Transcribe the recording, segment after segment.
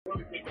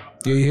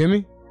Yeah, you hear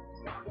me?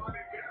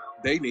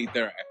 They need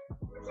their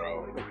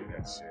bro. Look at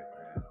that shit.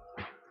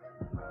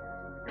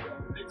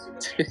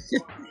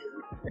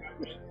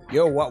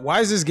 Yo,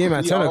 why is this game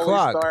at We 10 always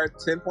o'clock? start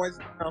 10 points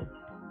down.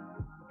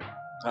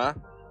 Huh?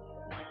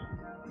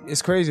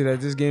 It's crazy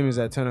that this game is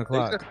at 10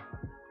 o'clock.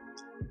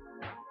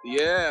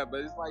 Yeah,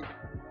 but it's like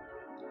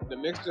the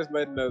Knicks just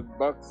letting the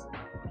Bucks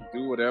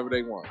do whatever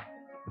they want.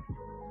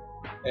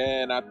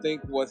 And I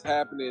think what's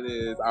happening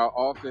is our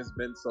offense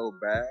been so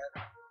bad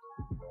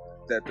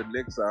that the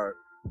Knicks are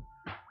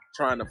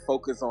trying to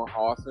focus on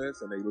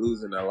offense and they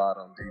losing a lot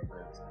on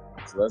defense.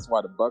 So that's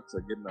why the Bucks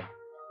are getting them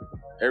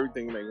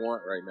everything they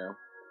want right now.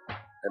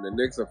 And the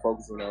Knicks are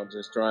focusing on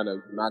just trying to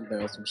knock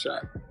down some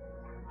shots.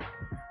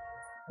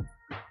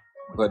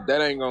 But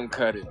that ain't gonna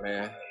cut it,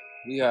 man.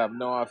 We have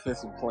no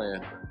offensive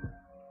plan.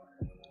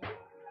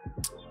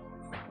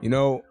 You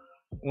know,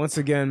 once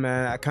again,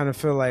 man, I kind of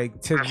feel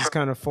like Tibbs just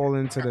kind of fall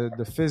into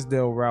the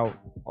Fizdale route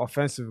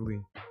offensively,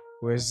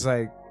 where it's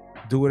like,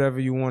 do whatever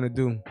you want to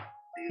do.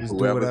 Just do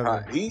Whoever's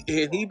whatever. hot.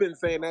 He been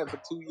saying that for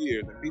 2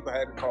 years, and people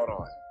hadn't caught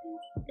on.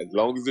 As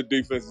long as the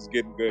defense is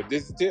getting good,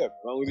 this is Tip.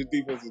 As long as the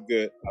defense is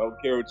good, I don't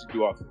care what you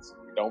do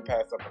offensively. Don't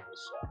pass up on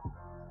this shot.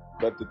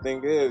 But the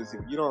thing is,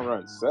 if you don't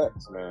run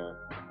sets, man,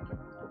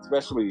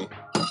 especially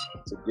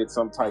to get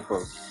some type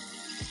of,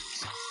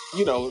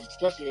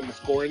 especially in the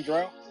scoring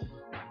drought,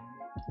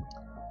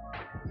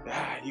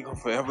 you're going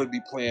to forever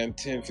be playing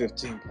 10,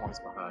 15 points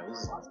behind.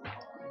 This is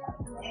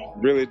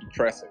really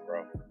depressing,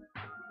 bro.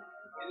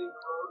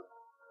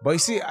 But you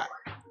see, I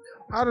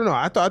don't know.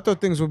 I thought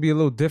things would be a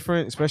little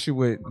different, especially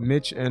with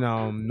Mitch and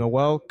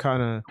Noel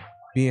kind of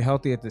being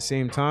healthy at the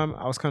same time.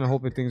 I was kind of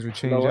hoping things would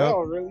change up.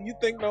 Really? You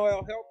think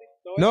Noel healthy?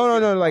 No.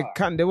 Like,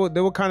 they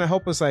will kind of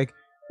help us like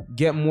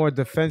get more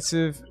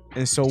defensive,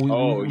 and so we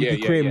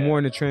could create more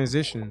in the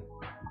transition.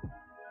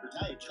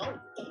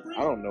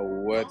 I don't know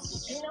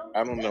what's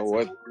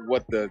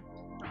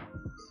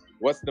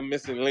the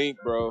missing link,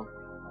 bro.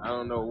 I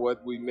don't know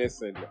what we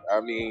missing.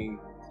 I mean,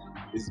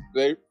 it's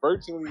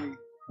virtually,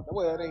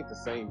 well, it ain't the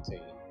same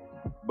team,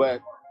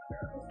 but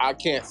I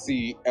can't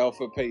see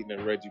Alpha Payton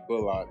and Reggie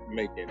Bullock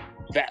making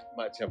that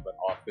much of an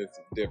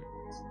offensive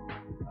difference.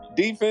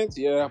 Defense,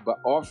 yeah, but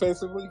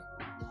offensively,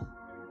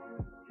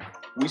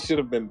 we should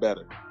have been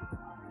better.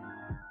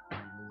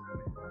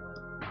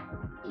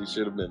 We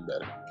should have been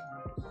better.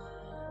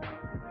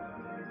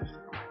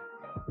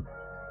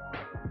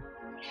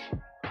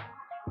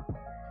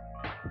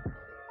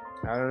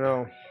 I don't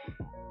know.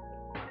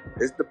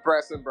 It's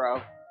depressing,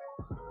 bro.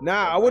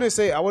 Nah, I wouldn't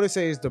say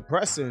it's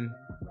depressing.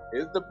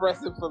 It's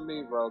depressing for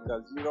me, bro,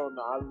 because you don't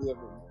know. I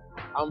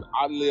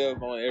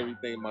live on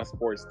everything my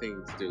sports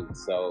teams do,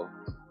 so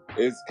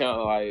it's kind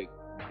of like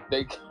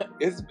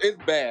it's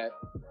bad,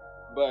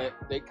 but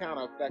they kind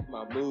of affect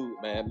my mood,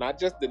 man. Not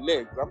just the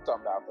Knicks. I'm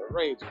talking about the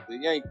Rangers, the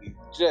Yankees,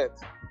 the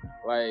Jets.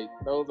 Like,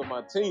 those are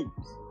my teams.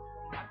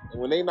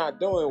 And when they not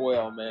doing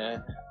well,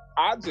 man,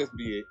 I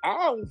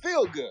don't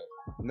feel good.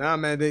 Nah,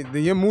 man,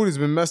 your mood has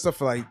been messed up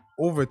for like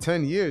over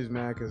 10 years,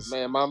 man. Because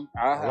a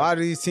lot of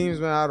these teams,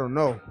 man, I don't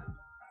know.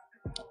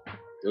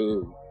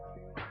 Dude.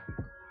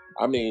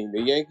 I mean,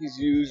 the Yankees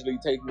usually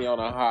take me on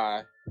a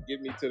high,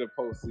 get me to the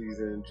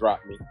postseason, and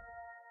drop me.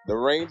 The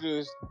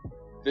Rangers,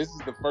 this is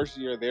the first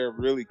year they're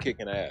really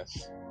kicking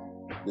ass.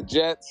 The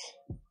Jets,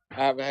 I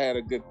haven't had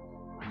a good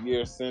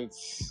year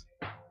since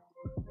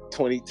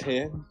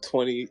 2010,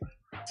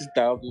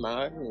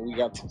 2009, when we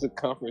got to the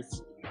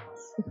conference,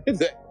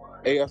 the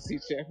AFC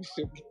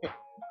Championship game.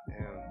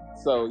 Damn.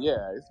 So,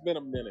 yeah, it's been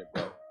a minute,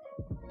 bro.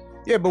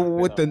 Yeah, but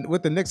with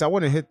the Knicks, I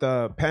wouldn't hit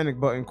the panic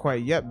button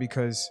quite yet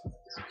because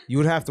you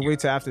would have to wait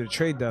till after the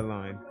trade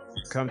deadline.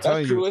 I'm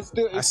telling you, it's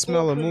still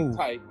smell a move.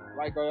 Tight.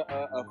 Like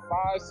a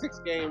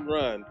 5-6 game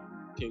run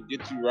can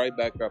get you right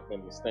back up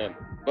in the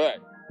standard. But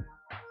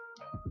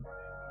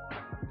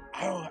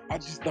I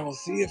just don't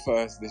see it for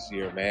us this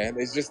year, man.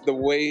 It's just the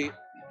way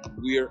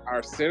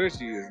our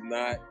synergy is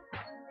not.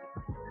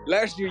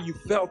 Last year you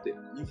felt it.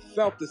 You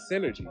felt the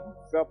synergy. You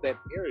felt that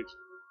energy.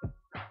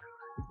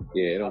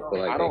 Yeah, I don't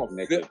feel like they're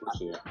connected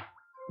this year.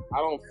 I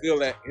don't feel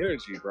that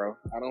energy, bro.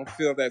 I don't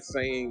feel that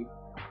same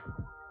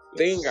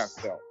thing I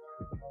felt.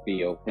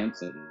 Theo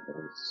Pinson.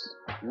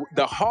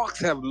 The Hawks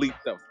have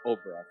leaped up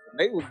over us.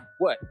 They was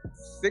what,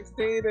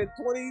 16 and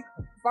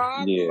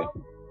 25? Yeah.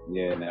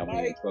 Now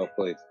we're in 12th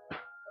place,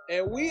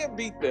 and we have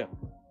beat them.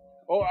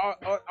 Or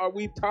are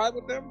we tied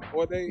with them?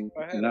 Or are they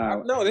ahead?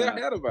 No, they're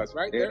ahead of us,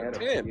 right? They're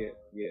 10. Yeah,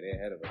 they're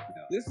ahead of us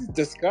now. This is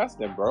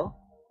disgusting, bro.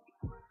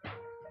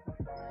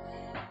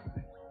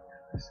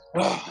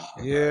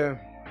 Yeah.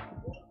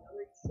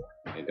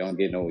 It don't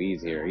get no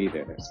easier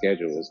either. The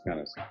schedule is kind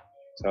of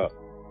tough.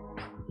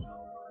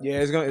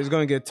 Yeah, it's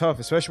gonna get tough,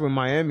 especially with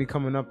Miami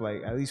coming up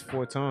like at least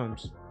 4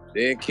 times.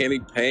 Then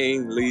Kenny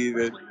Payne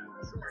leaving.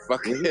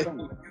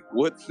 Fucking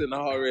Woodson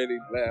already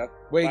left.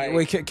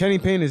 Wait, Kenny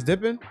Payne is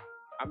dipping?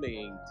 I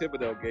mean,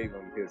 Thibodeau gave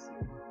him his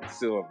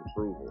seal of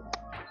approval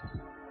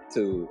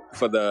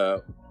for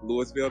the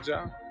Louisville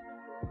job.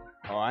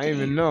 Oh, I didn't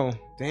even know.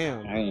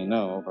 Damn. I didn't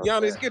know.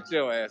 Giannis, get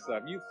your ass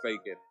up. You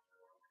faking.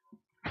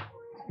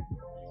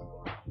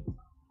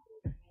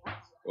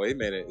 Wait a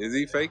minute, is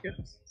he faking?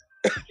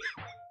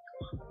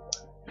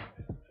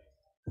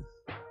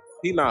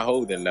 He not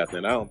holding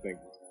nothing, I don't think.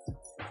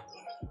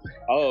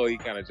 Oh, he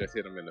kind of just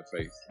hit him in the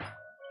face.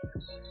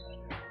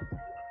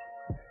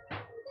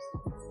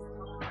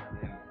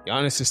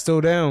 Giannis is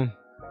still down.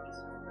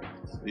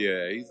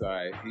 Yeah, he's all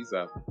right. He's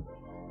up.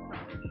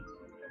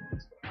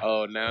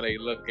 Oh, now they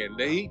looking.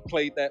 He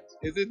played that.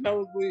 Is it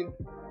nosebleed?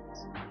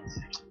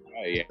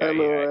 Oh, yeah. That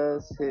little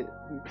ass hit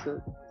he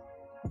took.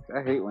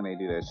 I hate when they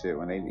do that shit.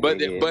 When they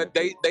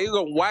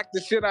gonna whack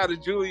the shit out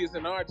of Julius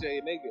and RJ,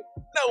 and they get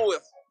no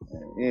whistle.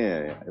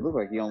 Yeah, it looked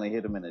like he only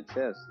hit him in the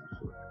chest.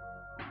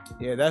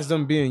 Yeah, that's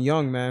them being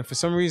young, man. For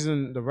some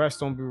reason, the refs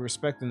don't be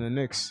respecting the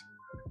Knicks.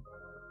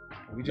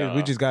 We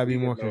just gotta be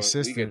more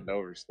consistent. We get no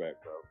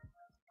respect, bro.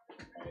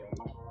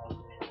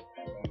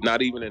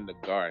 Not even in the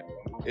Garden.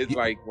 It's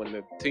like when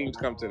the teams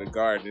come to the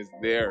Garden, it's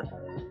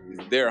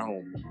their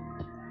home.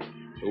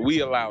 But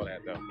we allow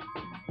that though.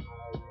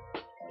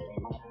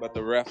 But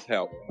the refs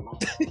help.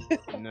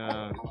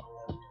 Nah.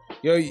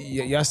 Yo,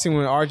 y'all seen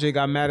when RJ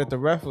got mad at the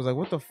ref? Was like,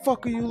 what the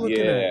fuck are you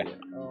looking at?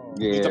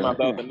 You talking about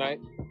the other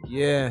night?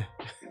 Yeah.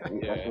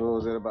 What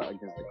was it about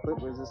against the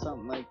Clippers or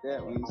something like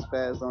that when he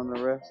spazzed on the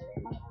refs?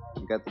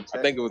 He got the check?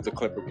 I think it was the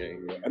Clipper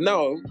game. Yeah.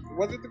 No,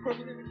 was it the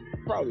Clipper game?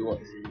 Probably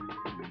was.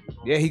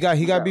 Yeah, he got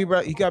be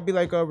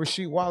like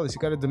Rasheed Wallace. He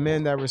got to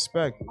demand that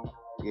respect.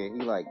 Yeah,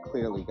 he like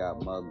clearly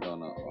got mugged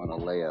on a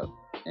layup,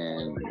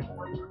 and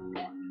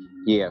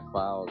he had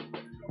fouled.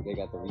 They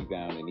got the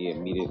rebound, and he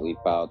immediately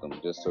fouled them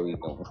just so he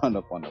can run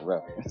up on the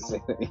ref and say,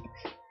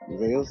 "He's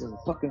like, it was a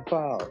fucking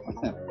foul."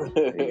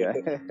 Yeah.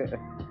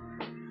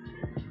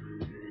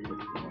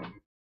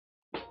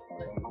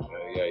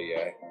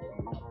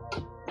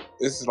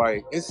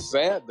 It's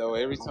sad though.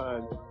 Every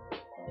time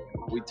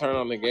we turn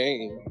on the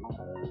game,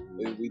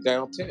 we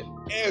down 10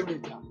 every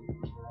time.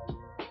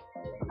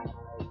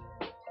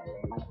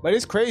 But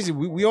it's crazy.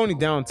 We only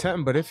down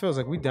 10, but it feels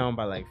like we down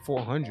by like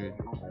 400.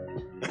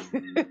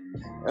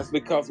 That's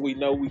because we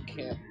know we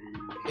can't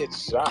hit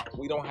shots.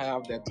 We don't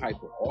have that type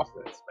of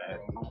offense, man.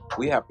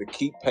 We have to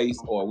keep pace,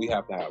 or we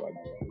have to have an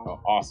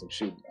awesome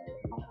shooting.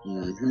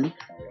 Mm-hmm.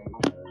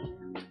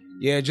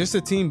 Yeah, just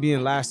a team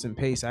being last in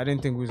pace. I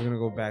didn't think we was gonna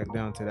go back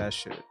down to that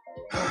shit.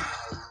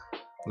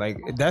 Like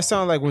that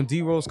sounds like when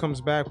D Rose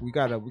comes back, we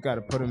gotta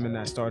put him in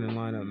that starting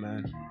lineup,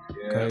 man.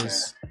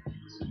 Because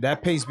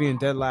that pace being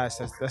dead last,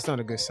 that's not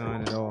a good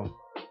sign at all.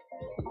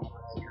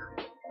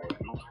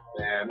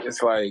 Man,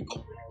 it's like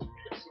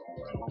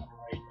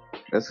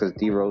that's because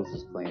D Rose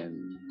is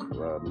playing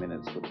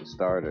minutes with the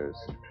starters,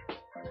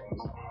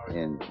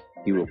 and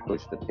he will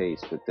push the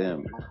pace with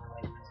them.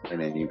 And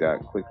then you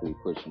got quickly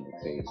pushing the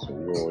pace, so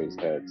you always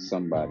had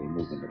somebody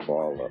moving the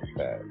ball up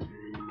fast.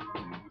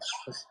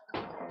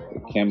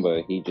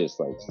 Kemba, he just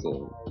likes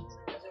to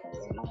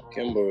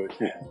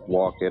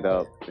walk it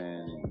up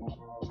and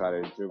try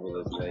to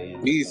dribble his way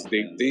in.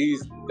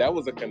 That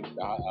was a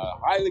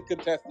highly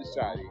contested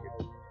shot.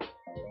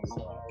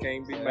 So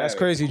can't be mad. That's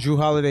crazy. Drew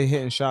Holiday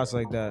hitting shots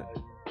like that.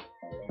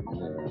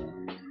 Yeah,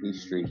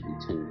 he's streaky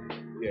too.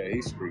 Yeah,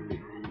 he's streaky.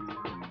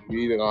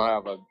 He's gonna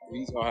have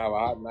a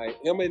hot night.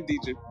 Him and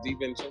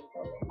DiVincenzo.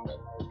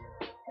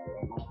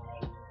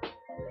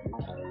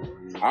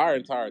 Our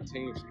entire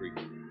team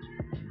streaky.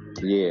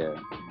 Yeah.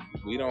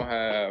 We don't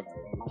have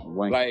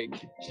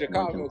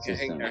Chicago can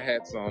hang their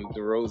hats on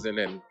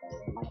DeRozan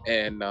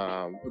and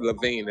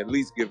Levine, at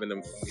least giving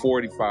them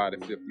 45 to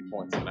 50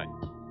 points a night.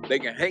 They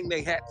can hang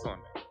their hats on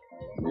that.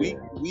 Yeah.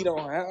 We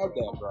don't have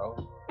that,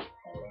 bro.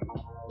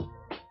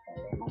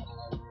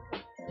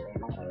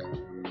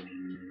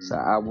 So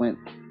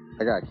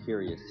I got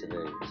curious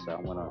today, so I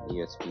went on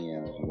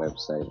ESPN's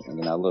website and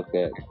then I looked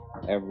at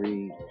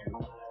every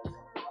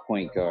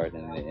point guard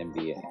in the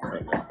NBA.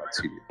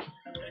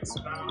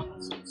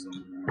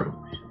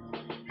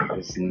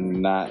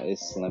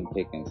 It's slim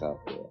pickings out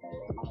there.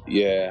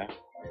 Yeah.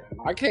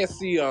 I can't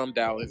see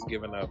Dallas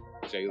giving up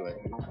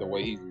Jalen the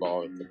way he's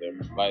balling for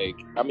them. Like,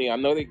 I mean, I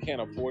know they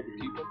can't afford to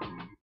keep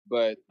him,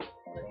 but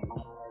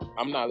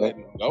I'm not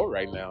letting him go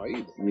right now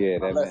either. Yeah,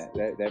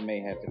 that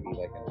may have to be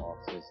like an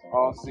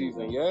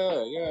off-season.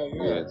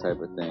 Yeah, type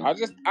of thing.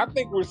 I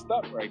think we're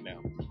stuck right now.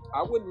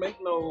 I wouldn't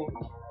make no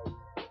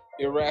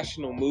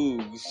irrational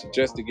moves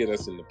just to get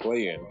us in the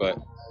play-in, but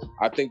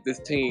I think this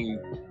team,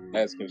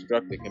 as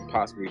constructed, can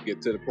possibly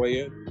get to the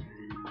play-in.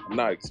 I'm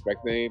not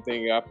expecting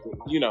anything after,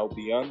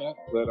 beyond that,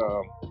 but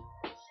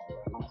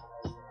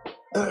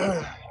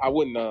I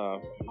wouldn't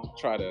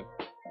try to,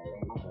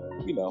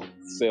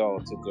 sell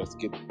to just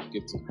get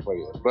to the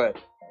play-in. But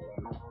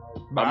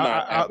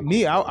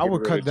I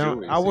would cut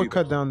down. I would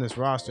cut down this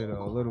roster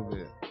though a little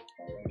bit.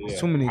 Yeah.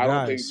 Too many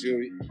guys.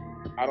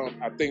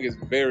 I think it's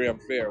very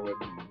unfair what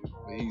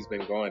he's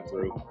been going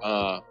through,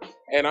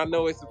 and I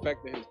know it's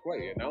affecting his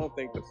play, and I don't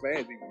think the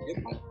fans even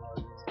get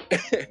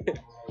that.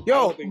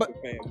 Yo, the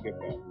fans get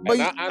that. But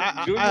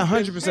I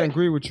 100%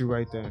 agree with you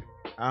right there.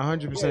 I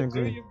 100%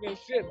 agree. Julius been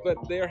shit, but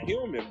they're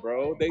human,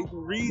 bro. They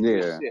read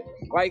this shit.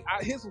 Like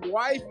his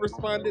wife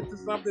responded to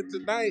something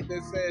tonight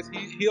that says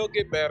he'll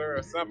get better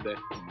or something,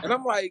 and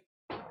I'm like,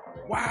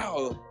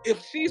 wow,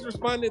 if she's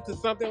responding to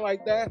something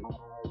like that,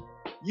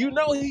 you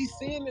know he's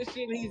seeing this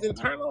shit and he's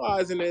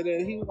internalizing it,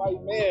 and he's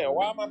like, man,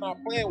 why am I not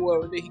playing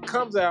well? And then he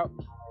comes out,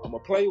 I'm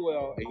gonna play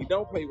well, and he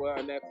don't play well,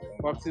 and that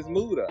fucks his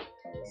mood up.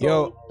 So,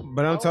 Yo,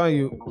 but I'm telling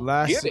you,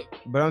 last get it.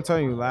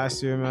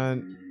 year,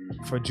 man,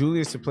 for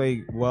Julius to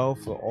play well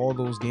for all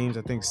those games,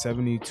 I think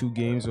 72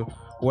 games or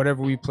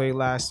whatever we played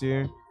last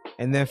year,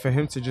 and then for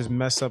him to just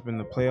mess up in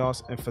the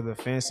playoffs and for the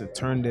fans to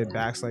turn their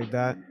backs like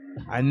that,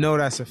 I know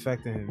that's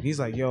affecting him. He's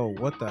like, yo,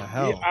 what the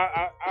hell?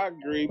 Yeah, I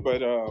agree,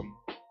 but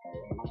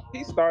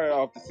he started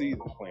off the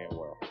season playing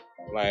well.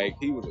 Like,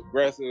 he was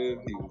aggressive.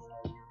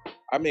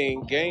 I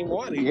mean, game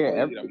one, he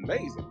played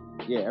amazing.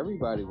 Yeah,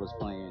 everybody was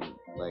playing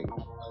like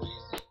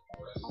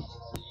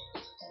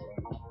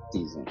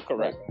season.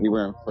 Correct. Like, we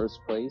were in first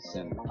place,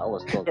 and I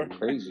was talking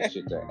crazy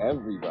shit to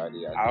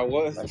everybody. I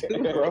was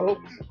too, bro.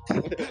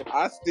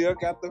 I still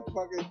got the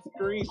fucking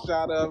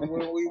screenshot of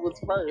when we was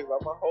first. I'm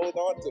gonna hold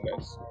on to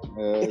that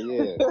shit.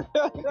 Yeah.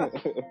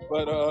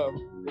 But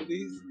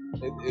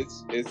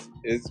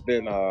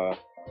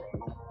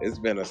it's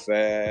been a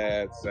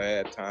sad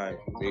time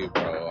for me,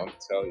 bro. I'm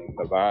telling you,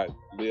 because I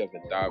live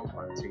and die with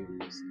my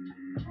teams.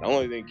 The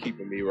only thing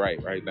keeping me right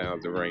now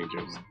is the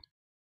Rangers.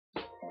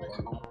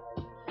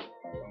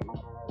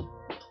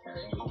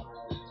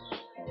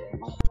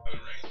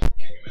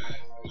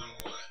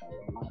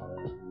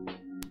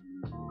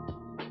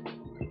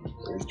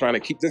 He's trying to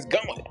keep this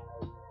going.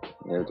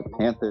 Yeah, the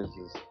Panthers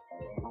is.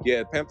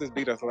 Yeah, Panthers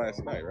beat us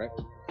last night, right?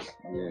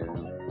 Yeah.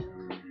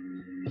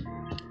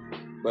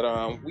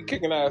 But we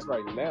kicking ass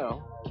right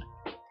now.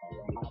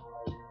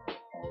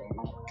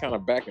 Kind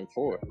of back and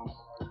forth.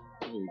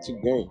 In 2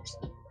 games.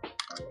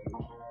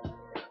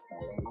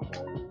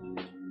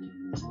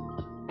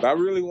 But I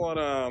really want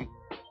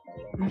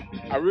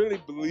I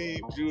really believe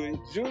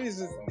Julius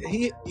is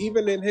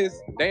even in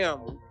his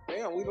damn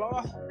we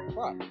lost.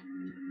 Fuck.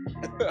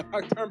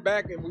 I turned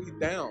back and we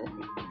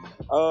down.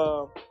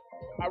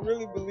 I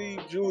really believe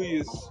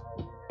Julius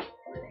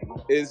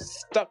is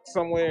stuck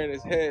somewhere in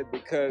his head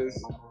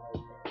because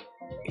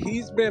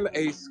he's been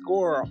a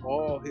scorer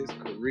all his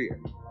career.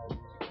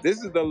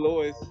 This is the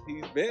lowest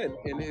he's been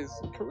in his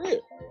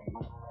career.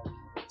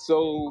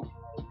 So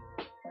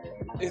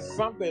it's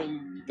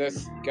something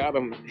that's got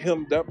him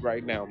hemmed up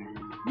right now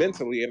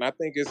mentally, and I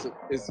think it's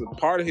a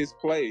part of his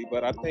play,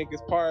 but I think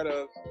it's part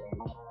of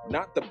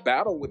not the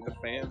battle with the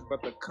fans,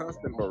 but the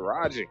constant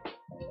barraging.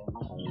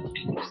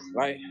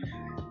 Like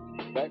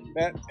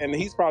that, and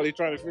he's probably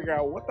trying to figure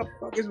out what the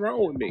fuck is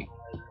wrong with me.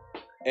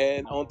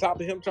 And on top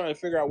of him trying to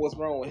figure out what's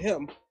wrong with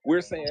him,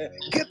 we're saying,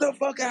 get the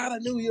fuck out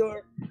of New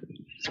York.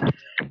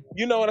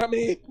 You know what I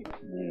mean?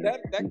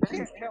 That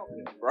can't help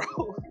him,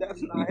 bro.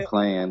 That's not him.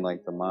 Playing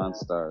like the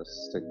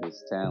Monstars took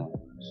his talent.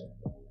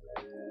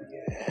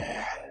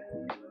 Yeah.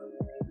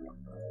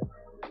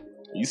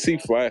 You see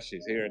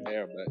flashes here and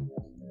there, but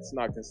it's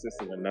not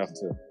consistent enough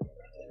to.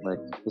 Like,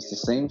 it's the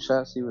same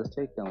shots he was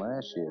taking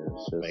last year.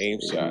 It's just, same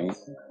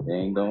shots. They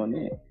ain't going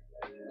in.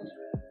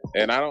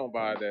 And I don't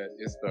buy that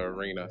it's the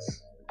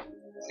arenas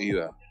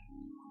either.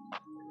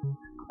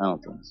 I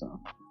don't think so.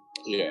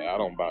 Yeah, I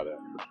don't buy that.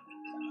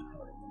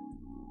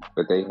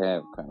 But they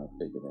have kind of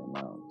figured him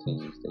out.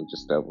 Teams, they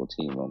just double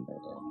team him.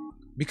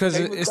 Because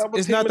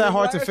it's not that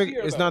hard to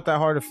figure. It's not that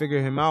hard to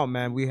figure him out,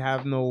 man. We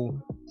have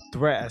no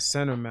threat at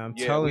center, man. I'm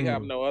telling you. We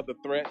have no other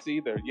threats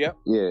either. Yep.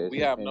 Yeah. We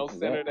have no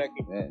center that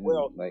can.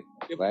 Well, like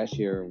last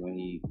year when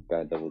he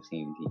got double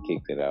teamed, he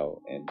kicked it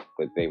out,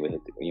 but they would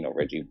hit.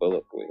 Reggie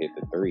Bullock would hit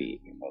the 3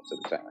 most of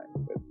the time.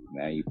 But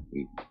now you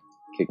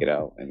kick it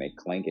out and they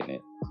clanking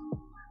it.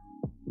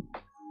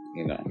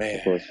 Man.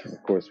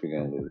 Of course we're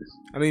gonna lose.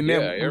 I mean,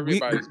 man,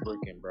 everybody's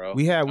freaking, bro.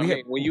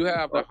 When you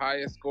have the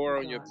highest score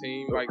on your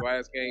team, like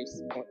last game,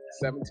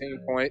 17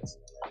 points,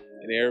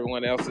 and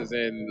everyone else is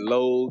in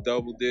low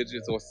double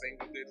digits or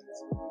single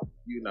digits,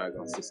 you're not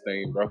gonna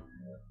sustain, bro.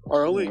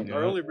 Our only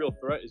real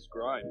threat is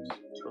Grimes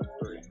from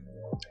 3.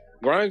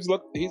 Grimes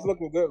he's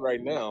looking good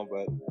right now,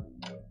 but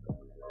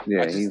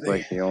yeah, he's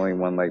like the only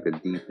one like the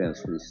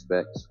defense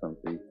respects from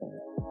 3-point.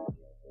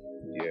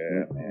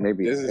 Yeah,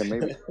 maybe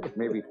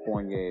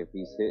Fournier if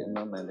he's hitting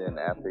them, and then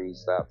after he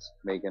stops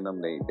making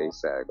them, they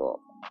sag off.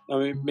 I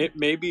mean,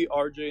 maybe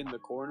RJ in the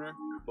corner,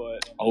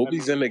 but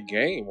Obi's in the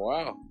game.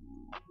 Wow.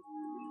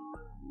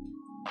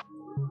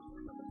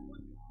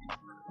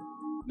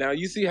 Now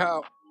you see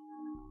how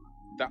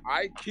the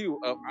IQ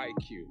of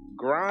IQ.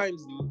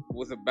 Grimes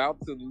was about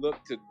to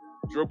look to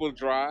dribble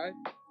drive.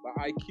 The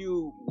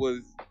IQ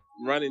was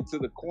running to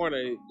the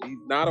corner.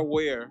 He's not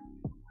aware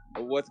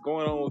of what's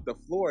going on with the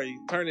floor. He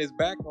turned his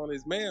back on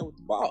his man with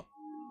the ball.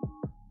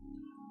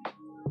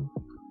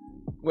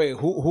 Wait,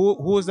 who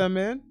was that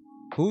man?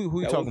 Who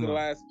you talking about? That was the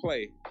last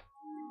play.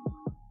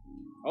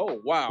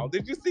 Oh wow!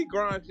 Did you see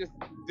Grimes just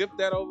dip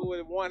that over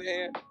with one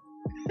hand?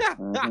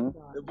 Mm-hmm.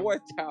 The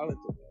boy's talented.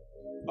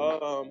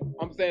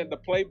 I'm saying the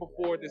play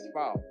before this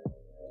foul.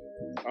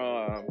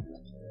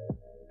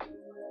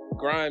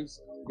 Grimes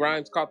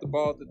caught the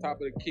ball at the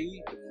top of the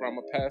key from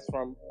a pass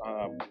from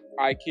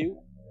IQ.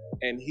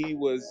 And he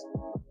was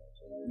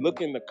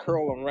looking to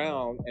curl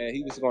around, and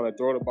he was going to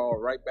throw the ball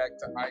right back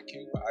to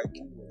IQ, but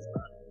IQ was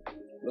not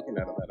looking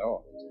at him at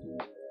all.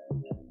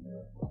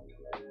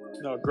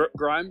 No,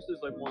 Grimes is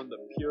like one of the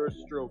purest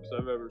strokes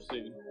I've ever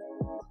seen.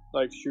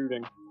 Like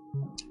shooting.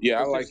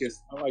 Yeah, I like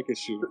his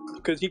shooting.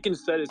 Because he can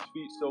set his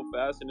feet so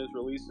fast, and his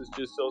release is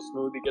just so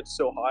smooth. He gets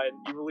so high, and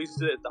he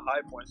releases it at the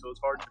high point, so it's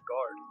hard to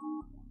guard.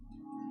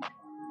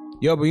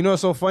 Yo, but you know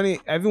what's so funny?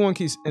 Everyone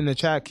keeps in the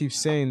chat keeps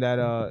saying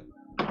that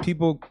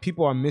people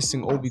are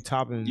missing Obi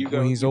Toppin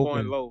when he's open.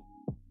 Going low.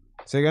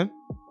 Say again?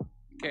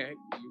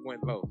 You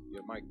went low.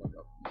 Your mic went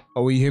low.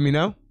 Oh, will you hear me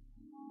now?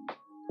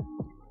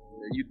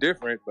 You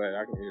different, but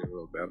I can hear you a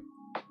little better.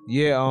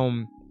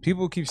 Yeah,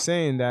 people keep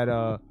saying that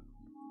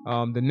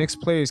the Knicks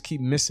players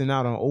keep missing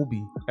out on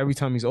Obi every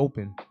time he's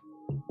open.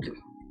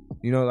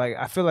 You know, like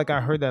I feel like I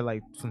heard that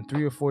like from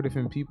 3 or 4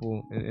 different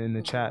people in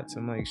the chats.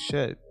 I'm like,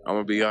 shit. I'm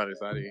gonna be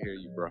honest, I didn't hear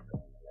you, bro.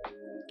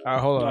 All right,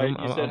 hold on.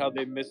 You said how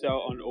they miss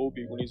out on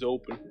Obi when he's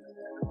open.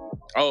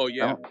 Oh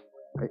yeah.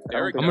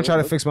 I'm gonna try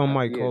to fix my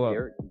mic. Hold up.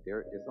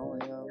 Derek is only,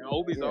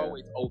 Obi's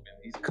always open.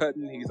 He's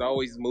cutting. He's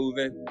always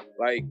moving.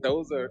 Like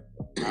those are.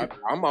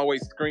 I'm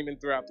always screaming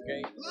throughout the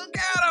game. Look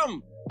at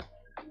him!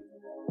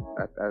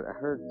 I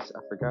heard. I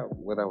forgot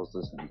what I was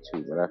listening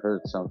to, but I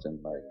heard something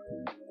like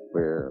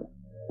where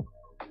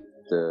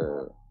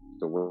the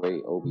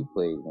way Obi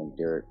played when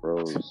Derrick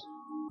Rose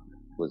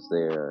was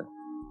there.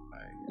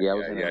 Yeah,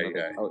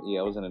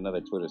 I was in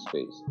another Twitter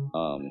space.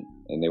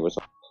 And there was.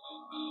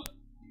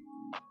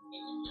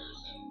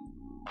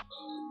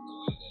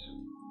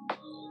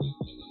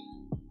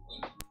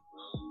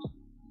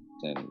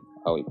 And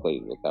how he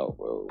played without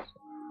Rose.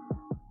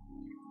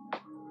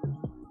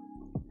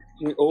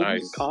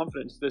 Obi's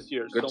confidence this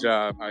year. Good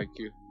job,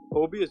 IQ.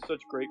 Obi has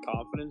such great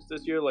confidence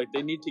this year. Like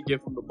they need to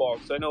give him the ball.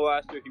 Because I know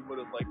last year he would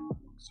have like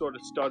sort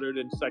of stuttered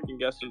and second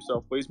guessed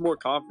himself, but he's more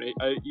confident.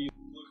 He's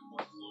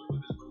more fluid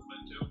with his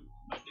movement too.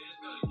 Like they just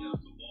gotta give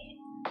him the ball.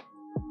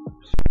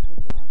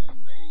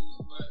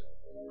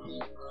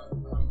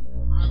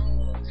 I don't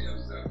want Tim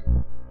to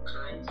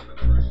curl to the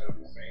direction of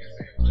the fans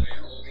and put in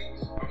Obi. I'm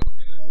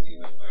looking to see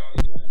the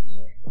value that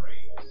Obi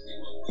brings, see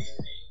what we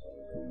see,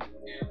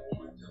 and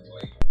want to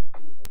play.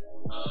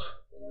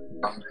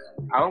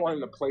 I don't want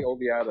him to play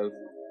Obi out of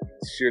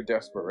sheer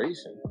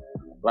desperation.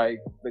 Like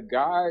the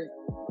guy,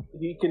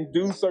 he can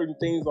do certain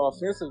things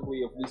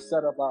offensively if we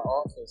set up our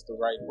offense the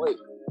right way.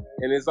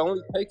 And it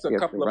only takes a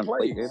couple of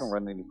plays. They don't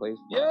run any plays.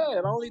 Yeah,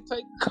 it only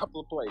takes a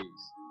couple of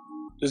plays.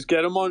 Just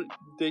get them on.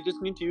 They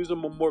just need to use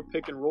them on more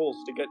pick and rolls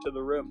to get to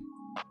the rim.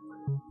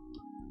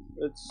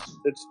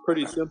 It's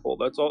pretty simple.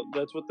 That's all.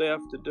 That's what they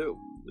have to do.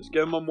 Just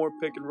get them on more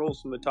pick and rolls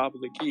from the top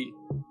of the key.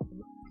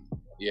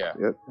 Yeah.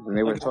 Yep. And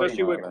they were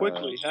especially with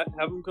Quickly.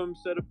 Have him come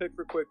set a pick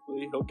for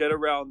Quickly. He'll get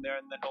around there,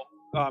 and then he'll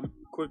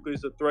Quickly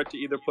is a threat to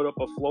either put up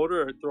a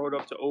floater or throw it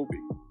up to Obi.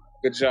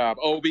 Good job,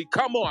 Obi.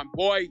 Come on,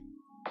 boy.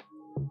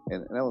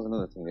 And that was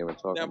another thing they were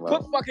talking about. Now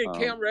put fucking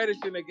Cam Reddish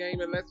in the game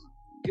and let's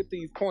get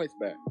these points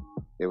back.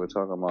 They were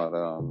talking about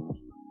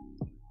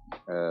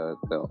the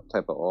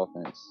type of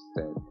offense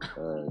that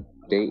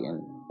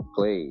Dayton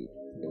played.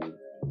 They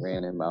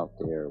ran him out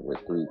there with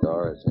 3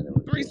 guards, and it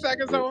was 3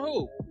 seconds on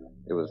who?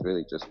 It was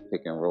really just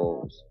pick and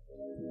rolls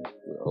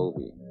with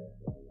Obi.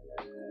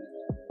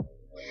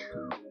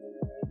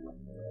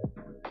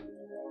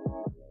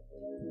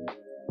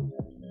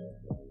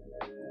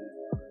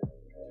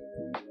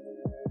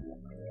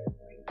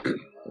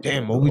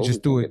 Damn, Obi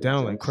just threw it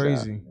down like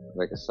crazy. Shot,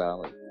 like a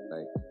solid,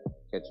 like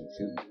catch and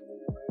shoot.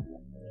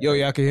 Yo,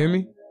 y'all can hear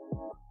me?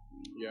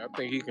 Yeah, I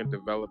think he can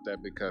develop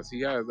that because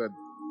he has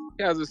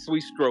a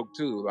sweet stroke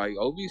too. Like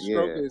Obi's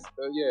stroke is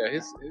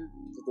his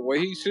the way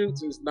he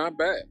shoots is not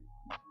bad.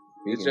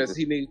 It's just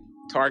he needs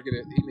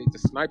targeted. He needs to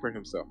sniper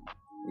himself.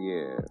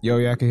 Yeah. Yo,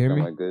 y'all can hear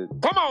me? Like good.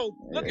 Come on,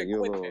 look at you're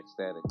Quentin. a little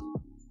static.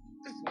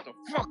 This is what the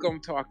fuck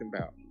I'm talking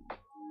about.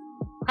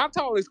 How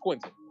tall is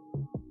Quentin?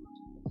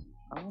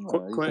 I don't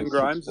know. Quentin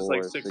Grimes is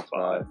like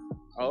 6'5".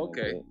 Oh,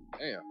 okay.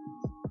 Damn.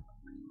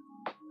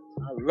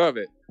 I love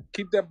it.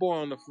 Keep that boy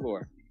on the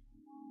floor.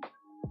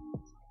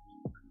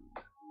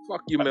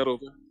 Fuck you,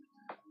 Middleton.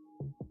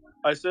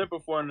 I said it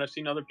before, and I've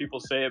seen other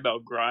people say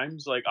about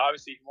Grimes. Like,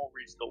 obviously, he won't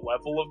reach the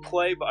level of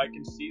Clay, but I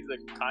can see the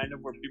kind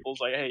of where people's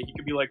like, hey, he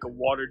could be like a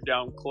watered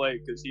down Clay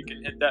because he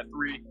can hit that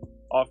 3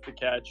 off the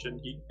catch, and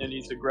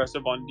he's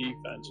aggressive on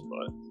defense.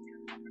 But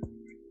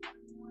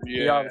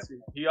yeah,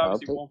 he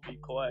obviously won't be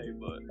Clay.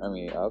 But I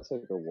mean, I'll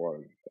take a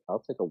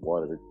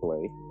watered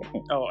Clay.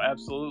 Oh,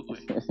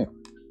 absolutely.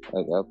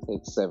 Like I'll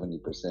take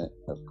 70%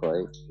 of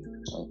Clay.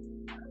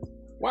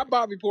 Why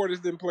Bobby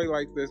Portis didn't play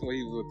like this when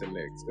he was with the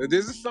Knicks?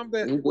 This is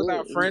something with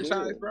our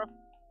franchise, bro.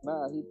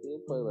 Nah, he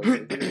did play like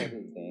this. He had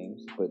his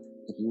games, but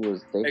he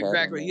was.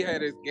 Exactly, he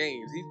had his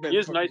games.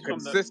 He's been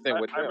consistent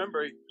with them. I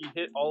remember he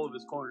hit all of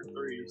his corner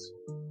threes.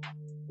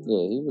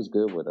 Yeah, he was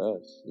good with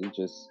us.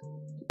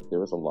 There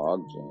was a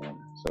log jam,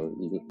 so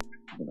he,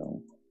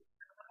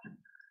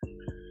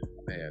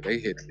 Man, they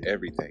hit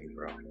everything,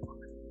 bro.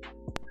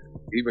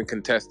 Even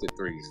contested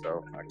threes,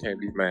 so I can't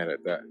be mad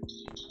at that.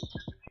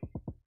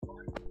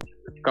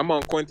 Come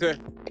on,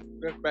 Quentin.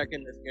 Smith back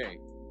in this game.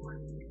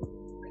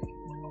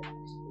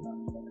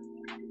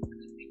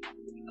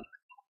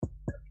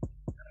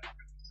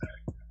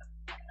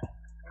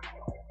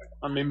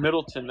 I mean,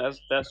 Middleton, that's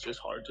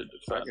just hard to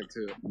defend. Second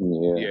too.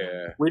 Yeah.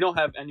 Yeah. We don't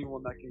have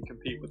anyone that can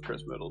compete with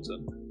Chris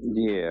Middleton.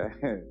 Yeah.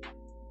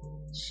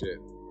 Shit.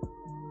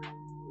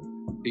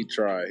 He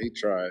tried.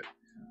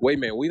 Wait a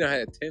minute, we done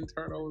had 10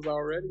 turnovers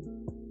already?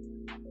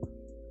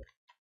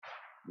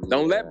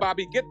 Don't let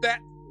Bobby get that.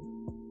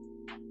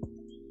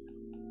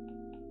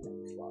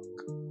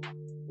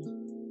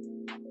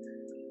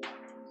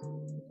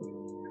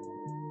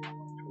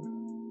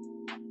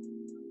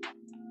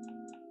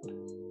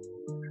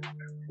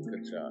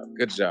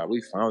 Good job.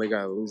 We finally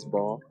got a loose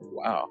ball.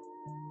 Wow.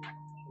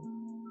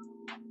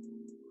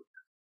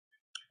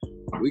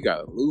 We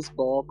got a loose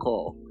ball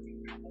call.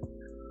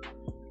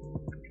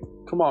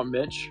 Come on,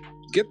 Mitch.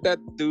 Get that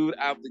dude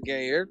out the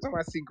game. Every time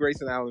I see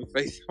Grayson Allen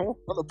face, I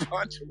want to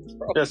punch him,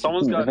 bro. Yeah,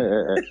 someone's got.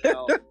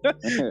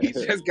 He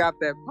just got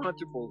that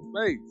punchable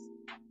face.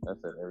 That's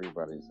what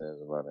everybody says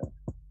about it.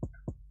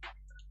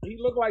 He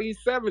look like he's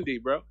 70,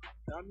 bro.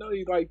 I know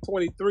he's like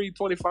 23,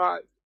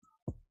 25.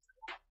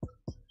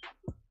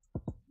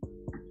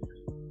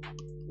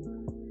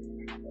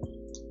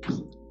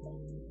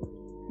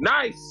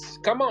 Nice.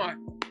 Come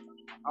on.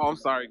 Oh, I'm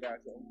sorry, guys.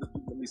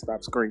 Let me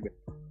stop screaming.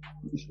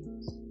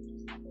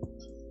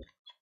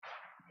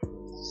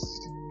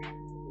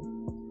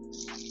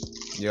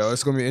 Yo,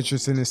 it's gonna be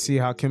interesting to see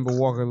how Kemba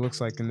Walker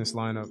looks like in this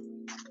lineup.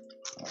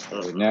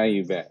 Right, now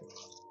you back.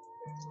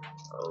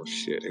 Oh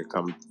shit! Here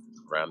comes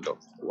Randall.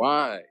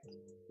 Why?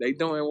 They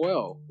doing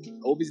well.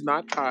 Obi's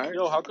not tired.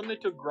 Yo, how come they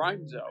took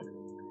Grimes out?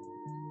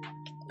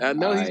 I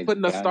know he's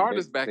putting the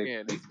starters back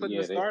in. He's putting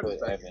the starters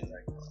back in.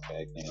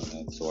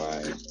 That's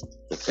why.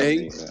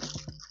 Hey,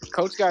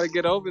 coach got to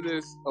get over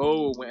this.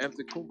 Oh, when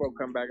Antetokounmpo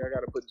come back, I got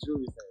to put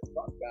Julius in.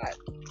 Fuck that.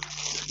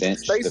 Bench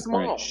Stay the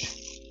small. French.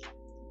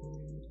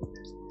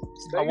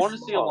 I want to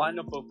see a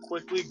lineup of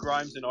Quickly,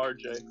 Grimes, and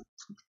RJ.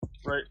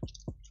 Right?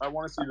 I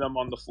want to see them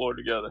on the floor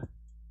together.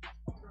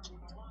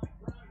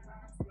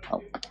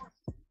 Oh.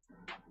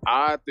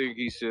 I think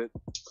he should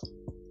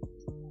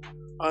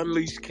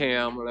unleash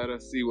Cam. Let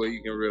us see what he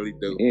can really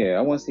do. Yeah,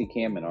 I want to see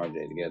Cam and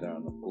RJ together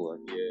on the floor.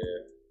 Yeah.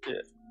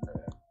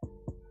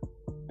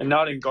 And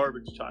not in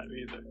garbage time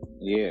either.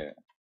 Yeah.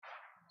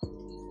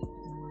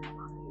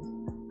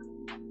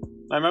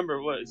 I remember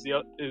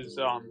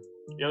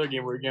the other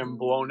game we were getting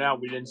blown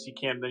out. We didn't see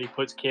Cam. Then he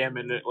puts Cam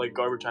in like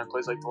garbage time,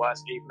 plays like the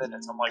last 8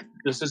 minutes. I'm like,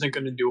 this isn't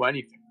going to do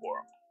anything for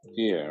him.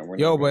 Yeah.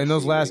 Yo, but in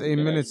those last 8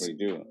 minutes,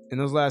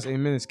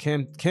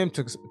 Cam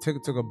took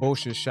a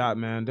bullshit shot,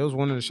 man. That was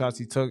one of the shots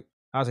he took.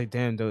 I was like,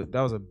 damn, that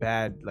was a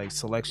bad like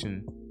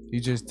selection. He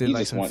just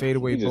did some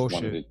fadeaway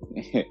bullshit.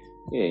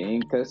 Yeah,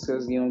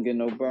 because you don't get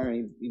no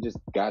burn. You just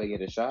gotta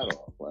get a shot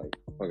off. Like,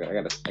 fuck it,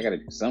 I gotta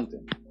do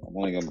something. I'm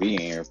only gonna be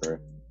in here for.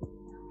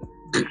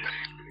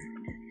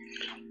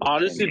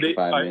 Honestly,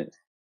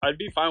 I'd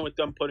be fine with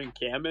them putting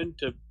Cam in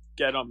to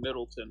get on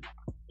Middleton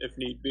if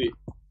need be.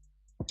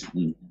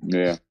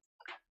 Yeah.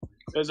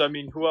 Because I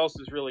mean, who else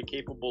is really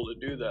capable to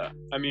do that?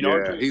 I mean,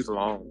 he's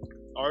long.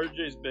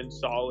 RJ's been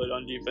solid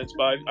on defense,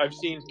 but I've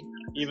seen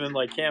even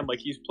like Cam, like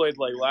he's played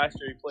like last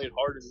year. He played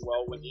Harden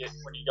well when he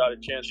got a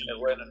chance in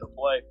Atlanta to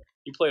play.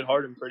 He played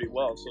Harden pretty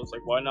well, so it's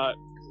like why not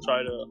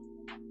try to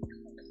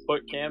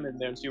put Cam in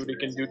there and see what he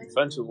can do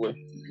defensively.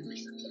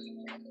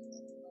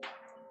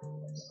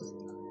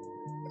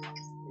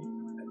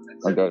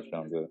 That does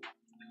sound good.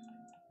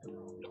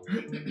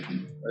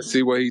 Let's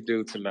see what he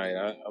do tonight.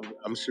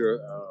 I'm sure.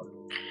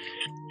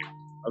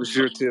 I'm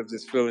sure Tibbs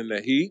is feeling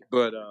the heat,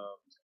 but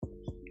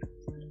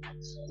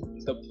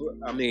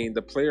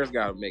the players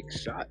got to make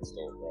shots,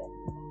 though, bro.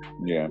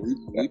 Yeah,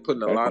 we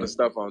putting a lot of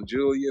stuff on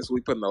Julius.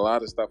 We putting a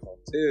lot of stuff on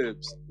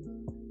Tibbs,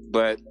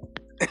 but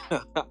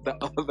the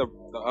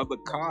other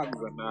cogs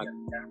are not.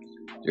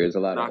 There's a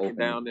lot of knocking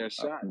down their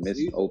shots.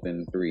 Missed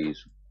open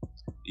threes.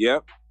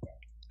 Yep,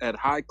 at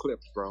high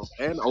clips, bro,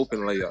 and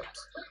open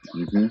layups.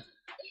 Mm-hmm.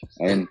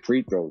 And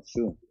free throws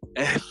too.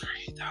 And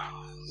free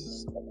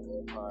throws.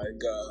 Oh my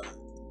god.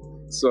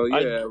 So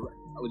yeah,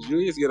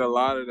 Julius get a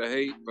lot of the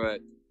hate, but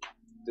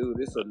dude,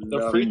 it's enough.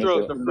 The free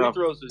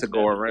throws is to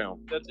go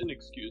around. That's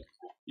inexcusable.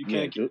 You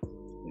can't.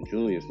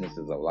 Julius misses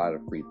a lot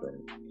of free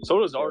throws. So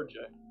does RJ.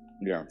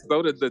 Yeah.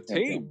 So did the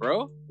team,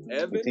 bro.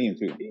 Evan, the team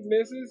too. He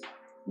misses.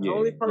 Yeah. The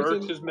only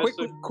person is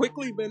missing.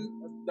 quickly been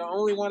the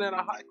only one at a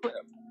high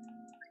clip.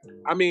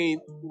 I mean,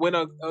 when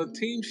a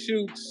team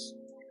shoots,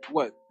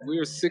 what,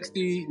 we're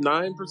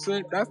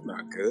 69%? That's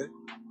not good.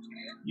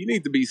 You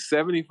need to be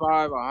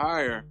 75 or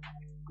higher.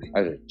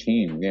 As a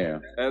team, yeah.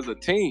 As a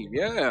team,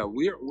 yeah.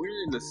 We're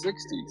in the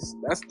 60s.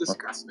 That's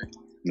disgusting.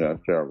 Yeah,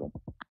 that's terrible.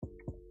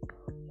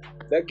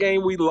 That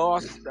game we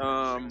lost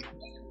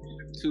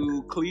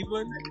to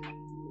Cleveland,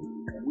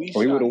 we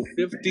shot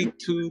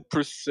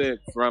 52%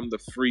 from the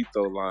free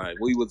throw line.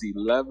 We was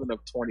 11 of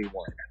 21.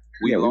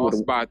 We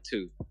lost by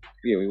 2.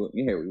 Yeah, we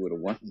would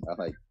have won by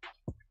like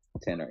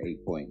 10 or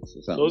 8 points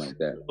or something like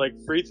that. Like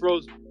free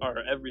throws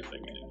are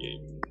everything in the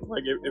game.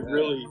 Like it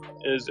really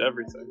is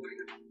everything.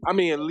 I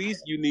mean, at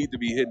least you need to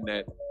be hitting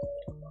that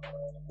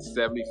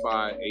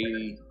 75,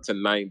 80 to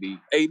 90,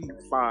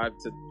 85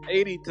 to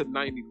 80 to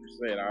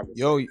 90%. I would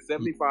Yo, say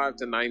 75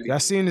 to 90. Y'all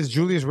seen this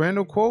Julius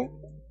Randle quote?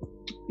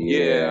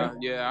 Yeah,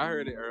 I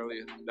heard it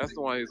earlier. That's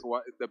the one his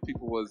wife, the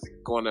people was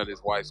going at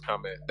his wife's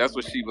comment. That's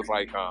what she was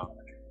like.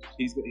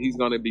 He's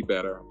gonna be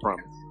better, I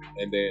promise.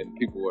 And then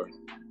people were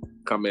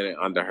commenting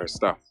under her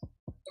stuff.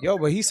 Yo,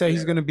 but he said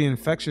he's gonna be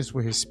infectious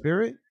with his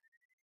spirit.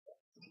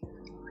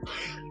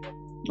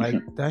 Like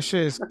that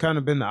shit has kind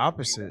of been the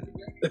opposite.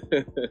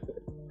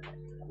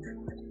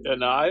 Yeah,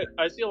 no,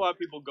 I see a lot of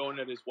people going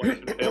at his wife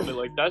and family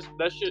like that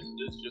shit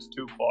is just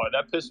too far.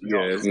 That pissed me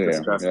off. It's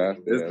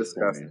disgusting. It's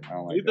disgusting.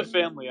 Leave the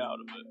family out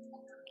of it.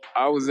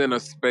 I was in a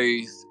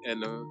space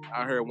and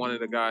I heard one of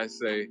the guys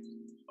say,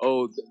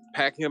 "Oh,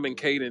 pack him and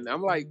Caden."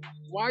 I'm like,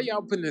 "Why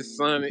y'all putting his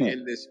son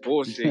in this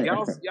bullshit?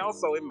 Y'all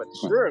so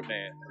immature,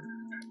 man."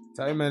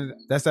 Tell you, man,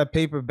 that's that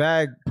paper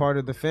bag part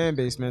of the fan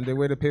base, man. They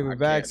wear the paper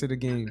bags to the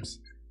games.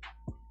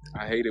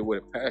 I hate it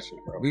with a passion,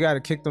 bro. We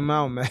gotta kick them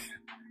out, man.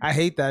 I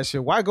hate that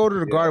shit. Why go to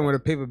the garden with a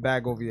paper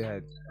bag over your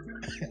head?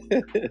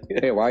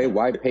 Hey,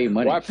 why pay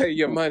money? Why pay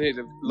your money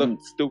to look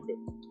stupid?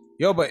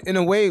 Yo, but in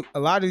a way, a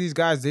lot of these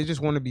guys, they just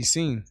want to be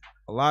seen.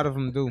 A lot of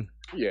them do.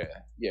 Yeah.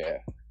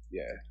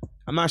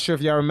 I'm not sure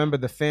if y'all remember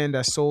the fan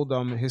that sold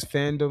his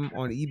fandom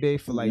on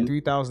eBay for like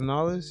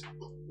 $3,000.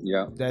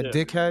 Yeah. That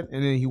dickhead,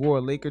 and then he wore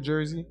a Laker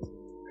jersey.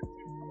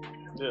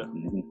 Yeah.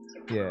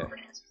 Yeah.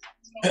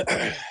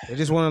 They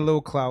just want a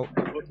little clout.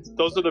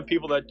 Those are the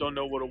people that don't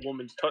know what a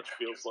woman's touch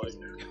feels like.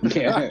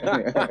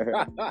 Yeah.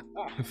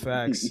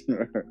 Facts.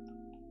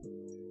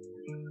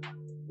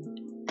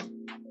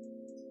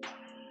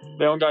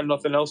 They don't got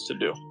nothing else to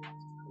do.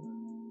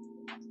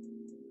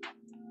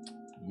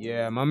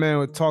 Yeah, my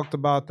man talked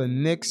about the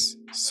Knicks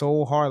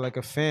so hard like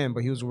a fan,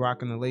 but he was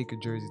rocking the Laker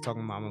jersey,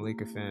 talking about I'm a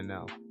Laker fan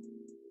now.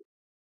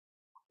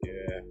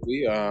 Yeah,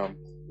 we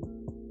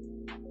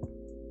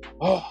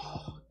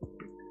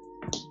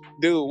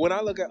dude, when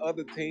I look at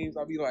other teams,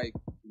 I'll be like,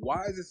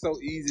 why is it so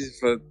easy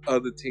for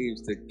other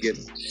teams to get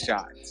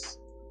shots?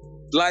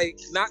 Like,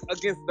 not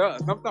against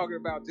us. I'm talking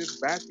about just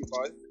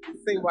basketball. It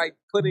seems like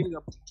putting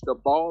the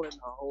ball in the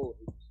hole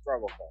is a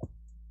struggle for us,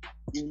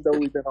 even though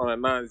we've been on a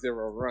 9-0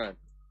 run.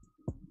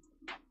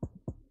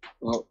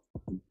 Well,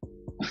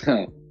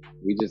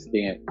 we just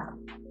can't.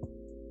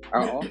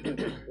 Our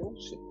offense is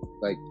bullshit.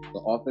 Like the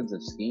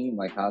offensive scheme,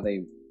 like how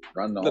they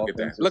run the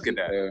offense. Look at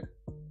that.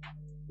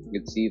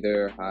 It's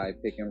either high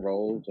pick and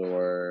rolls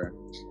or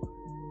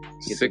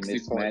get the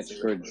mismatch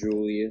for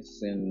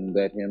Julius and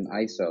let him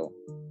ISO.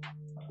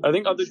 I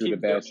think other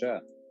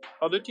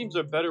teams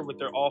are better with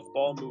their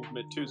off-ball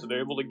movement too, so they're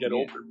able to get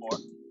open more.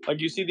 Like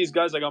you see these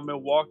guys like on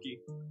Milwaukee,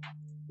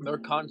 they're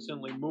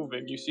constantly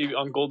moving. You see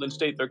on Golden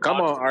State, they're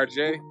come on,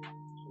 RJ.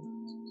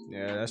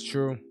 Yeah, that's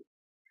true.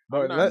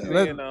 But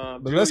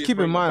let's keep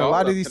in mind a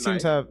lot of these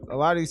teams have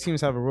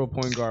a real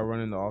point guard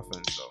running the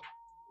offense though.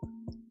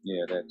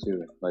 Yeah, that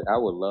too. Like I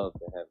would love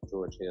to have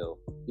George Hill.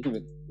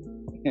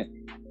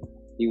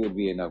 He would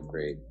be an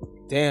upgrade.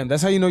 Damn,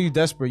 that's how you know you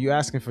desperate. You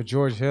asking for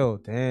George Hill.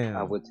 Damn.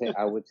 I would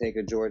take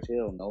a George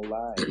Hill, no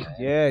lie. Man.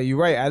 Yeah, you're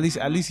right. At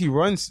least he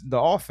runs the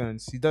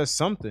offense. He does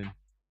something.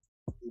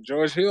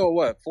 George Hill,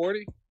 what,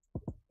 40?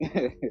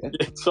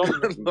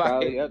 Something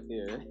probably up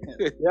there.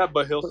 Yeah,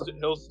 but he'll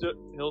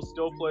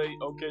still play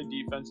okay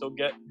defense. He'll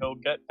get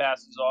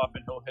passes off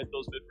and he'll hit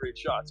those mid-range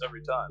shots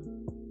every time.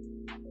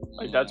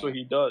 Like that's what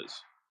he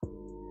does.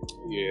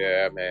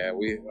 Yeah, man.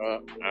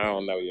 I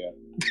don't know yet.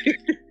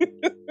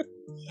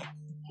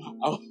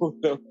 I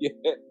don't know yet.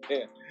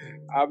 Man.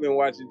 I've been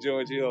watching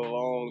George Hill a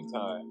long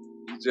time.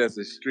 He's just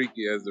as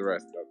streaky as the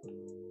rest of them.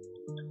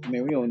 I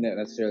mean, we don't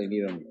necessarily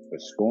need him for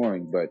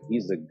scoring, but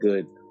he's a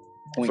good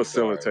point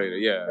facilitator.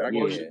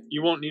 Guard. Yeah,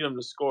 you won't need him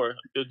to score.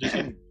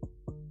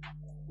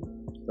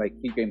 Like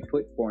he can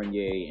put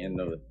Fournier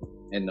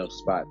in those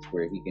spots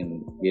where he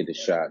can get the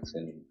shots,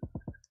 and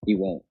he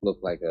won't look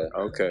like a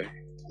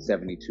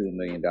 $72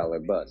 million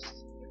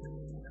bust.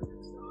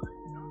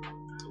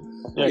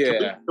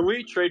 Yeah. Can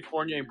we trade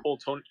Fournier and pull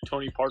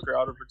Tony Parker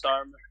out of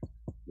retirement?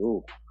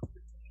 Ooh,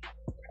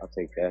 I'll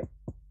take that.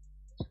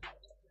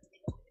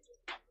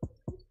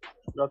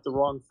 Got the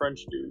wrong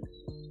French dude.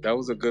 That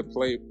was a good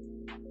play.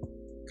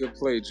 Good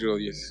play,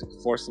 Julius.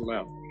 Force him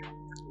out.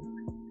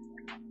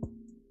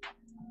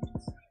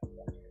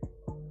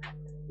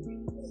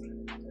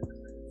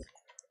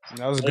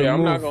 That was a good move.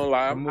 I'm not gonna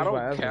lie.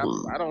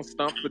 I don't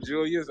stump for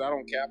Julius. I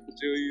don't cap for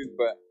Julius,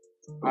 but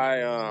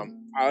I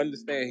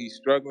understand he's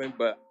struggling,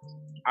 but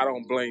I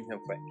don't blame him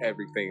for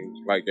everything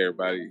like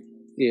everybody.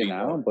 Yeah, no,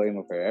 I don't blame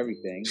him for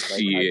everything.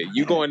 Like,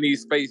 you go in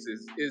these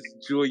spaces,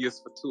 it's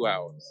Julius for 2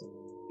 hours.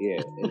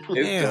 Yeah, it's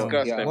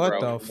disgusting, yeah, what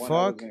bro. The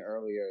fuck?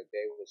 Earlier,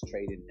 they was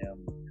trading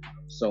him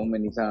so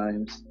many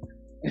times,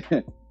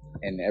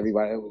 and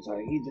everybody was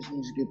like, "He just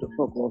needs to get the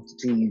fuck off the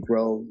team,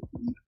 bro."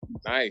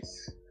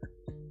 Nice.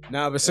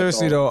 Nah, but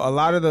seriously though, a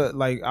lot of the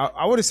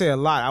I wouldn't say a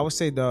lot. I would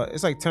say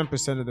it's like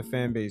 10% of the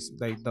fan base,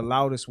 like the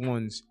loudest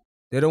ones,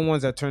 They're the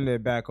ones that turned their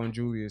back on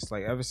Julius,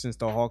 like ever since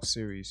the Hawks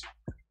series.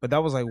 But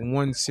that was like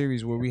one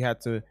series where we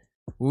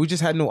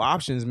just had no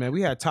options, man.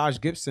 We had Taj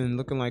Gibson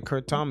looking like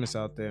Kurt Thomas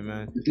out there,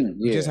 man.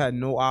 We just had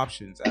no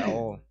options at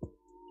all.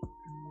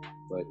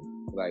 But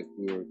like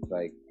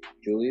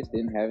Julius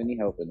didn't have any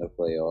help in the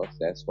playoffs.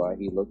 That's why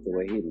he looked the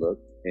way he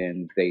looked,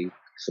 and they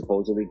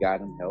supposedly got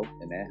him help,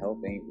 and that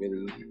help ain't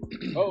really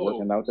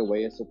working out the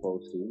way it's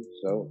supposed to.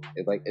 So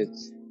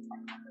it's.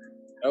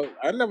 Oh,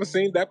 I've never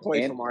seen that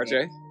play from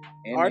RJ.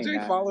 And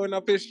RJ following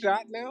up his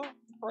shot now.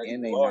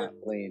 And they not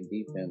playing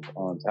defense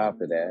on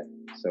top of that,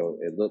 so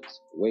it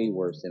looks way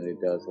worse than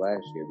it does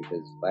last year.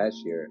 Because last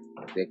year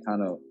they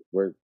kind of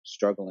were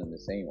struggling the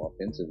same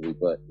offensively,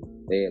 but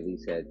they at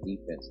least had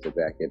defense to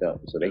back it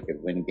up, so they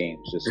could win games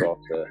just off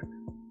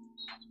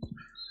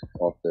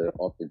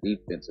the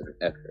defensive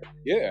effort.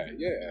 Yeah.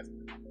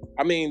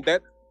 I mean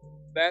that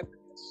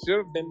should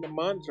have been the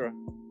mantra: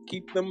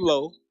 keep them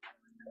low,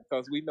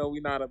 because we know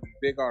we're not a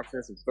big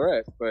offensive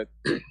threat. But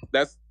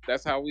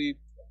that's how we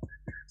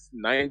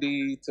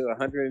 90 to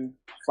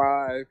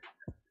 105.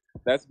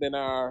 That's been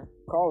our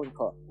calling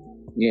card.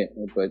 Yeah,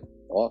 but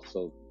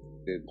also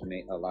there's a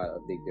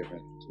big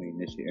difference between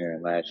this year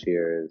and last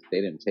year is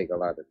they didn't take a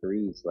lot of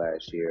threes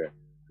last year.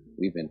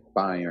 We've been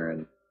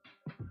firing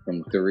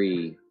from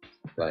three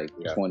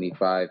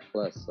 25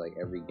 plus like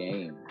every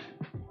game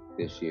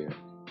this year.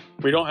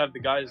 We don't have the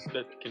guys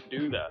that can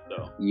do that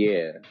though.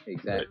 Yeah,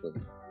 exactly.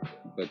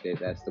 But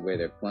that's the way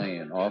they're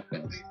playing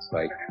offense. It's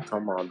like,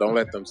 come on, don't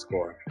let them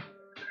score.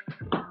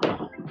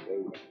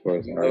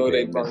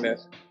 They brung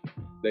that.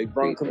 They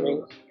brung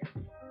Kareem.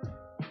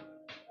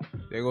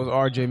 There goes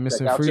RJ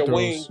missing free throws.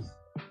 Wings.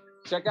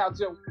 Check out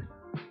your.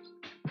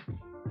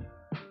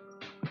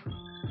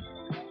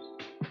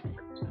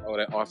 Oh,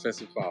 that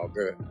offensive foul,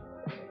 good.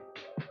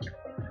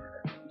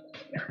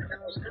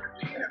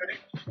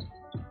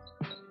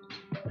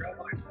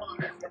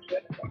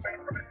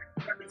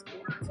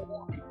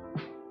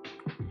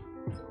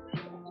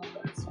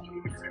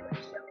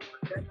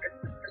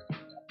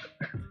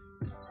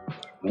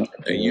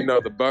 And you know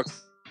the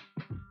Bucks.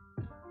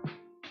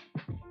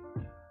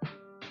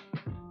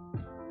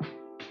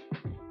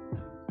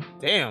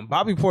 Damn,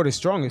 Bobby Porter's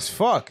strong as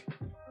fuck.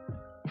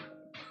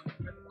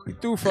 He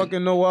threw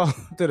fucking Noel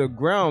to the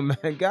ground,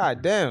 man.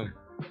 God damn.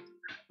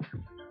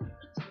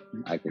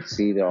 I can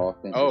see the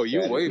offense. Oh,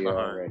 you way behind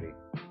already.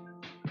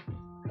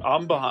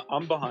 I'm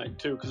behind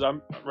too, because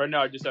right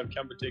now I just have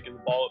Kemba taking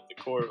the ball up the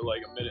court with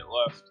like a minute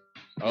left.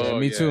 Oh, yeah,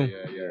 me too.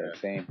 Yeah,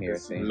 same here.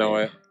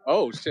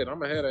 Oh shit,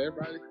 I'm ahead of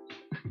everybody.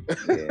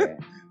 Yeah.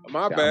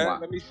 My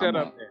bad. Let me shut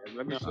up, man.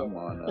 Let me shut up.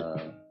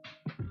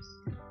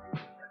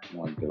 I'm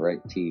on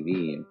Direct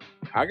TV.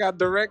 I got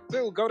Direct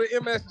too. Go to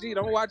MSG.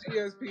 Don't watch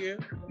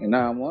ESPN.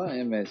 No, I'm on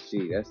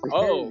MSG. That's the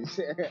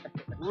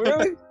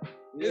Really?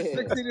 Yeah. It's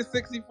 60 to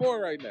 64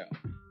 right now.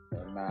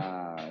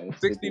 Nah, it's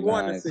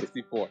 61 to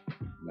 64.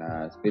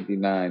 Nah, it's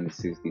 59 to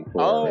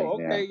 64. Oh, right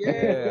okay, now.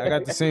 Yeah, I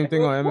got the same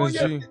thing on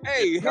MSG.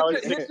 Hey,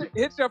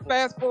 hit your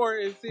fast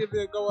forward and see if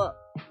it'll go up.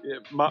 Yeah,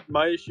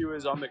 my issue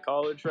is I'm at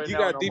college right now. You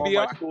got and I'm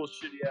DVR? on my school's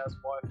shitty ass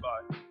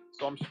Wi-Fi,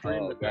 so I'm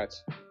streaming. Gotcha.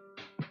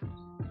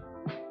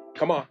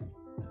 Come on,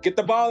 get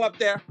the ball up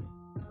there.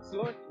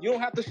 You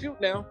don't have to shoot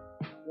now.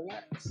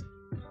 Relax.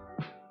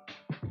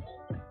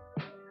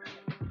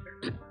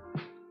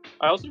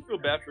 I also feel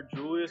bad for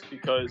Julius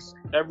because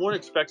everyone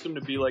expects him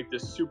to be like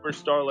this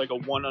superstar, like a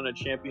one on a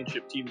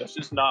championship team. That's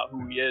just not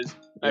who he is.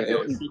 I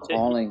feel like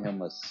calling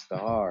him a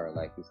star.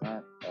 Like, he's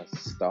not a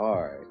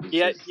star. He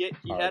had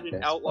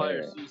an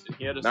outlier season.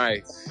 He had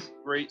a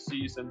great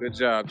season. Good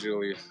job,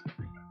 Julius.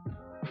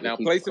 Now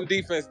play some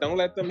defense. Don't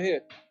let them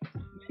hit.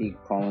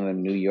 Keep calling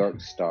them New York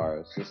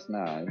stars. It's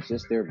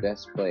just their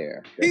best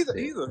player. He's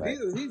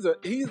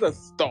a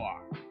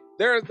star.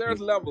 There's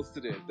levels to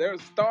this.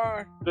 There's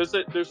star. There's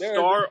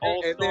star,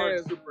 all-star,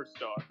 and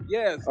superstar.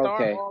 Yeah, star,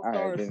 okay, all-star,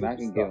 all right, then I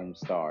can give him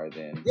star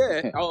then.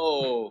 Yeah.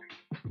 Oh,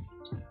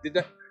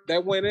 did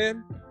that went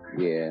in?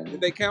 Yeah.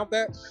 Did they count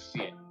that?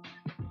 Shit.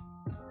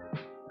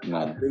 No,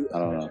 I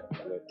don't know.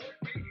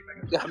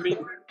 I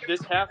mean,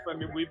 this half.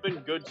 We've been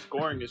good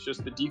scoring. It's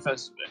just the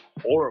defense has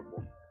been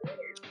horrible.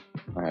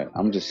 All right,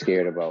 I'm just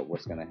scared about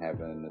what's gonna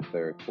happen in the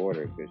third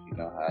quarter because you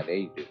know how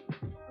they do.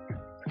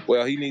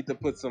 Well, he needs to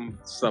put some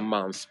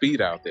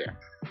speed out there.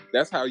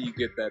 That's how you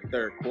get that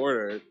third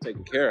quarter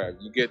taken care of.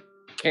 You get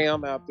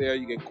Cam out there,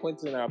 you get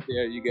Quentin out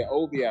there, you get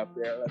Obi out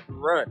there. Let them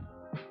run.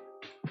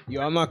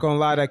 Yo, I'm not gonna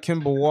lie, that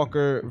Kemba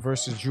Walker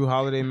versus Drew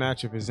Holiday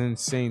matchup is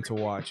insane to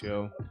watch,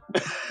 yo.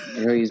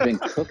 He's been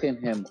cooking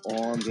him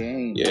all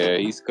game. Yeah,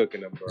 he's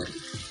cooking him, bro.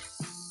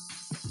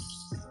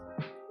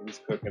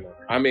 He's cooking him.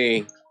 I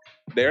mean,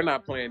 they're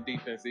not playing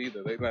defense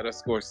either. They let us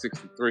score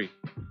 63.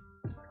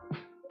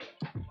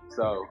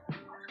 So,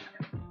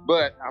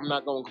 but I'm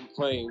not going to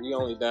complain. We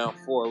only down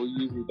 4. We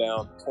usually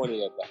down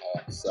 20 at the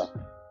half. So,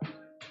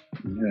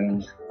 yeah.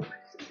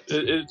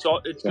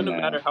 It's gonna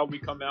matter how we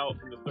come out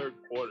in the third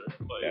quarter.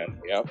 Like,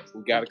 yep.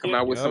 We got to come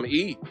out with some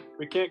E.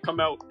 We can't come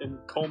out in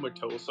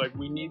comatose. Like,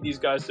 we need these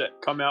guys to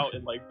come out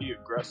and like be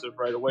aggressive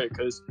right away,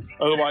 because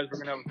otherwise we're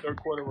gonna have a third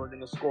quarter. We're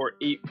gonna score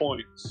 8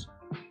 points,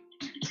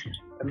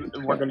 and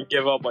we're gonna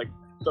give up like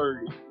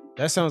 30.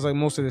 That sounds like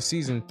most of the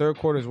season. Third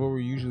quarter is where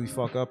we usually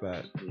fuck up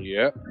at.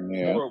 Yep.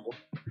 Yeah. Horrible.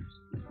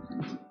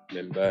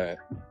 Been bad.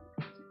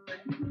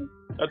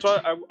 That's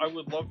why I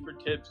would love for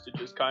Tibbs to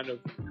just kind of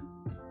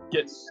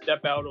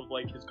step out of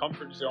like his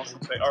comfort zone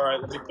and say, all right,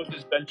 let me put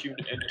this bench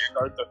unit in to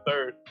start the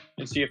third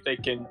and see if they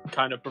can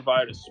kind of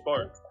provide a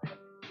spark.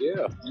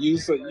 Yeah.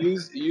 Use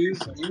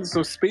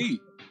some speed.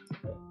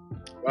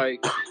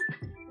 Like,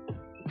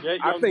 Yeah,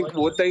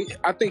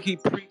 I think he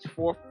preached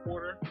fourth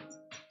quarter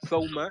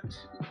so much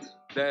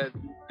that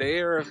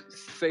they're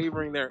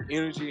savoring their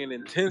energy and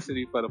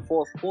intensity for the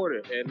fourth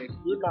quarter. And if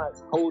you're not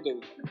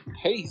holding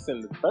pace in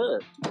the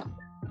third,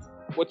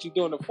 what you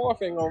do in the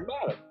fourth ain't gonna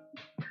matter.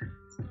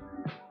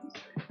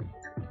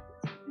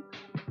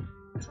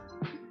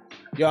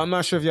 Yo, I'm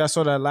not sure if y'all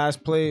saw that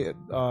last play,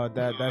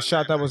 that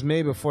shot that was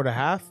made before the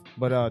half,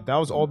 but that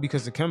was all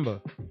because of Kemba.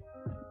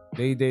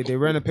 They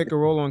ran a pick and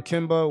roll on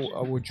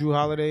Kemba with Drew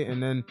Holiday,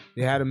 and then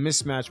they had a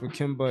mismatch with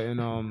Kemba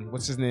and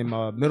what's his name,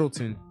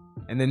 Middleton,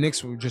 and the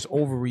Knicks were just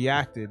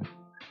overreacted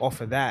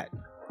off of that,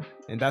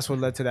 and that's what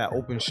led to that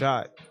open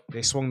shot.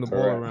 They swung the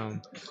ball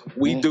around.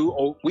 We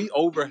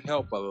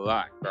overhelp a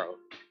lot, bro.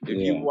 If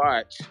you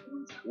watch,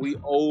 we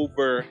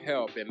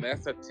overhelp, and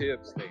that's a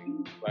Tibbs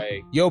thing.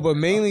 Like, yo, but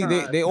mainly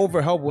they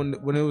overhelp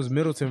when it was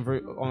Middleton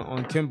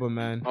on Kemba,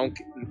 man.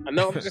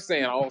 No, I'm just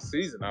saying all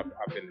season I've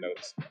been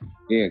noticing.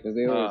 Yeah, because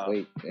they're always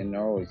late, and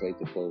they're always late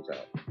to close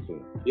out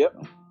too.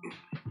 Yep.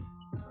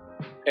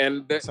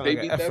 And that's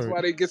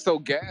why they get so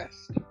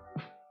gassed.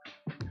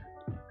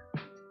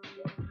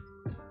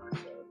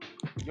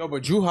 Yo,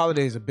 but Drew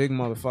Holiday is a big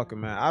motherfucker,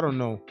 man. I don't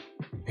know.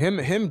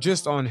 Him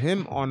just on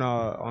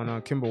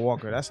Kemba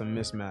Walker, that's a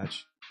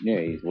mismatch. Yeah,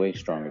 he's way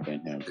stronger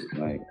than him.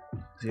 Like,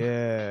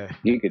 yeah,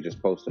 you could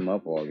just post him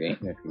up all game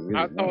if you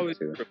really wanted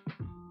to.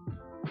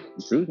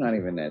 Drew's not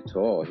even that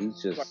tall. He's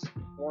just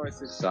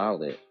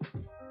solid.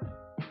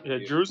 Yeah,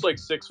 Drew's like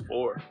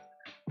 6'4".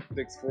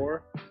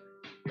 6'4"?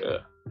 Yeah.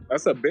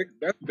 That's big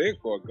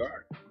for a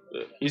guard.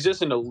 Yeah. He's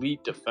just an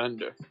elite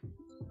defender.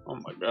 Oh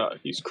my god,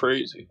 he's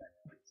crazy.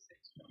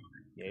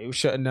 Yeah, he was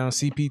shutting down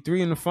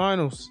CP3 in the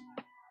finals.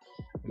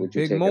 Would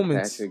you big take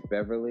moments. a Patrick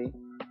Beverly?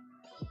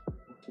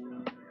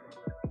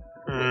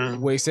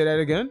 Wait, say that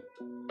again?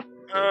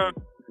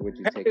 Would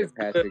you take a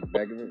Patrick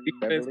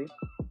Beverly?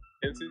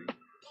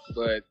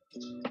 But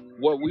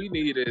what we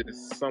need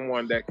is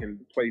someone that can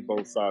play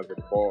both sides of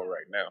the ball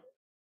right now.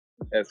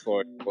 As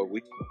far as what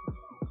we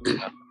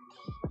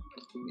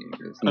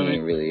he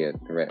ain't really a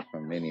threat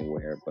from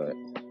anywhere, but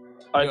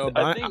I'm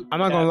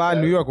not gonna lie,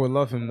 New York would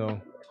love him though.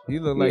 He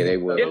looked like they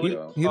would.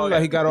 He looked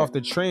like he got off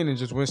the train and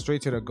just went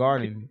straight to the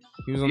Garden.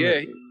 He was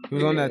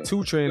on that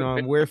 2 train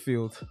on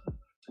Warefield.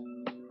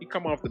 He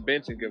come off the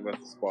bench and give us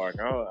a spark.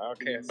 I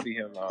can't see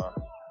him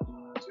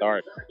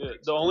start. Yeah,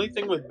 the only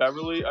thing with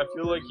Beverly, I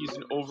feel like he's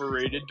an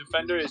overrated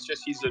defender. It's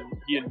just he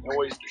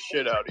annoys the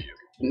shit out of you.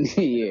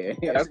 Yeah.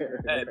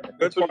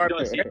 That's what he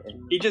does.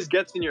 He just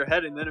gets in your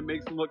head, and then it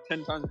makes him look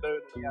 10 times better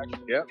than he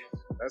actually is.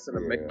 That's an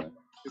amazing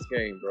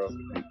game, bro.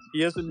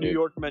 He has a New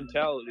York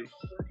mentality.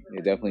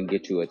 It definitely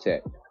get you a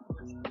check.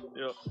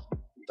 Yep.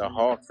 The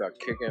Hawks are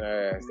kicking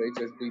ass. They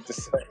just beat the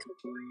Celtics.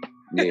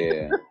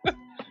 Yeah.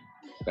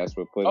 That's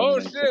what put them I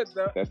in,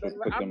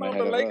 thought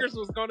the Lakers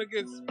was going to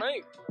get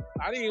spanked.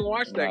 I didn't even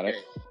watch that game.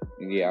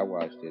 Yeah, I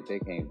watched it. They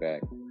came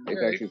back. They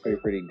actually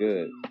played pretty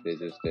good. They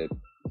just did.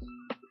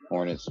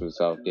 Hornets was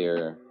out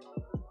there.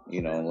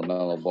 You know,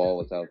 LaMelo Ball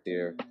was out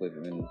there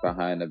flipping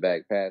behind the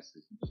back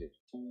passes and shit.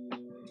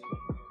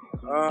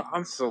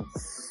 I'm so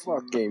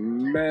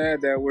fucking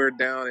mad that we're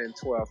down in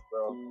 12th,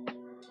 bro.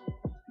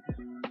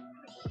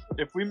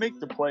 If we make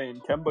the play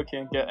and Kemba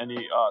can't get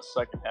any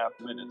second half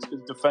minutes,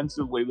 because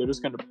defensively they're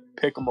just going to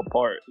pick them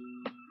apart.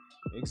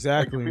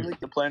 Exactly. Like, if we make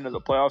the play into the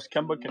playoffs,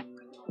 Kemba can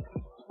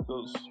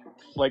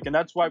and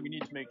that's why we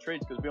need to make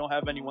trades, because we don't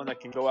have anyone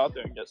that can go out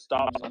there and get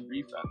stops on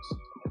defense.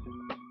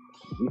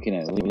 We can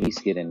at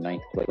least get in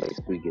 9th place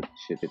if we get the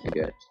shit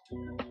together.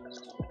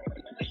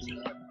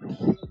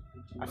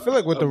 I feel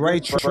like with the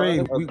right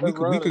trade, we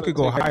could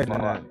go higher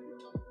than that.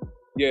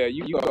 Yeah,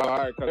 you go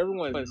higher because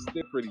everyone's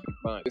still pretty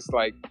fun. It's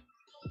like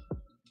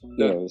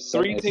the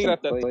 3 teams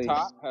at the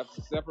top have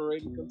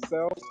separated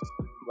themselves.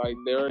 Like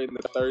they're in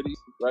the 30s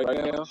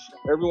right now.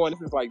 Everyone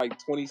is like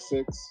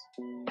 26,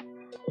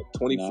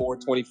 24,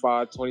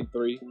 25,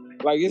 23.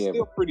 Like it's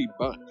still pretty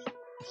bunch.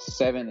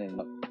 7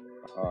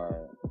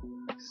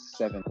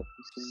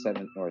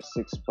 or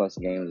 6 plus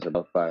games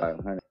above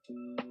 500.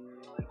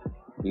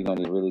 We're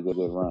gonna do a really good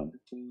run.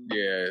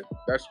 Yeah,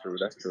 that's true.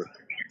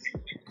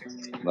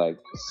 Like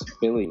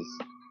Phillies,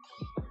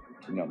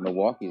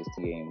 Milwaukee is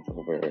 2 games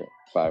over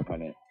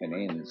 500, and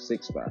they in the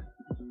 6th spot.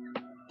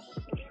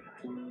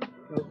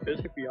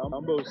 Bishop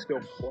Biyombo is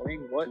still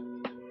playing. What?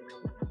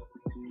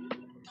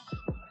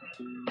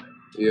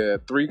 Yeah,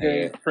 3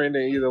 games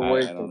trending either way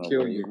I don't can know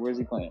kill you. where's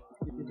he playing.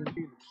 Because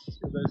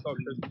I saw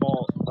Chris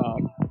Paul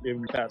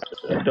giving past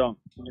a dunk.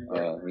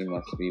 He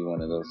must be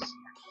one of those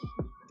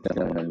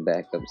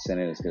backup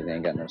centers because they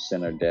ain't got no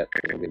center depth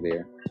over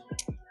there.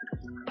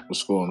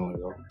 What's going on,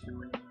 yo?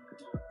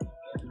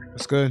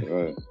 It's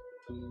good.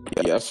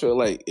 Yeah, I feel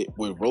like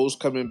with Rose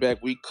coming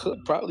back, we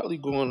could probably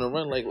go on a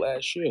run like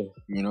last year.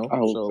 You know, I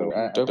hope so.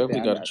 I definitely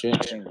got a chance.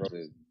 I think Rose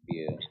is,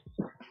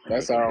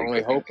 That's our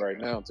only hope right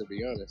now, to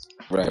be honest.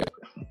 Right.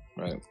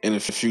 And a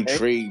few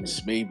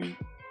trades, maybe.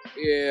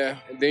 Yeah,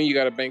 and then you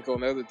got to bank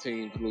on other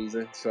teams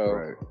losing.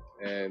 So,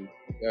 and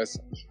it's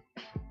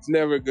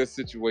never a good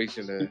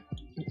situation to.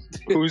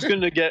 Who's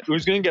gonna get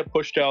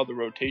pushed out of the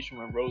rotation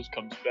when Rose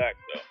comes back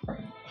though?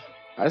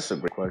 That's a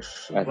great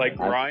question. Like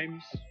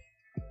Grimes?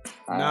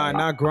 Nah,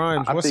 not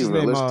Grimes. What's his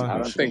name? I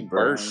don't think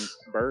Burks.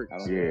 Burks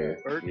And should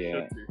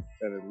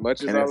as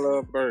much as I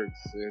love Burks,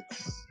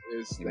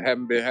 it's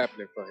haven't been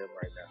happening for him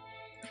right now.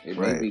 It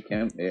may be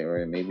or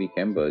it may be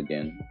Kemba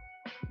again.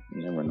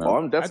 You never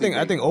know. I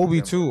think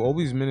Obi too.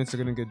 Obi's minutes are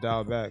gonna get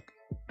dialed back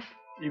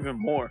even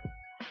more.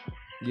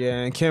 Yeah,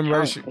 and Cam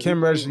Reddish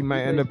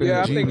might end up in the G League.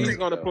 Yeah, I think he's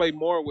gonna play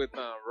more with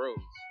Rose.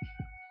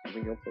 I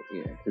think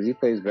because he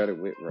plays better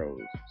with Rose.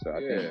 So I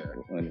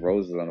think when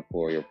Rose is on the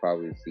floor, you'll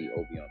probably see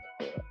Obi on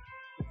the floor.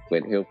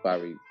 But he'll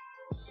probably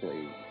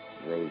play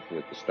Rose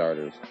with the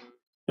starters.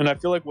 And I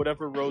feel like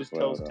whatever Rose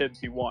tells Tibbs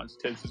he wants,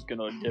 Tibbs is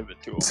gonna give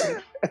it to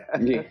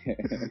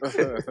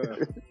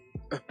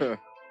him.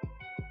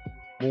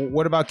 Well,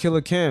 what about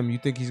Killer Cam? You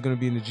think he's gonna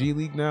be in the G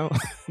League now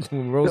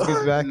when Rose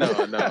gets back? No.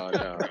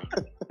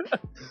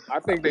 I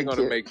think they're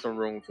gonna make some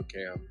room for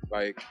Cam.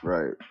 Like,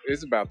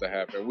 it's about to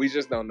happen. We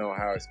just don't know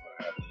how it's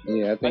gonna happen.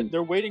 Yeah, I think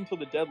they're waiting till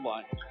the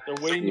deadline. They're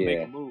waiting to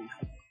make a move.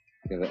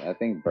 I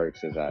think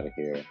Burks is out of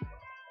here.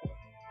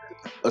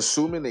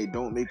 Assuming they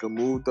don't make a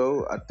move,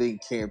 though, I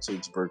think Cam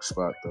takes Burks'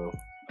 spot, though.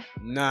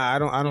 Nah, I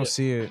don't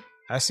see it.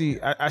 I see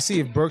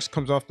if Burks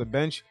comes off the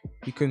bench,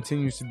 he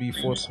continues to be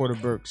fourth quarter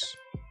Burks.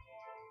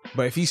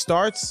 But if he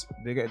starts,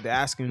 they're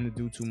asking him to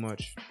do too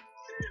much.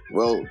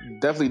 Well,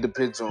 definitely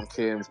depends on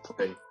Cam's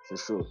play for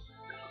sure.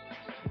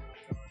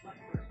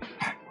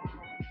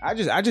 I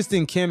just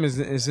think Cam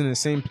is in the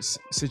same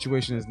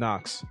situation as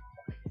Knox.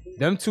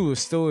 Them two are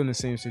still in the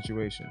same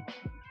situation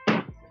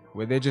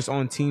where they're just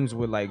on teams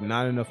with like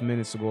not enough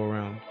minutes to go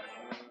around.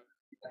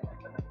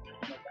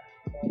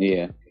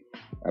 Yeah,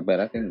 but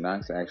I think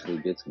Knox actually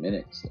gets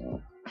minutes.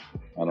 So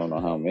I don't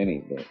know how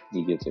many, but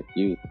he gets a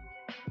few.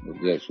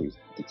 He actually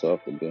gets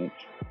off the bench.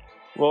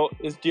 Well,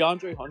 is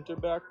DeAndre Hunter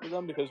back for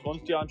them? Because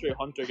once DeAndre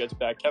Hunter gets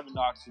back, Kevin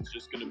Knox is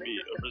just going to be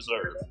a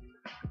reserve.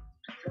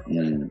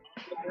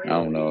 I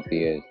don't know if he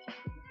is.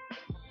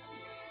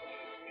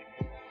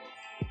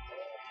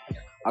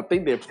 I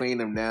think they're playing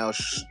him now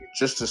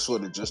just to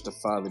sort of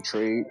justify the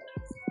trade.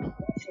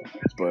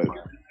 But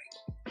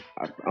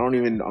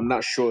I'm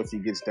not sure if he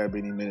gets that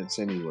many minutes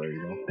anyway,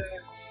 you know?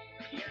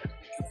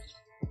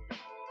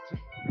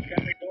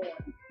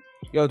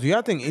 Yo, do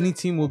y'all think any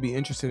team will be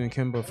interested in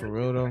Kemba for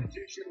real though?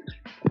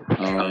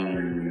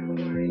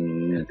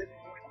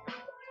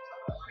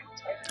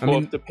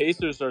 If the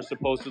Pacers are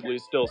supposedly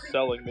still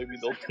selling, maybe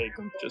they'll take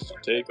him just to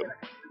take him.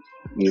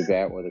 Either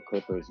that or the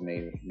Clippers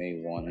may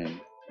want him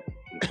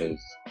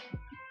because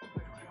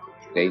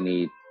they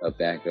need a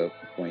backup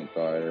point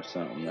guard or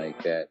something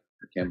like that.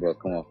 Kemba will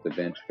come off the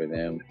bench for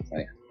them.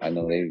 Like I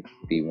know they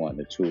be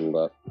wanting to tool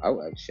up. I'll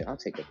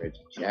take a Reggie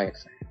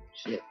Jackson.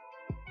 Shit.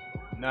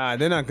 Nah,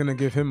 they're not gonna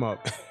give him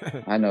up.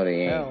 I know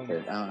they ain't.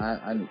 But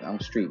I'm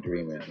street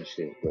dreaming and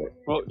shit. But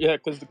well, yeah,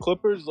 because the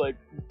Clippers, like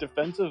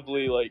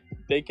defensively, like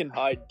they can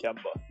hide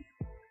Kemba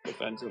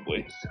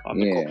defensively on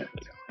the court.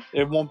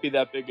 It won't be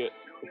that big a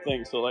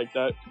thing. So like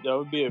that'd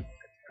be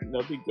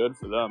good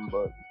for them.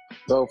 But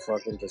so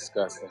fucking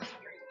disgusting.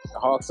 The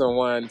Hawks are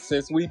won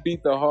since we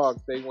beat the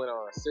Hawks. They went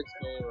on a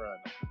 6-game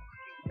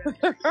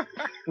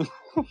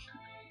run.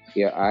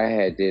 Yeah,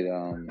 I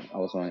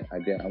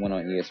went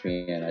on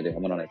ESPN. I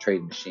went on a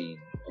trade machine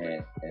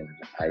and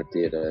I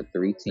did a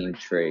 3-team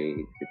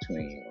trade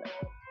between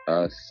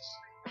us,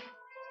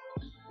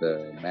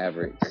 the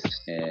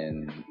Mavericks,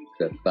 and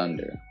the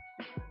Thunder.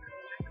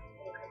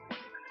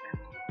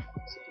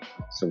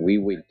 So we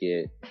would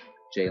get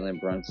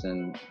Jalen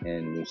Brunson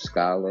and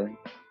Muscala.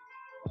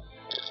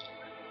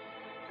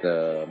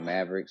 The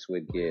Mavericks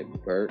would get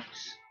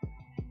Burks,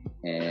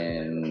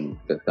 and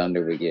the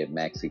Thunder would get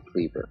Maxi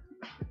Kleber.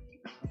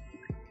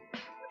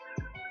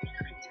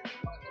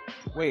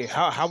 Wait,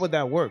 how would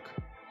that work?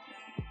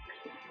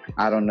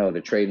 I don't know.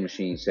 The trade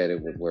machine said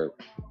it would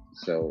work,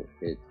 so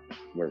it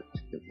worked.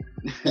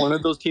 One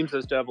of those teams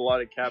has to have a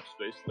lot of cap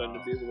space then to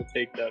be able to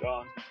take that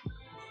on.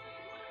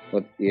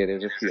 But yeah,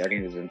 there's a few. I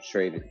think there's some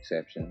trade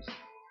exceptions.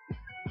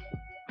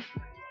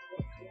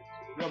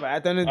 No, but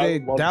at the end of the day,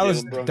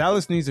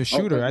 Dallas needs a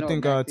shooter. I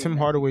think Tim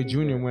Hardaway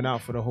Jr. went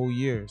out for the whole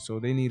year, so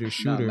they need a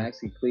shooter. No,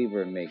 Maxi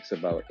Kleber makes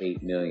about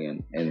 $8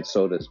 million, and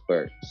so does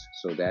Burks.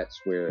 So that's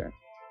where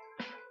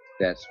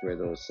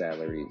those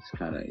salaries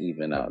kind of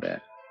even out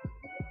at.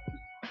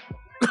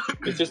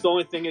 It's just the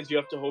only thing is you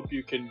have to hope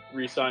you can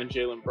re-sign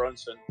Jalen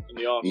Brunson in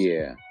the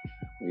offseason.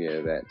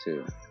 Yeah, that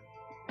too.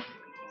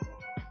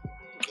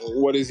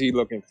 What is he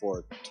looking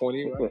for?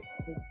 20, right?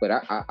 But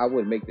I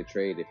would make the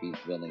trade if he's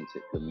willing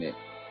to commit.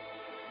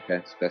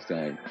 That's the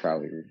only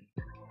probably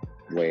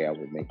way I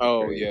would make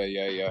the trade. Oh,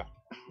 yeah.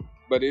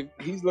 But if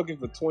he's looking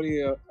for 20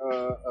 a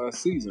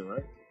season,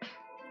 right?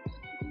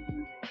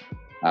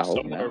 I hope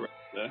Somewhere not. around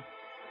there.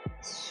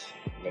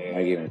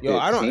 Man.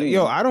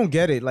 I don't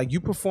get it. Like,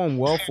 you perform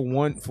well for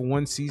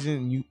one season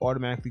and you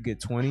automatically get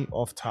 20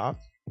 off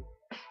top.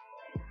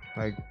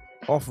 Like,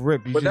 off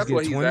rip, you But just that's get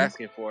what 20. he's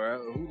asking for.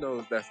 Who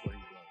knows that's what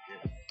he's going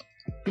to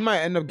get. He might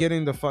end up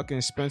getting the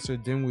fucking Spencer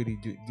Dinwiddie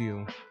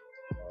deal.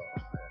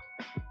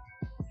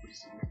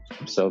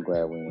 I'm so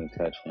glad we didn't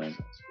touch him.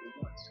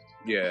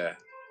 Yeah.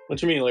 What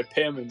you mean, like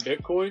pay him in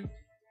Bitcoin?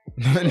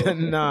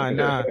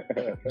 Nah.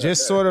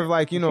 Just sort of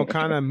like,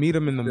 kind of meet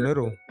him in the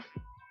middle.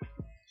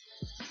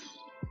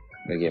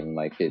 They give him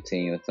like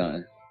 15 or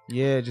something.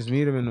 Yeah, just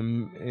meet him in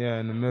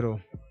the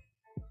middle.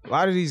 A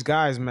lot of these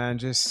guys, man,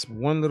 just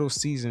one little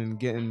season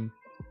getting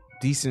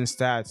decent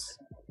stats.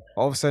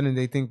 All of a sudden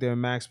they think they're a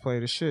max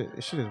player. This shit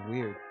is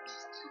weird.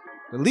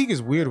 The league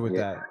is weird with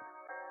that.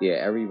 Yeah,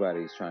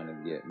 everybody's trying to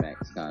get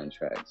max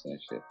contracts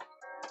and shit.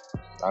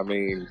 I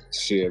mean,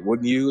 shit.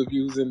 Wouldn't you if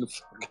you was in the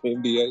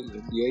fucking NBA?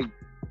 NBA,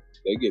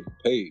 they get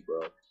paid,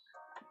 bro.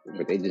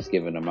 But they just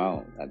giving them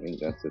out. I think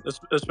that's it.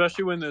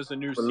 Especially when there's a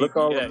new But look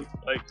all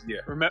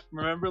CBA.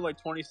 Remember like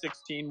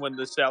 2016 when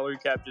the salary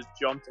cap just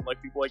jumped and like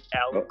people like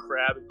Alan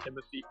Crabb and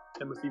Timothy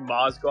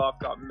Mozgov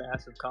got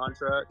massive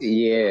contracts.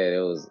 Yeah,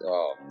 it was.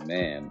 Oh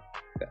man,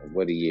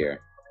 what a year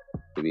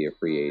to be a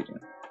free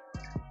agent.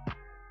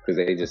 Because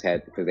they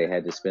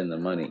had to spend the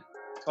money.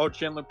 Oh,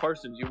 Chandler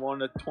Parsons, you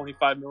won a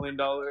 $25 million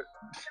a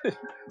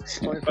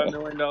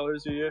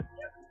year.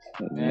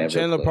 Man,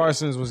 Chandler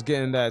Parsons was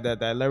getting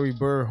that Larry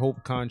Bird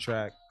Hope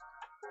contract.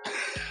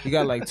 He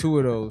got like 2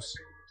 of those.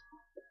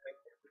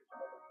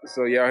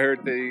 So y'all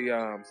heard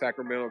the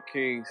Sacramento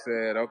Kings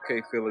said,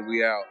 "Okay, Philly,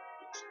 we out."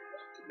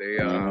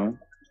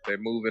 They're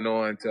moving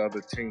on to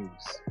other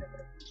teams.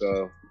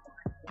 So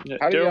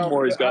how do y'all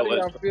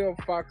feel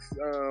Fox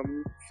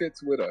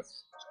fits with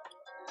us?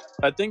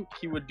 I think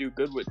he would do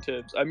good with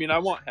Tibbs. I mean, I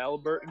want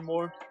Halliburton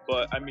more,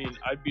 but I mean,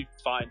 I'd be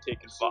fine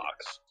taking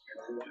Fox.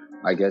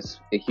 I guess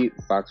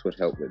Fox would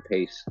help with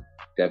pace.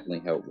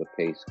 Definitely help with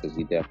pace because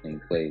he definitely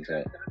plays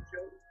at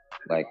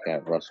like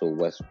that Russell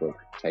Westbrook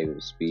type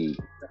of speed.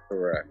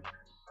 Correct.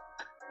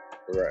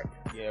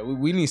 Yeah,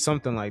 we need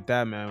something like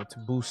that, man, to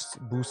boost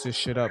this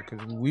shit up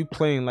because we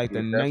playing like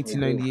the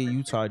 1998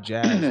 Utah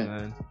Jazz,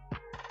 man.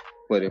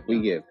 But if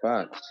we get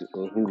Fox,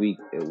 we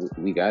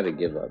got to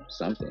give up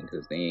something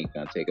because they ain't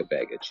gonna take a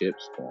bag of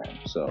chips for him.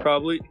 So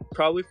probably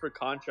for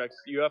contracts,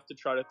 you have to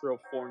try to throw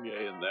Fournier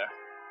in there.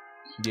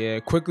 Yeah,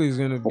 Quickly is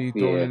gonna be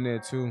thrown in there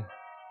too.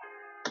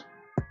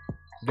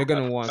 They're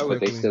gonna want Quickly.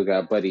 But they still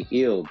got Buddy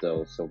Hield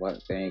though, so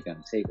what? They ain't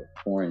gonna take a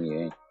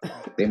Fournier.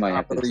 They might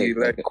have to take.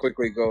 Let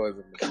Quickly go as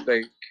a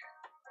mistake.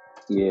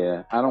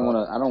 Yeah, I don't want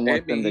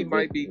them to get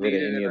rid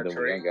of any of the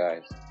young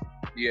guys.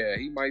 Yeah,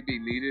 he might be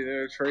needed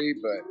in a trade,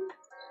 but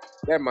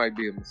that might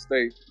be a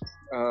mistake.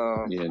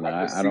 I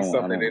don't see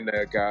something in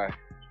that guy.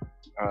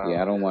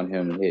 I don't want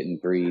him hitting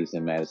threes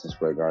in Madison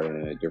Square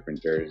Garden in a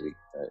different jersey.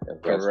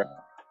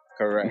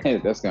 Correct.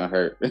 That's gonna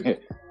hurt.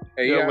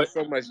 Hey, he has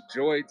so much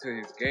joy to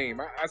his game.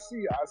 I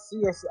see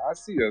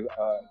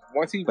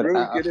once he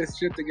really get his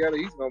shit together,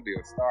 he's gonna be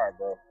a star,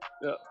 bro.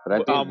 Yeah.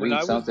 But I did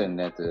read something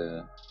that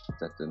the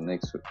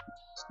Knicks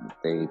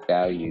they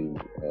value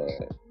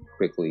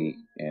Quickly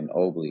and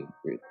Obi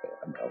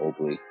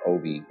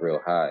real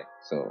high.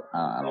 So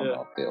I don't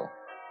know if they'll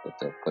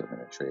put him in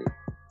a trade.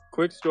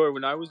 Quick story: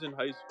 when I was in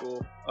high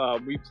school,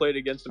 we played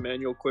against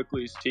Emmanuel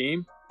Quickly's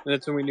team, and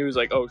that's when we knew it was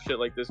like, oh shit,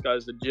 like this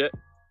guy's legit.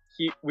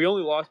 We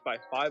only lost by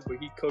 5, but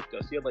he cooked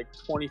us. He had like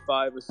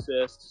 25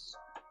 assists,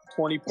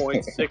 20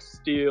 points, 6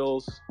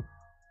 steals.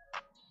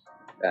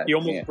 He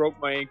almost broke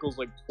my ankles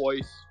like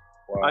twice.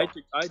 Wow. I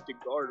had to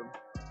guard him.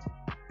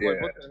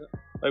 Yeah.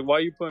 Like, why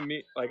are you putting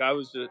me? Like,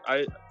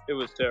 it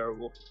was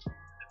terrible.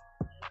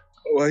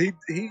 Well,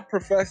 he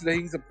professed that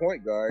he's a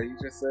point guard. He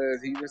just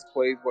says he just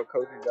plays what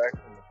coaches ask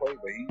him to play,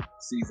 but he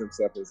sees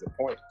himself as a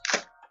point.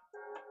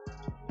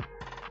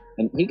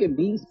 And he could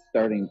be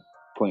starting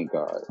point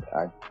guard.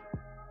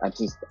 I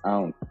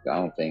don't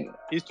think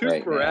he's too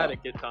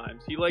sporadic at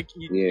times. He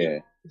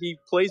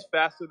plays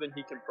faster than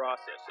he can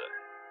process it.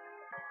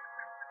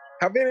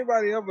 Have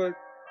anybody ever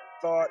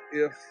thought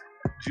if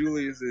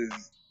Julius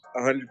is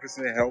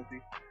 100%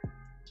 healthy?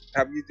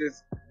 Have you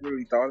just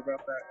really thought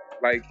about that?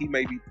 Like he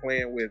may be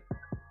playing with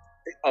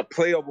a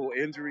playable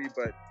injury,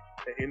 but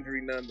the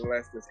injury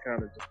nonetheless that's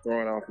kind of just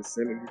throwing off his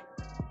synergy.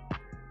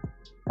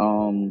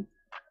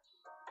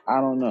 I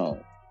don't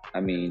know. I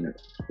mean,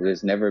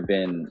 there's never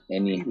been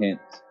any hint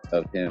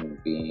of him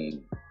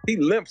being. He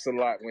limps a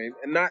lot, Wayne,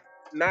 and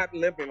not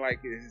limping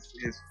like his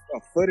a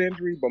foot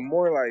injury, but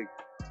more like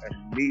a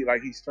knee,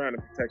 like he's trying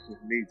to protect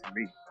his knee. To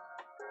me,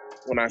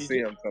 when I see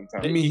him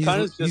sometimes, I mean,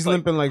 he's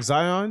limping like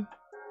Zion.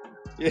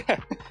 Yeah.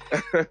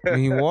 when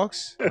he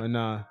walks or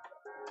nah?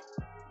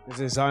 Is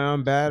it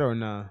Zion bad or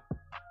nah?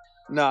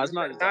 No, it's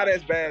not. Not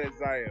as bad as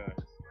Zion.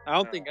 I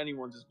don't think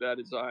anyone's as bad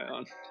as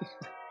Zion.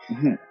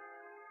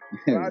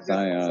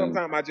 Zion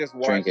Sometimes I just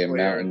watch drinking players.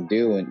 Mountain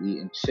Dew and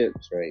eating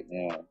chips right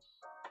now.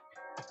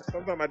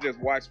 Sometimes I just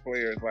watch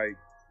players like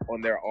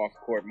on their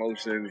off-court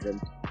motions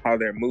and how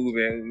they're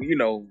moving.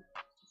 And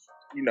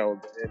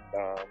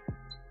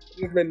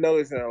just been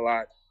noticing a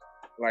lot.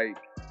 Like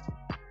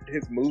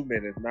his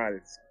movement is not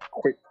as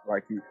quick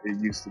like it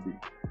used to be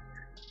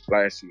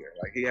last year.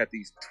 Like he had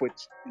these quick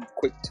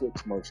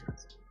twitch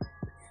motions.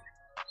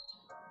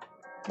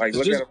 Like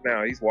look at him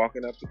now. He's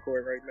walking up the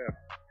court right now.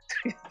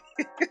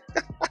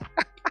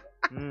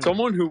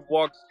 Someone who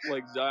walks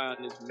like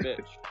Zion is Mitch.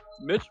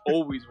 Mitch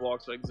always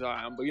walks like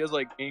Zion, but he has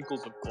like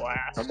ankles of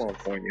glass. Come on,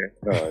 Fournier.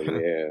 Oh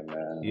yeah,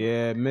 man.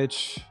 Yeah,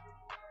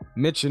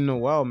 Mitch and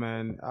Noel,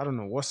 man. I don't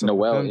know what's up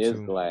Noel with them is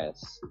two.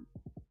 glass.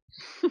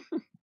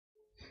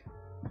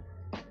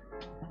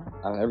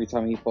 Every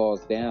time he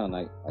falls down,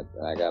 I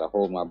gotta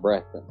hold my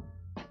breath.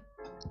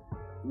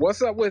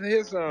 What's up with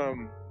his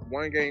 1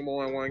 game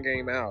on, 1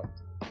 game out?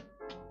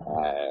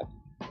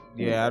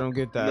 Yeah, I don't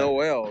get that.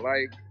 Noel,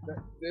 like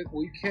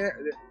we can't.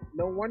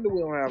 No wonder we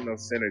don't have no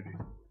synergy.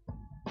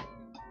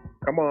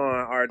 Come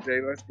on,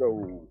 RJ, let's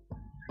go.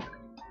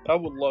 I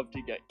would love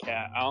to get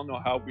Cat. I don't know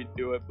how we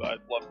do it, but I'd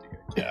love to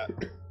get Cat.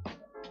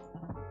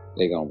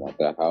 They gonna want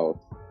that house.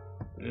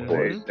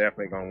 They're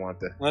definitely gonna want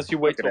to. Unless you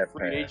wait Look at till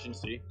that free pass.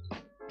 agency.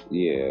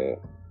 Yeah.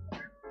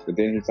 But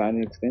then he signed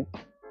an extension.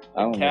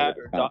 I don't Cat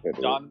know. or What the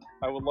contract is.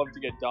 I would love to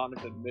get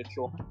Donovan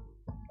Mitchell.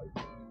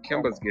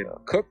 Kimba's getting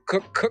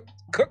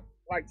cooked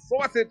like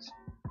sausage.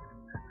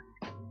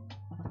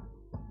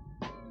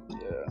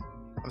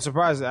 I'm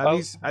surprised. At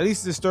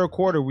least this third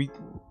quarter, we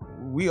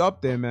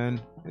up there,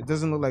 man. It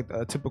doesn't look like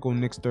a typical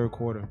Knicks third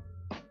quarter.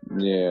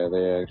 Yeah,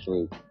 they're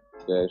actually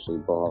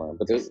balling.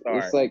 But it's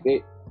like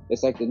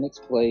the Knicks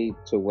played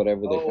to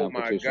whatever their Oh my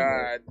competition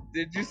God!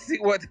 Did you see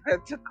what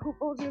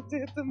Tacoma just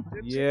did to me?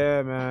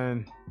 Yeah,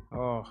 man.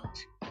 Oh.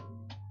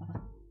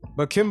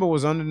 But Kimba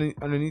was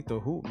underneath the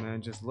hoop,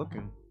 man, just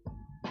looking.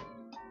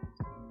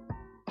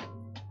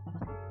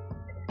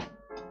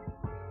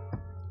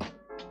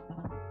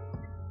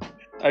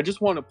 I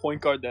just want a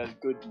point guard that has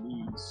good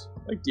knees,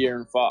 like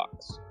De'Aaron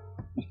Fox.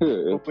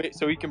 was.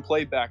 So he can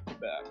play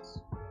back-to-backs.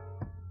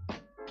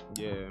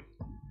 Yeah.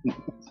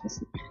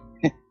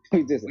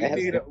 We just We asked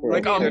need him a- for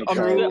like, a I'm point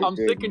guard with I'm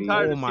good sick and knees.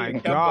 tired Oh of my seeing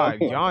God,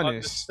 Kemba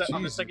Giannis,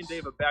 on the Jesus. second day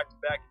of a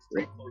back-to-back and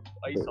straight clothes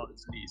with ice on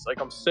his knees.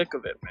 Like, I'm sick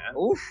of it, man.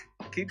 Oof!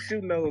 Keep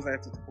shooting those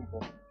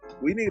Antetokounmpo.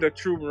 We need a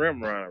true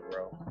rim runner,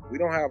 bro. We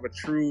don't have a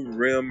true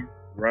rim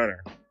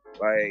runner.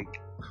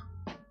 Like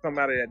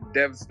somebody that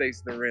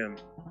devastates the rim.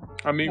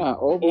 I mean, Nah,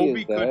 Obi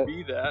Obi is could that.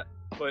 be that,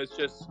 but it's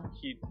just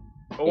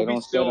don't Obi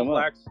set still him up.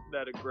 lacks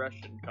that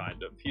aggression,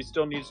 kind of. He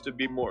still needs to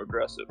be more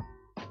aggressive.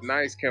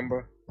 Nice,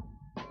 Kimba.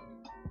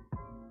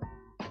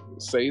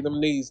 Save them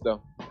knees,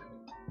 though.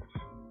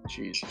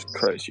 Jesus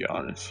Christ,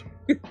 Giannis.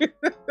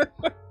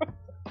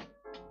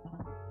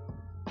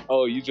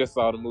 Oh, you just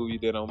saw the move you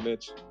did on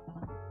Mitch.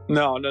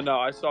 No.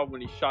 I saw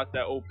when he shot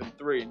that open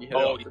three and he hit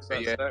it Oh, off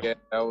the yeah, side. yeah,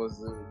 that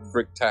was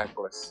brick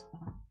tackless.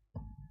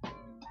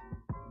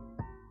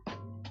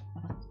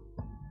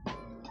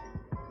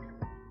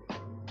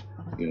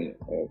 Yeah,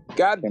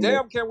 God Kimba-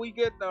 damn, can we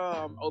get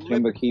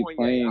Olympic keep Fournier?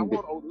 playing I the-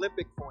 want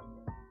Olympic Fournier.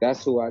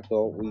 that's who I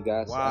thought we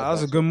got. Wow, that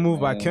was a good move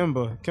by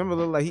Kimba. Kimba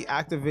looked like he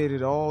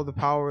activated all the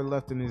power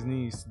left in his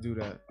knees to do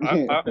that.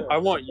 I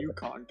want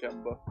UConn,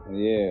 Kemba.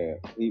 Yeah,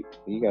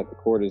 he got the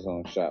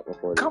cortisone shot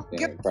before this Come game,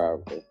 get-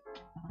 probably.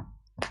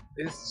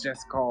 It's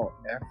just called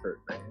effort,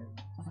 man.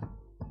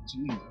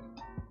 Jeez.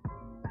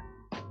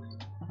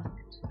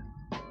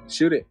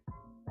 Shoot it.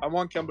 I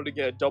want Kemba to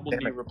get a double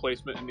knee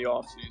replacement in the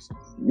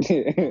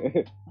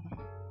offseason.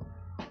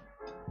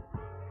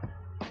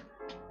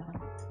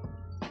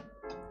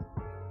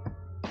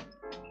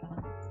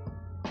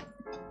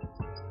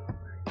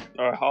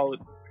 All right,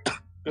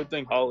 good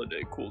thing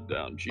Holiday cooled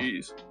down.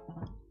 Jeez.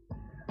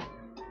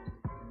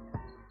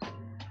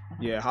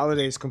 Yeah,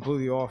 Holiday's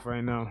completely off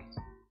right now.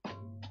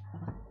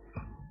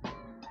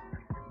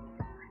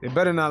 They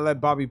better not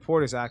let Bobby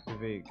Portis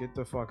activate. Get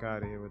the fuck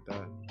out of here with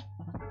that.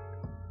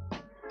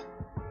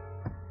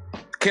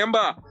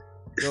 Kimba.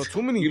 Yo,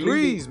 too many You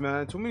threes,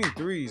 man. Too many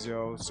threes,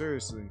 yo.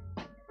 Seriously.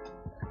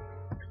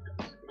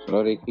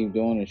 So they keep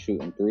doing is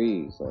shooting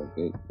threes.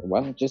 Like,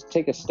 why don't just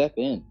take a step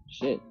in?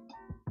 Shit.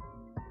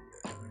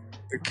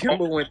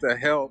 Kimba went to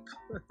help.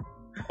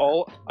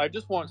 I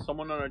just want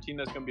someone on our team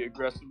that's going to be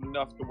aggressive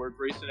enough to where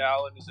Grayson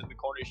Allen is in the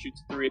corner,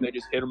 shoots three, and they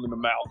just hit him in the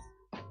mouth.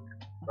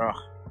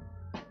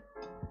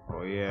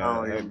 Oh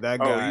yeah,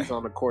 that Oh, guy. he's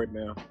on the court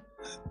now.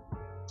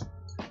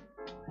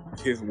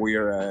 His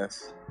weird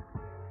ass.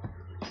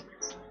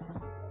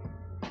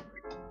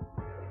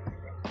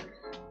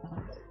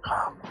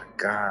 Oh my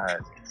God.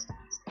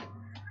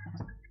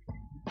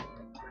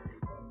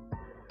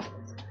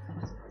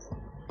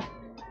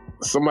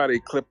 Somebody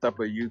clipped up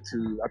a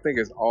YouTube. I think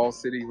it's All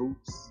City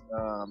Hoops.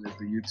 It's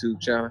the YouTube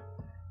channel,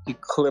 he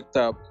clipped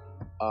up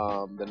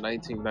the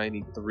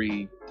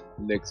 1993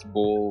 Knicks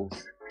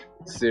Bulls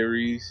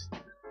series,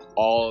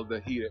 all the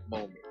heated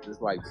moments.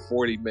 It's like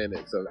 40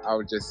 minutes. So I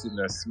was just sitting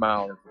there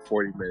smiling for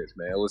 40 minutes,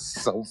 man. It was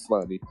so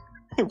funny.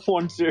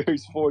 One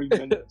series, 40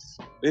 minutes.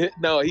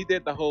 No, he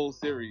did the whole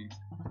series,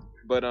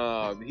 but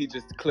he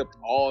just clipped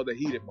all the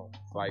heated moments,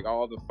 like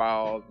all the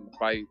fouls and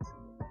fights.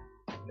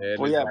 And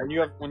Well, yeah,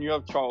 like, when you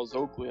have Charles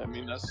Oakley, I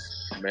mean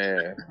that's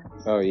man.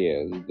 Oh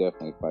yeah, he's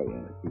definitely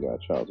fighting if you got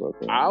Charles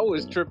Oakley. I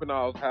was tripping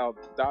off how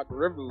Doc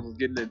Rivers was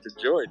getting into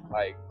Jordan.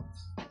 Like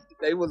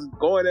they was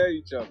going at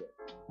each other.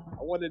 I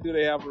wonder, do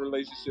they have a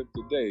relationship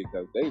today?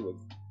 Because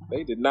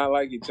they did not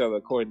like each other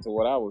according to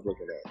what I was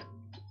looking at.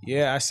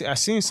 Yeah, I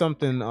seen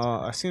something.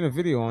 I seen a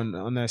video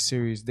on that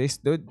series. They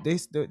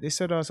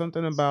said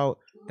something about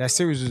that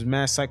series was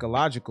mad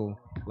psychological.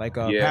 Like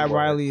Pat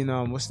Riley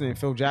and what's his name,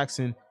 Phil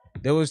Jackson.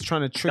 They was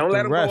trying to trick the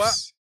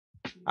refs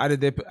out of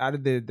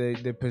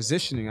their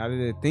positioning, out of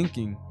their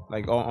thinking,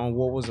 like on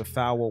what was a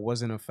foul, what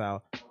wasn't a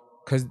foul.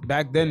 Because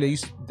back then they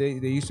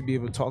used to be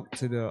able to talk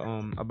to the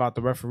about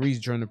the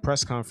referees during the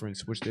press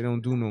conference, which they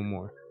don't do no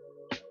more.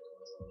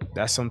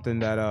 That's something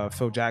that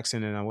Phil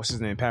Jackson and what's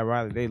his name, Pat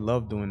Riley, they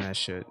love doing that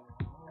shit,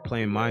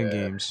 playing mind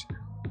games.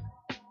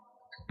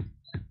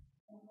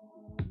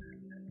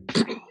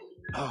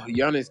 Oh,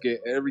 Giannis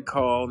get every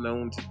call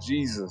known to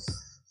Jesus,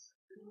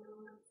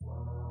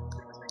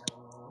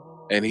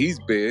 and he's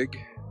big.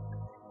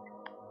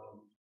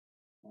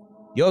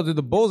 Yo, did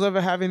the Bulls ever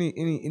have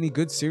any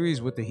good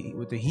series with the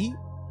Heat?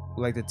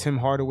 Like the Tim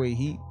Hardaway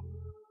Heat?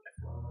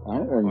 I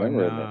don't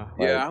remember. Nah.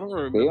 Yeah, I don't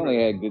remember. They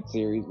only had good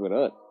series with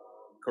us.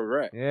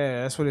 Correct.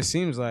 Yeah, that's what it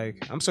seems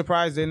like. I'm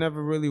surprised they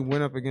never really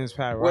went up against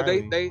Pat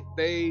Riley. Well,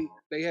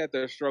 they had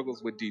their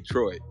struggles with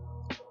Detroit,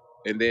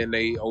 and then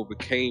they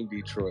overcame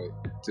Detroit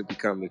to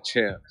become the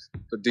champs.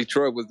 But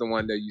Detroit was the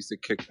one that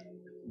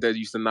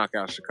used to knock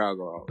out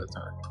Chicago all the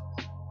time,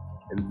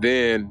 and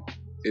then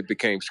it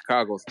became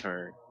Chicago's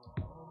turn,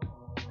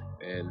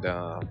 and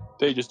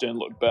they just didn't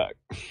look back.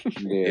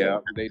 Yeah,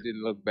 they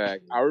didn't look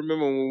back. I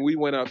remember when we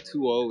went up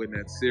 2-0 in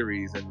that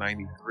series in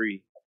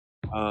 '93.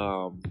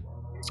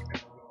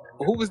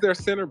 Who was their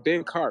center?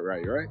 Ben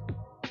Cartwright, right?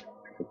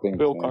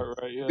 Bill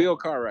Cartwright, yeah. Bill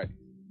Cartwright.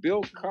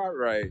 Bill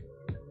Cartwright,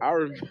 I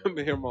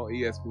remember him on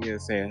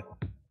ESPN saying,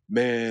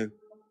 man,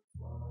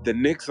 the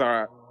Knicks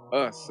are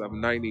us of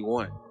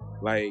 91.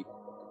 Like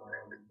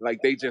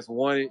they just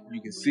won it.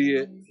 You can see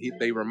it.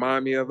 They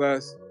remind me of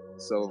us.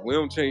 So if we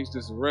don't change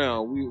this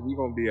around, we're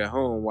going to be at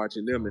home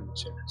watching them in the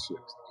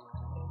championships.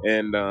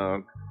 And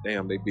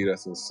damn, they beat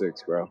us in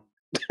 6, bro.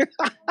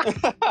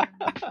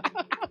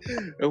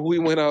 And we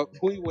went up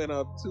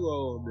 2-0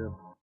 on them.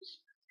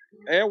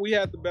 And we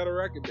had the better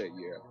record that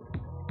year.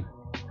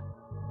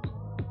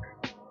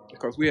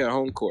 Because we had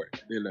home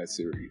court in that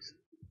series.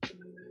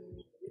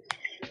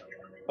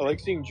 I like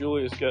seeing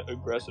Julius get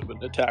aggressive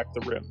and attack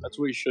the rim. That's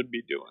what he should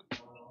be doing.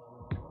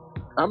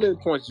 How many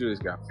points Julius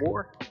got?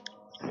 4?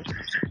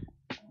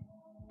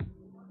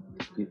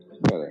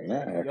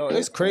 Yo,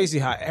 it's crazy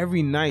how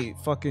every night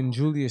fucking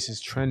Julius is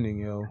trending,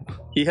 yo.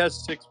 He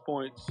has 6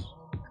 points.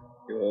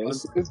 Yeah,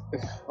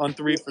 on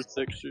 3 for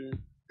 6, dude.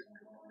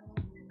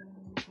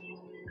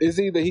 It's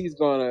either he's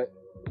gonna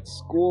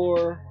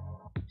score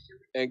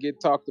and get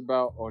talked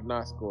about, or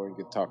not score and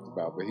get talked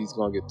about. But he's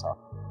gonna get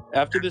talked about.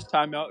 After this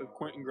timeout, if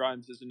Quentin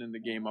Grimes isn't in the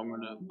game, I'm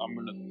gonna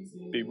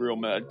be real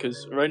mad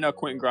because right now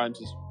Quentin Grimes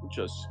is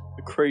just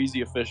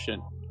crazy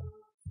efficient.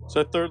 It's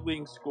a third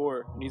leading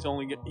scorer, and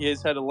he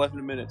has had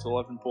 11 minutes,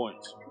 11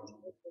 points.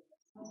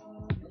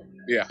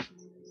 Yeah.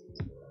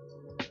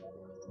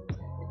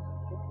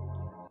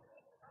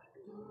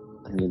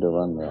 Need to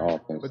run the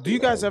offense. But do you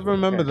guys ever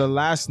remember the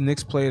last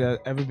Knicks player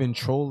that ever been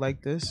trolled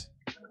like this?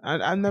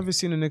 I've never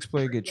seen a Knicks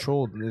player get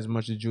trolled as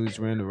much as Julius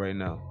Randle right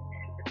now.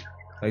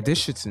 Like, this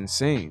shit's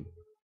insane.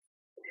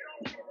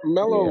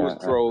 Melo was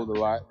trolled a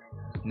lot.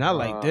 Not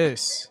like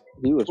this.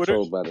 He was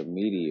trolled by the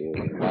media,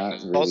 not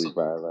really Also,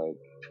 by like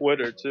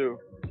Twitter too.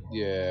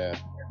 Yeah,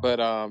 but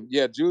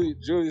yeah,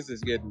 Julius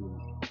is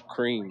getting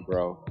creamed,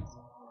 bro.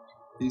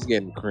 He's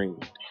getting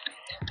creamed.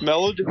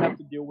 Melo didn't have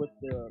to deal with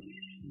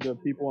the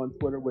people on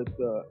Twitter with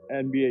the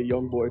NBA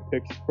YoungBoy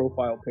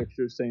profile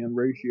pictures saying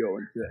ratio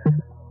and shit.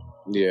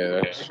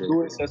 Yeah, that's true.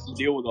 Julius has to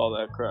deal with all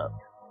that crap.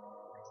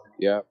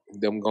 Yep,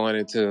 them going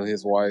into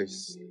his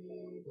wife's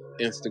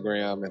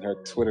Instagram and her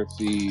Twitter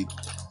feed,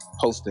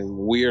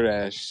 posting weird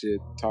ass shit,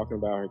 talking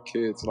about her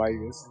kids. Like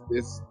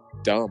it's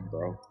dumb,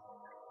 bro.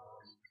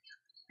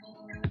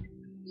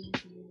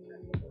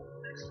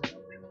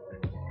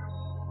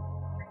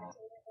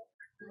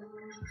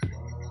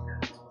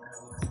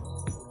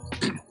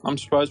 I'm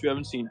surprised we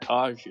haven't seen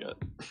Taj yet.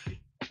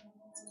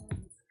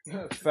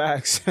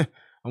 Facts.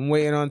 I'm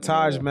waiting on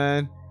Taj,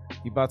 man.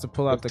 He about to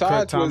pull out the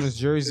Kurt Thomas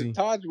jersey. If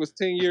Taj was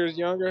 10 years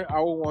younger, I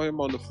would want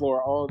him on the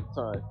floor all the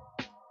time.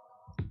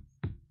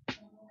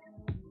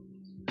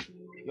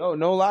 Yo,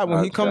 no lie.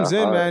 When he comes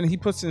in, man, he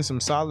puts in some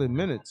solid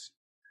minutes.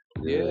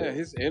 Yeah,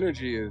 his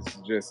energy is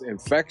just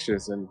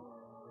infectious. And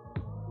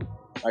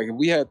like, if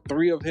we had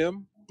 3 of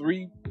him,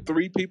 3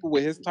 3 people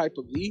with his type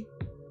of E.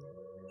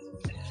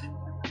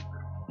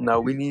 No,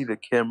 we need a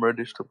Cam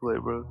Reddish to play,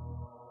 bro.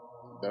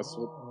 That's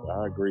what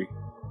I agree.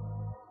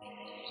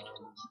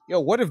 Yo,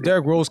 what if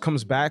Derrick Rose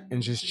comes back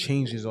and just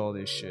changes all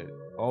this shit?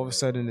 All of a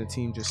sudden, the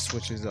team just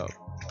switches up.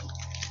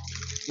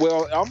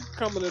 Well, I'm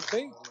coming to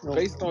think,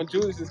 based on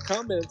Julius's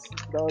comments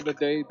the other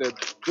day,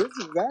 that this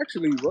is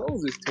actually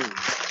Rose's team.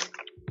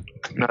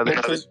 No,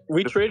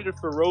 We traded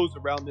for Rose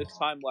around this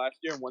time last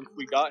year, and once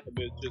we got him,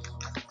 it's just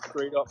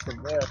straight up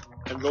from there.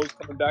 And Rose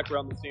coming back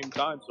around the same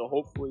time, so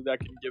hopefully that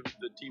can give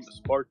the team a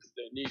spark that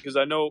they need. Because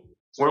I know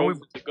weren't we Rose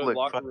is a good like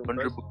locker room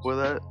 500 person. before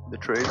that, the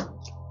trade?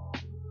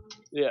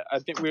 Yeah, I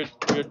think we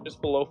were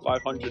just below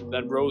 500.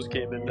 Then Rose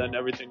came, and then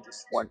everything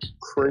just went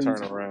crazy.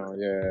 Turn around,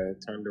 yeah,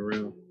 it turned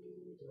around.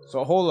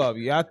 So hold up,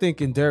 y'all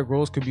thinking Derrick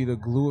Rose could be the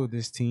glue of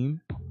this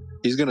team?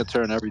 He's gonna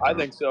turn everything. I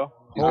think so.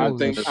 Holy I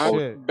think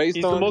shit. based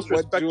He's the on most what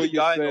respected Julius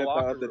guy in said the the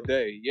locker other room.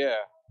 day, yeah.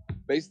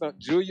 Based on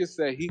Julius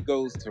said he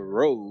goes to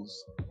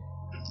Rose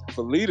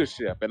for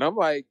leadership, and I'm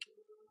like,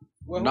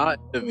 well, Not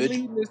who's individual.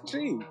 leading this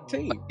team?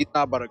 He's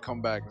not about to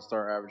come back and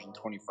start averaging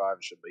 25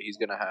 and shit, but he's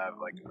gonna have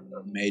like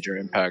a major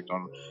impact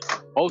on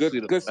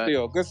mostly Good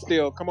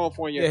steal. Come on,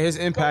 Fournier. Yeah, his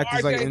impact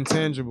is like RJ.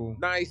 intangible.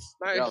 Nice.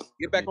 Yeah.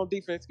 Get back on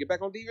defense.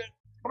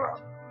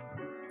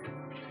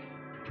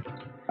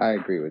 I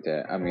agree with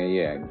that. I mean,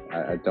 yeah,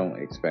 I don't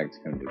expect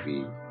him to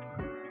be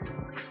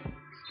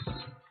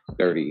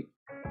 30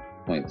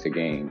 points a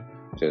game.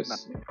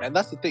 Just And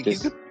that's the thing.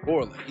 He's Just- good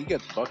scorer. Like, he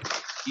gets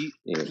buckets. He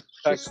yeah,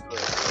 affects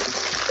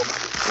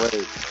just the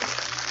way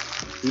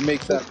he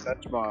makes that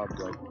bench mob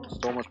like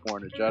so much more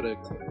energetic.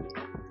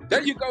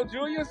 There you go,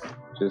 Julius.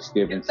 just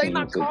giving They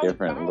not teams a calling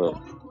different foul look.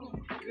 on him?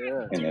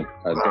 Yeah. And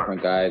a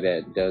different guy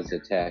that does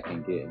attack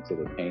and get into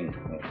the paint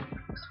and,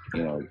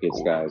 you know,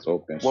 gets guys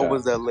open What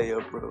was shots. that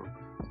layup, bro?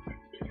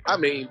 I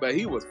mean, but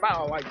he was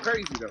fouled like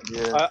crazy though.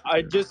 Yeah.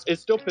 It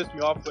still pissed me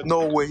off when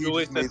No way he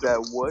Julius just made said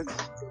that. What?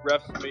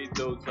 refs made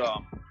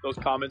those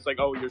comments like,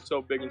 "Oh, you're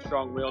so big and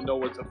strong, we don't know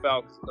what's a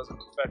foul because it doesn't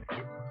affect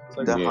you." It's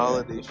like, The Yeah.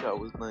 holiday shot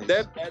was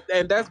nice.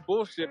 And that's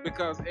bullshit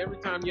because every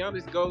time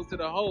Giannis goes to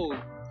the hole,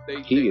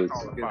 they He is-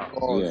 call a foul.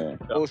 Oh, Yeah.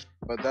 bullshit.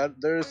 But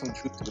there is some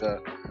truth to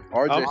that.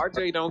 RJ,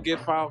 RJ don't get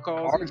foul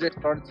calls. RJ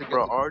started to get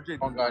Bro, the RJ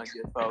wrong did not guy.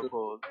 get foul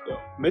called.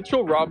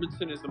 Mitchell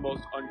Robinson is the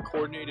most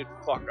uncoordinated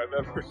fuck I've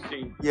ever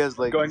seen. He has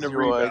like Going to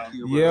 0 rebound. IQ,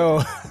 bro.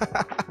 Yo.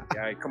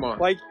 Yeah, come on.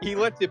 Like he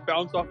lets it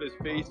bounce off his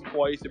face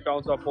twice. It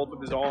bounced off both of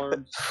his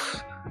arms.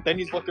 Then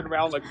he's looking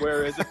around like,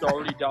 "Where is it?" It's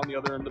already down the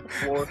other end of the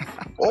floor.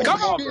 Oh,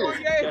 Come on,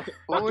 shit.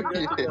 Fournier.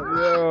 Fournier.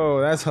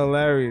 Yo, that's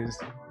hilarious.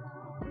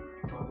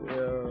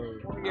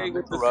 Fournier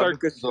with the Robinson's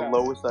circus the shot.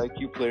 lowest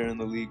IQ player in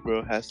the league,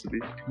 bro. Has to be.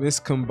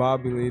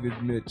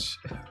 Miscombobulated Mitch.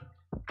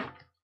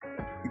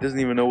 He doesn't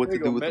even know what There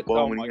to you do go, with the Mitch. ball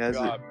Oh when my he has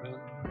God, it. man.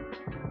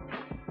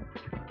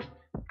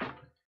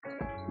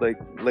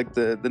 Like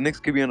the Knicks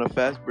could be on a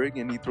fast break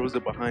and he throws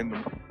it behind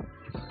them.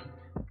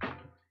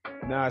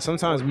 Nah,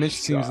 sometimes Mitch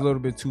seems a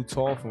little bit too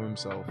tall for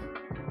himself.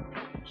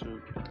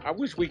 I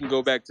wish we can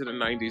go back to the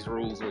 '90s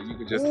rules where you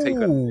could just take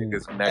a Ooh,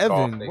 nigga's neck Evan,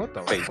 off their what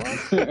the face.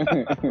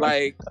 fuck?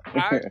 Like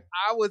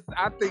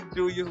I think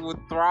Julius would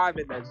thrive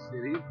in that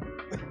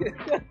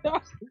shit.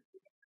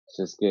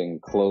 Just getting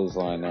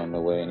clothesline on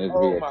the way, and it'd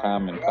Oh be a my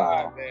common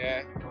God, foul.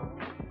 man.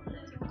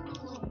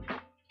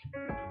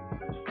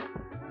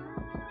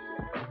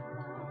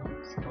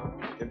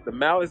 If the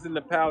Malice in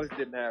the Palace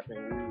didn't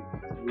happen,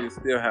 we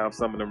still have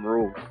some of them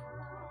rules.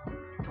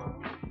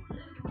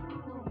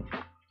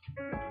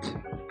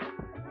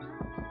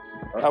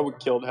 I would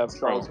kill to have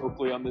Charles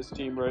Oakley on this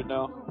team right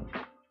now.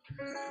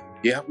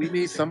 Yeah, we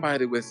need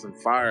somebody with some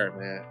fire,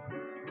 man.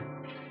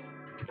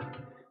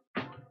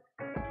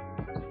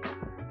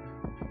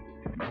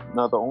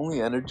 Now the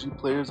only energy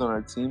players on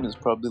our team is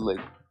probably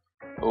like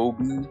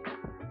Obi,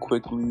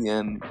 Quickly,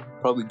 and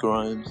probably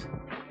Grimes.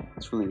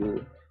 That's really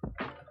it.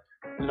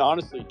 And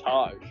honestly,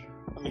 Taj.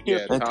 I mean,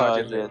 Yeah, And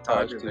Taj, is yeah,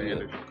 Taj is too, an yeah.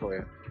 energy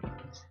player.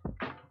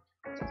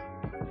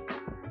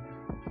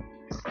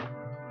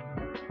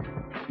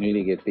 You need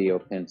to get Theo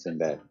Pinson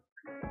back.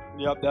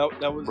 Yep,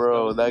 that was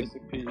Bro, that that- was a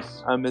basic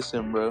piece. I miss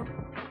him, bro.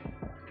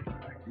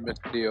 Miss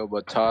Theo,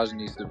 but Taj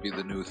needs to be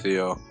the new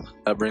Theo.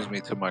 That brings me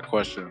to my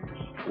question: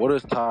 what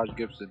does Taj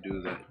Gibson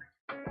do that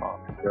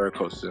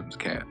Jericho Sims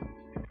can't?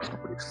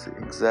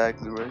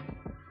 Exactly right.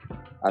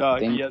 I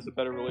think He has a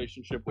better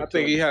relationship I with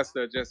think him. he has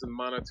to just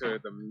monitor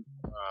the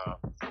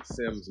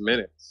Sims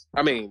minutes.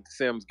 I mean,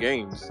 Sims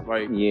games.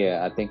 Like,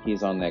 yeah, I think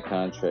he's on that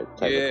contract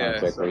type Yeah, of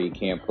contract so- where he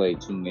can't play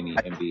too many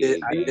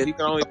NBA I games. did- he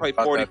can only play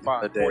about that the 45,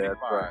 other day, that's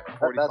 45, right. That's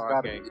 45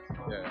 gotta games.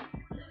 Yeah.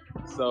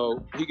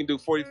 So he can do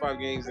 45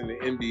 games in the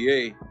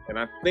NBA, and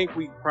I think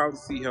we probably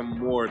see him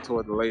more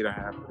toward the later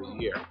half of the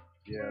year.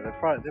 Yeah,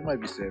 they might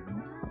be saving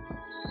him.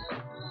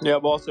 Yeah,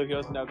 but also he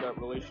doesn't have that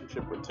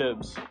relationship with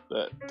Tibbs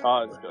that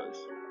Taj does.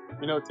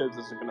 You know, Tibbs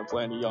isn't going to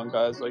play any young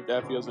guys like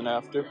that if he doesn't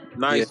have to.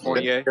 Nice, Yeah,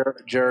 Fournier.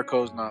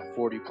 Jericho's not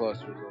 40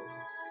 plus years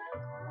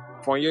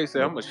old. Fournier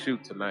said, "I'm gonna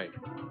shoot tonight."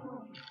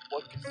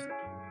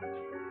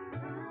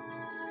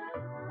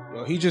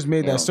 Yo, he just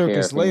made He that don't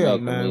care circus if he layup, make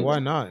them man. either. Why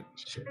not?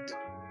 Shit.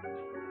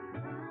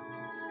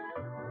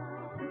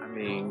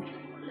 mean,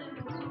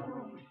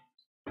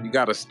 you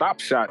got to stop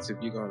shots if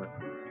you're gonna.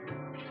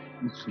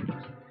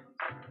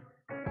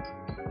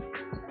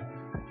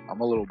 I'm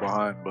a little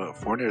behind, but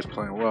Fournier's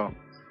playing well.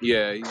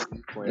 Yeah, he's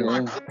playing.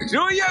 Yeah.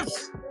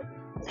 Julius.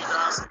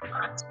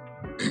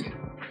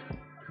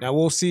 Now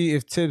we'll see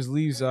if Tibbs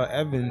leaves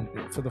Evan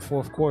for the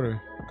fourth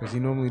quarter because he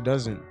normally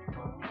doesn't.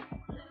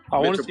 I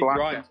want to Mitchell see blocked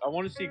Grimes. I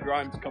want to see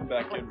Grimes come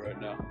back in right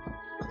now.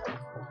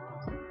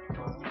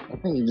 I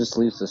think he just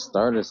leaves the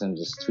starters in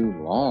just too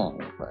long.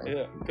 Like,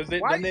 Yeah, because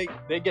Why- then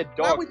they get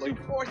Why dogged. would you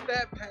Like, force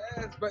that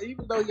pass? But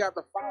even though he got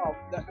the foul,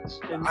 that's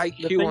the and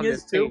IQ the thing on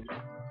is this too,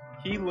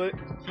 team.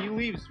 he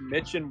leaves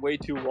Mitch in way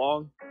too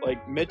long.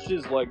 Like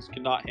Mitch's legs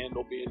cannot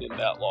handle being in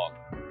that long.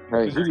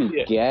 right, he'd be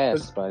Yeah,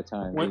 gassed by the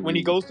time. When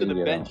he goes to the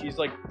get bench, out. he's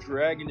like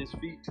dragging his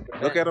feet to the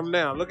bench. Look at him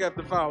now. Look at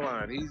the foul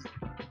line. He's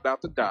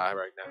about to die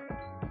right now.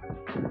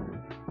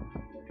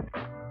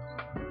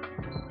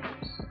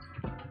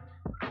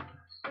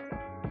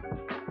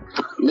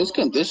 This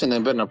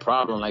conditioning been a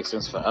problem like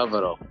since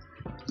forever though.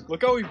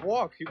 Look how he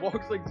walks. He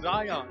walks like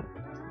Zion.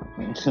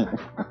 It's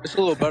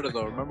a little better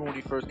though. Remember when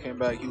he first came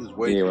back, he was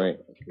way. yeah, right.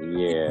 He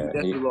Yeah,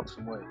 definitely lost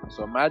some weight.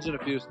 So imagine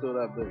if he was still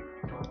that big.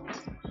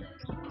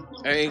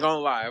 I ain't gonna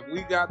lie. If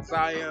we got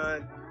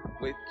Zion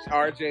with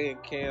RJ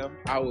and Cam,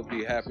 I would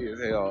be happy as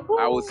hell.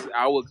 I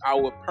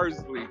would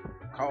personally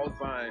call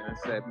Zion and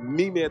say,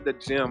 "Meet me at the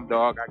gym,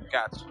 dog. I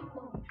got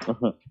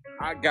you.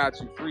 I got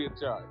you free of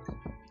charge.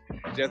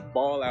 Just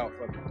ball out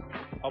for me."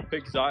 I'll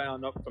pick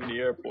Zion up from the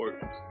airport.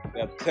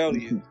 I tell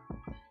you,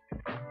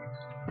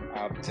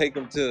 I'll take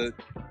him to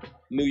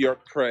New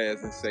York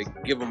Press and say,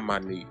 "Give him my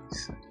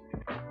knees."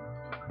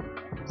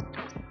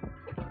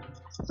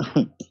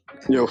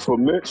 You know, for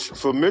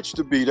Mitch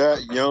to be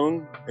that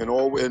young and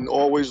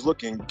always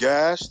looking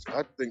gassed,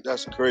 I think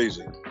that's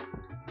crazy.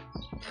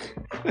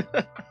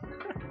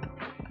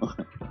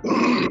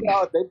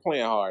 Oh, they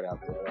playing hard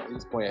out there.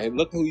 He's playing. Hey,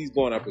 look who he's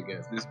going up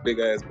against. This big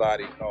ass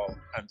body called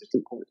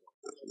Antetokounmpo.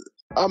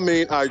 I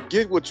mean, I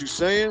get what you're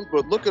saying,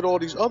 but look at all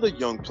these other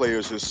young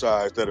players his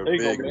size that are There you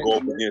big go, and man. go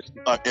up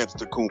against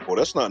Antetokounmpo.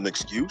 That's not an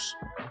excuse.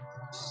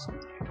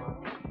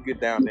 Get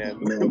down there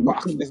and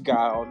box this guy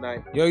all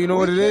night. Yo, you know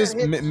what it We is?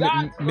 can't hit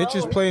shots, Mitch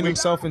is bro. playing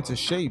himself into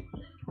shape.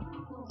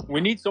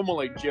 We need someone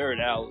like Jared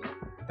Allen.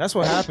 That's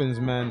what happens,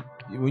 man.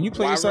 When you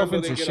play Why yourself Rumble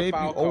into didn't get a shape, you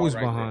foul call always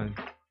right there? behind.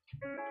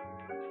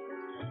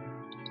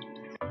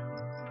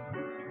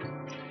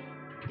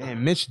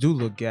 Damn, Mitch do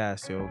look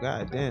gassed, yo.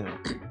 God damn.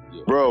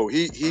 Bro,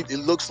 he it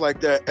looks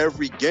like that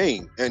every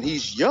game, and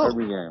he's young.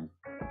 every game.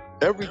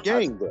 Every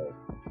game, bro.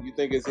 You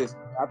think it's his?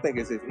 I think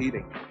it's his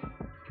eating.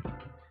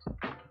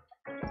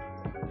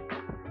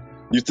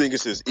 You think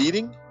it's his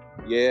eating?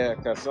 Yeah,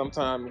 because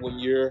sometimes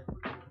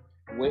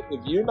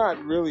if you're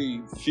not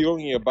really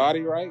fueling your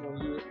body right,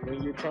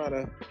 when you're trying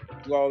to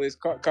do all this,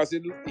 because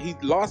he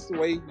lost the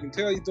weight. You can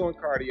tell he's doing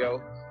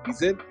cardio.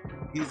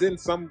 He's in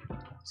some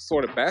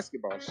sort of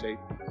basketball shape,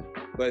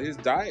 but his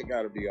diet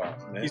got to be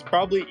off, man. He's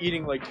probably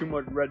eating like too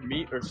much red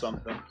meat or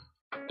something.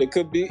 It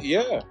could be,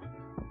 yeah.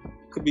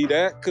 Could be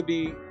that. Could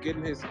be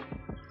getting his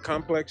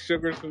complex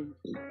sugars from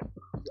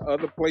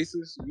other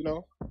places, you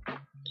know.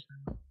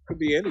 Could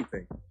be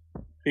anything.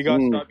 He got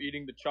to stop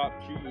eating the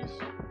chopped cheese.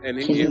 And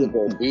He need to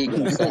go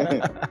vegan.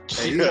 and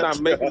he's not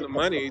making the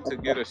money to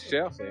get a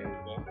chef or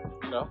anything,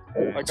 you know.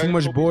 Like, Too I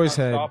much hope boy's he's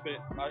not head.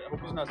 I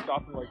hope he's not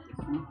stopping like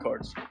the food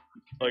carts,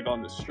 like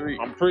on the street.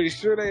 I'm pretty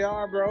sure they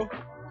are, bro.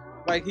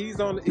 Like he's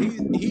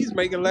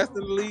making less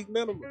than the league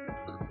minimum.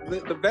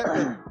 The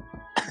veteran.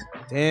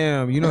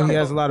 Damn, you know he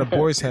has a lot of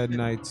boys' head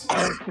nights.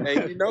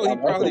 And you know he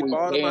probably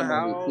bought him a Damn,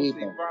 house. He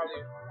people.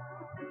 probably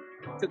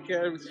took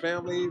care of his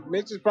family.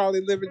 Mitch is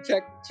probably living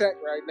check to check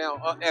right now,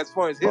 as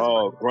far as his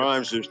Oh,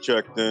 Grimes just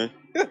checked in.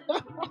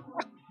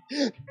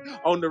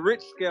 on the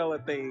rich scale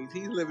of things.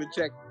 He's living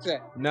check to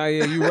check. Nah,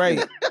 yeah, you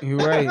right. You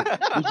right.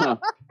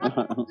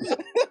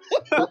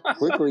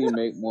 Quickly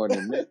make more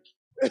than Mitch.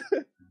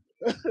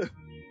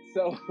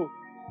 So,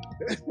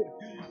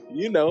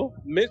 you know,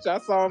 Mitch, I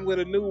saw him with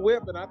a new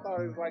whip, and I thought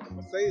it was like a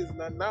Mercedes.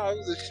 No, it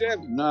was a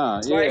Chevy.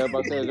 Nah, yeah, Like- I'm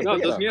about to say it's a No,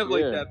 pickup. doesn't he have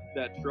like Yeah.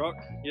 that truck?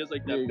 He has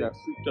like that Yeah, he big does.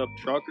 souped up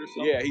truck or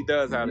something. Yeah, he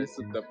does have this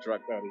souped up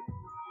truck, doesn't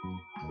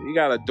he? He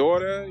got a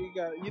daughter. He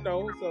got,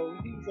 so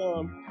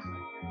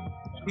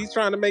he's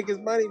trying to make his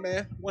money,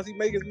 man. Once he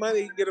make his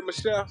money, he can get him a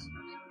chef.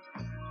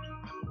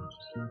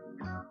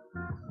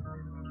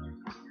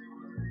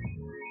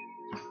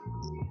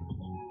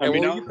 And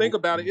when you think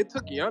about it, it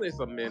took Giannis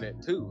a minute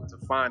too to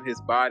find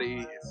his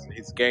body,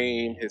 his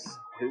game, his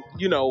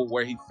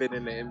where he fit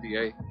in the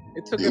NBA.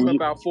 It took him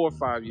about 4 or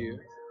 5 years.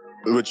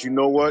 But you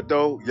know what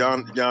though,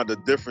 Jan, the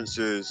difference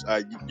is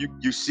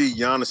you see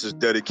Giannis's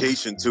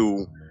dedication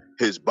to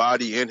his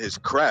body and his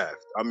craft.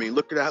 I mean,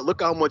 look at that.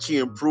 Look how much he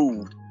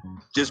improved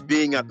just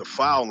being at the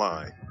foul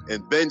line.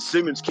 And Ben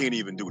Simmons can't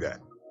even do that.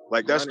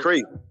 Like that's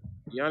crazy.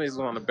 Giannis was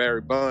on the Barry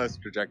Bonds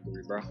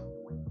trajectory, bro.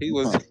 He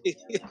was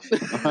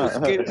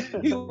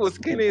he was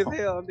skinny as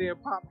hell and then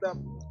popped up,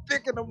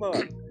 picking him up.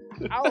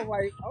 I was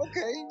like,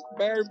 okay,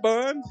 Barry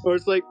Bonds. Or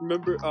it's like,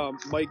 remember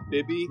Mike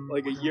Bibby,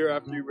 like a year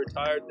after he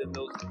retired, then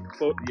those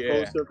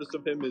photo surfaced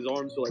of him, his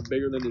arms were like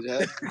bigger than his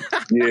head.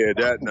 Yeah,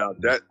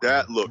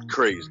 that looked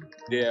crazy.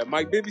 Yeah,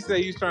 Mike Bibby said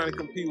he was trying to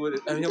compete with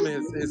him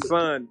and his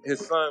son. His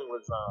son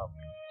was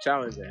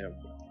challenging him,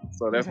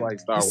 so that's why he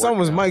started. His son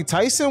was Mike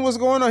Tyson. What's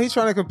going on? He's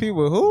trying to compete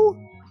with who?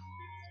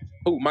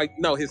 Who? Mike?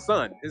 No, his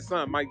son. His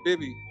son, Mike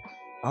Bibby.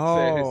 Oh,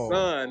 Said his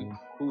son,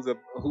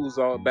 who's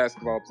a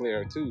basketball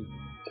player too,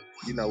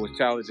 was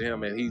challenging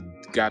him, and he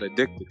got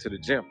addicted to the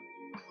gym.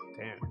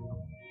 Damn.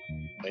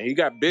 And he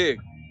got big.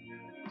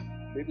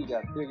 Bibby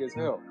got big as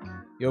hell.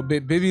 Yo,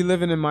 Bibby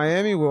living in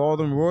Miami with all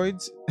them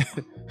roids.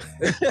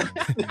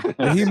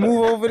 Did he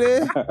move over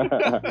there?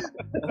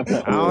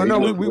 I don't know.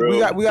 We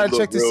got to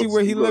check to see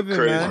where he living,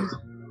 man.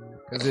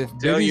 Because if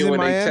Bibby's in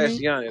Miami, they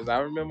test Giannis, I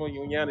remember when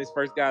Giannis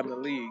first got in the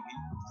league,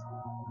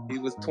 he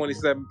was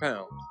 27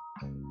 pounds.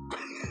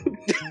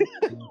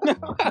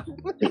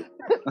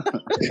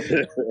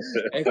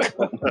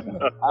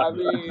 I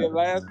mean,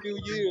 last few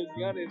years,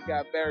 Giannis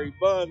got Barry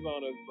Bonds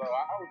on us, bro.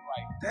 I was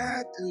like,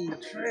 that dude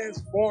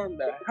transformed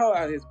the hell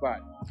out of his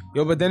body.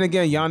 Yo, but then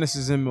again, Giannis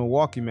is in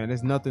Milwaukee, man.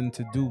 There's nothing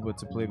to do but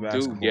to play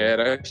basketball. Dude, yeah,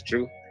 that's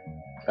true.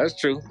 That's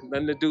true.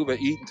 Nothing to do but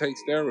eat and take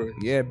steroids.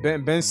 Yeah,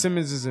 Ben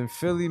Simmons is in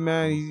Philly,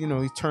 man.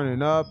 He's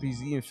turning up.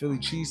 He's eating Philly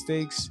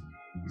cheesesteaks.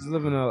 He's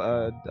living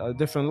a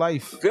different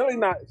life. Philly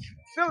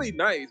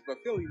nice, but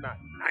Philly not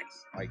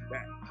nice like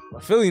that.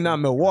 Philly not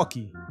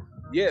Milwaukee.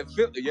 Yeah,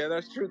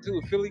 that's true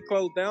too. Philly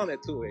closed down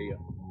at 2 a.m.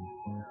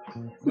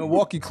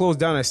 Milwaukee closed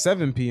down at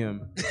 7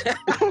 p.m.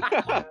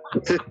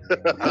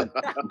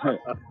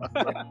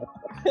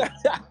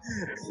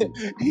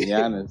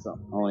 Giannis,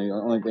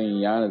 only thing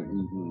Giannis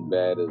eating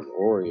bad is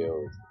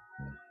Oreos.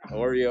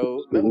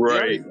 Oreos,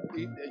 right?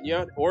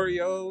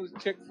 Oreos,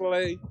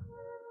 Chick-fil-A.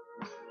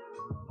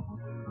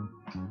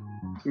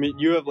 I mean,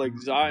 you have like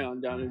Zion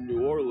down in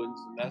New Orleans,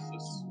 and that's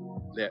just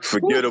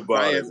forget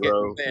about it,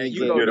 bro.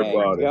 Forget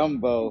about it.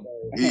 Gumbo.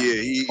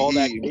 He all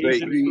that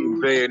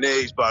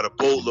mayonnaise by the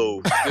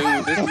boatload.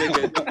 Dude,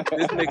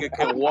 this nigga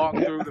can walk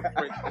through the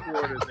French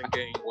quarters and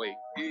gain weight.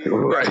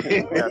 Right.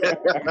 He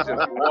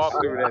just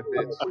walk through that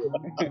bitch.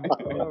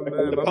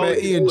 Oh, my man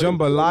eating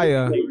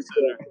jambalaya.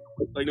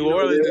 Like New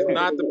Orleans is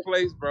not the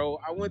place, bro.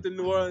 I went to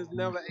New Orleans,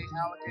 never ate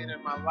alligator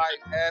in my life.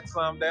 Had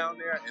some down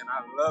there, and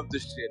I love the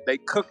shit. They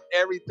cook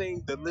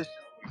everything delicious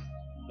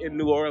in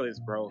New Orleans,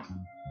 bro.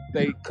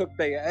 They cook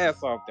their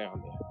ass off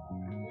down there.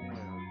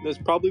 That's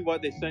probably why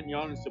they sent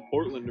Giannis to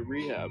Portland to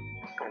rehab.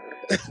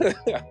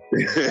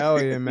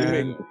 Hell yeah,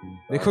 man.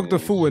 They cook the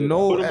food with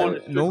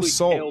no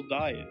salt. Kale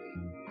diet.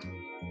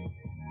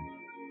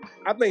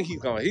 I think he's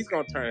gonna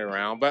turn it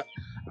around, but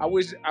I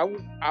wish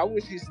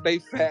he stay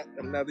fat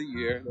another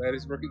year. Let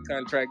his rookie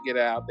contract get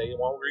out. They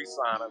won't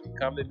re-sign him. He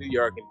come to New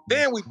York, and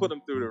then we put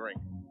him through the ring.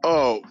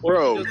 Oh,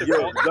 bro,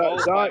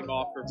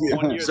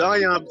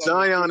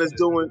 Zion is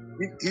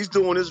he's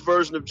doing his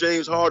version of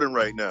James Harden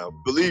right now.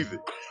 Believe it.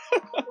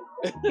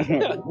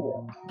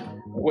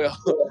 Well,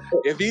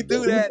 if he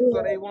do that,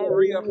 so they won't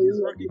re-up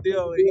his rookie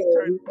deal,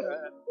 and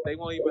they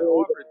won't even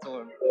offer it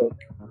to him.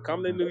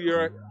 Come to New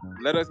York,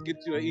 let us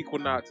get you an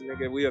Equinox,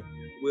 nigga. We'll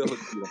hook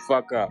you the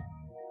fuck up.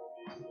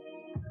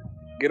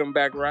 Get him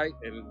back right,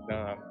 and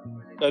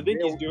I think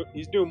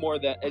he's doing more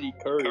of that Eddie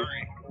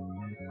Curry.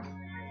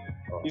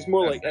 He's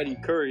more like Eddie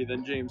Curry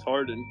than James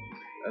Harden.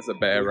 That's a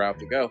bad route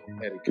to go,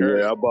 Eddie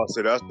Curry. Yeah, I'm about to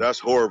say that's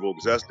horrible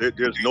because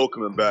there's no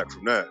coming back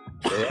from that.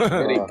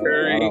 Eddie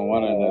Curry. I don't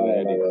want another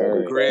Eddie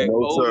Curry. Greg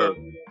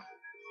Oden.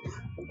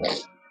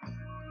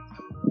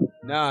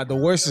 Nah, the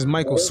worst is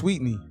Michael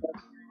Sweetney.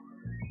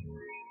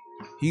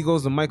 He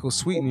goes the Michael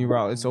Sweetney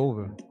route. It's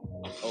over.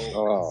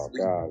 Oh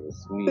God, the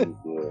Sweetney,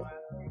 yeah.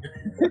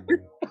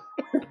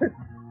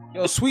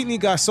 Yo, Sweetney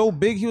got so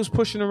big he was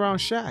pushing around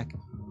Shaq.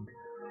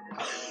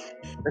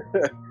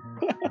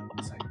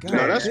 Like,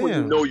 now that's when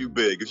you know you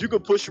big. If you can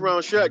push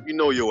around Shaq, you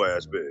know your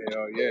ass big.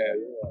 Hell yeah.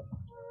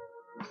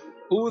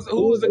 Who was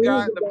the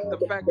guy, the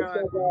fat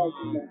guy?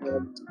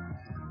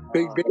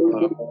 Big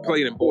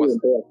played in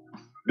Boston.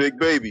 Big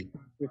Baby.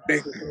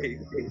 Big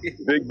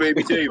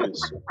Baby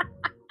Davis.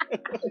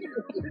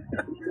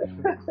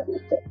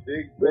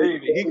 Big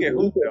Baby. He can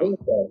hoop though.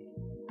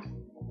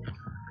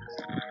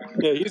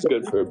 Yeah, he's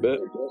good for a bit.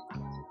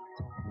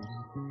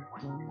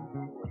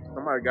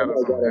 Somebody got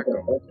us on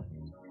echo.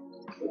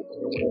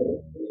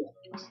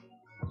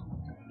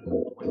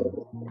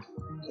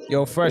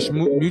 Yo, Fresh,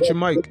 mute your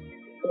mic.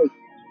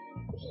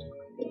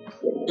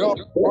 Yo,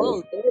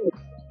 bro.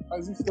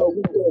 How's he so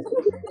good?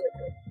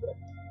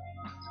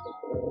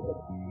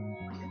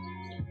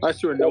 I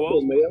swear,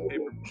 Noel's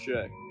paper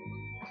mache.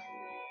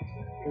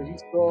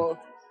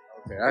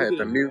 Okay, I had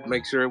to mute,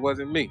 make sure it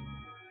wasn't me.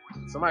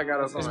 Somebody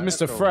got us on. It's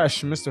Mr.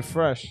 Fresh, Mr.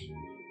 Fresh.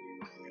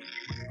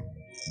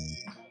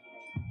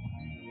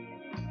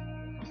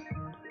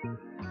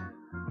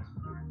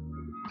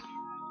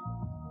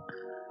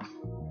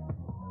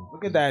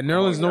 Look at that.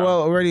 Nerlens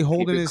Noel already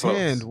holding his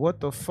hand. What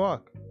the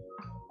fuck?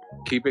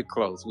 Keep it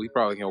close. We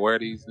probably can wear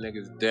these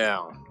niggas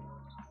down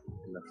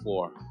in the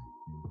floor.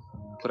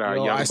 Put our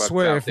Yo, young I bucks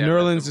swear, out if there. and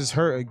let Nerlens them- is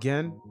hurt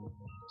again,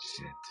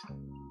 Shit.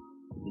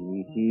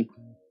 Mm-hmm.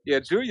 Yeah,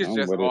 Julius I'm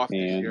just with it, off this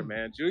man. year,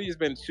 man. Julius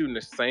been shooting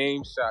the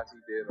same shots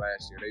he did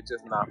last year. They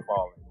just not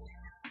falling.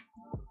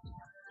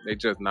 They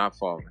just not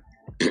falling.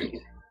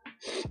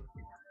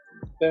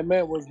 That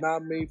man was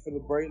not made for the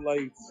bright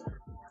lights.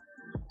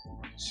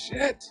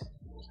 Shit.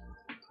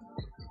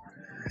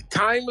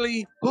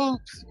 Timely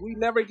hoops we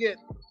never get.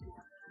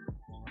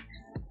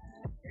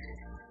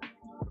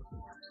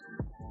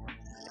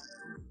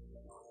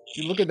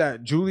 you look at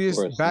that. Julius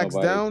Of course, backs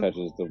nobody down.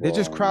 touches the They're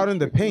just ball crowding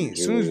the and freaking paint.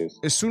 Julius.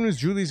 As soon as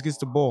Julius gets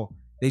the ball,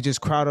 they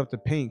just crowd up the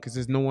paint because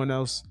there's no one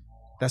else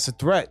that's a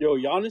threat. Yo,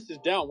 Giannis is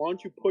down. Why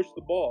don't you push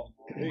the ball?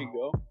 There you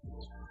go.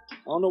 I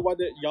don't know why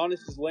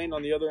Giannis is laying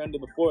on the other end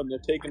of the floor and they're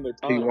taking their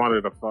He time.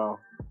 wanted a foul.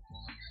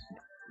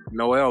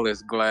 Noel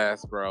is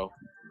glass, bro.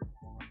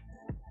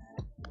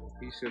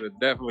 He should have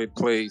definitely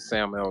played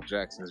Sam L.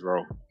 Jackson's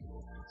role.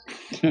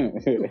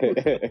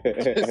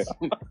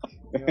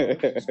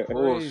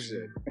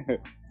 Bullshit.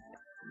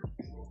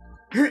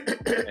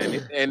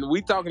 and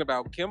we talking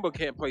about Kimba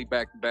can't play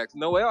back to backs.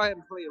 Noel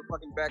hadn't played a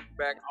fucking back to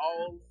back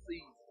all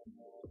season.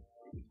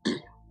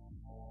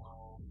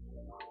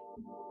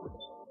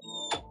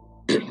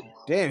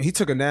 Damn, he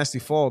took a nasty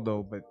fall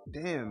though. But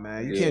damn,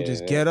 man, you can't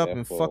just get up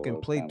and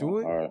fucking play through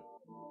it. Hard.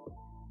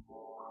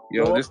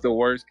 Yo, this the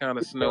worst kind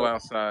of snow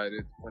outside.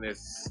 It's when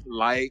it's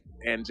light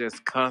and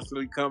just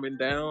constantly coming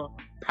down,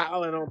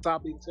 piling on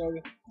top of each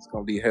other. It's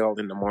gonna be hell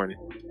in the morning.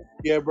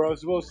 Yeah, bro,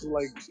 it's supposed to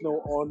like snow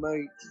all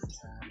night.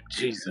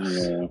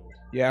 Jesus. Yeah.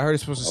 Yeah, I heard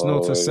it's supposed to snow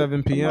till it's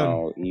 7 p.m.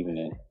 tomorrow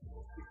evening.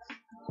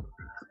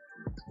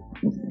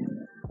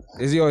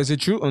 Is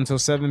it true until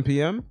 7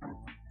 p.m.?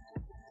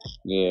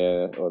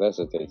 Yeah, well, that's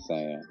what they're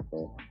saying.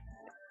 But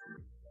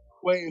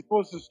Wait, it's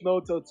supposed to snow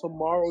till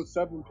tomorrow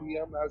 7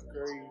 p.m. That's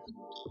crazy.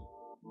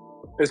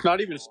 It's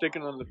not even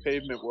sticking on the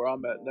pavement where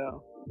I'm at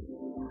now.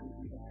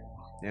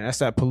 Yeah, that's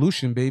that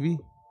pollution, baby.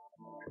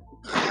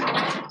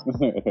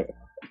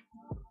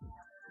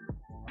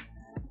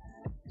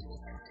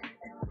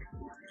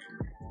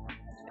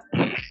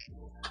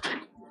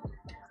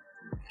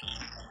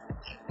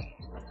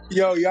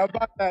 Yo, y'all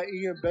bought that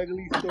Ian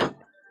Begley story?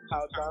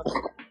 How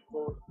Donovan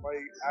like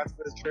asked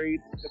for the trade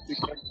if they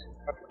kept.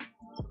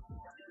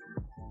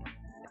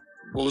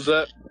 What was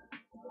that?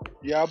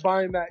 Y'all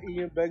buying that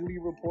Ian Begley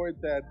report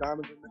that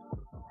Donovan?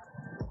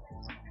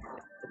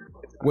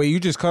 Wait, you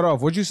just cut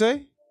off. What'd you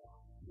say?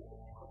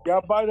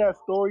 Y'all buy that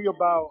story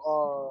about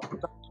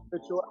Donovan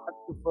Mitchell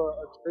asking for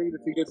a trade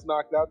if he gets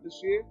knocked out this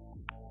year?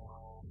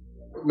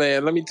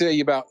 Man, let me tell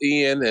you about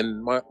Ian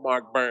and Mark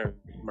Berman.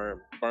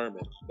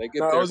 They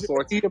get their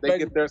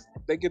sources.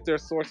 They get their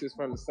sources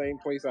from the same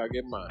place I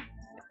get mine.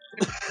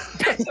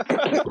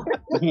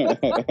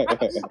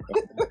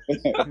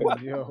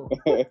 Yo.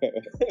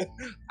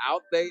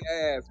 Out they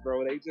ass,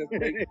 bro. I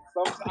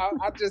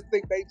just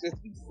think they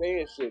just be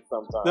saying shit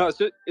sometimes. No,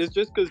 it's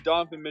just because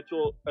Donovan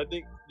Mitchell, I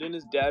think, didn't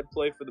his dad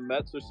play for the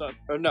Mets or something?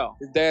 Or no?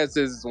 His dad's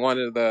is on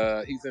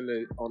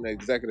the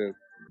executive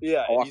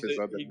Yeah, office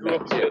of the he grew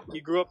up. Mets.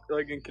 He grew up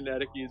like in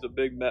Connecticut. He's a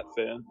big Met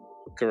fan,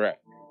 Correct.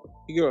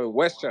 He grew up in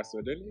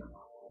Westchester, didn't he?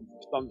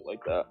 something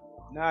like that.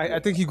 Nah, I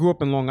think he grew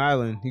up in Long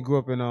Island. He grew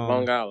up in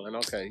Long Island.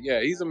 Okay,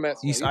 yeah, he's a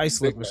Mets. East He's a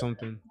Islip big or Mets.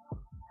 something.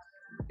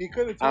 He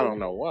could have. I don't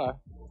know why.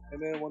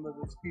 And then one of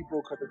those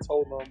people could have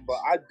told him, but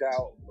I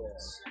doubt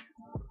that.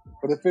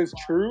 But if it's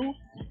true,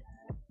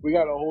 we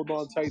gotta hold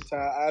on tight to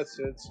our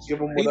assets. Give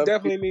him He whatever.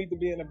 definitely need to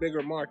be in a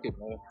bigger market,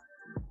 man.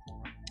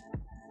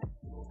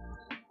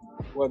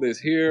 Whether it's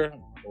here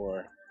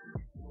or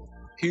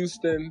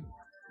Houston,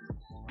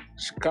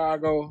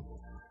 Chicago.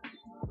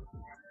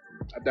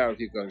 I doubt if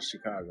he goes to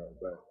Chicago,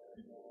 but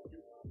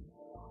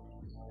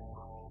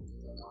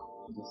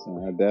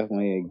So I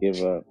definitely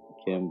give up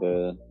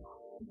Kimba,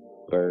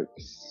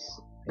 Burks,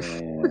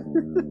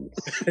 and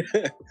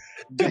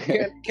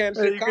can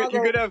Hey, Chicago?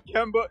 you could have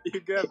Kemba.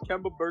 You could have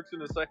Kemba Burks in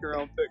the second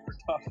round pick for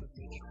Donovan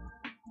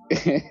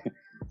Mitchell.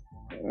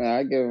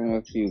 I give him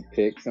a few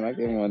picks, and I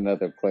give him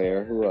another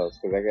player. Who else?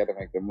 Because I got to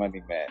make the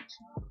money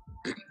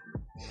match.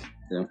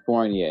 And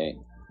Fournier.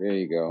 There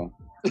you go.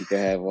 You can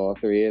have all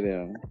three of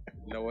them.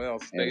 Noel,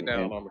 stay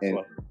down on the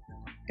floor.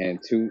 And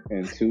two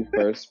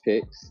first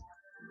picks.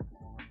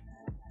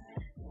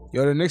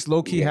 Yo, the Knicks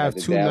low key Yeah, have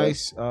the two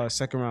Dallas- nice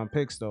second round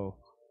picks though.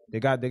 They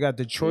got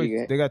Detroit.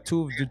 Yeah. They got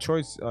two of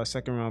Detroit's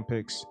second round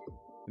picks.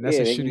 And that's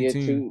yeah, a they can shitty get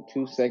team.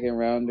 two second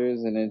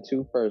rounders and then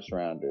two first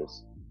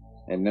rounders,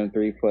 and them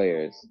three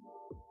players.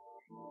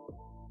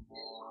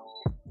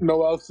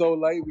 Noel so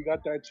light, we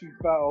got that cheap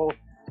foul.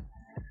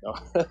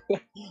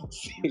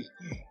 See,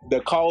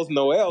 the calls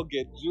Noel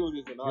get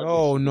Julius and RJ.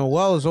 Yo,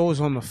 Noel is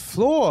always on the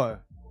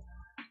floor.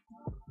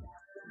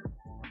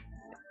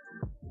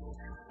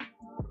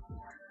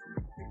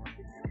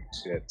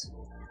 Shit.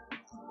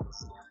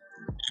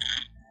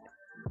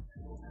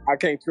 I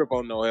can't trip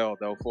on Noel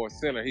though. For a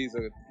center, he's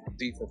a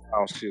decent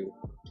foul shooter.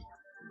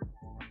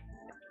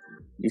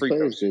 He Free throw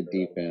plays good shooter.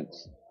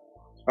 defense.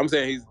 I'm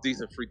saying he's a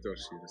decent free throw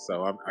shooter,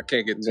 so I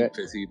can't get too That-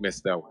 pissed he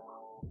missed that one.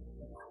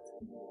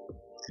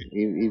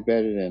 He's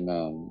better than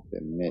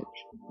Mitch.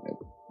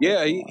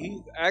 Yeah, he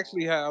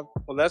actually have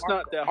Well, that's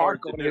not that hard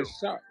arc to on do. his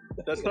shot.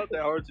 That's not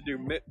that hard to do.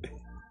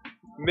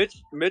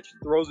 Mitch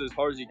throws as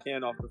hard as he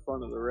can off the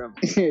front of the rim.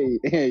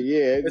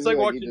 Yeah, It's like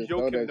he watching just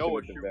throw Joakim that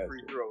Noah shit shoot at the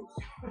free basket. throws.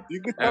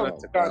 You can tell And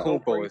this guy no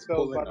Antetokounmpo brain is cells,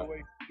 pulling by the up.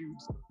 way.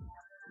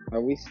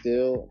 Are we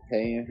still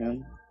paying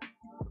him?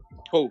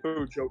 Who?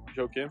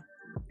 Joakim?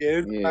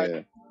 Yeah,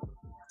 Yeah.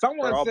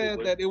 Someone Probably. said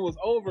that it was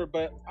over,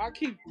 but I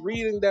keep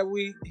reading that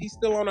he's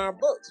still on our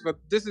books, but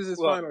this is his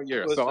Well, final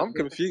year, listen, so I'm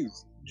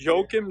confused.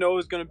 Joakim Noah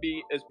is going to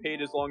be as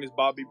paid as long as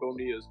Bobby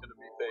Bonilla is going to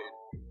be paid.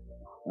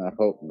 I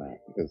hope not,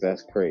 because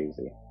that's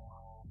crazy.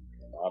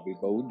 Bobby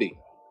Bonilla.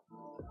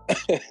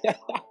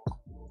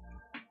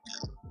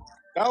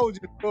 that was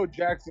just Phil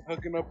Jackson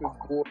hooking up his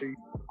boy.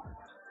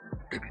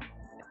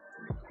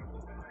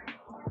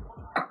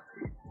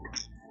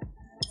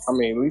 I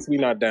mean, at least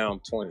we're not down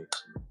 20.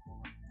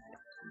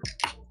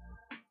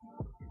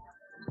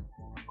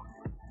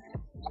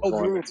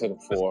 Going into the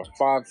 4.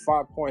 5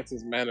 points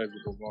is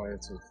manageable going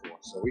into the 4,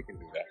 so we can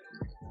do that.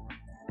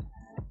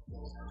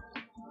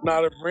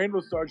 Now, if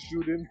Randall starts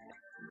shooting,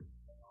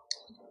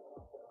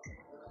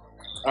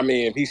 I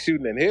mean, if he's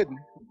shooting and hitting.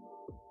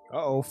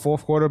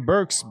 Fourth quarter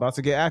Burks about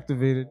to get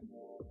activated.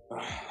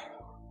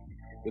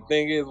 The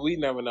thing is, we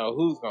never know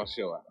who's going to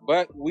show up.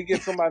 But we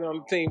get somebody on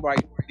the team like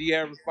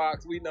De'Aaron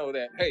Fox, we know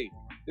that, hey,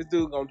 this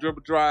dude going to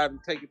dribble drive and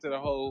take it to the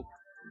hole.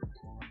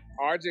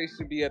 RJ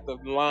should be at the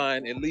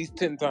line at least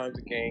 10 times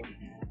a game.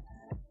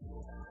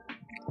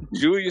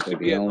 Julius should But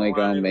be he at the only line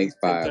gonna at make least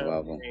 10 5 times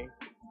of a them. game.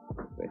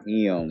 But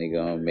he only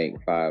gonna make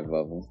 5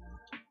 of them.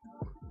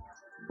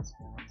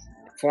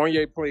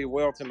 Fournier played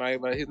well tonight,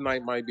 but his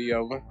night might be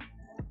over.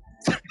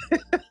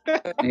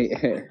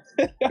 Yeah,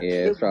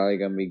 it's probably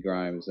gonna be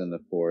Grimes in the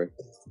 4th.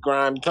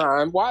 Grime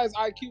time. Why is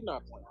IQ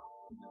not playing?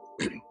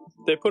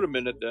 They put him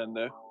in at the end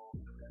there.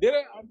 Did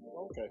it?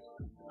 Okay.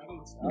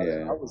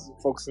 Yeah. I was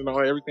focusing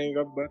on everything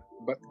up but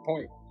the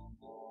point.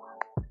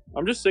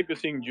 I'm just sick of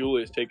seeing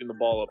Julius taking the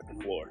ball up the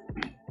floor.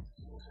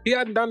 He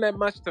hadn't done that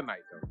much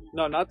tonight, though.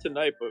 No, not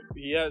tonight, but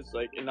he has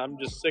and I'm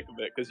just sick of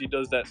it because he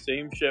does that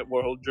same shit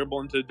where he'll dribble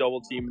into a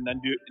double team and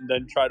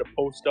then try to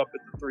post up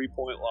at the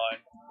 3-point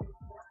line,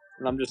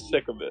 and I'm just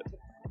sick of it.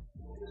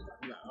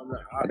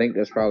 I think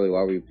that's probably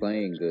why we're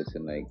playing good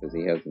tonight, because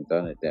he hasn't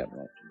done it that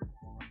much.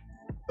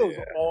 it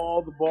was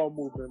all the ball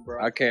movement,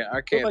 bro. I can't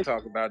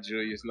talk about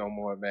Julius no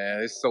more, man.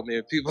 There's so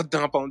many people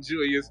dump on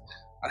Julius.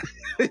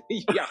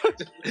 Yeah,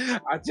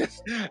 I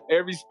just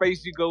every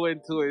space you go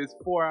into is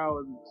 4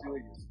 hours of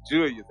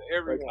Julius.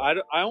 Everyone. I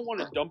don't want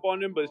to dump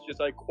on him, but it's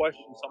just I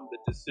question some of the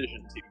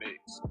decisions he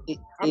makes.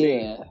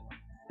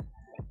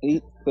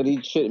 But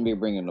he shouldn't be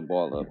bringing the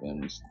ball up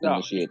and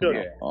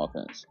initiating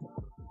offense.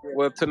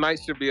 Well, tonight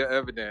should be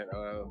evident.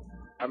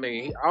 I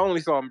mean, I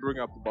only saw him bring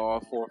up the ball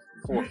 4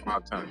 or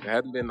 5 times. It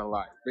hasn't been a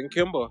lot. It's been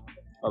Kimba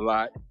a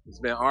lot. It's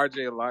been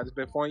RJ a lot. It's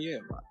been Fournier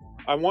a lot.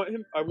 I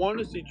want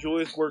to see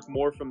Julius work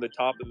more from the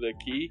top of the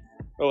key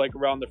or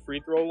around the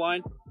free throw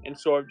line, and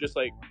so I've just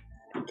kind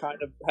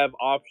of have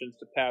options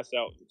to pass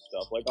out and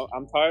stuff.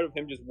 I'm tired of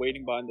him just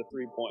waiting behind the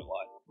 3-point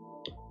line.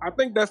 I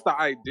think that's the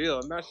ideal.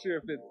 I'm not sure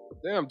if it's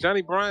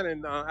Johnny Bryant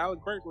and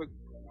Alec Burks look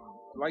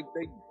like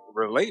they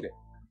related.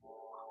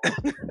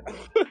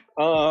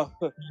 I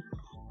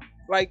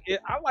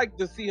like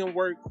to see him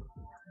work.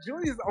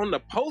 Julius on the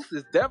post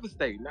is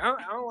devastating. I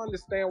don't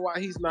understand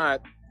why he's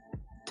not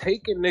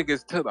taking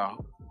niggas to the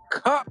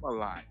cup a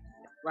lot.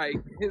 Like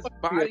his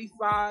body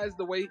size,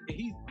 the way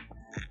he's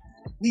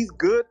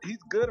good.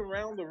 He's good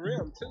around the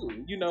rim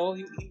too. You know,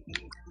 he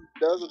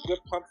does a good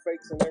pump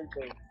fakes and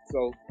everything.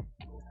 So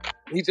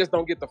he just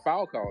don't get the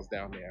foul calls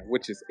down there,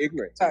 which is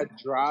ignorant. That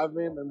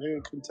driving and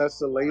then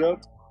contested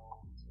layups,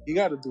 you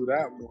got to do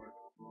that more.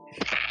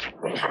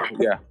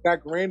 Yeah,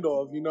 Zach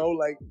Randolph,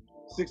 65%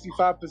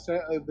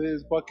 of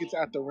his buckets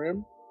at the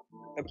rim,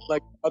 and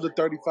other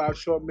 35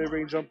 short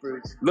mid-range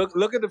jumpers.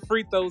 Look at the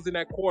free throws in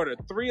that quarter.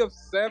 3 of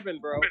 7,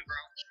 bro.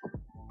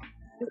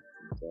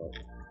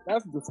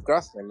 That's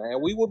disgusting,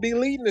 man. We would be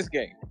leading this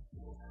game.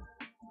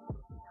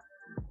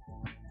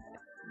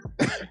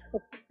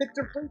 Hit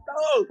the free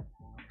throws.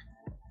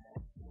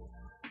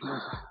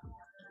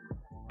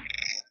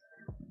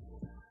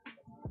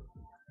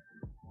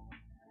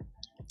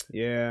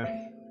 Yeah.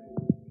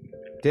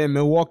 Damn,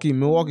 Milwaukee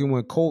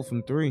went cold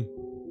from 3.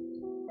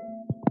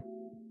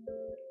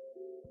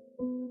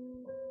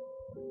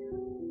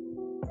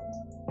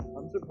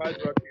 I'm surprised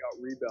we're actually out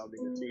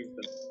rebounding this season.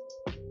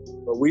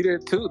 But we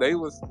did too. They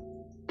was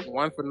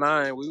 1 for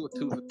 9. We were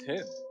 2 for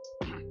 10.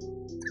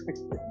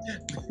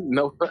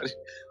 Nobody.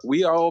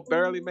 We all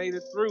barely made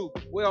it through.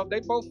 Well,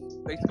 they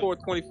scored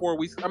 24.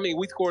 We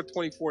scored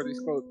 24. They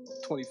scored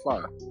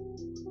 25.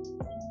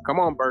 Come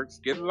on, Burks.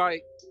 Get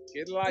light.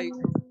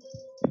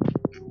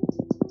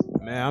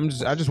 Man,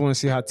 I just want to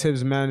see how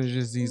Tibbs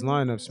manages these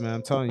lineups, man.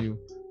 I'm telling you.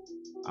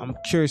 I'm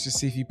curious to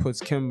see if he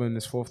puts Kimba in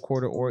this 4th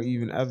quarter or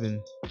even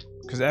Evan.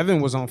 Because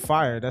Evan was on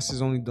fire. That's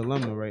his only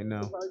dilemma right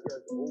now.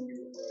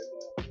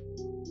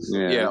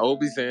 Yeah,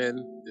 Obi's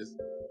in. Just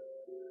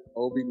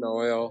Obi,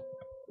 Noel,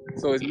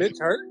 So is Mitch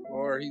hurt,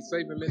 or he's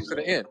saving Mitch for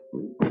the end?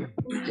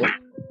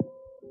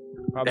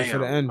 Probably for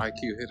the Damn, end.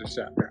 IQ hit a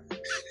shot.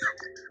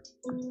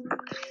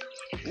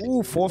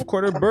 Ooh, fourth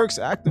quarter Burks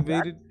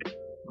activated.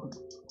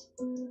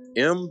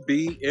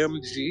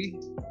 MBMG.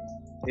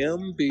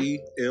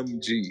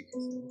 MBMG.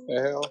 What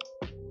the hell?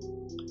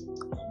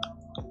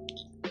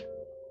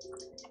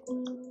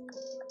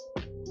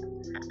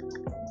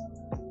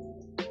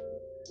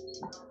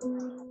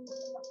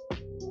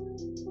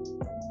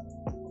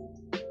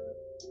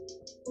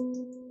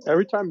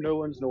 Every time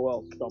Nerlens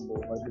Noel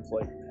stumbles, I just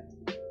like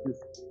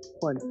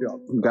clench up.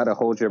 You gotta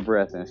hold your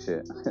breath and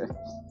shit.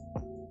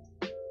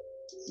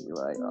 You're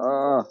like,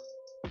 oh,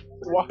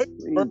 Why?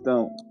 please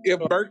don't. If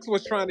Burks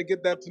was trying to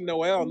get that to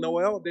Noel,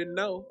 Noel didn't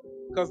know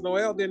because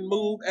Noel didn't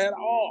move at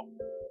all.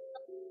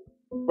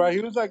 Right, he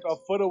was like a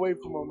foot away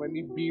from him and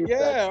he beat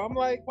Yeah, I'm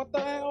like, what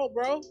the hell,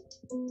 bro?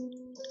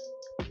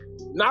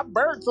 Not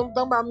Burks. I'm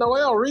talking about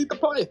Noel. Read the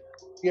play.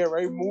 Yeah,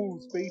 right,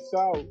 move, space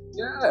out.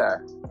 Yeah.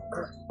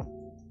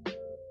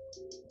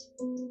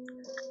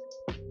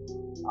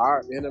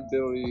 Our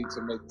inability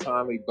to make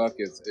timely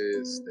buckets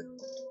is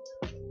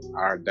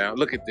our down.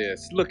 Look at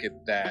this. Look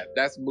at that.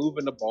 That's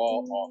moving the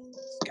ball off.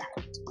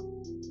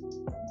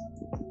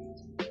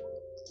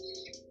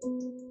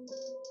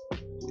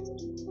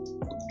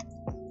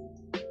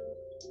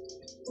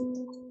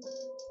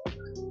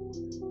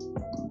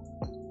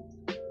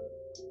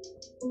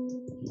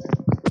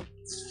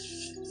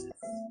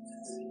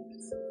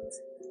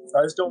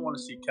 I just don't want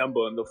to see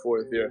Kemba in the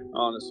fourth here,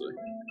 honestly.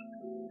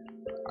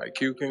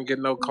 IQ can get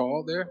no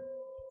call there.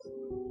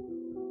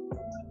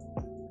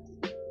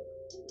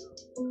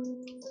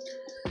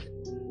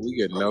 We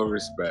get no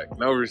respect.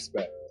 No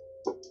respect.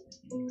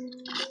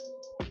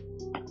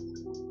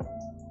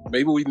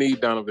 Maybe we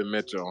need Donovan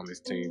Mitchell on this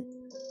team.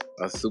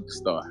 A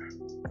superstar.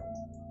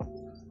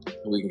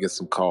 We can get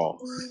some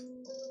calls.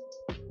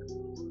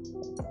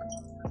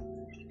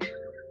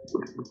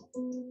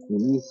 You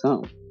need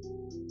something.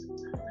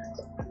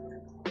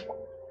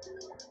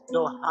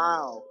 No,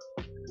 how?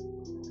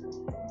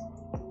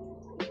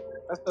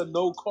 That's a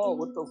no call.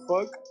 What the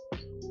fuck?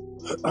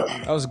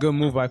 That was a good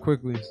move by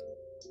Quickly.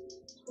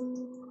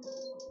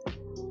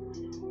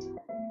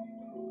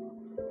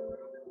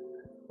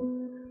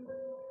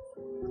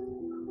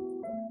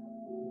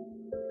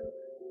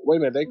 Wait a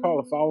minute, they call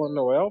a foul on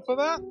Noel for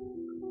that?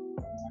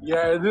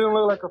 Yeah, it didn't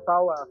look like a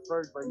foul at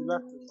first, but he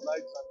left his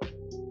legs on it.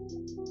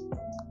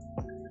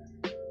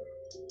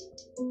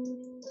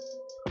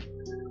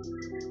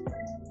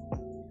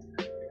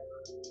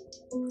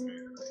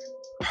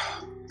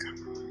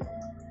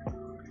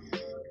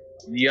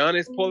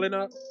 Giannis pulling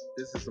up?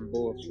 This is some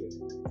bullshit.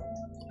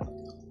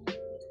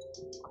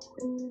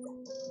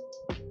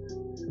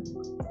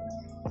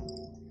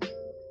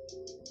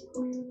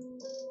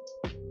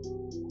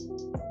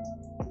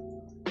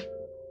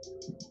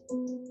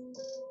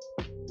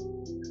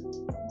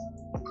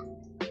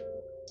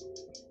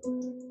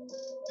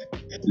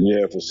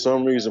 Yeah, for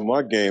some reason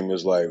my game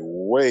is like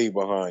way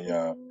behind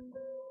y'all.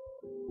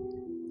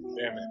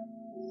 Damn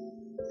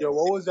it. Yo,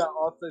 what was that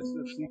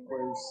offensive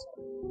sequence?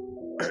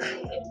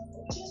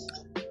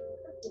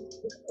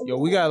 Yo,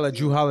 we gotta let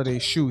Drew Holiday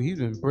shoot. He's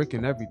been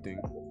bricking everything.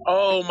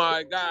 Oh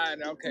my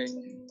God, okay.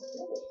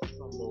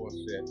 Some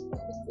bullshit.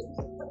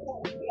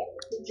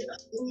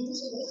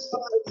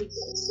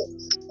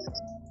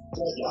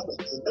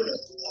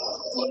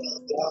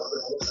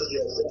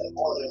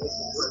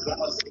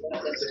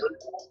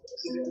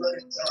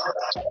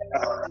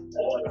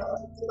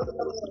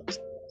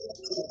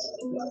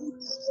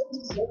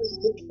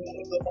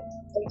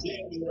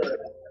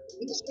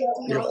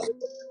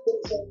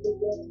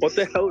 What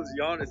the hell is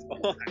Giannis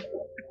on?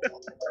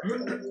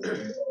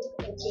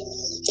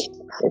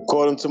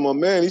 According to my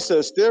man, he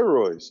said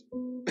steroids.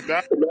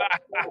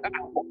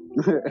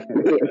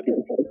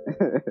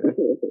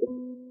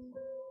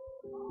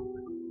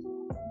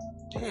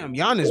 Damn,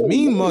 Giannis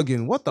mean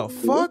mugging. What the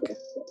fuck?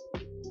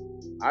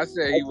 I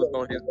said he was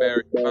on his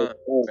Barry Bonds.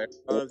 Barry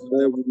Bonds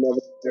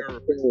was never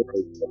on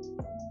steroids.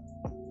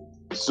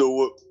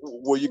 So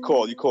what you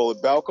call it? You call it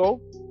Balco?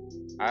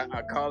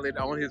 I call it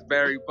on his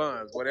Barry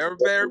Bonds. Whatever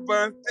Barry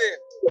Bonds did.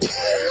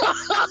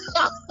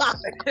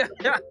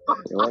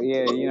 Well,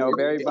 yeah, you know,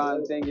 Barry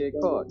Bonds didn't get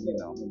caught, you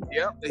know.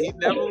 Yep, he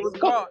never was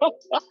caught.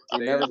 He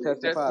They never just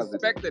tested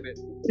positive. suspected it.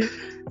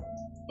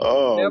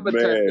 Oh Never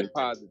man. tested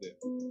positive.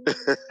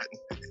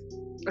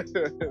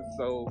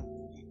 So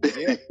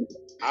yeah,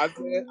 I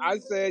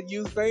said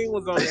Usain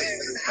was on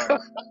that Barry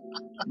Bonds.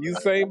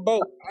 Usain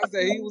Bolt. I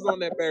said he was on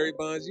that Barry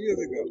Bonds years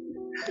ago.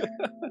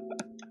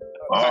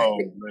 Oh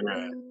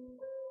man.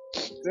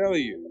 Tell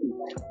you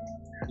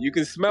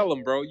can smell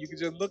him, bro. You can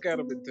just look at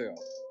him and tell.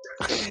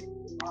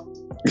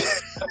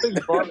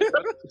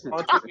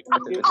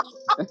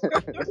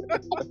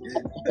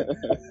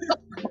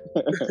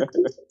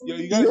 Yo,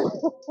 you guys.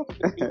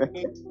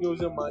 He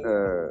was in my.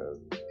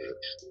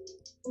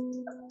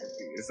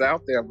 It's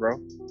out there, bro.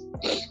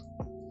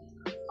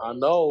 I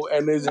know,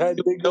 and his head.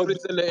 You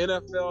notice in the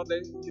NFL,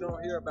 you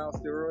don't hear about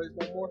steroids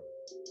no more.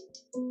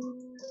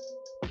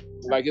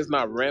 Like it's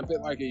not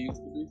rampant like it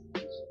used to be.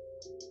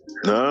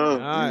 No,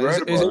 Nah, you're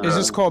right about it's that.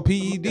 just called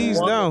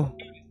PEDs now.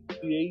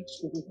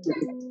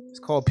 It's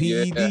called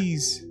Yeah.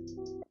 PEDs.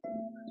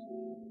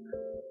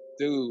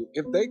 Dude,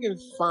 if they can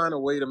find a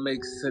way to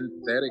make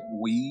synthetic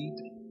weed,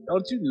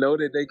 don't you know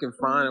that they can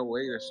find a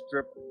way to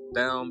strip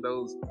down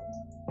those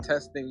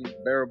testing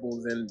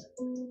variables in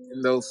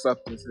those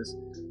substances?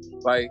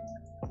 Like,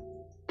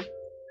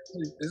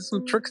 there's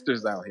some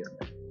tricksters out here,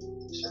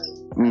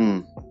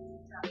 man.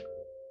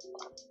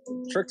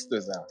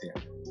 Tricksters out here.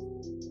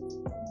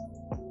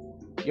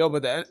 Yo,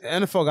 but the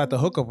NFL got the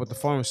hookup with the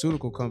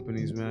pharmaceutical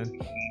companies, man.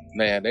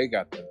 Man, they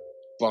got the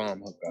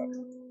bomb hookup.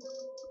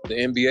 The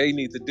NBA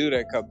needs to do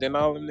that, cause then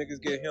all them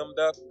niggas get hemmed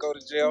up, go to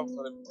jail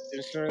for the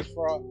insurance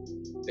fraud.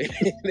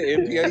 The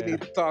NBA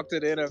needs to talk to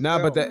the NFL. Nah,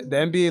 but the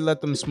NBA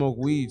let them smoke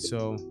weed,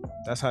 so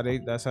that's how they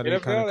kind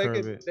of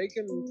curb it.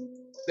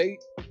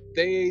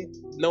 They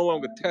no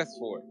longer test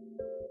for it.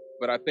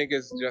 But I think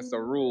it's just a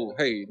rule.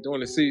 Hey,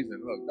 during the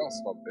season, look, don't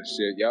smoke this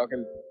shit. Y'all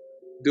can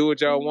do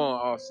what y'all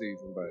want off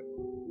season, but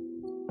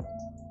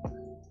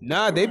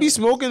nah, they be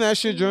smoking that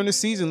shit during the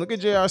season. Look at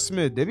J.R.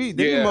 Smith. They be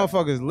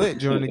motherfuckers lit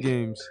during the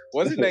games.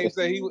 What's his name?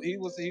 Say he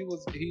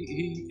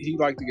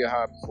liked to get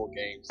high before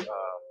games.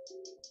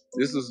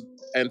 This is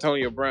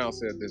Antonio Brown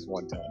said this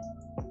one time.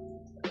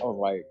 I was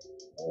like,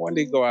 when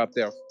they go out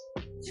there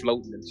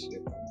floating and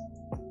shit.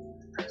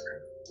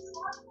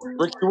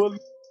 Ricky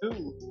Williams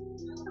too.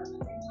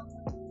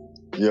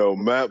 Yo,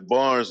 Matt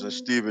Barnes and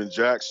Steven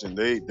Jackson,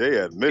 they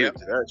admitted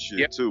to that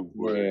shit too.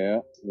 But Yeah.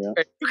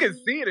 Hey, you can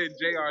see it in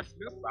J.R.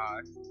 Smith's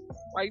eyes.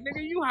 Like,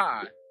 nigga, you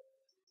high.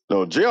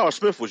 no, J.R.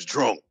 Smith was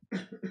drunk.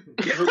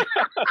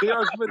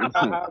 J.R. Smith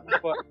got high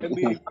for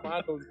NBA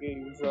Finals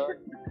games, huh?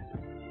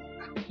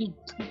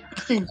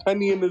 Keep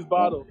honey in this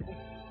bottle.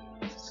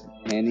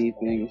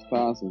 Anything's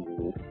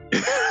possible.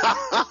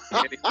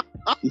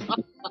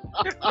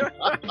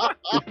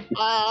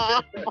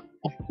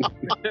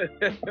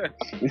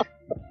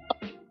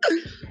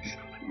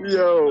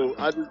 Yo,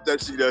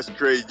 that's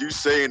crazy. You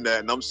saying that,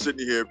 and I'm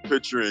sitting here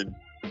picturing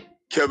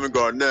Kevin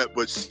Garnett,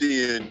 but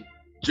seeing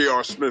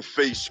J.R. Smith's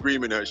face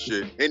screaming that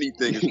shit.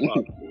 Anything is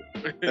possible.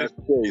 That's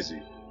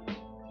crazy.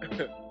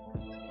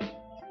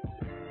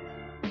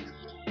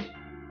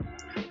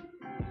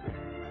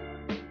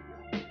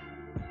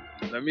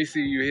 Let me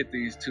see you hit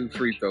these 2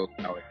 free throws,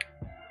 Alec.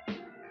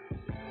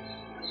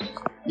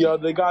 Yo,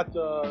 they got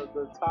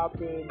the top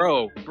end.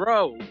 Bro,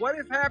 what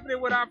is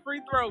happening with our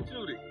free throw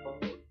shooting?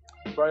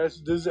 Bro,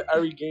 this is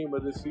every game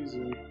of this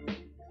season.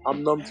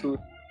 I'm numb to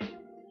it.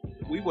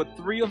 We were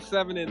 3 of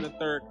 7 in the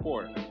third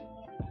quarter.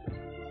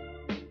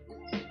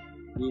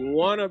 We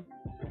 1 of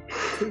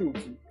 2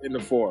 in the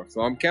fourth,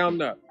 so I'm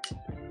counting up.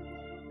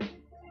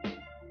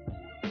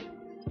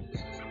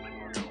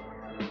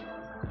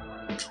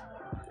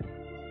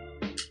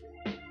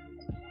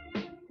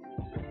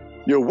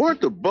 Yo, weren't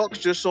the Bucks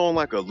just on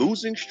like a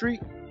losing streak?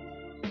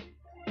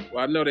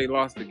 Well, I know they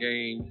lost the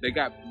game. They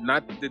got,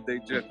 not did they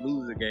just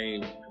lose the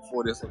game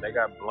before this one, they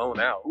got blown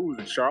out. Who was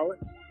it, Charlotte?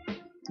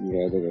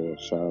 Yeah, I think it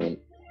was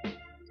Charlotte.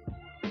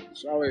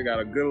 Charlotte got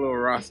a good little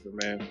roster,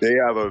 man. They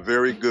have a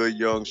very good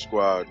young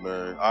squad,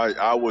 man.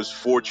 I was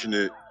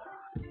fortunate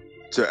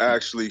to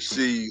actually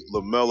see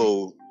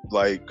LaMelo,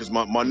 like, because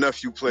my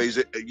nephew played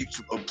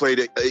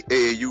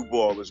AAU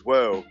ball as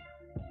well.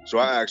 So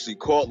I actually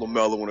caught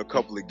LaMelo in a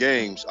couple of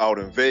games out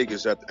in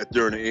Vegas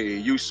during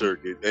the AAU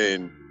circuit.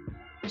 And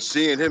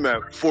seeing him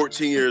at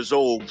 14 years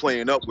old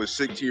playing up with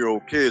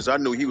 16-year-old kids, I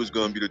knew he was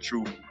going to be the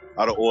truth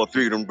out of all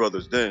 3 of them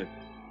brothers then.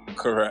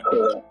 Correct.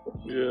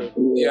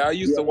 Yeah, I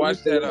used to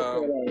watch that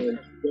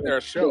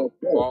their show,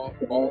 Ball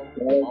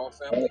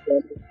Family.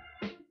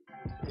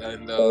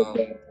 And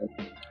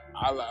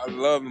I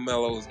love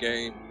Melo's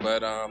game,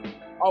 but I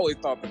always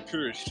thought the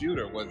purest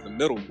shooter was the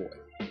middle boy.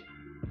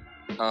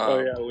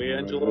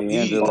 LiAngelo.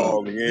 He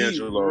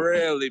LiAngelo.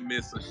 rarely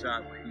miss a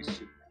shot when he's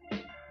shooting.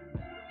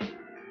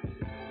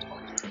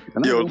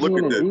 Yo,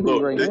 look at this.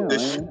 Look, right now,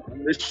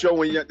 they're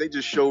showing, they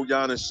just showed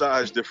Giannis'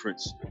 size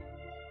difference.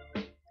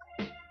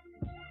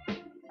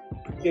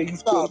 Yeah, you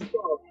saw.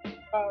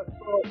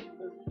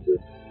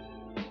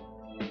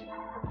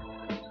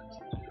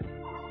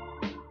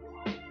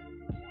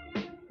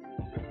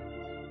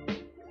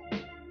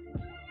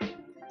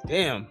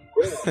 Damn.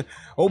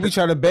 Obi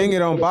tried to bang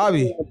it on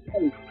Bobby.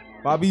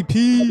 Bobby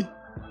P.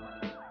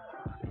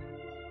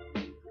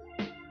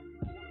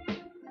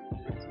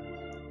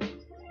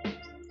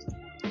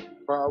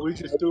 Bro, we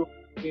just do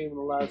a game in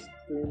the last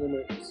 3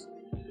 minutes.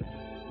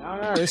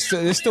 Nah,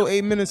 there's still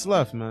 8 minutes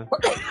left, man.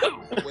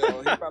 Well,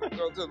 he's about to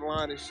go to the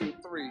line and shoot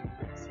 3,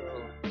 so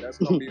that's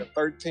gonna be a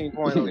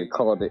 13-point They lead.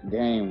 called it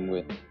game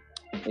with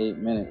 8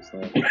 minutes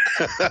left.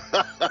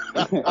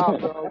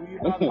 Bro, we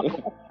about to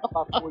go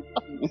by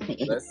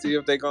 14. Let's see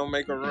if they're gonna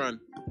make a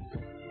run.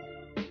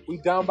 We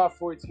down by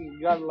 14.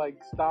 You gotta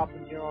like stop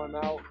from here on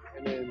out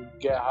and then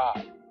get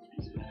hot.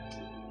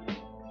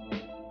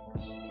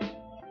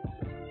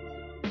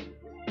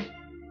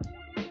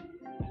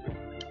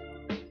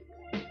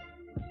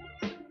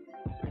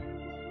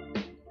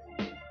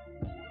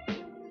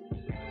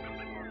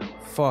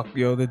 fuck,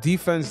 yo, the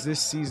defense this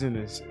season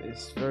is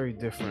very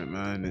different,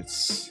 man.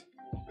 It's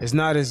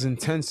not as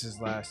intense as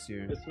last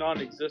year. It's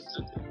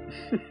non-existent.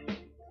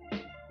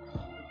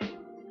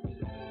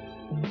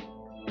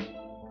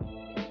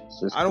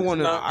 I don't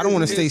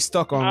want to stay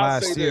stuck on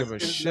last year, but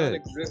it's shit.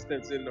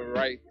 non-existence in the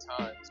right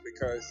times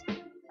because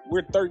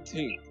we're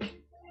 13th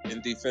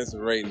in defensive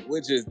rating,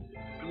 which is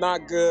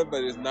not good,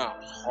 but it's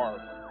not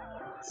horrible.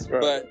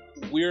 Right.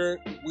 But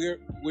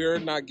we're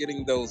not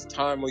getting those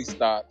timely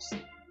stops.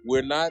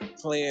 We're not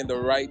playing the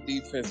right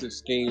defensive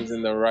schemes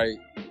in the right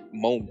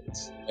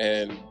moments,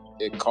 and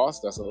it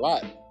cost us a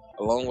lot,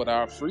 along with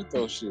our free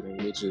throw shooting,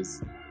 which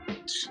is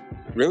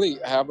really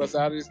have us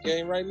out of this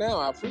game right now.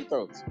 Our free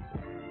throws.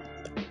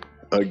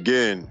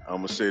 Again, I'm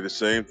gonna say the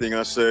same thing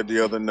I said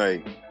the other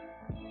night.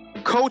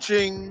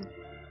 Coaching.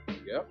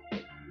 Yep.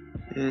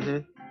 Mm-hmm.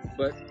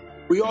 But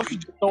We also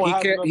just don't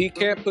have he enough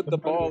can't put the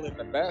ball in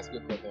the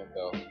basket for them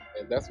though,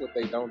 and that's what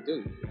they don't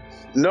do.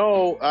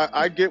 No,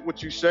 I get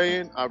what you're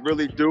saying. I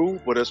really do.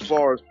 But as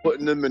far as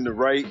putting them in the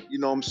right, you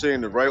know what I'm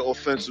saying, the right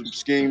offensive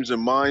schemes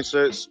and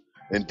mindsets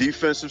and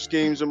defensive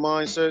schemes and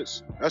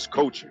mindsets, that's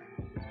coaching.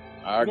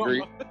 I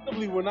agree.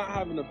 Effectively, we're not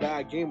having a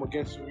bad game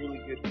against a really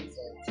good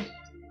defense.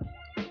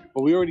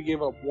 But we already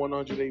gave up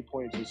 108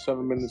 points with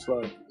 7 minutes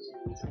left.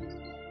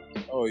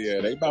 Oh yeah,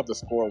 they about to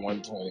score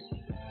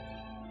 120.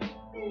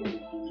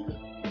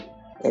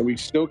 And we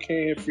still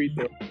can't hit free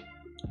throw.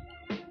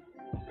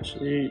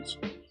 Jeez.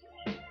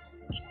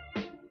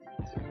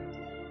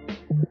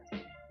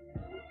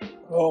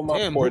 Oh my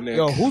Damn, poor Nick.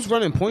 yo, who's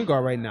running point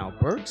guard right now?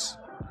 Burks?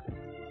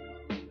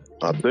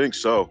 I think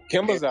so.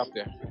 Kimba's out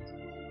there.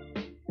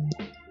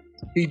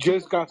 He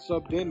just got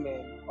subbed in,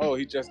 man. Oh,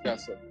 he just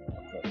got some.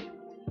 Okay.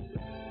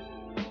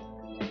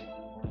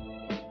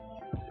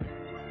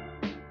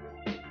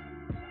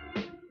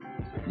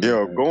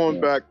 Yo,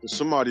 going back to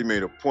somebody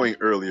made a point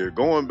earlier.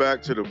 Going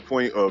back to the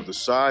point of the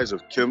size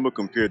of Kimba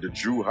compared to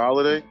Drew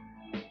Holiday.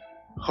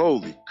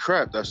 Holy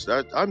crap!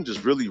 I'm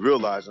just really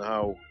realizing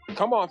how.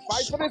 Come on,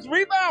 fight for this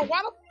rebound.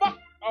 Why the fuck?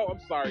 Oh, I'm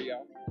sorry,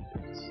 y'all.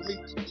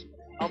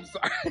 I'm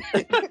sorry.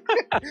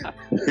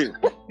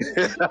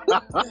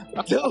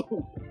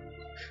 Dude.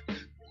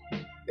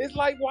 It's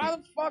like, why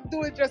the fuck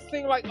do it just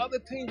seem like other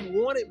teams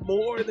want it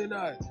more than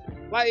us?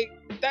 Like,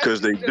 that's Because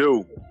they just,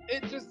 do.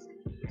 It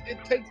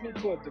takes me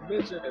to a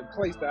dimension and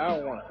place that I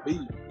don't want to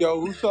be.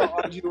 Yo, who saw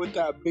RG with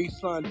that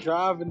baseline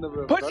drive in the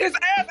river? Push his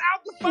ass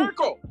out the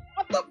circle.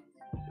 What the?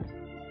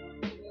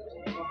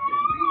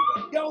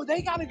 Yo,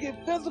 they gotta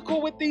get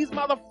physical with these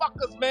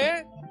motherfuckers,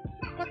 man.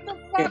 What the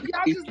fuck?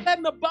 Y'all just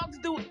letting the Bucks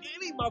do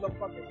any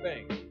motherfucking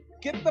thing.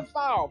 Get the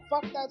foul.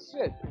 Fuck that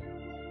shit.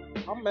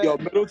 I'm mad. Yo,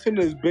 Middleton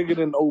is bigger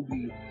than OB.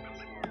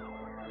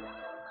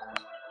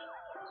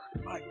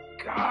 My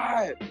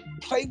God.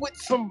 Play with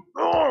some.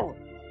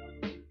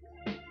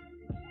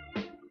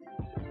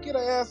 Get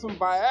her ass some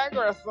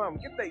Viagra or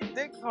something. Get they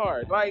dicks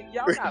hard. Like,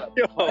 y'all gotta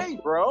play,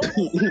 bro.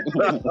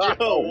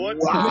 Yo, what?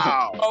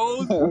 Wow.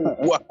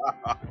 Wow.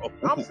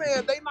 I'm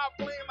saying they not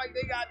playing like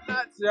they got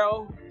nuts,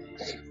 yo.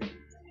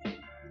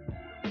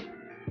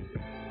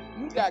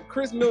 You got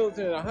Chris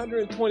Middleton,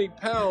 120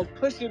 pounds,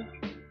 pushing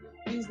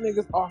these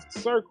niggas off the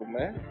circle,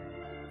 man.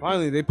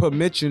 Finally, they put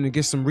Mitch in to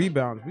get some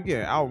rebounds. We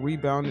get out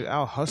rebounded,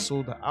 out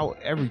hustled, out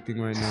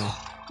everything right now.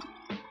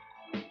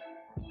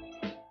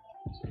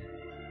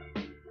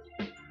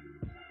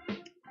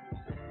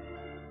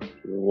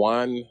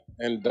 One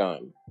and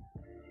done.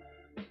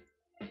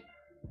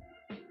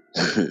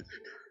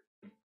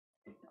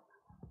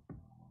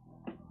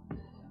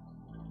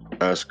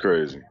 That's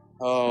crazy.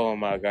 Oh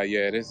my God,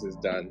 yeah, this is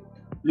done.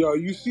 Yo,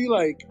 you see,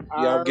 like,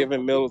 Y'all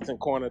giving Middleton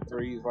corner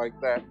threes like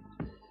that?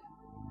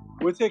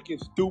 we're taking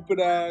stupid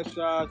ass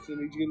shots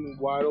and he's getting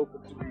wide open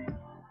threes.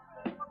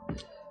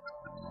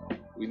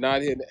 We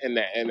not hitting,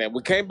 and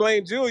we can't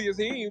blame Julius.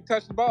 He ain't even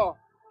touched the ball.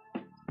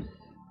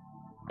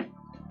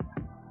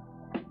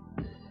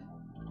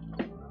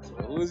 So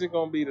who is it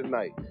gonna be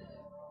tonight?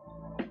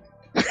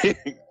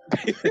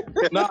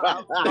 Nah,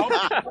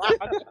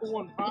 I think the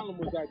one problem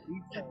was that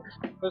defense,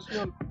 especially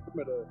on the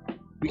perimeter.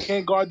 We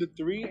can't guard the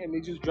three, and they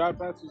just drive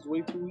passes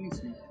way too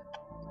easy.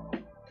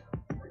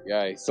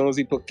 Yeah, as soon as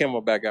he put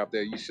Kimmel back out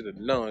there, you should have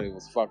known it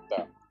was fucked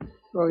up.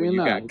 Bro, When you're you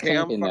not. got You're Cam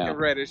tanking fucking now.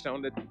 Reddish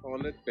on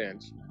the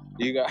bench.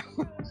 You got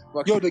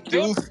Yo, the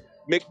Deuce Kings,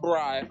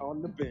 McBride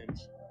on the bench.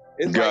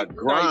 It's Got like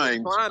he's not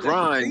even Grimes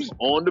trying to see.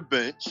 on the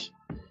bench.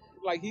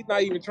 Like he's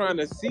not even trying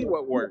to see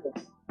what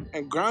works.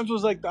 and Grimes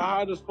was like the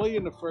hottest player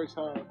in the first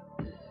half.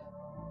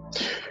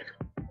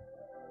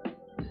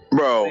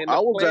 Bro, And I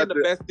was playing at the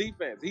the best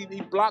defense. He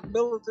blocked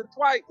Middleton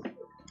twice.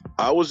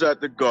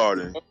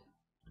 Garden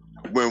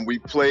when we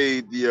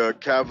played the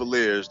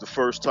Cavaliers the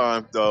first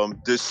time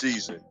this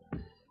season,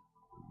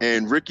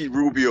 and Ricky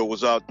Rubio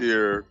was out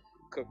there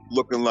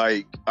looking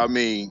like, I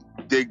mean,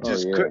 they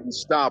just couldn't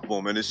stop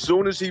him. And as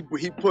soon as he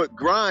put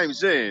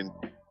Grimes in,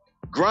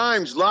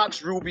 Grimes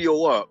locks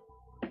Rubio up,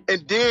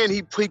 and then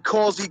he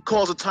calls a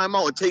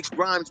timeout and takes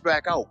Grimes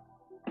back out.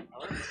 I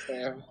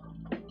understand.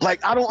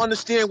 Like, I don't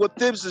understand what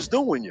Thibs is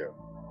doing here.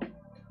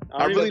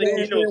 I don't even really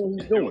think don't he knows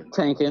understand what he's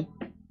doing. Tanking.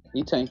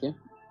 He tanking.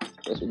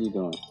 That's what he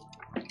doing.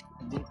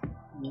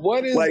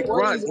 What is Like,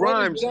 what is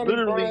Grimes Johnny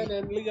literally- Bryan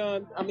and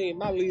Leon? I mean,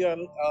 not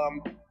Leon.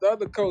 The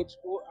other coach.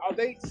 Are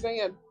they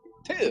saying,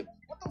 Tibbs,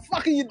 what the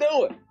fuck are you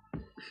doing?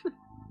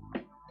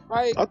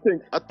 Like,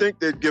 I think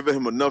they're giving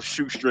him enough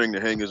shoestring to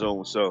hang his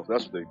own self.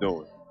 That's what they're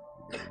doing.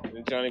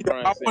 and Johnny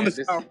Bryan I saying, want to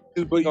this, sound racist,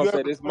 he but gonna you say,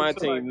 ever this is my listen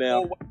to, team like, now.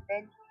 old white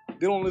men?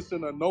 They don't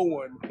listen to no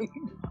one.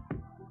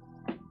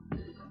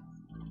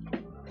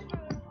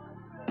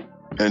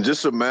 And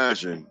just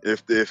imagine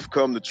if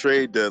come the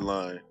trade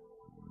deadline,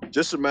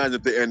 just imagine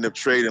if they end up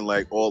trading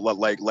like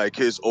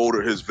his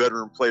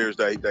veteran players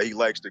that he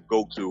likes to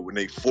go to, and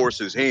they force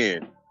his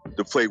hand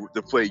to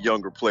play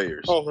younger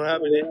players. Oh, for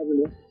having it.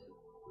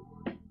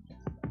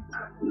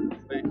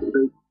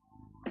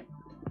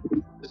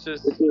 It's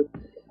just,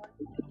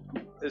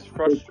 it's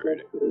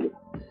frustrating.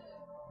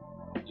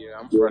 Yeah,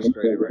 I'm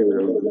frustrated right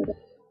now.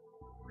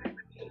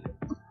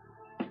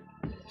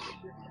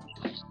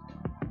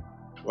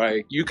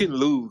 Like, you can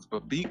lose,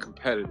 but be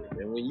competitive.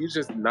 And when you're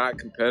just not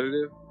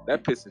competitive,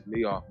 that pisses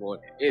me off more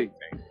than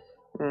anything.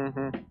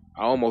 Mm-hmm.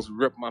 I almost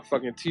ripped my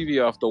fucking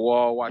TV off the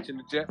wall watching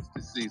the Jets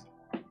this season.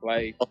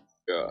 Like,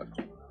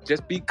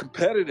 just be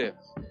competitive.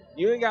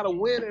 You ain't got to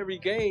win every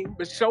game,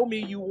 but show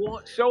me you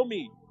want. Show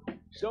me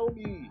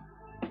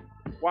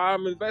why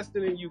I'm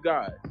investing in you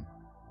guys.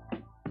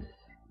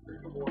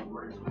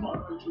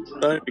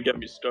 Don't even get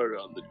me started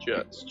on the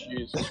Jets.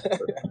 Jesus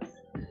Christ.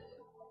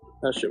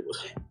 That shit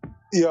was...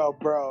 Yo,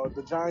 bro,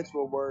 the Giants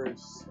were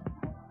worse.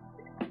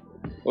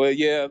 Well,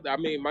 yeah, I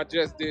mean, my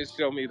Jets did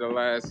show me the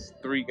last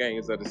 3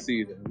 games of the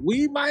season.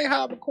 We might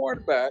have a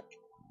quarterback.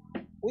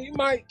 We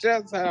might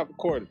just have a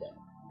quarterback.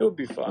 It'll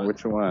be fine.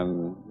 Which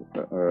one?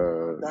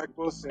 Zach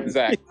Wilson.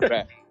 Zach.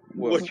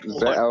 Which Which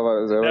one? I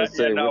was about to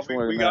say, which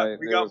one? We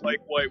got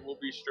Mike White. We'll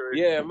be straight.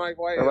 Yeah, Mike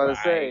White. I was about to is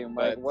say, aight,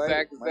 Mike but White.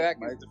 Zach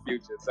Mike- is the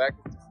future. Zach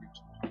is the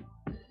future.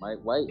 Mike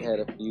White had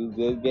a few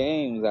good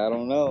games. I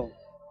don't know.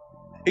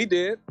 He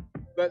did,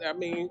 but I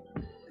mean,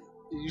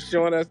 you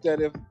showing us that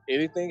if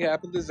anything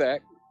happened to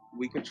Zach,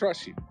 we can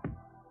trust you.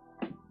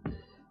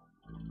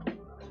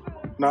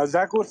 Now,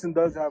 Zach Wilson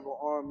does have an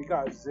arm. He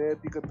got zip.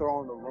 He could throw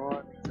on the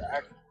run.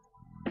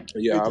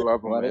 Yeah, I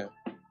love him, What? man.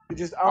 He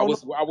just, I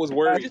was You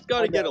worried. just got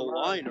to on get that a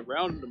line. line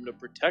around him to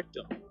protect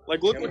him.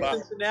 Like, look Yeah, what but-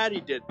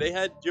 Cincinnati did. They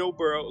had Joe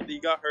Burrow. He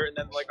got hurt, and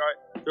then, like, all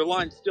right, their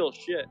line's still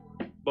shit,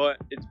 but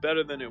it's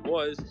better than it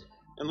was.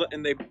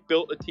 And they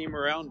built a team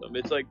around him.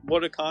 It's like,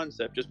 what a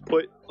concept. Just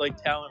put, like,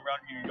 talent around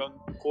your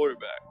young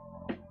quarterback.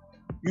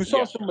 You saw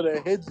Yeah. some of the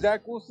hits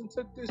Zach Wilson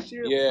took this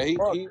year? Yeah,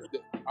 Fuck.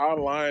 our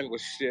line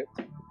was shit,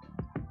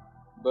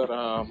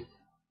 but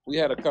we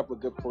had a couple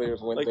of good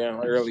players went Like,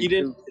 down early He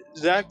didn't. too.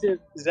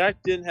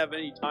 Zach didn't have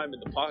any time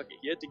in the pocket.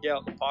 He had to get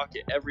out the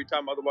pocket every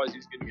time, otherwise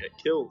he's gonna get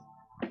killed.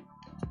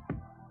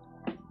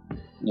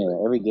 Yeah,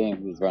 every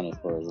game he was running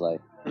for his life.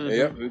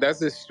 Yep, and that's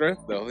his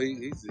strength though.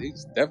 He's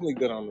definitely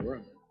good on the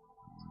run.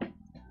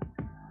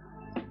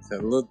 It's a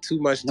little too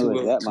much too With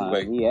little that too mind,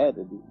 late. he had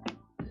to do.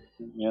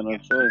 He had no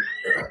choice.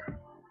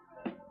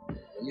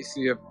 Let me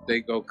see if they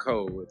go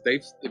cold.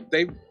 If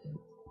they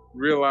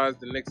realize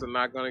the Knicks are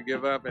not going to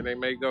give up and they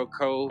may go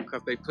cold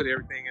because they put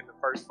everything in the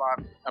first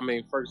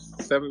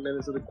 7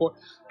 minutes of the quarter.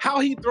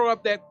 How he throw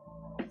up that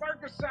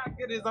Fergus shot,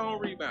 get his own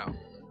rebound?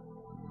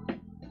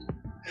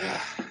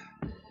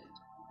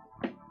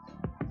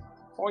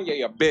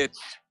 Fournier a bitch.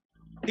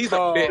 He's a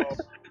Oh. bitch.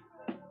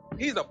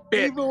 He's a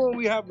bitch. Even when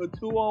we have a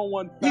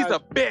 2-on-1 He's fast,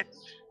 a bitch.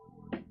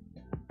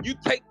 You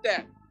take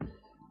that.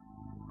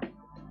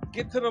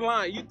 Get to the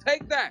line. You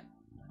take that.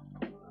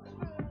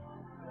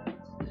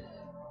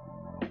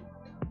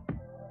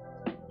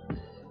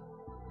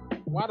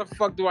 Why the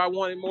fuck do I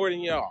want it more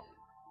than y'all?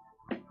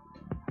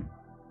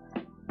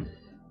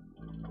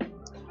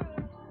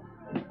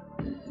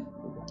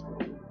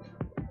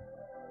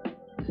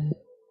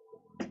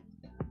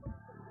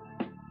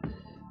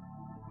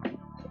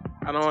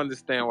 I don't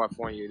understand why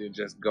Fournier didn't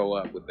just go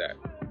up with that.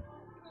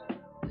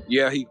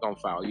 Yeah, he gonna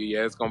foul you.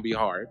 Yeah, it's gonna be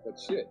hard, but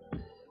shit.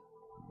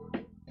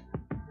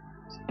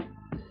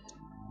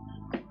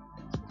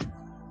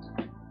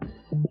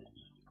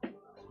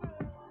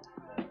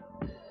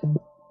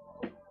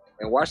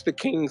 And watch the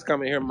Kings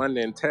come in here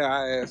Monday and tear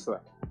our ass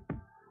up.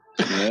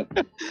 Yep.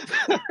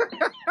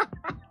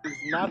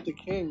 it's not the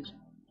Kings.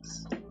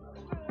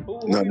 Who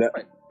No, you that-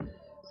 play?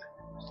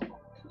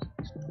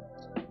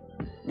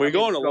 We're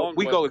going along.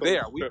 We West go Coast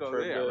there. We trip go for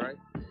a there, bit. right?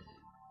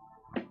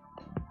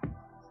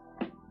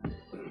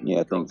 Yeah,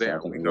 I Go think so. there,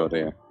 I think we we go go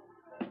there.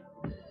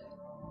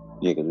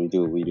 Yeah, because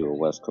we do a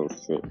West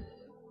Coast trip.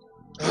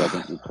 So I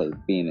think we play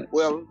Phoenix.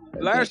 Well,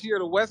 that last game. year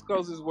the West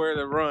Coast is where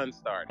the run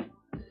started.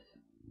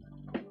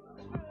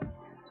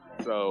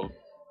 So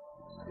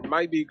it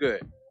might be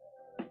good.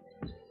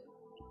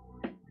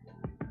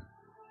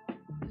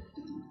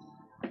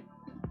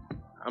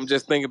 I'm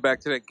just thinking back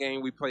to that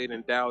game we played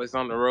in Dallas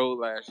on the road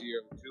last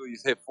year.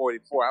 Julius hit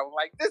 44. I was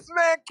like, this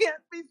man can't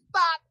be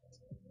stopped.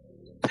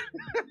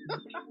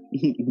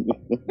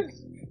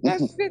 That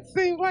shit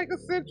seems like a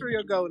century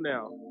ago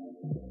now.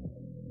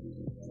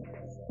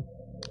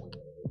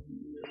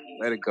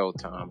 Let it go,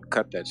 Tom.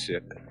 Cut that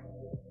shit.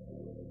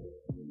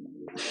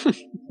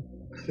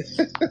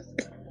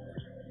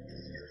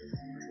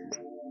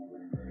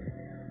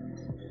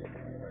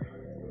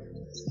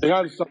 They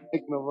gotta start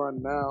making a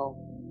run now.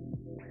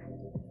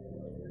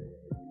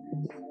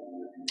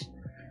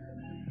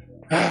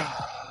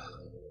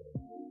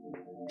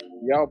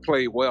 Y'all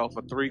played well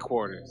for 3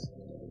 quarters.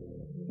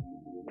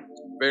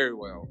 Very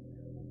well.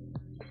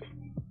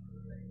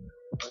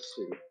 Let's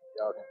see.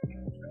 Y'all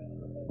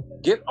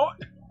get on.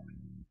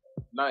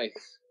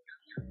 Nice.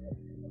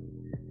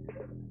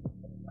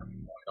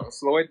 Don't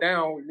slow it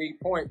down. We need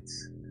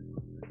points.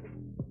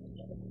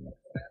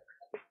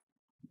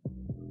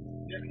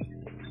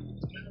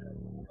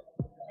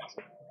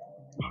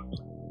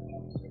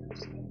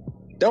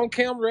 Don't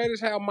Cam Reddish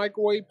have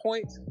microwave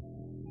points?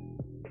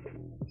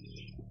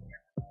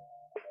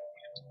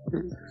 I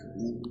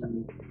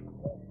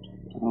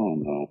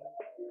don't know.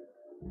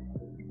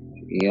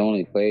 He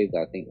only played,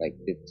 I think, like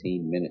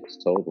 15 minutes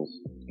total.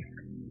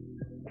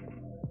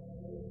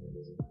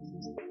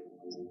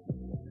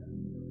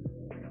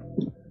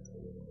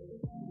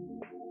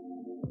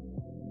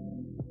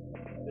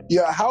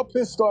 Yeah, how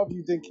pissed off do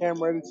you think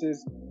Cam Reddish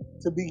is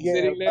to be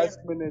getting Sitting there, less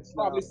minutes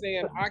now? probably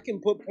saying, I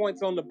can put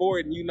points on the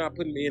board and you not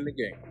putting me in the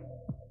game.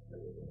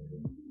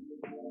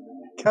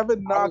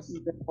 Kevin Knox is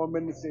getting more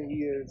minutes than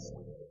he is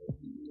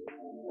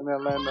in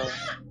Atlanta.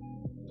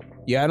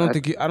 Yeah, I don't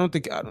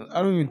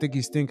even think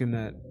he's thinking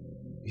that.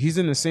 He's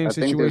in the same I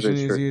think there's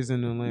situation a as he is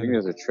in I think Atlanta.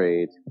 there's a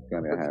trade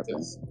gonna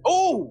happen.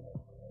 Oh,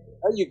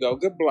 there you go.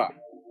 Good block.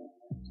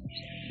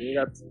 You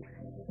got.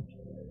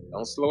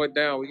 Don't slow it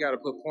down. We got to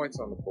put points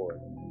on the board.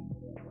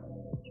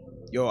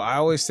 Yo, I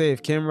always say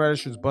if Cam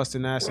Reddish was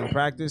busting ass in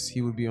practice,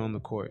 he would be on the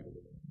court.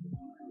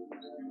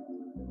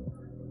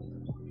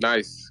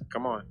 Nice.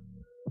 Come on.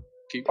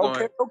 Keep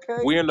going.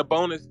 Okay. We're in the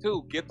bonus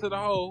too. Get to the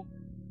hole.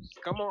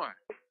 Come on.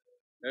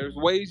 There's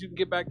ways you can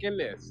get back in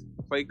this.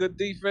 Play good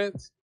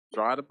defense.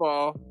 Drive the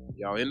ball.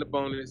 Y'all in the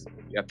bonus.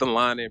 You have to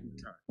line every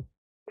time.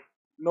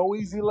 No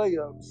easy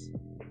layups.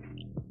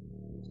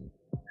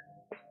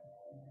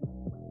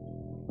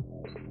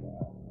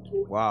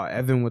 Wow,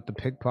 Evan with the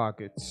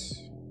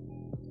pickpockets.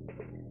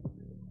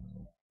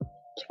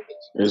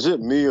 Is it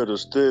me or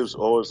does Stibbs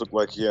always look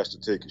like he has to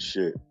take a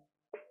shit?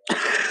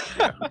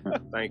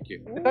 Thank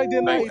you. I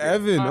did not.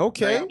 Evan,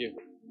 okay. Thank you.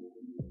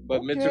 But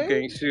Okay. Mitchell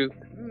can't shoot.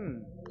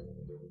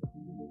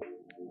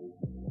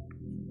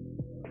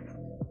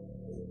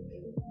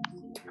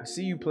 I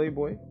see you,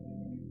 Playboy.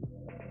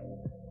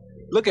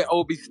 Look at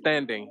Obi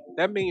standing.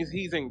 That means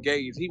he's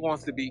engaged. He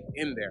wants to be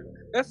in there.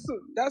 That's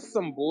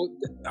some bull.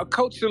 A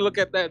coach should look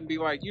at that and be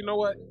like, you know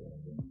what?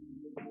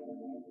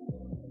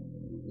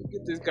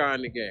 Get this guy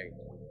in the game.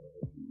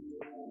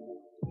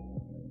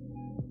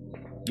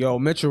 Yo,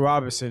 Mitchell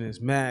Robinson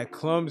is mad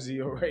clumsy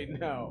right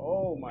now.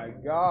 Oh my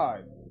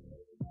god.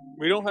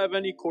 We don't have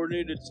any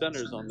coordinated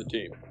centers on the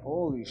team.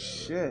 Holy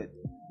shit.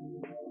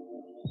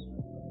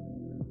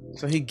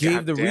 So he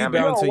gave the damn it.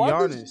 rebound to Yo, why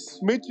Giannis. does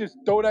Mitch just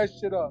throw that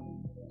shit up?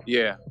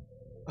 Yeah,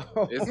 He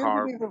it's didn't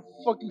horrible. even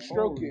fucking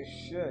stroke Holy it.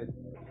 shit.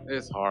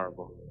 It's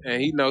horrible.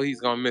 And he know he's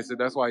going to miss it.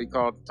 That's why he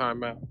called the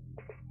timeout.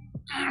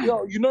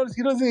 Yo, you notice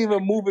he doesn't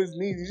even move his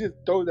knees. He just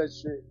throws that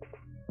shit.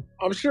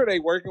 I'm sure they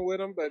working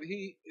with him, but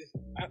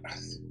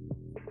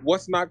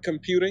what's not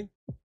computing?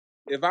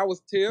 If I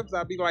was Tibbs,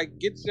 I'd be like,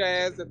 get your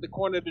ass at the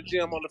corner of the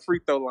gym on the free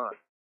throw line.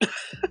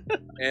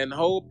 And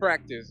whole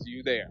practice,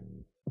 you there.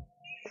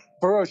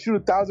 For real, shoot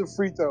 1,000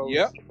 free throws.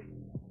 Yep.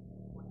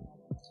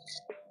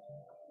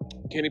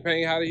 Kenny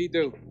Payne, how did he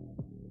do?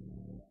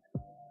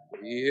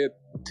 He hit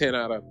 10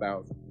 out of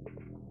 1,000.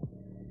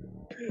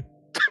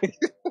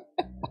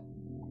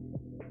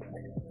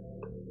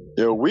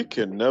 Yo, we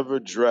can never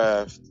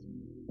draft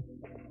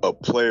a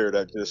player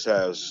that just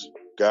has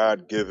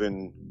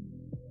God-given,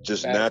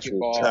 just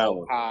Basketball natural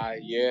talent. high,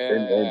 yeah.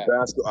 And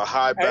a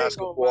high I ain't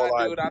basketball gonna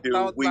lie, dude. I IQ.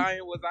 thought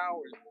Zion was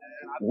ours, man.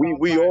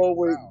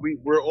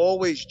 We're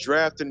always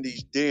drafting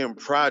these damn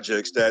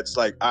projects that's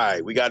like, all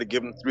right, we got to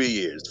give them 3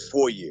 years,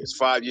 4 years,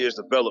 5 years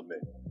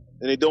development,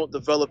 and they don't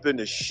develop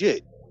into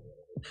shit.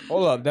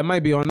 Hold up, that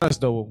might be on us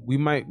though. We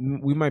might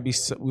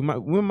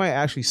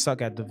actually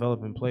suck at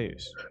developing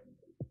players.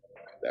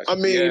 I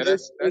mean,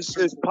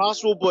 it's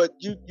possible, but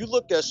you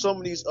look at some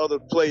of these other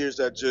players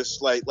that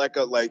just like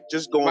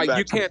just going like back.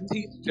 you can't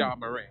teach John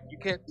Moran. You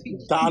can't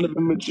teach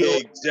Donovan Mitchell.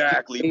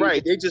 Exactly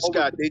right. They just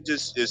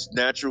it's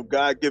natural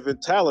God-given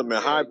talent,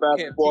 man. High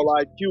basketball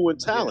IQ and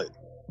talent.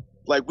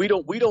 Like we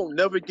don't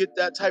never get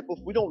that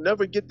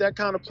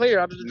kind of player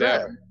out of the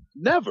draft.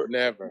 Never.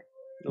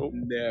 Nope.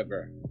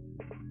 Never.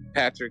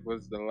 Patrick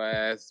was the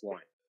last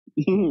one.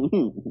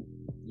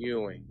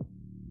 Ewing.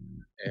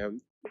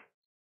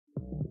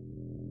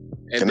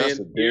 And then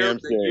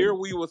the year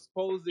we were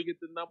supposed to get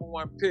the number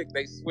 1 pick,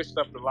 they switched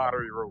up the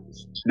lottery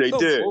rules. They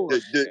did.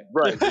 Bullshit.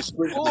 Right. They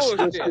switched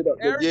it up.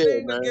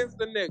 Everything man. against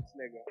the Knicks,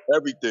 nigga.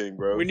 Everything,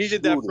 bro. We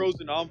needed that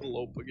frozen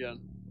envelope again.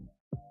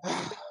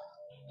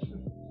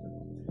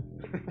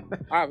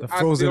 I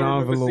frozen still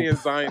remember envelope. seeing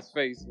Zion's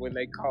face when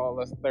they call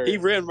us third. He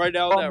ran right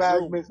out of that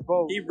room.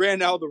 He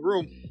ran out of the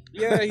room.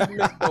 Yeah, he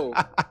missed both.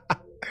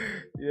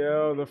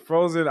 Yo, the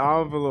frozen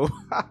envelope.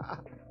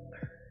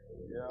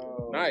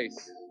 Yo.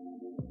 Nice.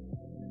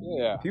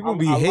 Yeah. People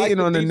be hating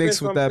on the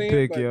Knicks with that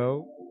pick,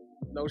 yo.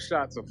 No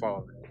shots are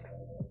falling.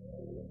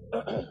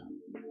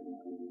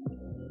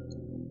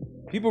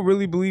 People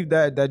really believe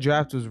that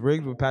draft was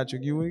rigged with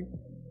Patrick Ewing?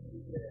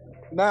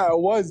 Nah, it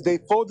was. They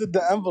folded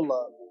the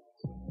envelope.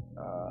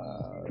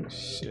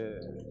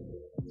 Shit.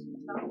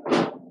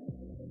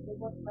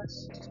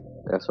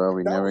 That's why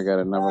we never got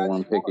a number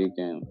one pick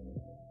again.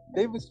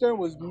 David Stern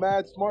was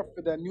mad smart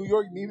for that. New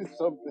York needed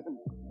something.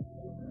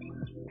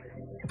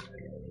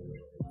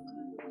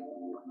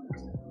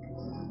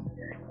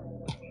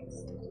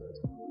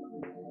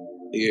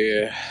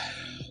 Yeah.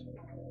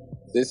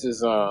 This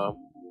is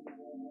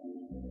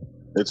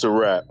It's a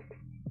wrap.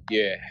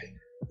 yeah.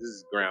 This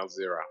is ground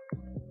zero.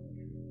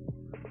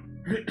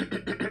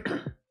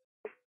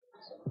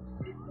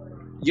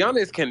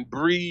 Giannis can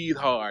breathe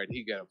hard.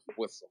 He got a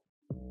whistle.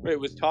 Wait,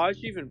 was Taj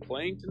even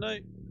playing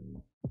tonight?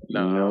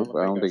 No, Nope,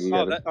 I don't think he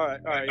Oh, got. all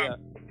right, yeah.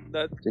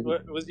 That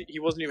was he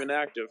wasn't even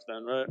active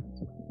then, right?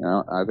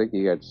 No, I think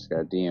he just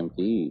got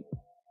DMP'd.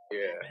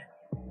 Yeah.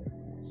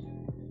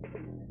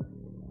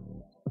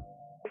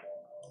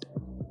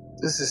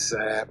 This is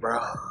sad, bro.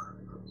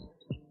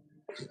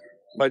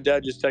 My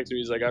dad just texted me.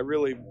 He's like, "I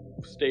really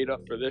stayed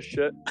up for this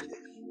shit."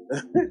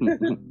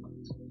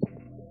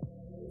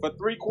 For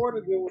 3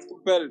 quarters, it was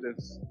competitive.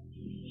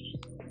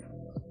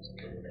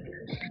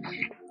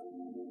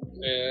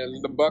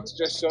 And the Bucks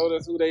just showed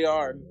us who they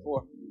are in the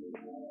fourth.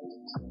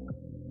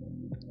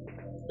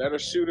 Better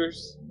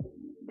shooters.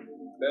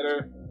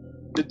 Better.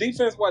 The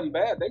defense wasn't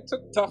bad. They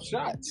took tough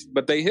shots,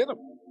 but they hit them.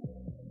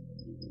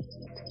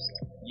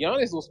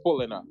 Giannis was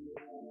pulling up.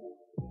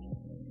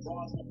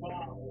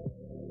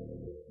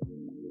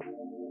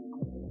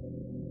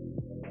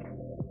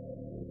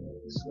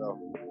 So.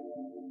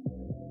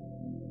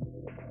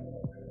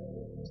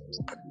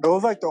 It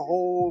was like the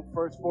whole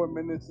first 4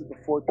 minutes of the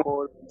fourth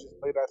quarter. We just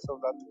played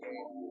ourselves out the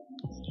game.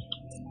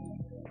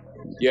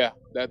 Yeah,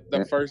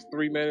 the first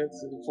 3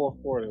 minutes of the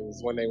fourth quarter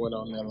was when they went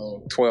on that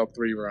little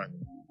 12-3 run.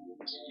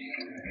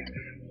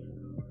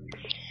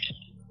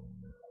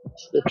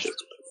 It's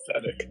just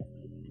pathetic.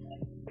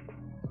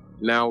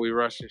 Now we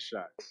rushing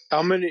shots.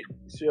 How many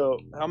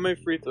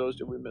free throws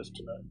did we miss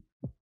tonight?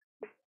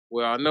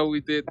 Well, I know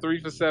we did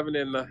 3 for 7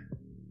 in the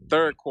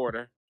third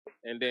quarter,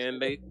 and then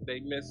they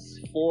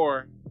missed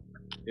 4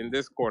 in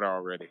this quarter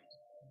already.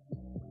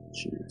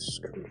 Jesus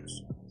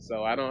Christ.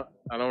 So I don't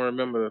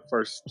remember the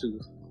first 2.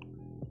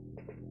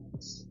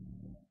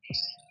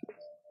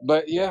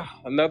 But yeah,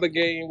 another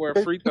game where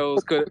free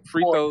throws could have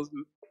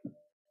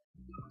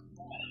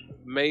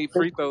made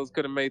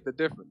the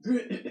difference.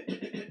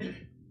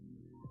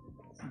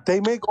 They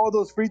make all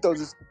those free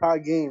throws. It's a tie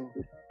game.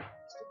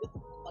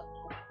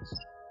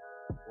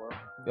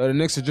 Yo, the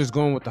Knicks are just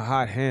going with the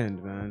hot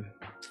hand, man.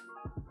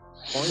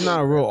 It's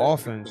not a real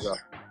offense.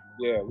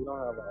 Yeah, we don't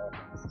have an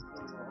offense.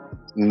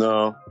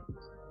 No.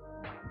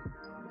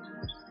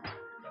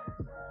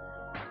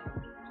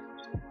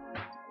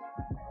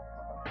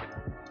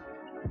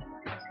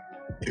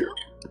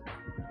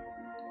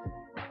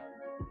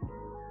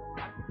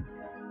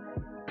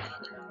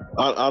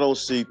 I don't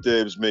see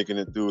Thibs making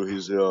it through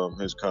his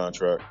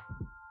contract.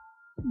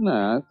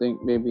 Nah, I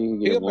think maybe he'll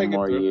get one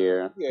more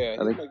year. Yeah,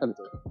 I think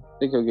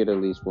he'll get at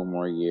least one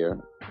more year.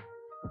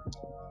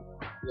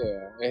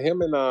 Yeah, and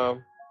him and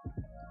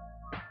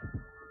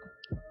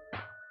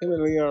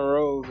Leon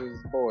Rose is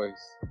boys.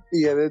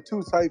 Yeah, they're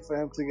too tight for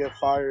him to get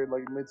fired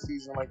like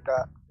mid-season like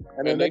that.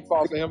 And then they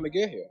fought for him to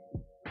get here.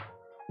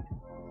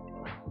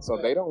 So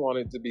they don't want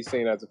it to be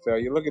seen as a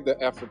failure. Look at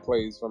the effort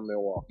plays from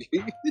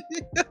Milwaukee.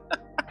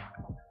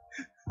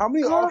 How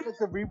many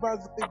offensive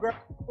rebounds did they grab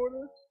in the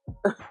quarter?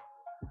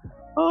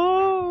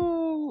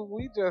 Oh,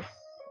 we just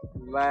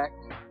lack.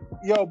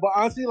 Yo, but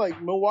honestly, like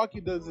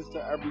Milwaukee does this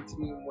to every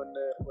team when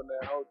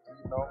they're healthy.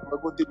 You know,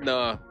 look what they.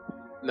 No,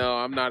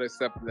 I'm not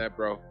accepting that,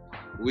 bro.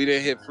 We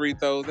didn't hit free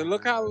throws, and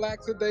look how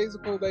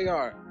lackadaisical they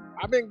are.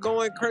 I've been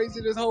going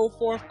crazy this whole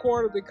fourth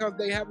quarter because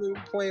they haven't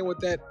been playing with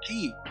that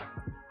E.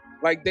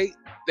 Like they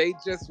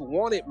just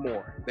wanted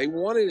more. They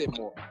wanted it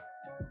more.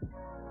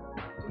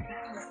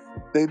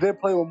 They did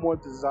play with more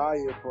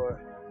desire, but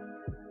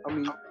I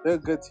mean, they're a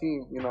good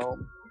team. You know,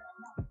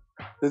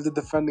 they're the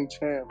defending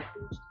champ.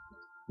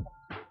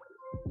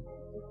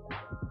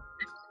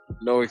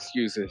 No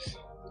excuses.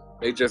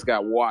 They just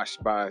got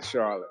washed by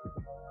Charlotte.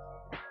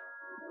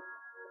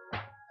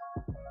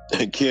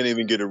 They can't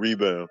even get a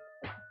rebound.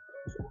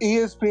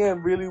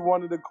 ESPN really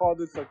wanted to call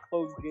this a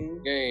close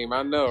game.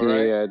 I know,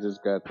 right? Yeah, I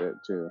just got that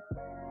too.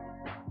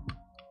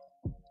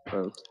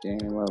 Close game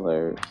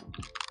alert.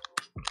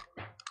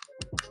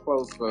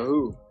 Close for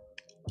who?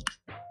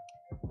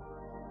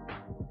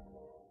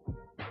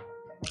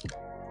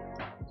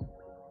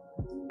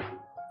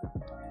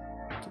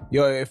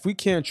 Yo, if we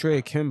can't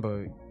trade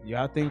Kemba,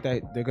 y'all think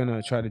that they're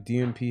gonna try to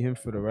DMP him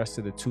for the rest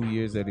of the 2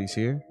 years that he's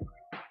here?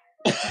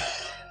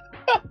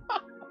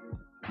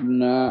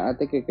 Nah, I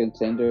think a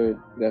contender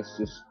that's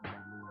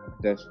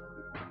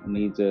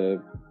needs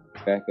a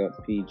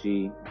backup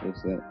PG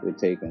would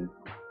take him,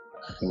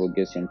 and we'll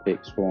get some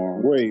picks for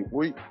him.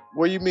 Wait,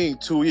 what do you mean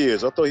 2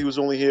 years? I thought he was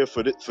only here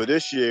for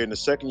this year, and the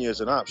second year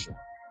is an option.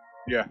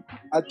 Yeah,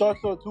 I thought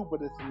so too,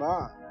 but it's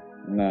not.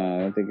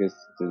 Nah, I think it's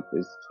 2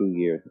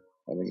 years.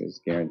 I think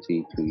it's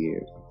guaranteed 2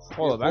 years.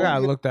 Hold up, I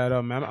gotta look that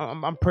up, man.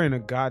 I'm praying to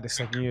God the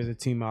second year is a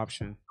team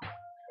option.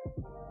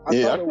 I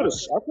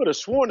could have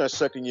sworn that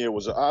second year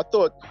was. I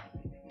thought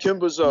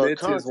Kimba's Mitch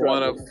contract is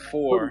one of was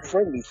four. pretty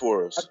friendly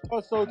for us. I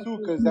thought so too,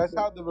 because that's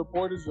how the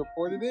reporters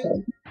reported it.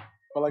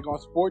 But like on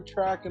Sport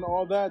Track and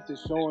all that, they're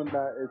showing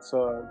that it's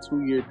a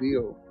 2-year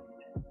deal.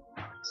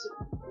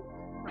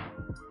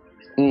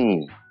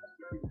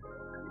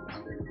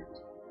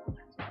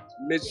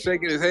 Mitch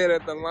shaking his head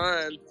at the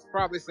line,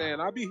 probably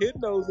saying, "I'll be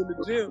hitting those in the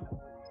gym."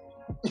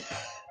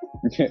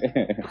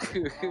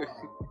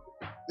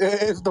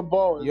 It's the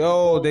ball.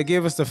 Yo, they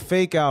gave us the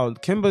fake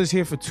out. Kimba's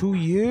here for 2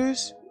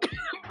 years?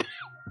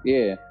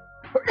 Yeah.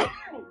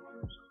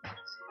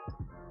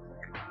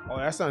 Oh,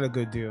 that's not a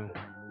good deal.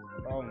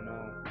 Oh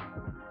no.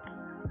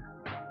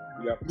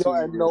 Yep. Yo,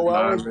 and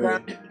Noel is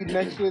guaranteed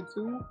next year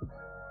too.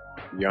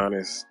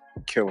 Giannis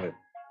killing.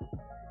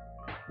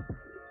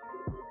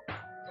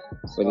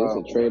 But it's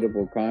a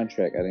tradable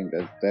contract. I think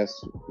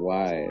that's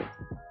why.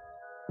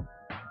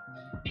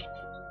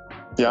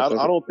 Yeah,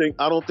 I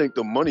don't think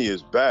the money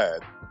is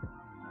bad.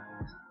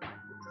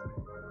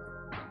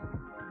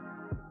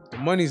 The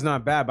money's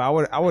not bad,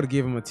 but I would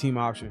give him a team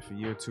option for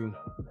year 2.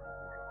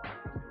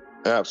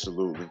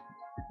 Absolutely.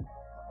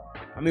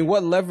 I mean,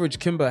 what leverage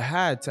Kimba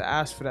had to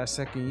ask for that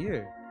second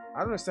year? I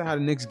don't understand how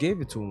the Knicks gave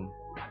it to him.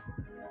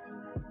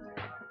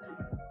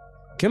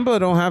 Kimba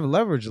don't have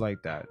leverage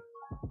like that.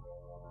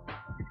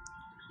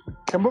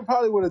 Kimba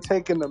probably would have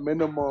taken the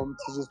minimum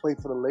to just play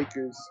for the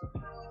Lakers.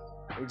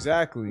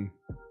 Exactly.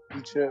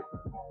 Chip.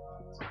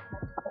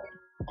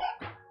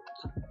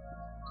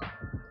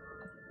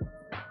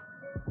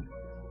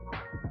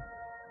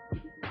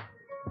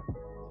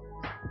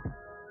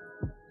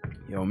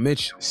 Yo,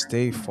 Mitch,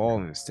 stay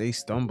falling, stay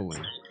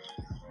stumbling.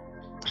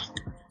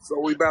 So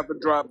we about to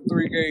drop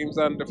 3 games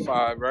under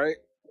 5, right?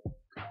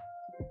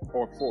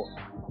 Or 4?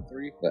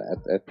 3?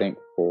 I think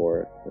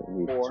 4.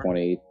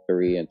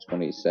 23 and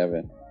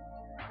 27.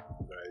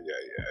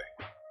 Yeah.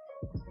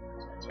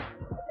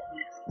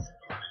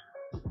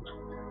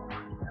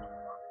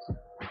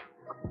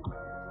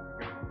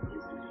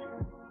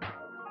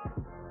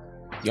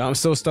 Yo, I'm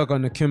still stuck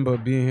on the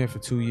Kimba being here for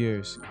 2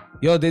 years.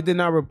 Yo, they did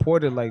not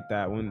report it like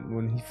that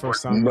when he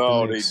first signed.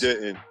 No, with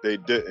the they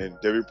Knicks.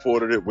 didn't. They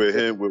reported it with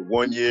him with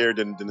 1 year,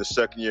 then the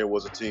second year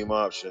was a team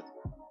option.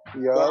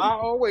 Yeah. Well,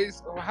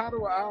 how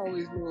do I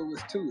always knew it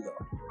was 2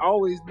 though? I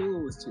always knew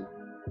it was 2.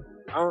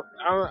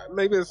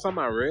 Maybe it's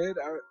something I read.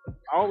 I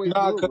always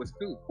knew it was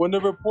 2. When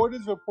the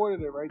reporters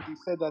reported it, right, they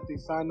said that they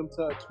signed him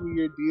to a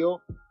 2-year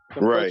deal.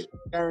 Right.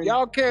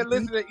 Y'all can't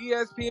listen to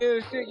ESPN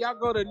and shit. Y'all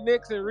go to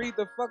Knicks and read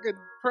the fucking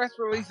press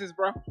releases,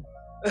 bro.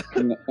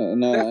 No,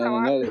 and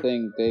another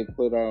thing they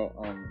put out.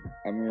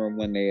 I remember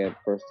when they had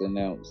first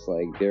announced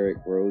like Derrick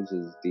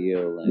Rose's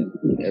deal and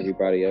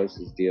everybody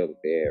else's deal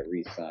that they had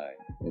re-signed,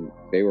 and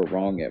they were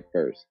wrong at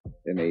first.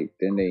 Then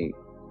they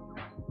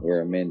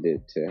were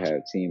amended to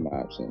have team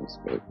options,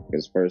 but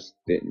because first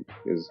didn't,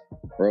 because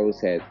Rose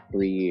had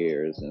 3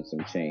 years and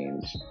some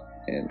change,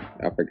 and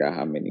I forgot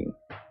how many.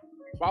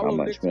 Follow how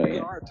much Knicks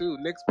million. PR too.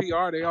 Knicks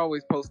PR, they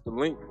always post the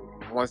link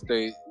once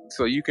they,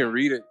 so you can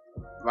read it.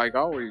 Like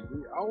always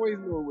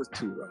knew it was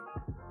 2 though.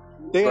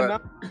 I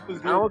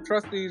don't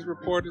trust these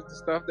reporters and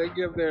stuff. They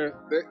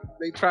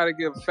try to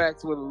give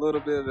facts with a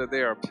little bit of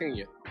their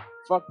opinion.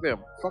 Fuck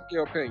them. Fuck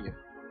your opinion.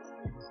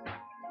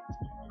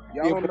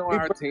 Y'all don't know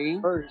our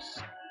team.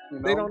 First,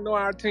 They don't know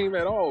our team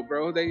at all,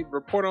 bro. They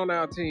report on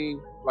our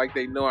team like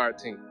they know our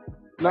team.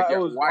 Like No, it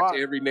y'all was watch wild.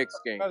 every Knicks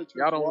game.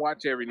 Y'all don't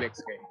watch every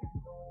Knicks game.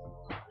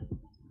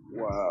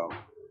 Wow.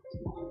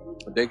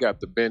 They got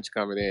the bench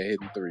coming in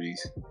hitting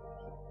threes.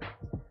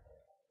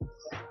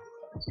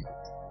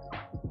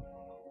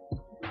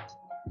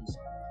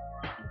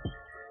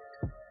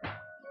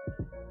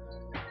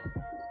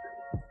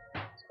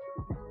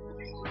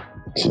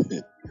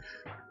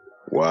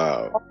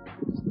 Wow.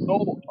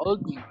 So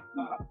ugly.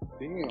 God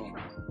damn.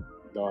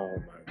 Oh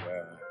my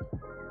god.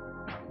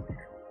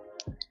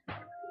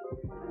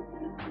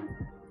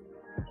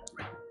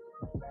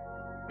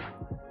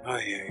 Oh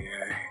yeah.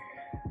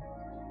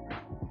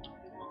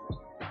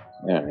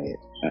 All right.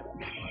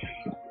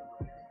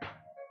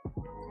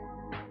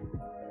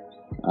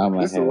 I'm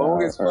This the ahead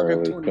longest fucking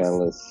early, 20s.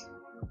 fellas.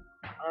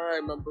 All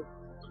right, my bro.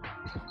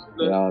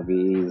 Y'all be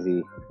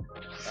easy.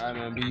 All right,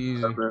 man, be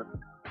easy.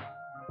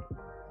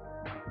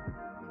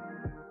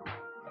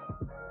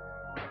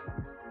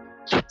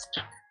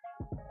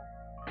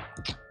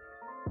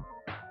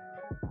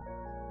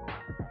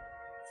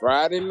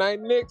 Friday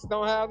night Knicks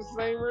don't have the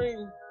same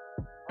ring.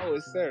 Oh,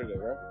 it's Saturday,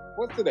 right?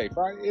 What's today?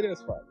 Friday? It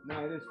is Friday.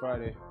 No, it is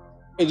Friday.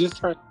 It just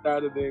turned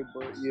Saturday,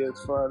 but yeah,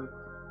 it's Friday.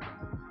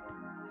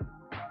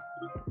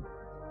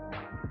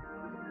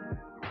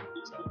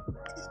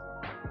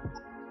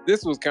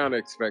 This was kind of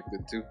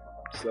expected too.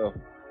 So,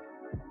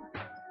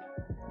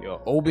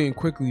 Yo, Obi and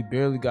Quickly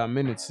barely got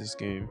minutes this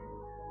game.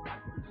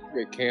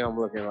 get Cam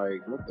looking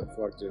like, what the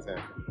fuck just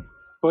happened?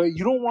 But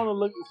you don't want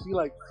to see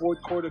like fourth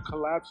quarter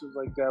collapses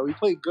like that. We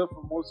played good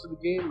for most of the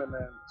game, and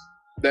then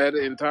That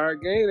entire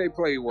game, they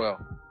played well.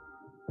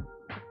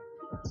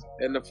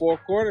 In the fourth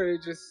quarter,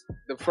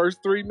 the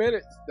first 3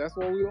 minutes, that's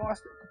when we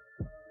lost it.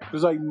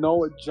 there's like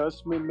no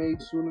adjustment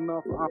made soon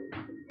enough.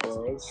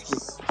 It's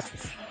just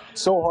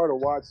so hard to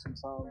watch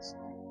sometimes.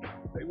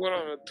 They went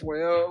on a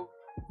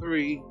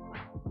 12-3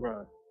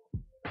 run.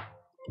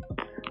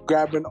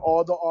 Grabbing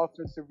all the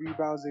offensive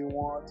rebounds they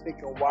want,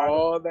 taking wide.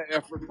 All the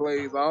effort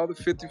plays, all the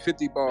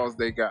 50-50 balls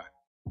they got.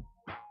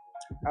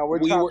 And we're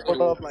trying to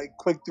put up like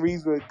quick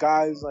threes with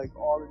guys like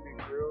all in their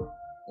grill.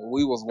 And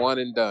we was one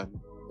and done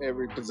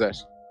every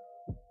possession.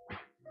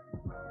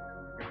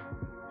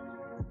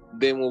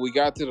 Then when we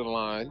got to the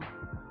line,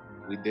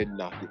 we did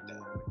knock it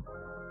down.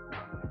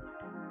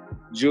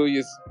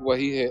 Julius,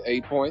 he hit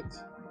 8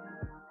 points,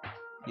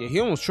 Yeah, he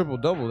almost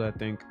triple-doubled, I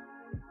think.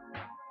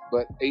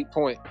 but 8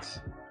 points.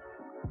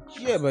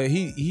 Yeah, but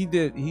he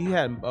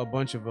had a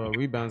bunch of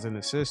rebounds and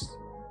assists.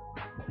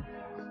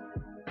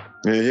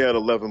 Yeah, he had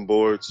 11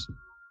 boards.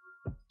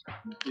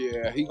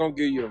 Yeah, he gonna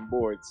give you them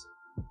boards.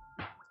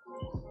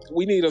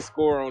 We need a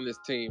scorer on this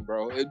team,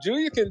 bro. If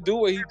Julia can do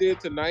what he did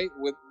tonight,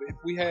 if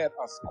we had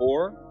a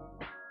scorer,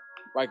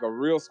 like a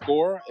real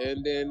scorer,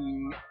 and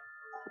then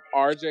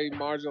RJ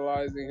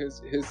marginalizing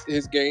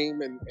his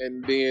game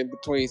and being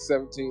between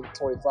 17 and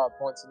 25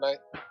 points a night,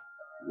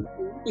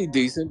 it'd be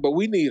decent. But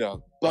we need a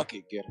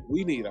bucket getter.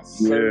 We need a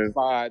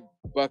certified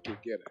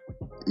bucket getter.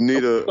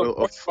 Need a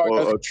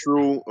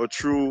true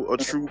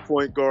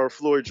point guard,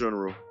 Floyd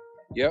General.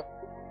 Yep.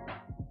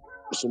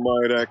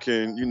 Somebody that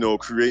can,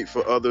 create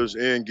for others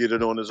and get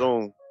it on his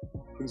own.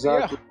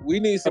 Exactly. Yeah, we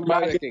need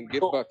somebody that can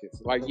get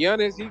buckets. Like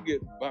Giannis, he get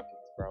buckets,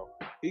 bro.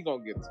 He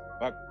gonna get some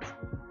buckets,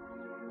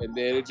 and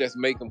then it just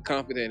make him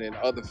confident in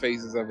other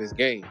phases of his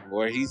game.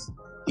 Where he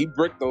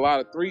bricked a lot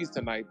of threes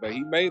tonight, but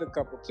he made a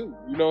couple too.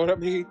 You know what I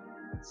mean?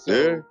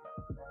 So,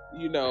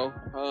 and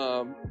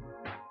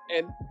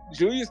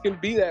Julius can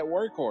be that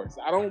workhorse.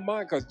 I don't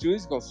mind because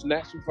Julius gonna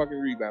snatch some fucking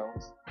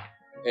rebounds,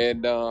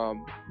 and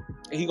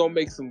he gonna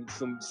make some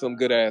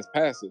good ass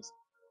passes.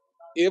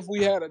 If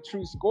we had a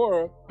true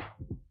scorer,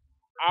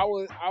 I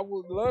would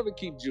love to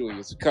keep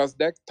Julius because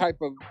that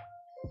type of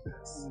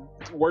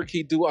work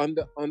he do in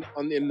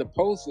the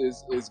post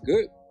is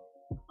good.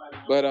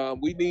 But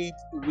we need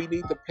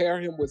to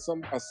pair him with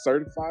a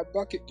certified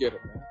bucket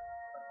getter, man.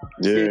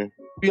 Yeah.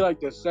 Be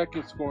like the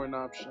second scoring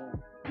option.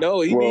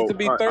 No, he needs to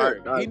be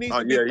third. He needs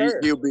to be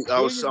third. He'll be.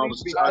 I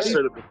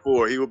said it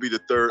before. He will be the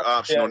third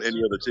option on any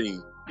other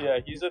team. Yeah,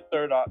 he's a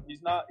third option.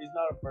 He's not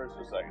a first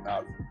or second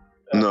option.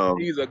 No,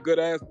 he's a good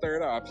ass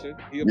third option.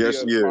 He'll be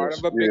part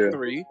of a big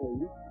three.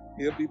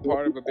 He'll be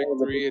part of a big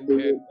three, and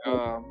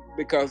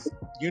because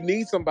you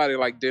need somebody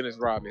like Dennis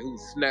Rodman who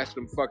snatched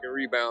them fucking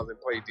rebounds and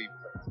play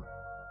defense.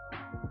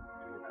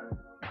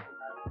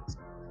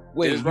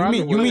 Wait, you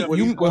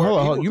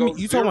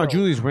talking about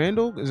Julius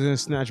Randle is gonna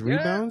snatch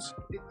rebounds?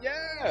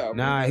 Yeah.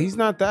 Nah, he's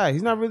not that.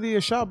 He's not really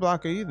a shot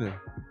blocker either.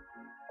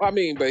 I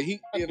mean, but if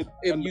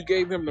you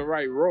gave him the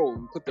right role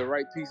and put the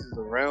right pieces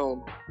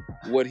around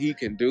what he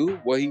can do,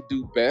 what he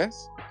do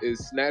best is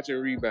snatching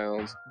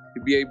rebounds.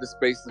 He'd be able to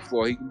space the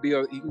floor. He can be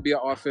an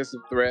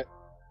offensive threat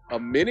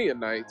many a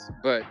nights,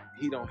 but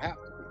he don't have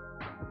to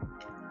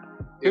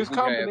be. If we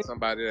had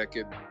somebody that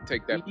could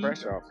take that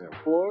pressure off him.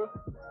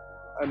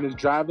 And his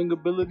driving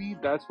ability,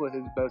 that's what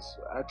his best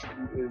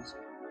attribute is.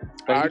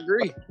 I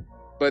agree.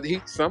 But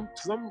he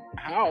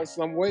somehow,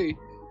 some way,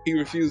 he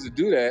refused to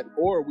do that,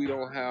 or we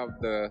don't have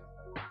the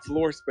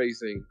floor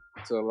spacing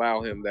to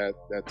allow him that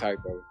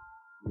type of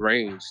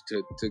range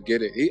to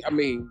get it.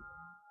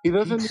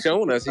 He's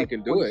shown us he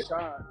can do it.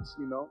 Shots,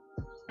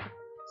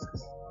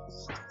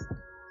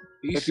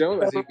 He's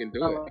shown us he can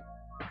do it.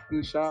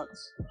 2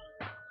 shots.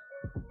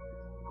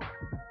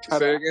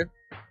 Say it again?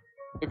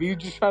 If you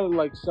just try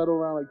to settle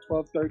around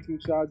 12, 13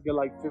 shots, get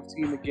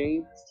 15 a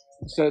game,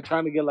 instead of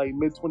trying to get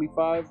mid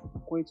 25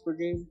 points per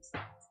game.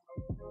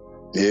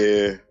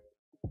 Yeah.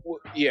 Well,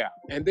 yeah,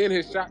 and then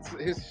his shot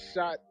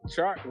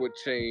chart would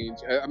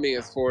change.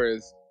 As far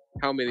as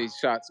how many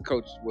shots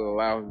coach will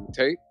allow him to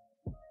take,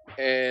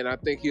 and I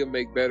think he'll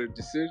make better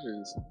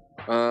decisions.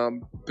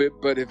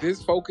 But if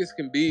his focus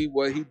can be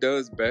what he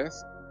does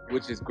best,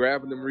 which is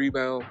grabbing them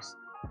rebounds,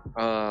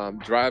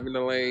 driving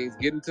the lanes,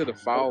 getting to the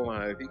foul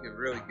line, if he can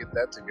really get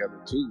that together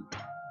too,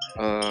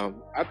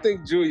 I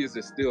think Julius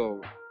is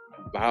still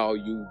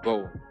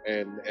valuable,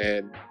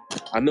 and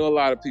I know a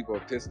lot of people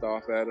are pissed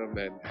off at him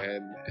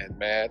and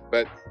mad,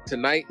 but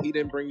tonight he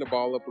didn't bring the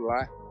ball up a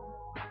lot.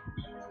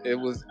 It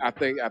was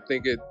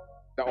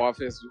the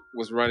offense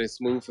was running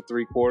smooth for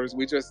 3 quarters.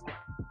 We just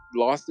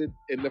lost it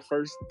in the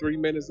first 3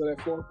 minutes of that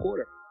fourth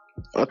quarter.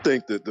 I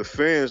think that the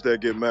fans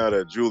that get mad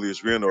at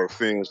Julius Randle are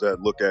fans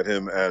that look at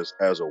him as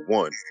a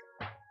one.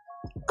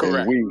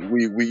 Correct. And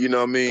we you know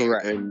what I mean?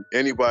 Correct. And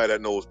anybody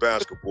that knows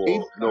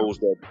basketball knows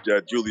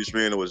that Julius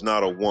Randle is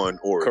not a 1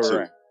 or a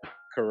 2.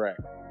 Correct.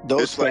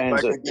 Those It's like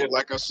fans are again,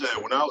 like I said,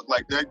 when I was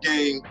like that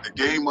game, the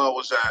game I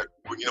was at,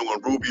 when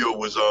Rubio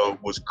was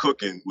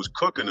cooking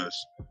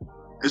us.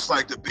 It's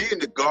like to be in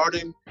the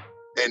Garden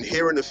and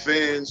hearing the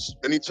fans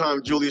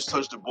anytime Julius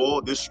touched the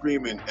ball, they're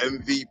screaming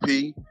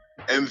MVP,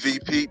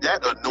 MVP.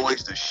 That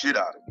annoys the shit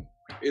out of me.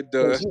 It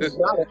does. He's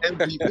not an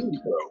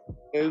MVP, bro.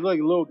 It's like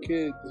little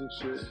kids and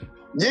shit.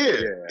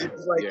 Yeah,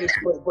 it's like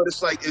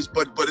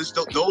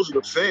those are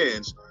the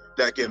fans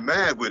that get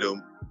mad with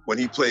him when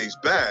he plays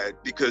bad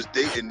because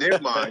they in their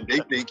mind they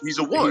think he's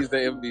a 1. He's the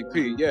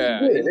MVP.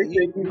 Yeah, they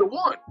think he's a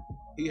 1.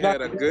 He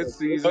had a good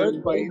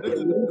season,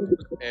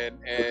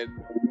 and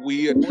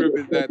we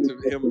attribute that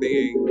to him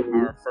being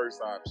our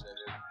first option.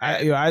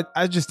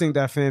 I just think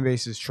that fan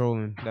base is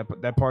trolling.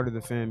 That part of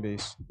the fan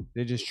base,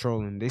 they're just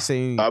trolling. They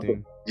say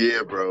anything.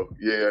 Yeah, bro.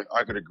 Yeah,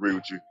 I could agree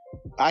with you.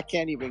 I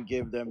can't even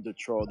give them the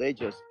troll. They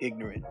just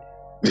ignorant.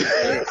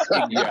 Yeah.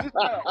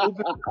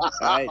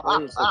 Right?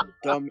 They're some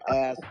dumb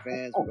ass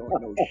fans who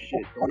don't know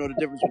shit. Don't know the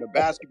difference between a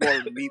basketball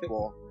and a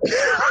meatball.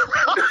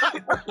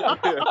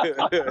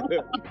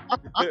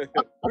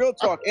 Real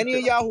talk. Any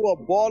of y'all who are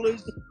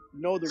ballers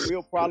know the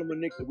real problem with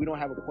Knicks is we don't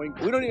have a point.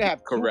 We don't even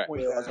have 2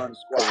 point guards on the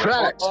squad.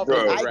 Facts,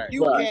 bro.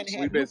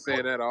 We've been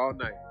saying that all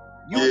night.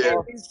 You get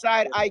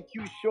inside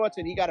IQ shorts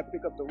and he got to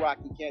pick up the rock.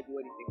 He can't do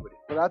anything with it.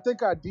 But I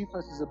think our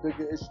defense is a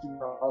bigger issue than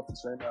our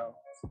offense right now.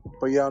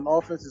 But yeah, on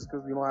offense it's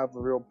because we don't have a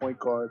real point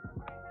guard.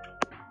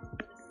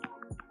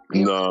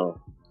 No.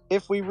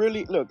 If we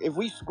really if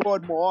we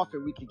scored more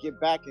often, we could get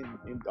back in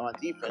on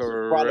defense.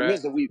 Correct. The problem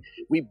is that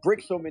we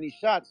brick so many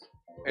shots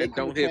and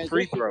don't hit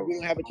free throws. We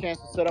don't have a chance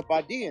to set up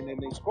our D, and then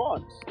they score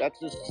on us. That's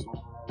just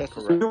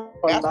we do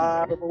a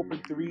lot of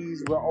open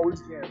threes. We're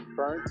always getting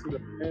burnt to the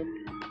rim.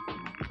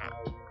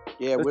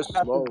 Yeah, we're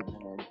slow,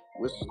 man.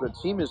 The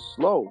team is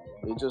slow.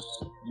 You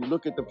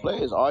look at the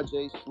players.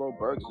 RJ slow,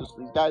 Burks.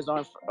 These guys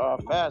aren't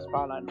fast.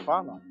 Foul line to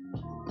foul line.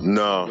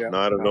 No,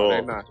 not at all.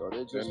 They're not. So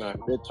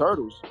they're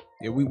turtles.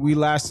 Yeah, we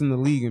last in the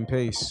league in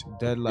pace,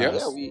 dead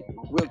last. Yeah,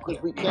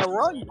 because we can't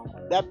run.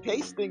 That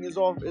pace thing is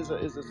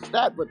a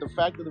stat, but the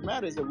fact of the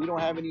matter is that we don't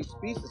have any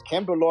speed.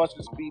 Kemba lost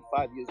his speed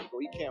 5 years ago.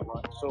 He can't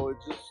run, so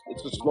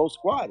it's a slow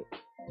squad,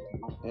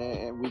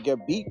 and we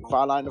get beat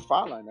foul line to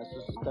foul line.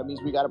 That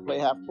means we got to play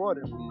half court,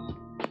 and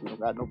we don't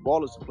got no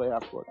ballers to play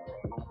half court.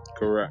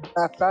 Correct.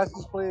 Our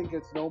fastest player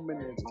gets no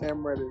minutes.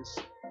 Cam Reddish.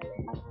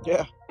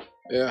 Yeah.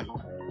 Yeah.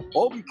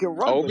 Obi can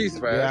run. Obi's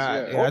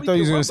fast. Yeah, I thought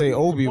you was gonna say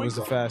Obi was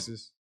the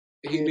fastest.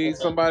 He needs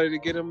somebody to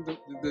get him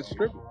the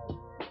strip.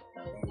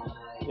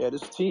 Yeah,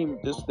 this team,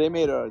 they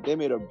made a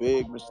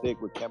big mistake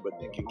with Kemba,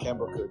 thinking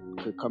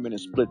Kemba could come in and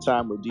split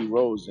time with D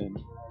Rose,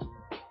 and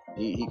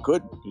he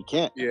couldn't. He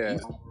can't. Yeah,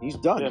 he's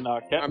done. Yeah,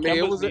 no, I mean,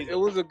 it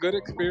was a good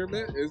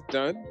experiment. It's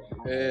done,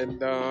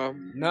 and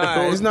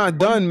it's not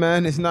done,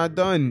 man. It's not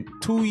done.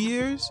 2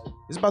 years.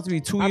 It's about to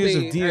be 2 years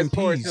of DMPs. As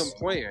far as him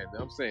playing,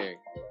 I'm saying,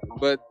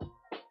 but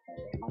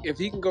if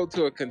he can go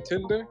to a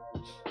contender.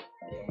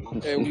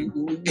 And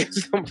we get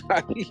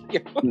somebody.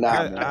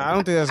 I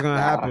don't think that's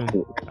gonna happen.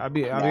 I'll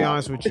be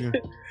honest with you.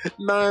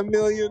 $9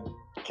 million.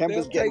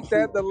 Kemba's take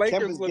that. The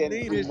Lakers Kemba's would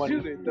need his money.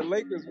 shooting. The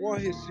Lakers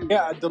want his shooting.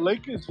 Yeah, the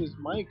Lakers just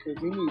might because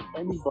he needs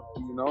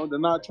anybody. They're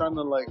not trying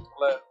to let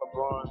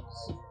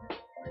LeBron's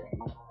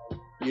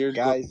years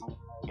guys.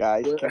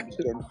 Kemba's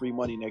getting free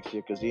money next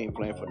year because he ain't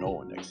playing for no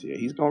one next year.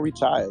 He's gonna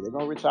retire. They're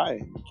gonna retire.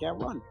 He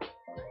can't run.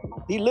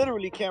 He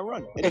literally can't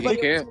run.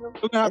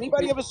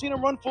 Anybody ever seen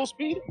him run full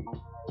speed?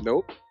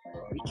 Nope.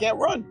 He can't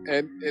run.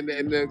 And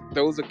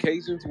those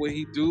occasions when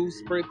he do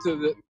sprint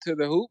to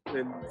the hoop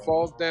and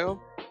falls down,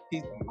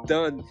 he's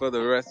done for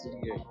the rest of the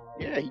game.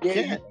 Yeah, he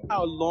can't.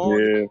 How long?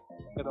 Yeah.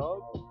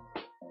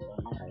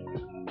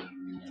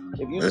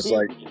 If you see,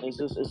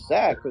 it's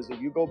sad because if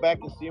you go back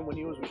and see him when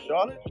he was with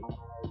Charlotte,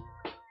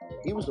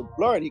 he was a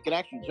blur and he can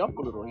actually jump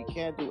a little. He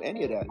can't do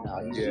any of that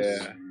now.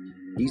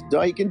 He's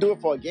done. He can do it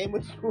for a game or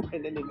two,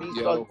 and then the knee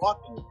starts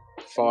walking.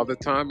 Father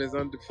Time is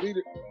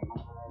undefeated.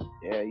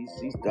 Yeah,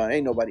 he's done.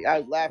 Ain't nobody. I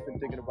was laughing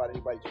thinking about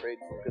anybody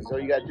trading him because all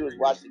you gotta do is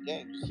watch the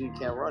game. You see, he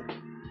can't run.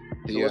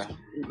 So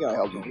he's gonna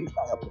help him. He's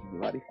not helping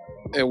anybody.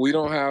 And we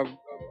don't have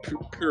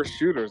pure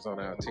shooters on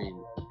our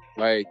team.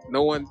 Like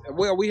no one.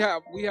 Well, we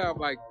have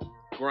like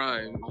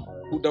Grimes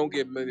who don't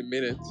get many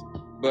minutes,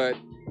 but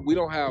we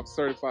don't have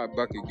certified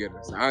bucket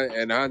getters.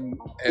 And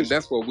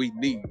that's what we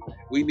need.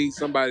 We need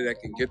somebody that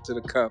can get to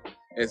the cup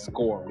and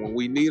score. When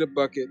we need a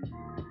bucket,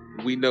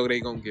 we know they're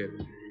gonna get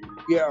it.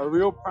 Yeah, a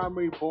real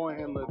primary ball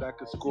handler that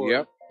could score.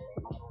 Yep.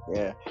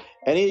 Yeah.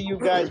 Any of you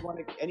guys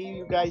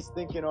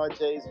thinking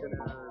RJ is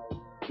gonna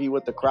be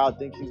what the crowd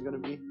thinks he's gonna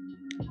be?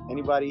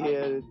 Anybody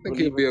here? I think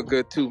he'll be a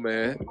good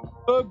 2-man.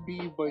 Could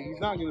be, but he's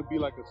not gonna be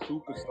like a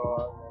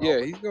superstar.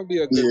 Yeah, he's gonna be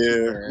a good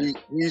 2-man.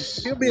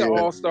 He'll be an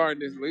all-star in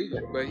this league,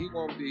 but he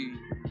won't be,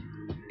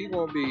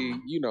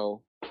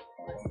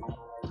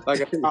 like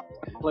a top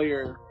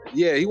player.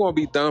 Yeah, he won't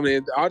be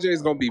dominant.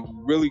 RJ's gonna be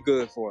really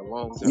good for a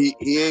long time.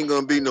 He ain't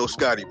gonna be no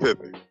Scottie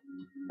Pippen.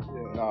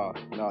 No,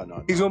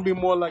 no. He's gonna be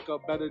more like a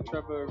better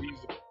Trevor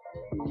Ariza.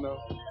 You know.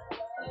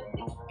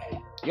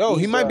 Yo,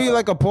 he He's, might be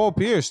like a Paul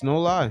Pierce, no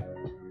lie.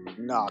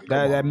 Nah,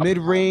 That mid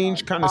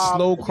range kind of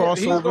slow He's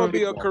crossover. gonna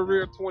be a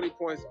career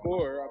 20-point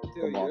scorer. I'll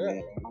tell come you on,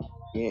 that.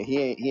 man.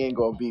 He ain't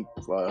gonna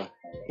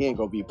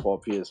be Paul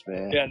Pierce,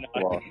 man. Yeah, no.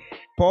 Well,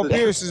 Paul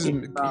Pierce is,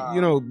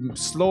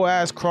 slow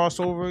ass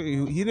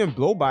crossover. He didn't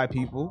blow by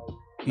people.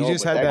 He No,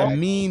 just but had that that guy-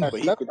 mean. but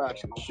he could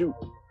shoot.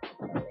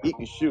 He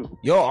can shoot.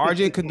 Yo,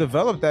 RJ could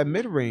develop that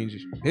mid range.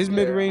 His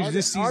mid range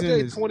this season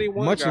RJ is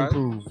 21, much guys.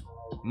 improved.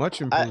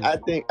 Much improved. I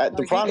think the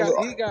Like,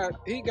 problem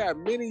he got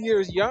many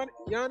years.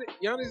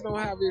 Giannis don't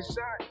have his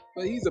shot,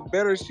 but he's a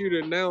better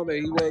shooter now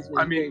than he was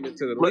when he came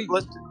into the league.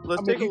 Let's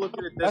take a look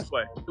at it this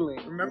way.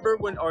 Remember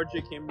when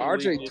RJ came to the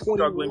league and he's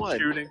struggling 21.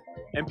 shooting,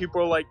 and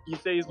people are like, you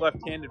say he's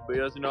left-handed, but he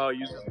doesn't know how to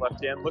use his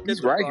left hand. Look He's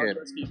at the right-handed.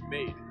 progress he's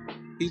made.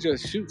 He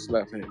just shoots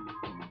left-handed.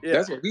 Yeah,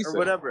 That's what he or said.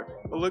 whatever.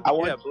 But look, I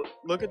want- but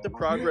look at the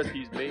progress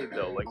he's made,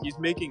 though. Like, he's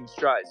making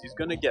strides. He's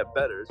gonna get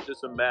better. It's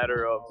just a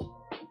matter of,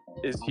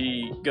 is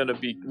he gonna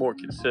be more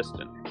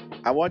consistent?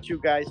 I want you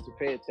guys to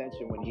pay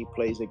attention when he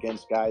plays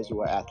against guys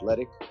who are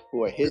athletic,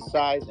 who are his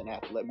size and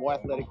more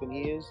athletic than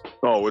he is.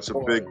 Oh, it's a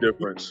big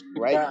difference.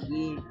 Right?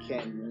 He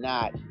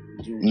cannot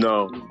do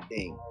No.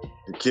 anything.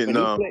 The kid,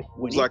 no.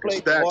 When He's like a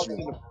played the Hawks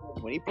statue.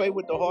 when he played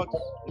with the Hawks,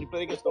 when he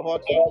played against the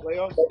Hawks in the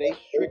playoffs, they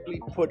strictly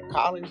put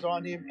Collins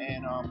on him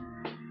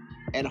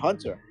and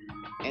Hunter,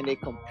 and they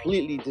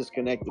completely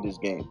disconnected his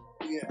game.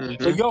 Yeah.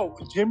 Mm-hmm. But yo,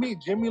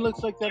 Jimmy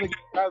looks like that against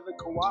guys like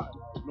Kawhi.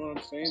 You know what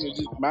I'm saying? It's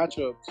just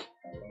matchups.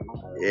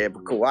 Yeah,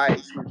 but Kawhi,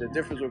 see, the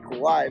difference with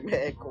Kawhi,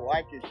 man,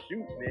 Kawhi can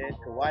shoot, man.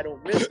 Kawhi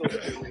don't miss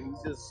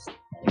those.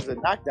 He's a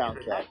knockdown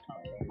cat.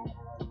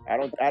 I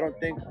don't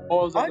think.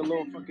 Oh, it's like a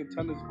little fucking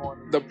tennis ball.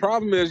 The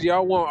problem is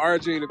y'all want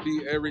RJ to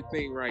be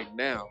everything right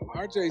now.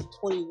 RJ's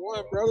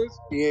 21, brothers.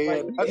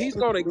 Yeah, Like, he's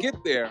gonna get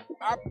there.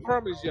 I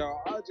promise y'all,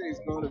 RJ's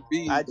gonna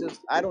be I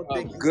don't a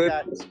think he's good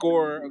got.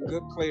 scorer, a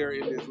good player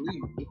in this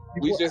league.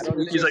 We I just don't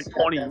think He's like he's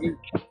got 20. that-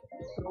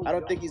 I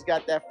don't think he's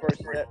got that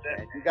first step,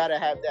 man. You gotta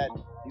have that.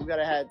 You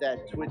gotta have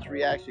that twitch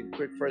reaction,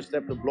 quick first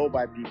step to blow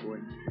by people,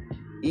 and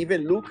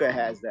even Luka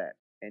has that.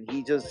 And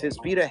his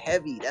feet are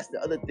heavy. That's the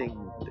other thing.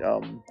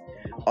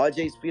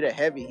 RJ's feet are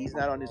heavy. He's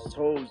not on his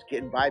toes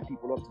getting by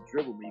people off the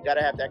dribble. But you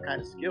gotta have that kind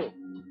of skill.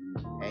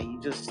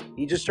 And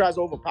he just tries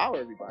to overpower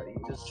everybody.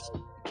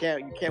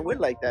 You can't win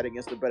like that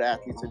against the better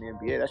athletes in the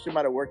NBA. That shit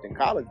might have worked in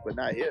college, but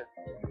not here.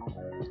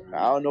 I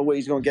don't know where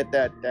he's gonna get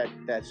that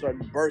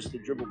sudden burst to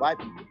dribble by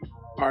people.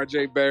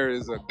 RJ Barrett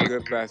is a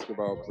good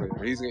basketball player.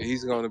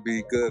 He's going to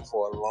be good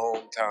for a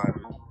long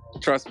time.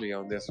 Trust me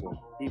on this one.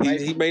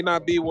 He may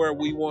not be where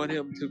we want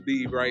him to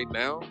be right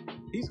now.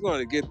 He's going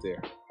to get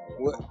there.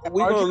 We're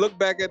going to look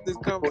back at this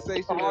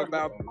conversation in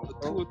about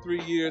 2 or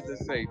 3 years and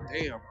say,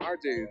 damn,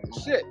 RJ is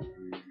the shit.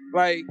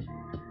 Like,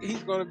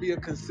 he's going to be a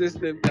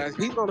consistent guy.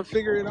 He's going to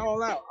figure it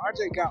all out.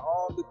 RJ got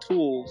all the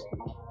tools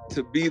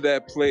to be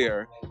that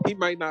player. He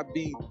might not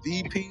be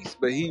the piece,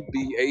 but he'd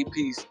be a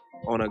piece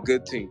on a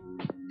good team.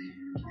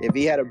 If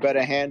he had a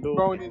better handle,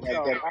 Throwing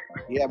himself.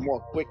 he had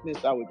more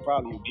quickness, I would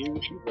probably agree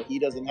with you. But he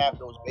doesn't have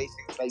those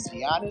basics. Like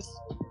Giannis,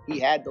 he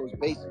had those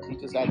basics. He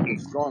just had to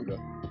get stronger.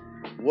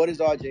 What does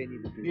RJ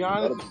need to do?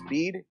 Giannis- Develop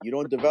speed? You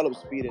don't develop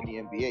speed in the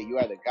NBA. You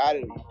either got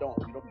it or you don't.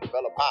 You don't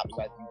develop hops.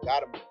 Either you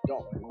got them or you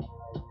don't.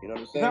 You know what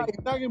I'm saying?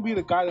 He's not gonna be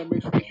the guy that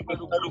makes you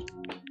better.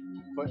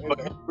 But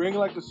if you bring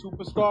like a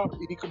superstar,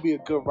 he could be a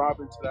good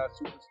Robin to that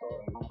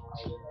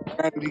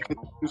superstar. And he could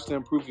use to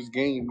improve his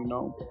game. You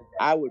know.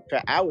 I would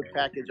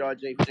package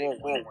RJ for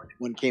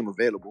when it came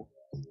available.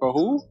 For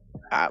who?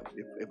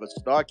 If a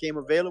star came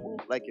available,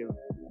 like if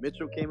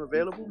Mitchell came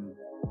available,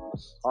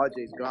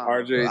 RJ's gone.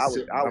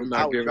 I'm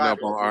not giving up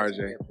on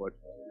RJ.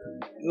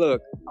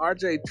 Look,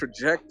 RJ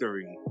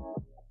trajectory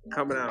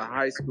coming out of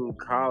high school,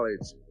 college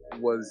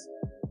was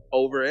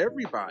over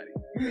everybody.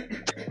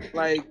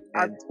 Like,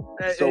 and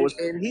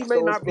he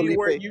may not be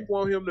where you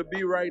want him to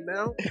be right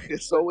now.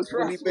 So is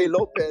Felipe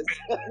Lopez.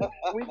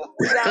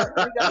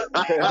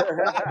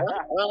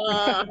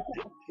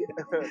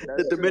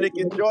 The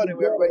Dominican Jordan,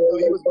 where everybody knew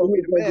he was going to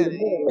be the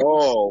man.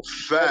 Oh,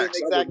 facts.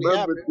 That didn't exactly I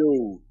remember,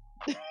 dude.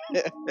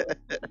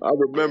 I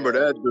remember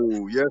that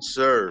dude. Yes,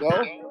 sir. No?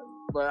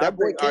 That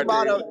boy came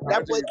out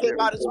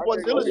of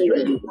Sports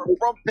Illustrated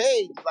front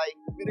page like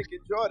Dominican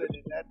Jordan,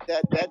 and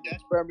that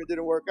experiment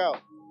didn't work out.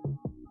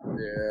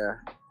 Yeah,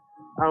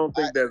 I don't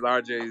think that's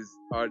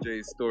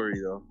RJ's story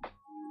though.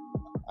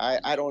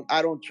 I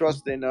don't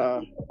trust in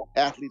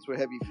athletes with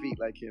heavy feet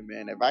like him,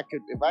 man. If I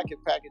could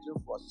package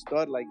him for a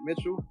stud like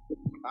Mitchell,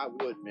 I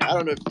would, man. I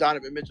don't know if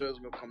Donovan Mitchell is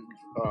gonna come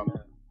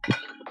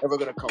ever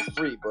gonna come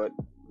free, but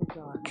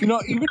You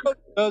know, even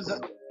though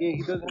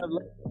he doesn't have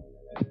left,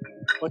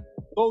 but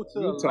go to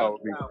the Utah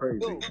would be left crazy.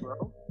 will,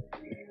 bro.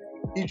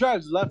 He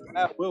drives left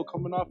at will,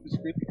 coming off the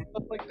screen and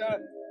stuff like that.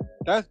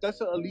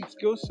 That's an elite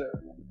skill set.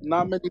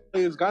 Not many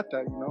players got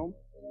that, you know.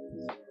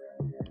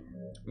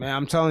 Man,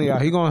 I'm telling y'all,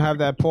 he gonna have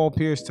that Paul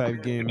Pierce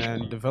type game,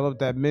 man. Develop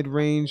that mid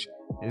range.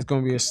 It's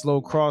gonna be a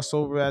slow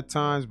crossover at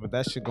times, but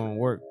that shit gonna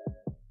work.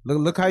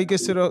 Look how he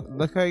gets to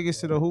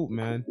the hoop,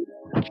 man.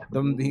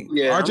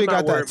 Yeah, RJ I'm got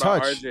not worried that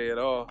about touch. RJ at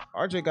all.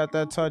 RJ got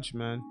that touch,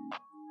 man.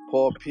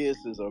 Paul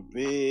Pierce is a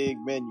big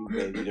menu,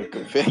 baby.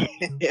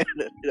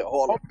 The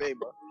Hall of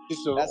Famer.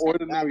 Just an That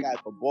ordinary. guy's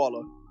a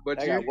baller. But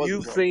That guy was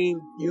you've a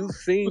baller.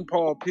 seen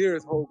Paul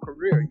Pierce's whole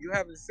career. You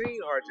haven't seen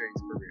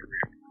RJ's career.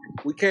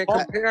 We can't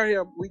compare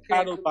him. We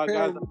can't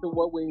compare him to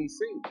what we've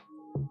seen.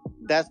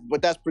 That's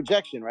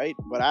projection, right?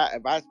 But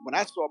when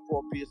I saw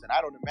Paul Pierce, and I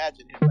don't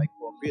imagine him like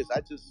Paul Pierce.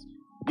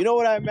 You know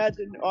what I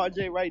imagine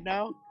RJ right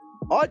now?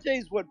 RJ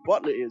is what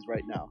Butler is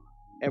right now,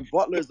 and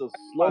Butler is a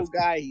slow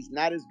guy. He's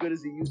not as good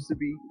as he used to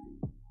be,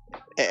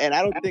 and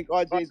I don't think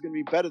RJ is going to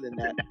be better than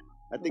that.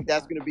 I think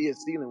that's going to be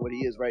his ceiling, what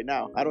he is right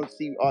now. I don't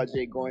see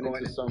RJ going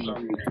into some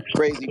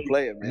crazy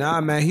player, man.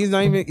 Nah, man, he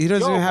doesn't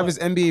even have his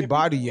NBA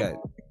body yet.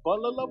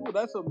 Butler level,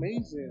 that's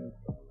amazing.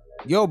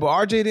 Yo, but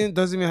RJ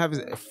doesn't even have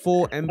his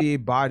full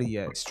NBA body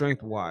yet,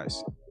 strength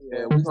wise.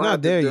 Yeah, he's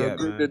not there yet,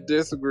 man. To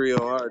disagree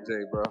on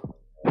RJ, bro.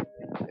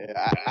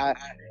 Yeah,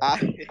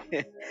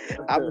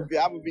 I'm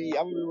gonna be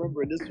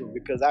remembering this one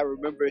because I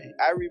remember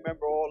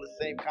all the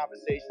same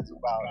conversations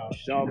about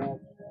Shum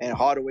and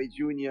Hardaway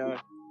Jr.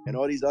 and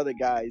all these other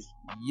guys.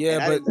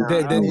 Yeah, but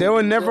they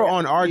were never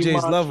on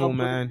RJ's level,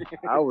 man.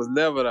 I was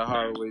never the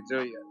Hardaway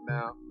Jr.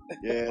 Now,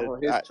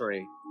 on his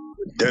train.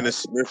 Dennis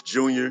Smith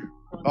Jr.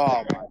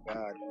 Oh my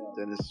God,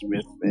 Dennis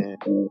Smith, man.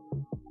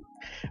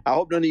 I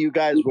hope none of you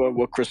guys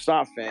were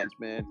croissant fans,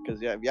 man.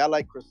 Because if y'all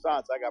like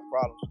croissants, I got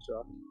problems with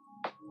y'all.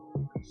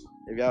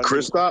 If y'all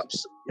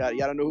Kristaps? Y'all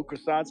don't know who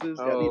croissants is?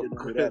 Y'all need to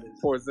know who that is.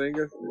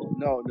 Porzingis?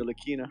 No,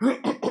 Ntilikina.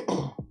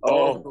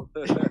 Oh.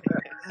 But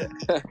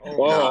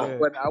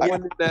I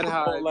wasn't that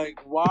high.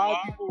 Like, why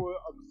people were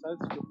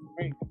obsessed with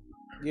Frank?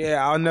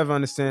 Yeah, I'll never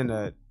understand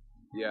that.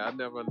 Yeah, I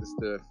never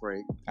understood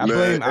Frank. I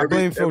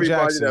blame Phil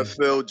Jackson. Everybody that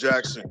Phil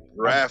Jackson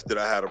drafted,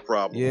 I had a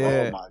problem.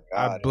 Yeah, oh my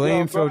God. I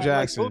blame Phil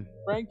Jackson. Like,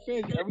 Frank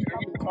fans, every time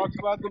they talk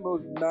about them, it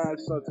was mad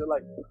stuff. They're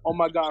like, "Oh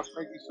my God,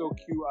 Frank is so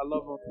cute. I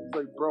love him." It's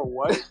like, bro,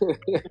 what?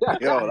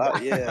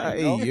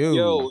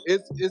 Yo,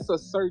 it's a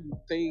certain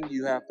thing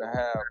you have to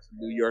have for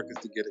New Yorkers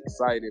to get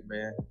excited,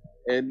 man.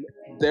 And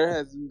there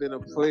hasn't been a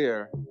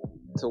player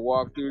to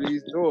walk through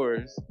these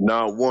doors.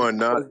 Not one,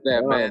 not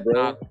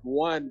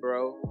one,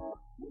 bro.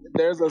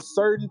 There's a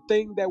certain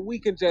thing that we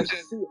can just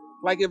see.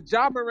 Like if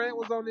Ja Morant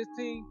was on this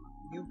team,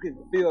 you can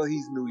feel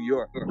he's New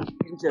York.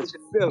 You just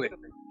feel it.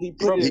 He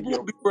put it in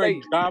your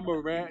face. Ja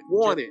Morant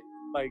want it.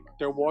 Like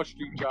their Wall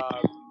Street job.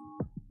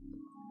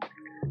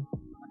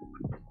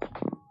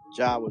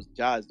 Ja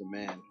is the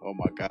man. Oh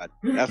my God,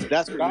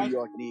 that's what New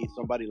York needs.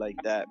 Somebody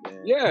like that,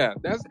 man. Yeah,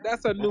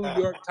 that's a New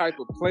York type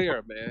of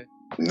player, man.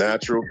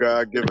 Natural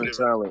God-given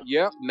talent.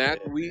 Yep,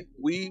 we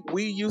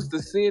used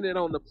to seeing it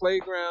on the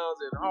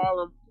playgrounds in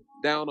Harlem,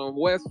 down on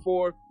West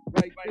 4th.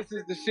 Like this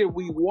is the shit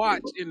we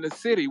watch in the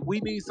city. We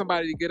need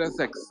somebody to get us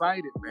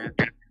excited, man.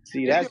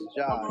 See, that's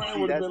Ja.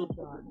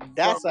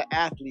 That's an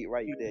athlete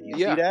right there. You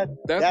see that?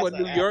 That's what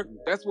New York.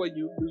 That's what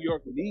New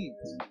York needs.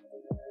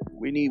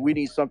 We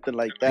need something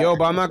like that. Yo,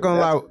 but I'm not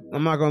gonna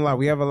lie.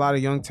 We have a lot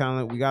of young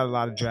talent. We got a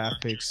lot of draft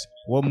picks.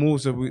 What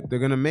moves they're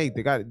gonna make?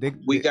 They got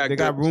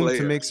room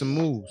to make some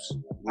moves.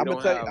 I'm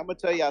gonna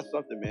tell y'all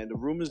something, man. The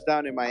rumors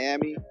down in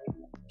Miami,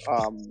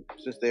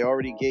 since they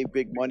already gave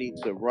big money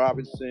to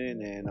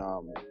Robinson and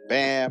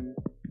Bam,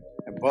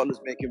 and Butler's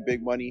making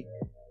big money,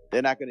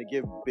 they're not gonna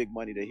give big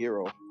money to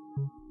Hero,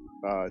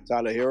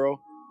 Tyler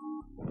Hero.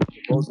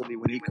 Supposedly,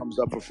 when he comes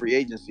up for free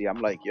agency,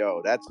 I'm like,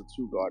 yo, that's a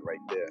two guard right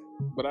there.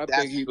 But I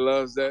think he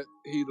loves that.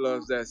 He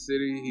loves that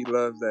city. He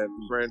loves that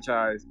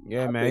franchise.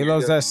 Yeah, man, he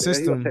loves that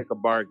system. He'll take a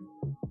bargain.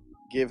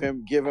 Give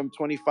him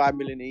 $25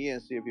 million a year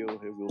and see if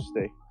he'll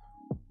stay.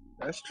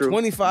 That's true.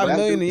 $25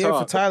 million a year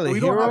for Tyler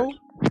Hero.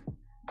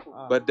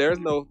 But there's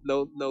no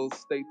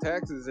state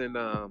taxes in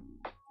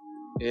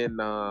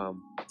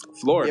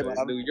Florida, in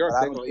New York.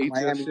 They're gonna eat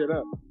that shit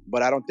up.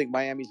 But I don't think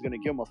Miami's gonna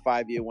give him a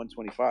 5-year,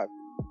 $125.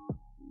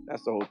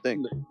 That's the whole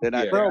thing. They're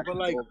not, bro. But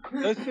like,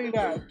 let's say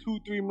that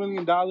 $2-3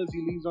 million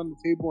he leaves on the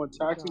table in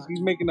taxes,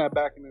 he's making that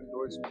back in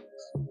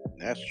endorsements.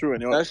 That's true.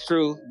 That's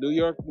true.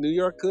 New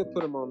York could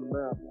put him on the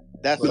map.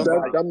 That's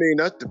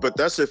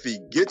if he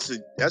gets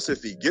it. That's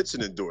if he gets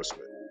an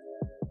endorsement.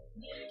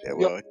 Yeah,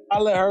 well,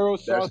 I'll let Harold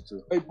Shaw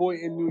play boy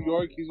in New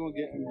York. He's gonna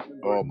get.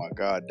 Oh my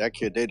God, that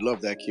kid! They'd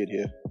love that kid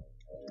here.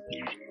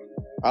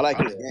 I like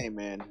his game,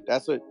 man.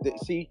 That's what.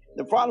 See,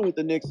 the problem with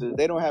the Knicks is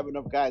they don't have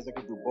enough guys that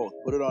can do both.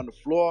 Put it on the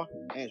floor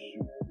and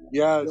shoot.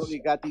 Yeah, they only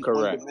got these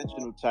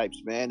one-dimensional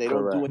types, man. They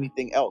don't do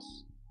anything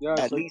else.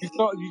 Yeah, so you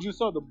just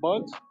saw the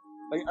Bucks.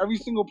 Like every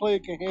single player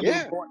can handle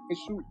the ball and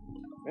shoot,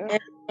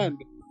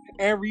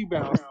 and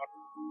rebound.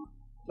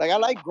 Like I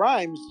like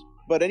Grimes,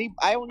 but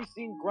I only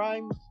seen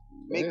Grimes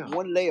make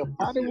one layup.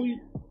 How do we?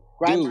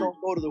 Grimes don't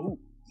go to the hoop.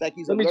 It's like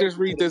he's. Let me just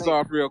read this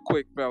off real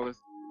quick,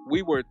 fellas.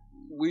 We were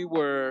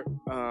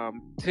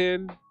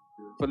 10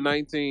 for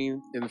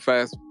 19 in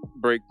fast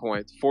break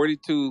points,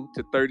 42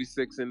 to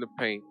 36 in the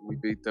paint. We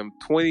beat them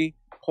 20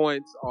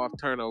 points off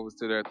turnovers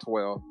to their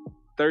 12,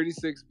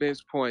 36 bench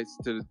points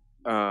to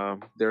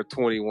their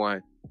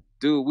 21.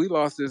 Dude, we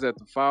lost this at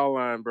the foul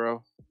line,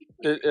 bro.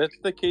 It's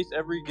the case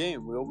every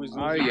game. We always lose.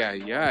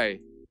 Ay.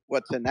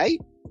 What, tonight?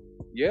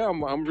 Yeah,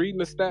 I'm reading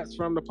the stats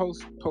from the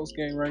post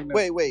game right now.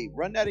 Wait,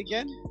 run that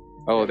again?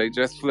 Oh, they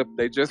just flipped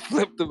the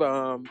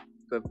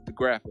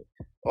graphic.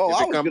 Oh, If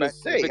I it was come gonna back,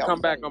 say. if it I come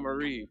was back, like, I'm gonna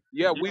read.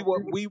 Yeah, we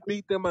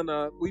beat them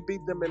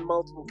in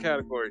multiple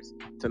categories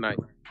tonight.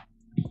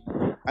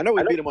 I know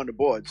we beat them on the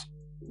boards.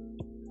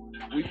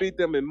 We beat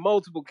them in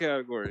multiple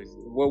categories.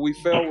 Where we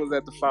fell was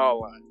at the foul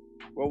line.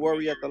 What were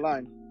we at the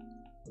line?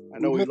 I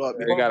know we lost.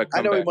 They gotta come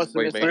I know back. we must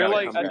have missed. We're gotta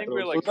like, come I back. think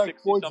we're like It's like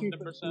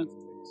 60-something%.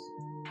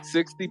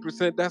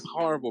 60%. That's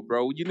horrible,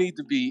 bro. You need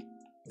to be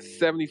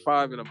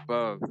 75 and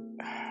above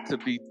to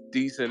be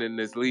decent in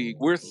this league.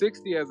 We're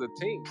 60 as a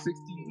team,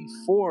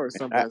 64 or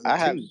something as a I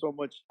have team. so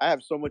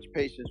much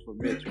patience for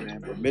Mitch, man.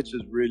 But Mitch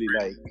is really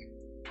like,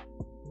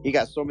 he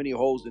got so many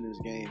holes in his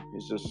game.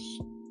 It's just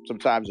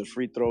sometimes the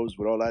free throws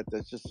with all that.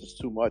 That's just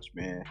too much,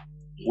 man.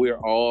 We're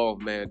all,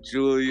 man.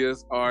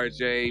 Julius,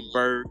 RJ,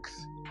 Burks.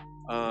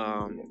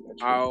 I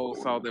all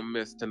saw them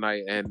miss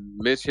tonight, and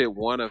Mitch hit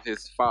one of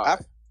his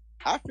 5.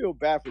 I feel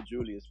bad for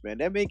Julius, man.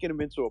 They're making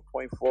him into a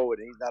point forward,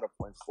 and he's not a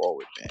point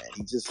forward, man.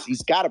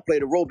 He's got to play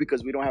the role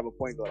because we don't have a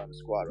point guard on the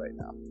squad right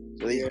now.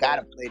 So he's got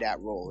to play that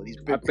role. And he's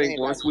been I think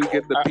once we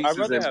get the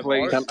pieces in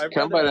place,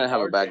 Kemba didn't have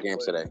a bad game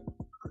today.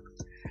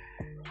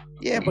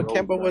 Yeah, but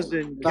Kemba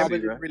wasn't really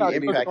Let me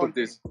impacted. put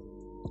this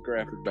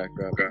graphic back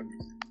up.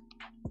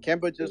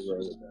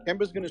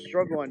 Kemba's gonna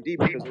struggle on D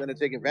because they're gonna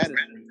take advantage of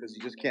him because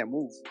he just can't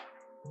move.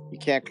 He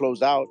can't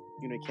close out.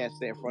 He can't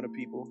stay in front of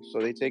people. So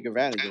they take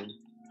advantage of him.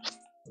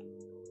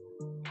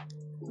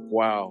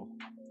 Wow.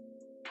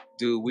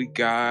 Dude, we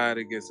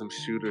gotta get some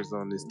shooters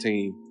on this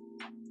team.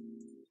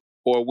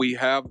 Or we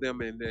have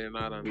them and they're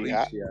not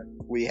unleashed yet.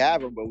 We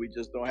have them, but we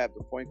just don't have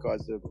the point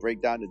guards to break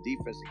down the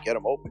defense and get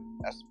them open.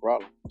 That's the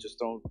problem. We just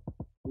don't.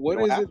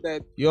 What is it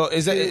that? Yo,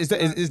 is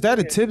that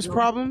a Tibbs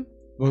problem?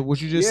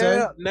 What you just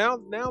said? Now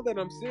that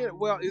I'm seeing it,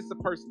 well, it's a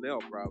personnel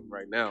problem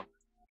right now.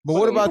 But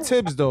what about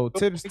Tibbs though?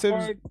 Tibbs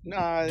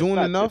Nah, doing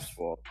enough?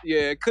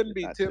 Yeah, it couldn't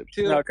be Tibbs.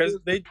 No, because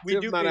we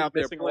do not be out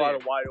there missing a lot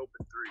of wide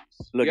open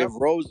threes. Look, Yep.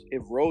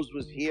 if Rose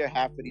was here,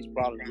 half of these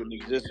problems wouldn't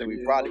exist, and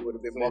we probably would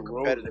have been more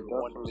competitive in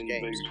one of those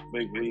games.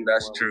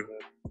 That's true.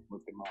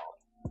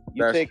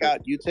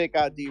 You take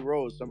out D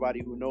Rose,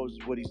 somebody who knows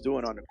what he's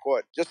doing on the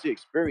court. Just the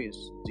experience,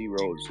 D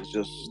Rose is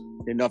just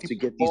enough to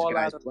get these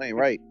guys playing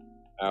right.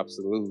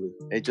 Absolutely.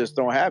 They just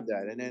don't have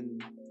that. And then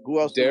who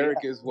else? Derek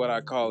is what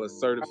I call a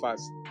certified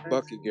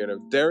bucket getter.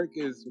 Derek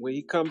is, when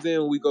he comes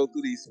in, we go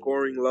through these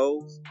scoring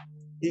lows.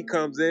 He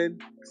comes in,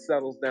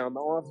 settles down the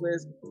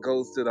offense,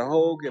 goes to the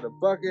hole, get a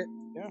bucket,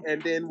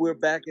 and then we're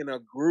back in a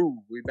groove.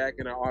 We're back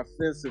in our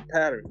offensive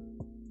pattern.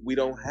 We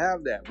don't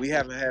have that. We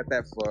haven't had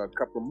that for a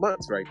couple of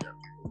months right now.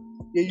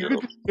 Yeah, you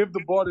could just give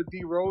the ball to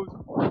D Rose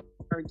to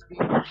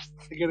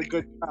get a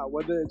good shot,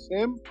 whether it's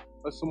him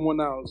or someone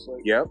else.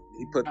 Like, Yep,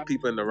 he put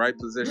people in the right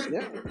position.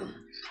 Yeah.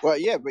 Well,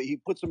 yeah, but he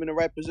puts them in the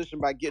right position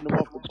by getting them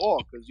off the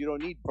ball because you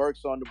don't need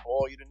Burks on the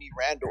ball. You don't need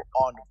Randall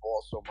on the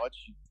ball so much.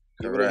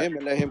 Give it to him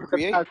and let him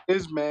create. That's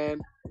his man,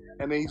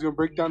 and then he's gonna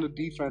break down the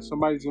defense.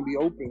 Somebody's gonna be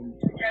open.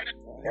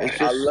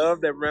 I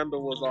love that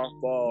Randall was off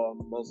ball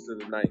most of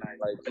the night.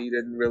 Like, he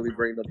didn't really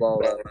bring the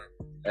ball up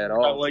at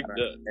all. I like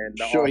that. And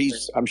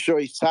I'm sure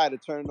he's tired of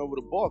turning over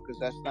the ball because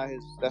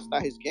that's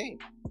not his game.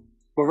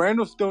 But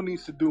Randall still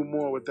needs to do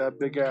more with that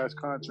big ass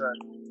contract.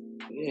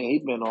 Yeah,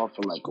 he's been off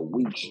for like a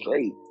week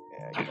straight.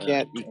 Yeah, he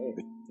can't.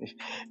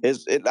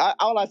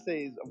 All I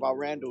say is about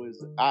Randall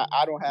is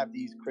I don't have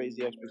these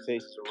crazy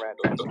expectations of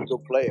Randall. He's a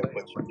good player,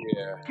 but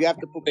you have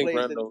to put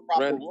players in the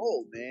proper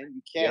role, man.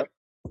 You can't.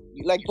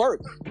 Like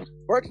Burks.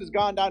 Burks has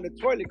gone down the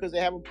toilet because they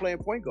haven't playing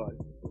point guard.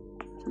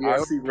 I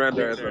see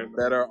Randall as a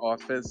better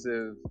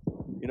offensive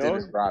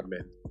Dennis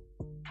Rodman.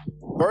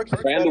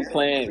 Randall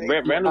played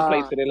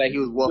today like he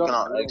was walking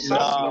out. Like,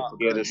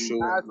 scared to shoot.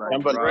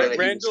 Randall's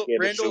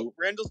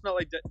not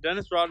like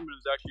Dennis Rodman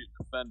is actually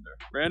a defender.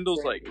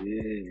 Randall's like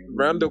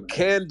Randall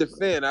can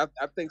defend. I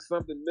think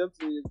something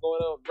mentally is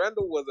going on.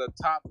 Randall was a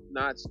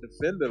top-notch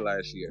defender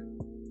last year.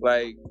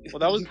 Like, well,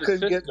 that was he the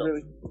couldn't get system.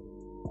 really.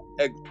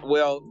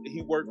 Well,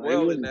 he worked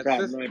well in that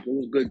system. It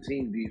was good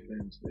team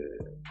defense.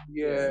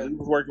 Yeah, he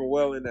was working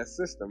well in that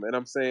system, and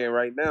I'm saying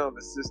right now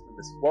the system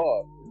is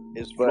flawed.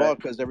 It's flawed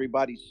because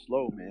everybody's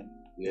slow, man.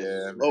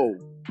 Yeah, slow.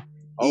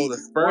 Oh, the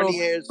Spurs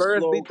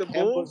slow, beat the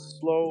Bulls.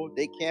 Slow.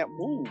 They can't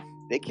move.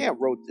 They can't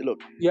rotate.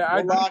 Look,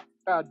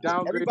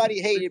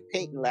 everybody hated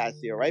Peyton last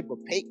year, right? But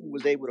Peyton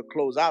was able to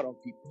close out on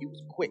people. He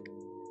was quick.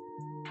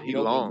 He's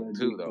long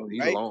too, though. He's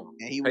right? long,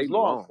 and he was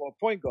long for a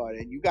point guard.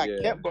 And you got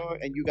Kemba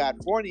and you got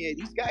Fournier.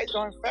 These guys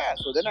aren't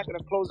fast, so they're not going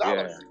to close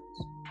out.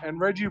 And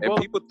Reggie and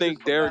people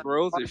think Derrick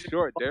Rose is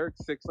short.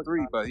 Derrick's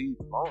 6'3", but he's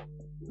long.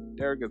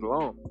 Derrick is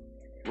long.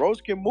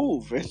 Rose can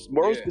move.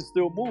 Rose can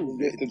still move.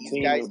 If the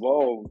team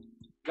evolved.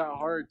 Got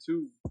hard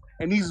too,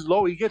 and he's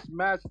low. He gets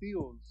mad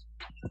steals.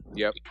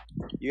 Yep.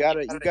 You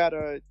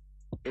gotta.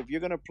 If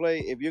you're gonna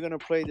play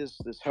this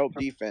help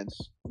defense,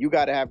 you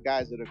gotta have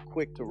guys that are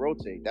quick to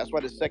rotate. That's why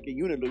the second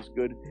unit looks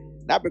good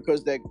Not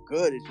because they're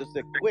good, it's just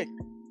they're quick.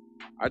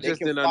 I They just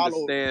can didn't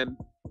follow- understand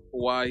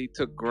why he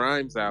took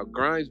Grimes out.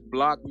 Grimes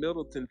blocked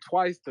Middleton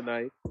twice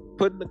tonight,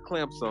 putting the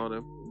clamps on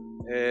him,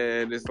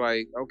 and it's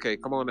like, okay,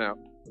 come on out.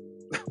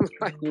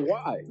 Like,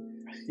 why?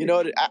 You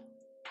know,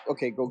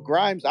 go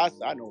Grimes. I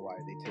know why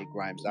they take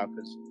Grimes out,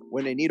 because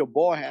when they need a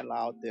ball handler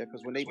out there,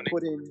 because when they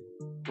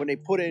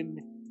put in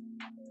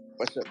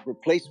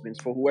replacements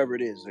for whoever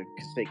it is, or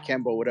say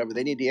Kemba or whatever,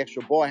 they need the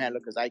extra ball handler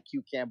because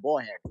IQ can't ball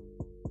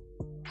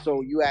handle.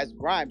 So you ask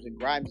Grimes, and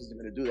Grimes isn't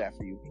going to do that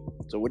for you.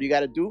 So what do you got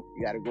to do?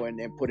 You got to go in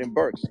there and put in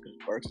Burks, because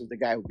Burks is the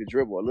guy who can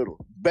dribble a little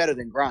better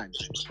than Grimes.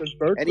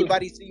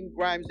 Anybody seen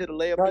Grimes hit a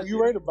layup? No, you're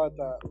right about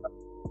that.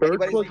 Burks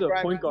Anybody was see a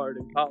Grimes? point guard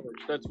in college.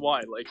 That's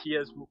why. Like,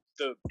 he's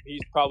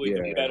probably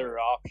the better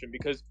option,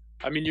 because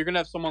I mean, you're gonna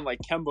have someone like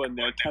Kemba in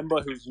there.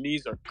 Kemba, whose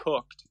knees are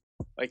cooked.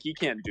 Like, he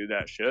can't do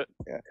that shit.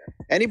 Yeah.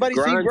 Anybody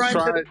see Grimes Grimes?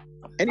 tried-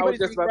 Anybody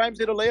just see about- Grimes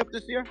hit a layup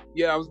this year?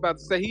 Yeah, I was about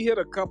to say he hit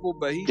a couple,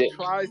 but he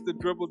tries to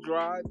dribble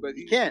drive, but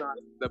he's can't. not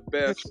the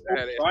best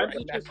at it. Grimes Right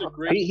is now. just a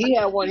great. He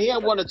had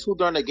one or two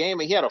during the game,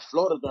 and he had a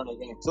floater during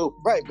the game too.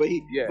 Right, but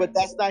Yeah. but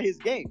that's not his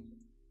game.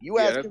 You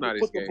Yeah, ask that's him not to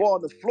his put the game. ball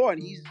on the floor,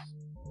 and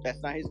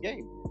that's not his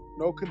game.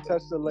 No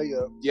contested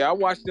layup. Yeah, I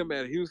watched him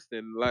at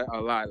Houston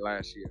a lot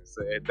last year,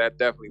 so that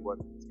definitely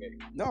wasn't his game.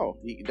 No,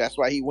 that's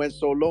why he went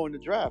so low in the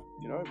draft.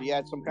 You know, if he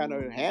had some kind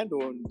of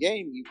handle in the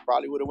game, he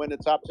probably would have went in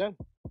the top 10.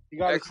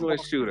 Excellent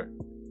shooter,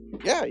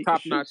 Yeah, he can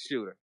shoot. top-notch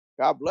shooter.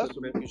 God bless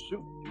him, he can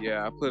shoot.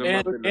 Yeah, I put him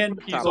up in the And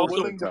he's top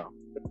also percentile.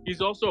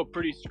 he's also a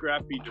pretty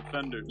scrappy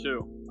defender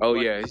too. Oh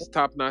Like, yeah, he's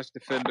top-notch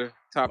defender,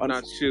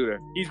 top-notch shooter.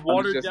 He's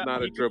watered just down.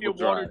 not a He could be a dribble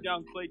drive. watered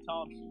down Klay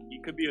Thompson. He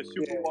could be a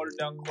super watered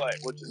down Klay,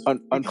 which is Clay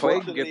can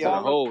Unfortunately, get to the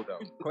hole though.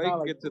 Clay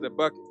can get to the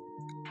bucket.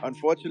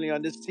 Unfortunately,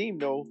 on this team,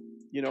 though,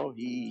 you know,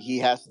 he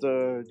has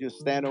to just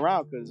stand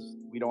around because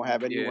we don't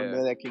have anyone Yeah.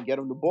 there that can get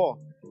him the ball.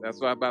 That's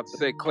what I'm about to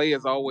say. Clay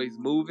is always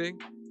moving,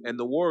 and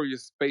the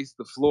Warriors space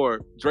the floor.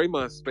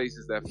 Draymond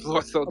spaces that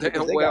floor so because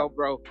damn they well, got-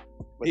 bro.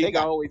 But He they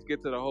can got always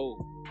get to the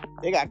hole.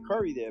 they got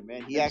Curry there,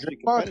 man. He actually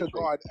can Draymond could penetrate.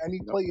 guard any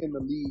play in the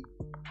league.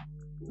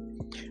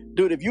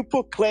 Dude, if you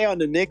put Clay on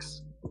the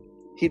Knicks,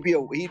 he'd be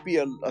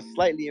a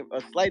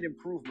slight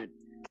improvement.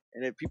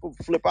 And if people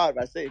flip out,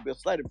 if I say it'd be a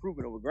slight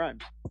improvement over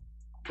Grimes,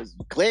 because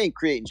Clay ain't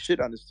creating shit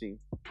on this team.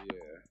 Yeah.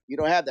 You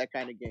don't have that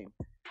kind of game.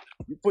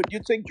 You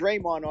take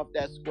Draymond off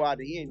that squad,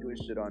 and he ain't doing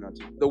shit on our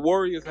team. The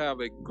Warriors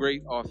have a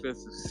great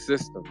offensive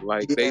system.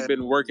 Like Yeah. they've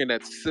been working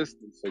that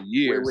system for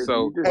years, Wait,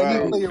 so you just-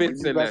 Any it player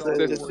fits in that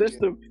The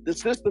system.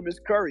 system is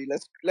Curry.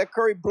 Let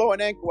Curry blow an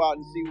ankle out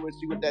and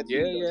see what that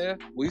team Yeah, does.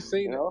 we've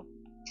seen You it. know?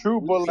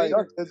 True, but like seen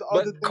it. there's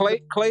other But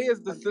things. Clay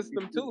is the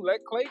system too.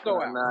 Let Clay go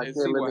out Nah, I and can't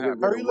see let what niggas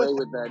happens. get away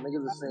with that.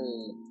 Niggas are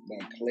saying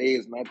that Clay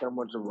is not that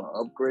much of an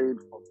upgrade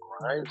from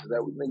Grimes. Is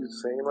that what niggas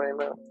are saying right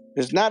now?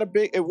 It's not a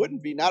big. It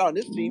wouldn't be. Not on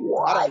this team.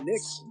 Not on the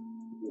Knicks.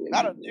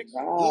 Not on the Knicks.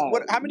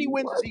 How many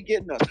wins is he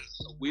getting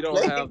us? We don't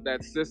Clay- have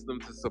that system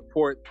to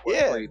support what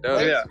Yeah, Clay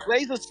does. Yeah.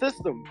 Clay's a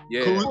system.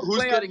 Yeah. Who's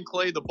Clay- getting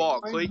Clay the ball?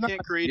 Clay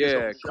can't create his Yeah,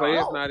 own Clay is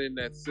shot. not in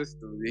that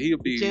system. He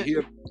can't-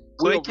 Clay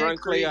we'll can't run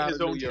Clay create out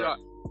his of own New York. shot.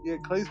 Yeah,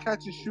 Clay's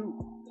catch and shoot.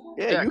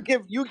 Yeah,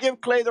 you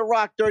give Clay the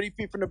rock 30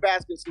 feet from the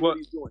basket. See what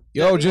he's doing.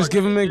 Yo, just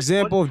give him an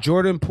example of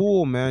Jordan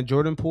Poole, man.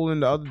 Jordan Poole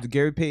and the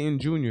Gary Payton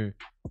Jr.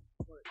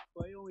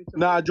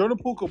 Nah, Jordan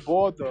Poole could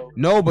ball though.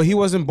 No, but he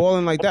wasn't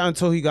balling like that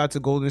until he got to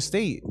Golden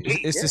State.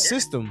 It's the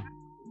system.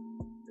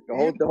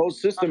 The whole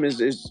system is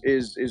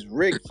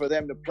rigged for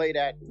them to play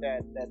that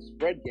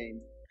spread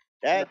game.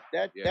 That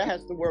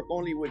has to work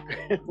only with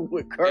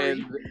with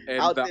Curry And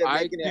out the there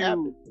making it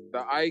happen.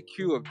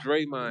 IQ of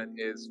Draymond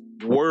is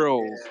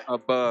worlds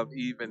above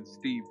even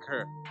Steve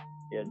Kerr.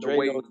 Yeah, The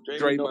way Draymond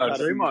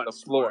sees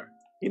the floor.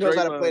 He knows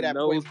how to play Draymond that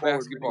knows point forward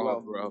pretty basketball,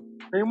 well. bro.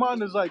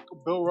 Draymond is like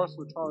Bill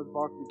Russell, Charles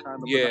Barkley kind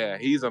of. Yeah,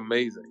 he's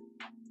amazing.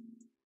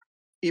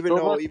 Even Bill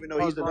though Russell,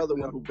 he's another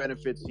Barkley, one who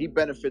benefits. He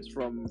benefits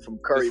from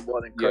Curry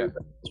more than Curry Yeah.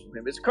 benefits from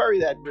him. It's Curry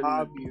that really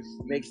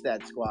obviously makes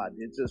that squad.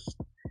 It's just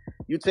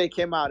you take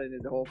him out and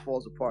it whole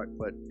falls apart.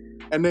 But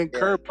And then Yeah.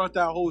 Kerr brought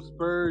that whole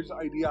Spurs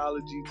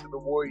ideology to the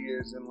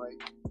Warriors, and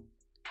like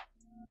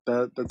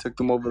that took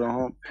them over the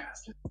hump.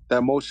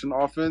 That motion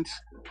offense.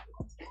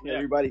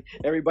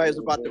 everybody's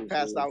about to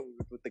pass out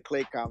with the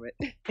Clay comment.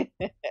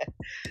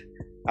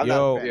 I'm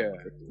Yo, not a fan.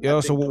 Yo, I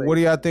so think what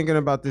are y'all thinking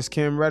about this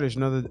Cam Reddish?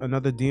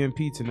 Another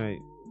DMP tonight.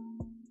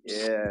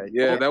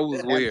 Yeah, that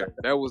was weird.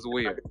 That was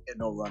weird. Get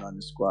no run on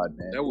the squad,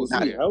 man. That was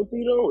Not- weird.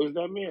 Healthy though? Is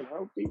that man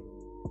healthy?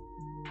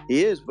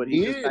 He is, but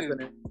He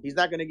he's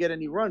not gonna get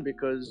any run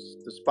because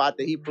the spot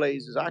that he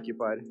plays is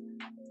occupied.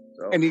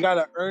 So And you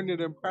gotta earn it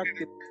in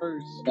practice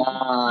first.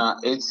 Nah,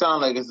 it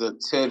sounds like it's a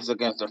Tibbs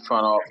against the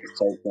front office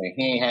type thing.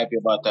 He ain't happy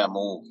about that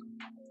move.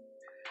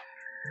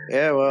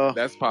 yeah, well,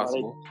 That's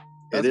possible.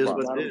 it That's is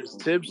possible. what it is.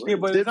 Tibbs, Yeah,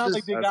 but Tibbs it's not is,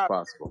 like they That's got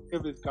possible. rid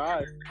of his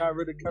guy. Got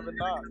rid of Kevin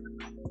Knox.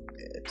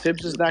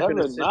 Tibbs is not gonna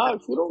Kevin sit.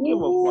 Knox, we don't give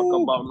a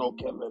fuck about no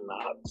Kevin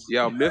Knox.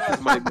 Yo,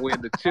 Memphis might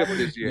win the chip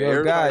this year. Yo,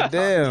 Everybody talking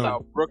goddamn.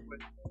 about Brooklyn.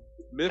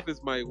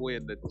 Memphis might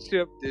win the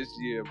chip this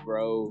year,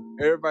 bro.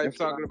 Everybody's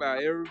talking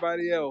about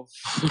everybody else.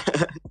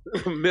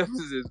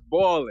 Memphis is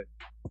balling.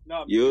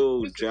 No,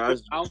 Yo, Memphis is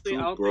Jazz, good. I don't think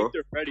bro.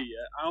 they're ready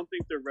yet. I don't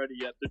think they're ready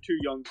yet. They're too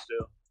young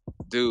still.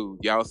 Dude,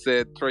 y'all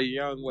said Trey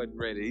Young wasn't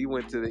ready. He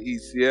went to the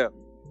ECF.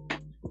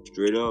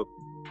 Straight up.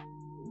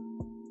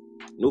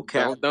 No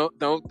cap.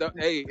 Don't.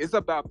 Hey, it's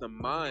about the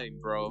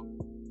mind, bro.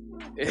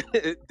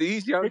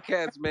 These young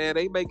cats, man,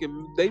 they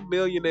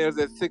millionaires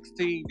at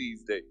 16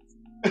 these days.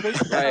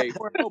 Like,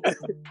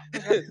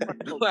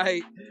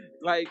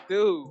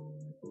 dude,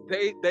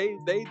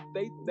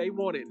 they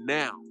want it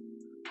now.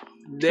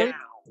 Now.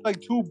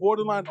 Like two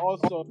borderline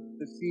all-stars in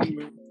the team,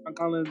 John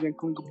Collins and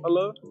Clint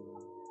Capella.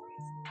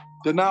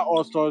 They're not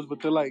all-stars,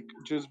 but they're like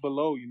just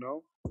below, you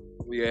know?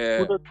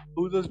 Yeah.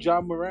 Who does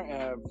John Morant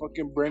have?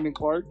 Fucking Brandon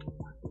Clark?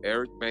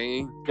 Eric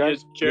Bain.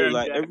 Guys,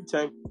 like every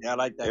time, I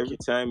like that. Every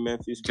time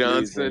Memphis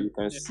Johnson,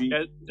 plays, you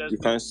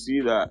can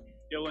see that.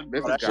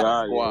 Memphis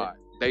got a squad.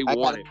 They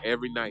want it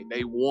every night.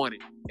 They want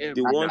it.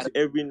 They want it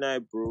every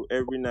night, bro.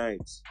 Every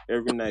night.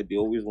 They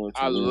always want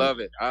to. I win. love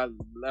it.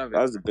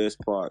 That's the best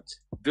part,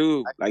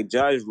 dude. Like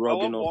Jai is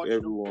rubbing off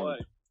everyone.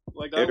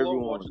 Like I love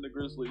watching the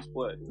Grizzlies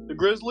play. The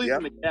Grizzlies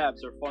and the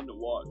Cavs are fun to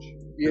watch.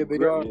 Yeah, they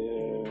are.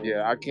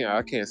 Yeah, I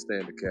can't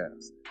stand the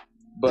Cavs,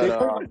 but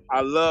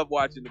I love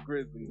watching the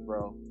Grizzlies,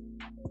 bro.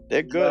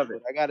 They're good,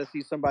 but I gotta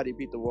see somebody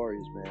beat the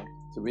Warriors, man.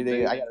 To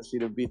me, I gotta see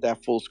them beat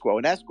that full squad.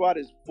 When that squad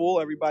is full,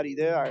 everybody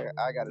there,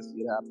 I gotta see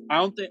it happen. I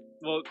don't think.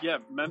 Well, yeah,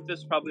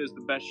 Memphis probably has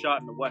the best shot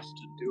in the West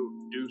to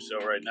do so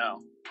right now.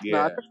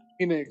 Yeah,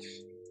 Phoenix.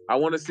 I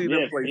want to see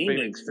them play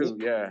Phoenix too.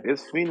 Yeah,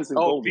 it's Phoenix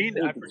and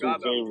Phoenix. I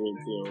forgot about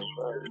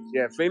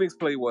Yeah, Phoenix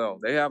play well.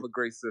 They have a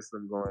great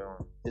system going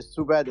on. It's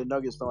too bad the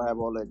Nuggets don't have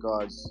all their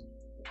guards.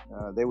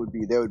 They would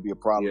be a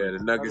problem. Yeah,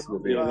 the Nuggets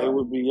would be. They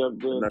would be up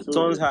there. The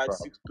Suns had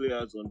 6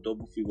 players on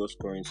double figure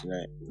scoring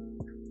tonight.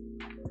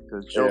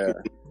 Because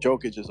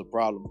Jokic is a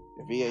problem.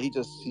 If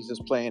he's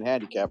just playing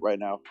handicap right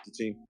now. The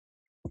team.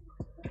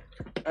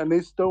 And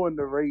they still in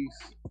the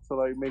race to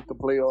like make the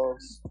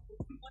playoffs.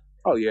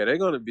 Oh yeah, they're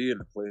gonna be in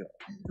the playoffs.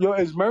 Yo,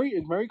 is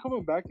Murray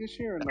coming back this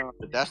year or not?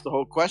 But that's the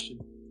whole question.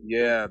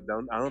 Yeah,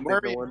 I don't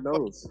think no one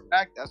knows.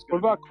 What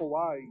about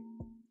Kawhi?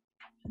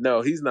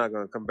 No, he's not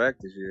gonna come back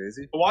this year, is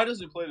he? Why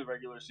doesn't he play the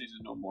regular season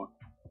no more?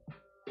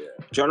 Yeah,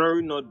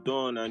 January not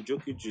done, and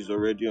Jokic is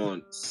already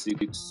on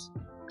 6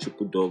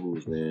 triple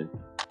doubles, man.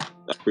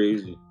 That's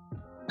crazy.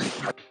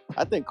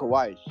 I think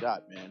Kawhi is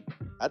shot, man.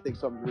 I think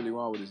something's really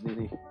wrong with his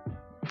knee.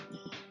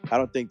 I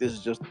don't think this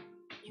is just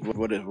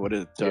what is.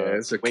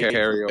 It's a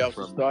carryover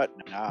from start.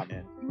 Nah,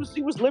 man.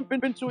 He was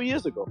limping 2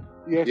 years ago.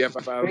 Yeah,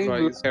 but I was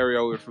like, it's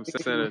carryover from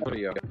San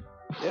Antonio.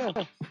 Yeah.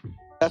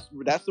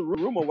 That's the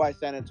rumor why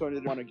San Antonio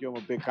didn't want to give him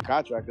a big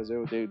contract, because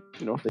they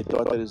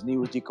thought that his knee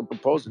was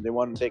decomposing. They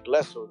wanted to take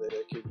less so that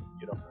they could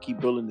keep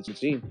building the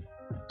team.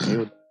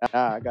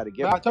 I got to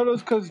get. I thought it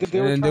was because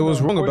they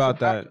was wrong about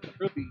that.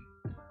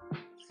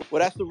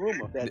 Well, that's the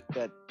rumor that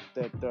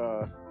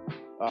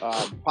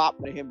Pop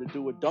wanted him to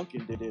do what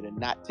Duncan did and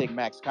not take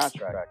Max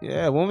contract.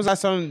 Yeah, when was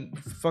last time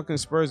fucking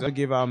Spurs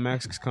gave out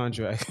Max's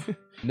contract?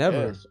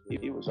 Never. Yeah,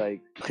 he was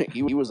like,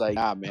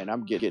 nah, man,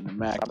 I'm getting the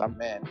Max. I'm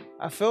man.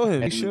 I feel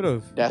him. And he should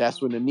have.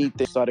 That's when the knee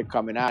thing started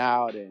coming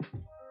out, and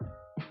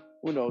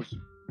who knows?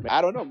 I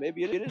don't know.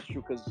 Maybe it is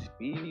true, because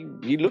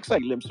he looks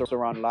like limps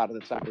around a lot of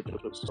the time.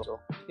 So.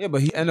 Yeah,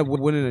 but he ended up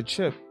winning a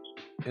chip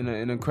in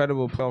an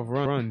incredible playoff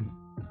run.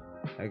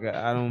 Like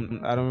I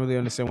don't really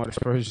understand why the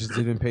Spurs just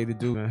didn't pay the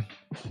dude, man.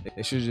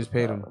 They should have just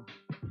paid him.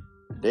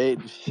 They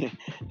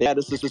had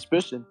a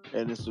suspicion,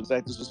 and it's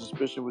exactly the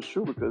suspicion was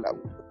true, because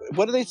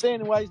what are they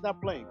saying why he's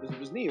not playing? Because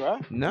of his knee,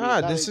 right?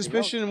 Nah, the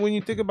suspicion when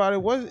you think about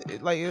it was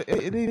like it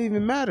didn't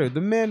even matter. The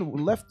man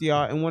left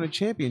y'all and won a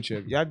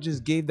championship. Y'all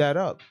just gave that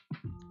up.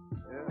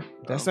 Yeah,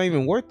 that's not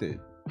even worth it.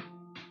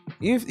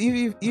 Even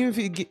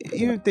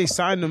if they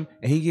signed him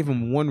and he gave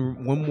him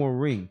one more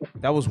ring,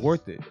 that was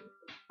worth it.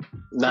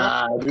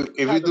 Nah,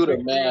 if you do the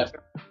math,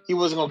 he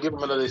wasn't gonna give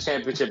him another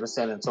championship in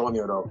San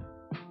Antonio, though.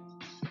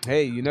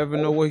 Hey, you never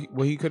know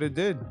what he could have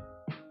did.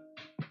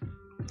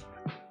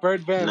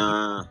 Fred Van.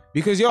 Nah.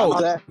 Because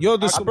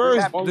the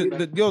Spurs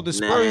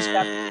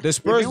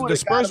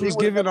was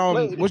giving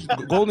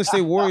Golden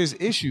State Warriors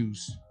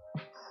issues.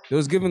 They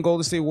was giving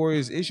Golden State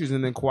Warriors issues,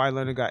 and then Kawhi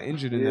Leonard got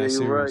injured in that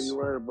series.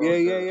 You're right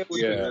about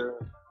Yeah.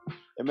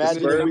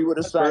 Imagine if we would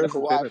have signed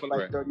Kawhi for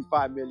like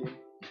 $35 million.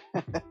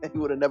 He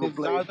would have never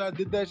played. Zaza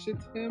did that shit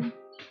to him.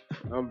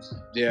 I'm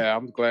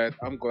glad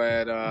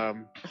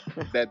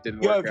that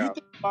didn't work If you out.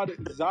 think about it,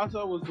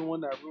 Zaza was the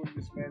one that ruined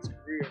this man's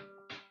career.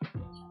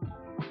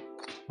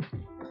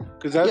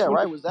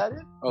 Right? Was that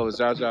it? Oh,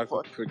 Zaza.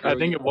 I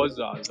think it was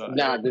Zaza.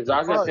 Nah, the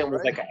Zaza thing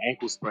was like an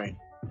ankle sprain.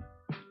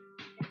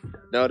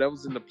 No, that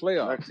was in the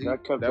playoffs.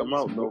 That kept him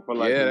out, though, for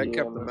like that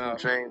kept him out.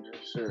 Change and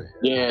shit.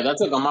 Yeah, that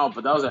took him out,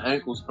 but that was an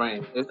ankle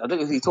sprain. I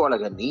think he tore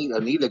like a knee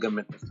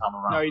ligament this time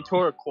around. No, he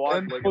tore a quad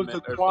Then it ligament.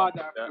 was the quad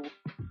after.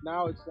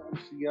 Now it's the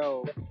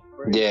MCL.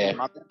 Right? Yeah.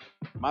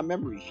 My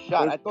memory's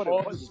shot. I thought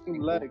it was his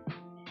leg.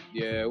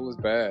 Yeah, it was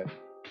bad.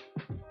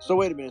 So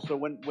wait a minute. So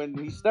when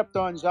he stepped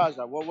on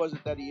Jaja, what was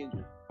it that he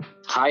injured?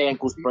 High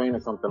ankle sprain or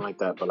something like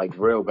that, but like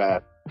real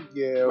bad.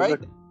 Yeah, it was Right?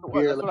 like,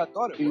 That's what I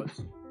thought it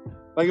was.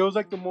 Like it was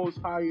like the most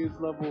highest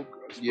level.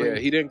 Yeah,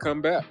 he didn't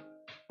come back.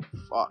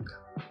 Fuck.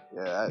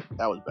 Yeah,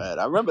 that was bad.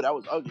 I remember that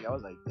was ugly. I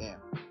was like, damn.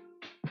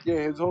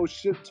 Yeah, his whole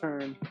shit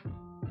turned.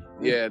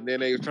 Yeah, and then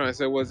they were trying to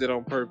say, was it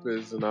on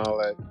purpose and all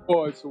that.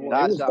 Oh, it's a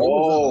Jaja,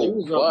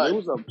 They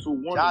was up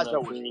 2-1.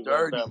 Jaja was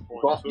dirty.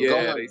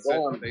 Yeah, they said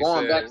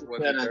going back to it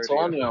wasn't San dirty.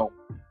 Antonio.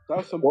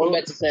 Going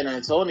back to San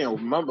Antonio,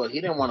 remember, he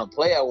didn't want to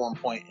play at one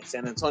point, and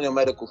San Antonio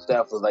medical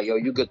staff was like, yo,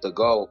 you good to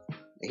go.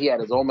 And he had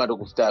his own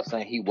medical staff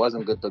saying he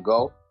wasn't good to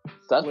go.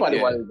 So that's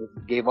probably why they just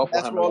gave up on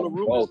him. That's where all the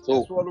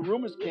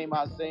rumors came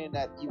out saying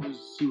that he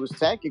was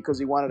tanking because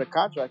he wanted a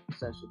contract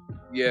extension.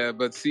 Yeah,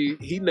 but see,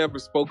 he never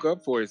spoke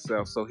up for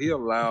himself, so he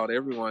allowed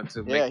everyone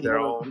to make their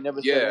own,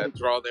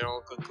 draw their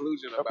own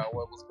conclusion about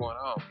what was going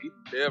on. He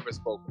never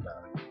spoke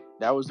about it.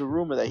 That was the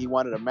rumor that he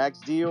wanted a max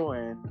deal,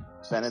 and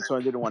San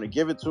Antonio didn't want to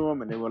give it to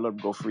him, and they would let him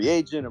go free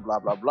agent, and blah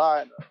blah blah.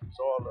 And it's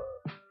all.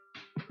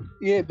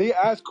 Yeah, they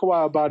asked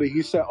Kawhi about it.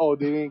 He said, "Oh,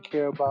 they didn't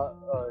care about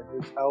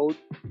his health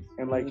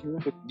and like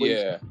stuff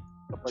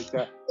like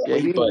that."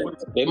 Yeah,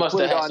 but they must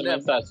have had some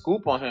inside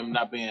scoop on him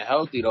not being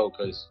healthy though,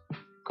 because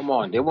come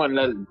on, they wouldn't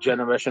let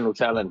generational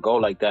talent go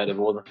like that if it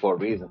wasn't for a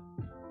reason.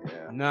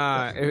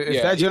 Nah,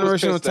 if that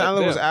generational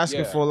talent was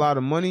asking for a lot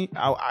of money,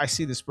 I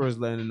see the Spurs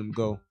letting them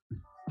go.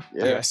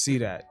 Yeah, I see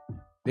that.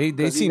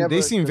 They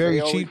seem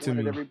very cheap to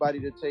me. Everybody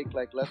to take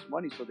like less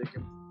money so they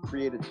can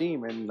create a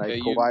team, and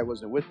like Kawhi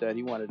wasn't with that.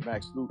 He wanted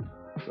max loot.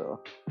 So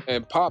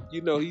and Pop,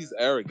 he's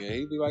arrogant.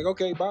 He'd be like,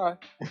 "Okay, bye."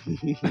 I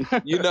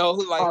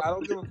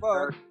don't give a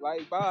fuck.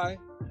 Like, bye.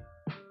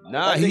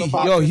 Nah,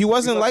 he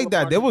wasn't like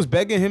that. They was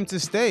begging him to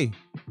stay.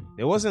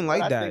 It wasn't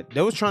like that.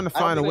 They was trying to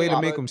find a way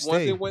to make him stay.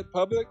 Once it went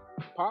public,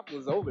 Pop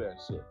was over that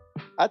shit.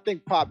 I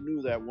think Pop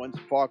knew that once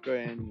Parker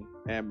and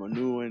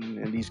Manu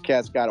and these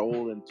cats got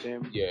old and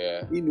Tim.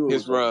 Yeah, he knew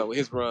his run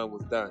was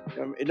done.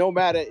 No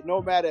matter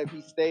if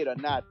he stayed or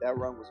not, that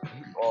run was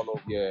all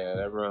over. Yeah,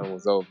 that run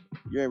was over.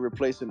 You ain't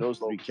replacing those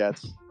three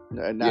cats. He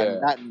had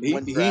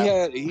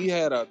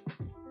a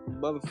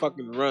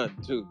motherfucking run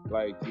too.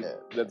 Like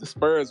the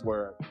Spurs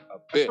were a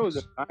bitch. That was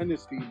a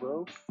dynasty,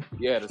 bro.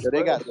 Yeah, the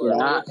Spurs were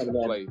a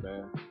play,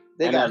 man.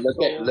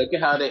 Look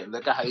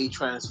at how he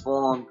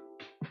transformed.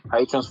 How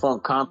he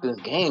transformed Compton's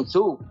game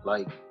too.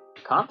 Like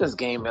Compton's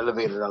game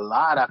elevated a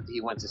lot after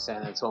he went to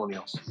San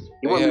Antonio.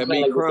 He wasn't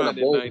playing like crying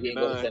in Bulls game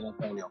to San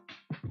Antonio.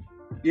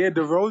 Yeah,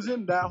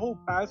 DeRozan, that whole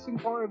passing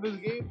part of his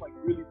game like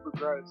really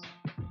progressed.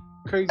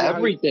 Crazy.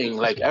 Everything,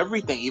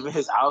 even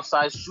his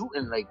outside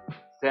shooting. Like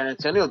San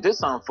Antonio did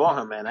something for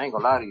him, man. I ain't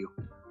gonna lie to you.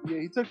 Yeah,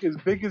 he took his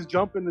biggest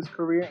jump in his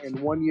career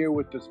in 1 year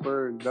with the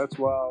Spurs. That's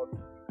wild.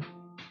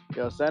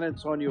 Yo, San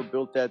Antonio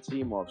built that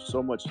team off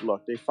so much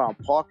luck. They found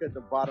Parker at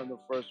the bottom of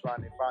the first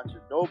round. They found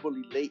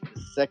Ginobili late in the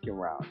second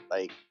round.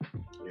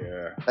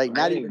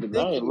 Not even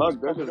thinking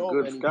luck. That's a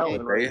good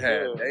scouting. They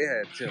had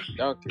Tim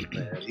Duncan,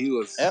 man. He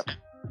was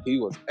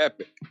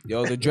epic.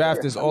 Yo, the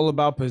draft is all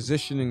about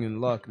positioning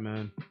and luck,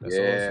 man. That's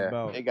all it's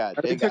about.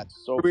 They got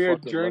so career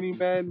fucking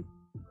journeyman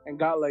and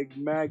got like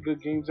mad good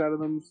games out of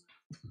them.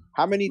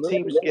 How many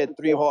teams get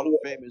 3 Hall of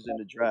Famers in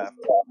the draft?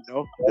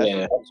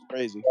 That's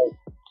crazy.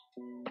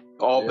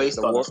 All based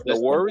on the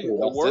Warriors.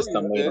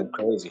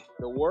 Crazy.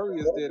 The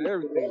Warriors did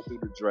everything through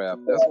the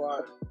draft. That's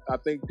why I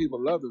think people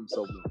love them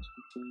so much.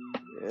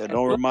 Yeah,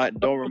 don't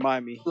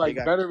remind me. Like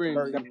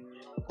veterans.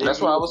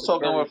 That's why I was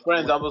talking with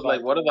friends. I was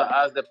like, "What are the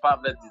odds that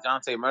Pop let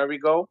DeJounte Murray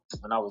go?"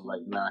 And I was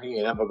like, "Nah, he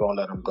ain't ever gonna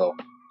let him go."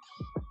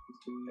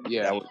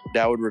 Yeah,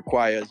 that would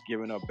require us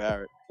giving up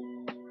Barrett.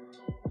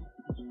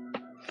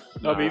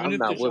 No, but even if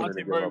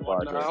DeJounte Murray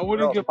won, I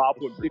wouldn't give Pop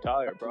would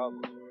retire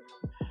probably.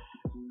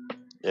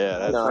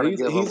 Yeah,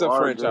 he's a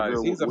franchise.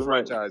 He's a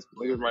franchise.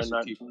 We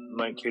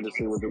might care to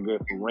see what they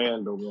get for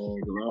Randall, man.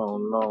 I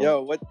don't know.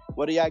 Yo,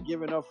 what are y'all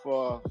giving up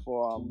for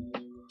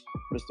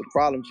Mr.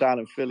 Problem Child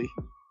in Philly?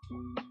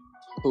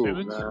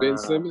 Who? Ben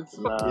Simmons?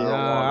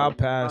 Nah, I'll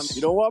pass.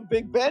 You don't want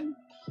Big Ben?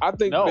 I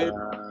think Big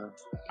Ben.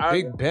 I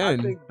think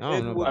Ben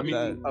would be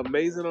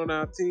amazing on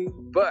our team,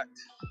 but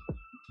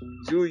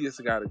Julius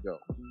got to go.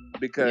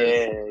 Because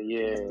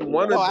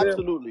one of them,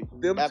 absolutely.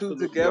 Them two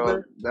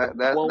together, that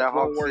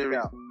Hawk series.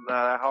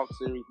 That Hawk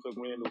series took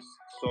Randall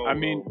so I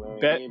mean, low,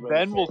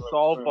 Ben will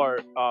solve our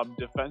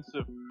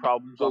defensive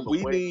problems. But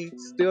we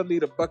still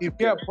need a bucket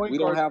getter. We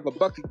don't have a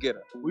bucket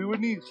getter. We would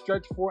need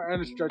stretch 4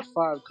 and a stretch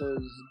 5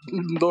 because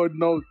Lord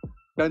knows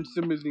Ben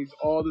Simmons needs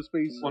all the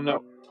space. Well,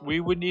 no, we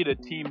would need a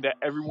team that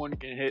everyone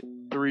can hit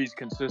threes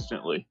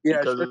consistently.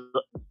 Yeah,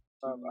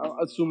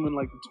 assuming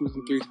like the 2s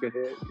and 3s could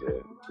hit.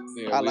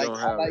 I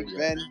like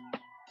Ben.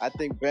 I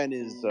think Ben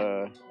is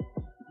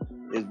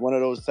one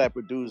of those type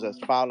of dudes that's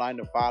foul line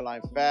to foul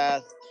line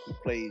fast. He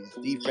plays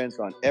defense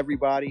on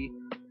everybody.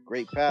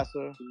 Great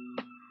passer.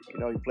 You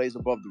know, he plays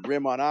above the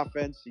rim on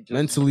offense. He just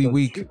Mentally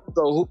weak.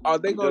 So are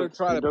they going to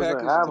try He to doesn't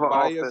package have an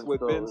Tobias offense, with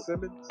Ben though.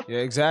 Simmons? Yeah,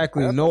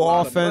 exactly. That's a No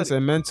lot of offense money.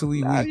 and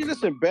mentally Nah, I weak. mean,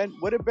 listen, Ben.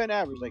 What did Ben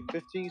average? Like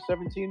 15,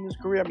 17 in his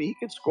career. I mean, he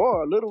could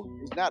score a little.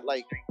 He's not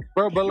like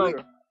Bro, but like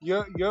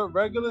shooter. your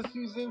regular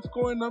season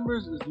scoring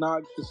numbers is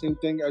not the same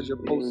thing as your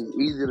It's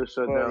postseason. easy to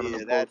shut Well, down in yeah,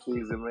 the that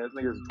postseason, man.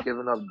 This nigga's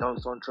giving up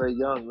dunks on Trey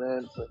Young,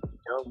 man. It's a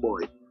young boy.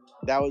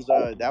 was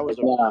Nah, that was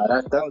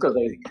that's a because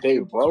they big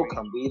issue broke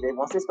between. him, B.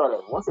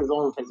 Once his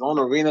own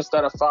arena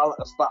started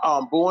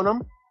booing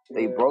him,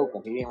 they broke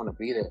him. He didn't want to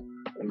be there.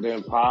 And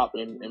then Pop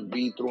and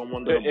B threw him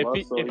under the If bus.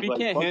 he So if he's he like,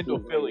 can't fuck handle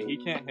this Philly, nigga. he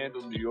can't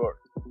handle New York.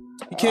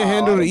 He can't I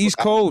handle the don't- East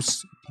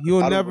Coast. He'll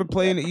I don't never believe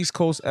play in that. the East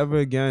Coast ever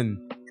again.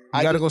 You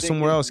I got to just go think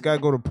somewhere his- else. Got to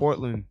go to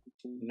Portland.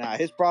 Nah,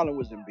 his problem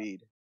was Embiid.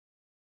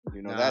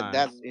 You know Nah.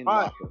 that's in All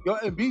right, locker.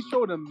 yo, and B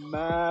showed him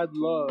mad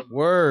love.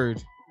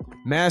 Word.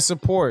 Mad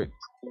support.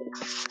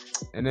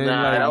 And then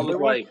Nah, like that was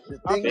like The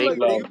I thing feel is, fake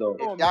like love, they- though.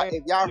 if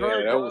y'all Yeah,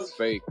 heard that those, was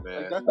fake, Like,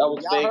 man. that's That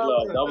was y'all fake heard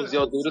love. the- That was,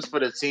 yo, do this for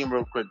the team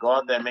real quick. Go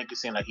out there and make it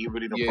seem like he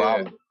really the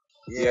problem.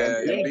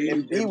 Yeah,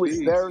 Embiid was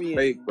Embiid's very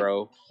fake,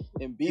 bro.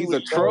 Embiid He's was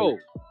a troll.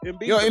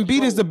 yo,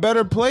 Embiid is the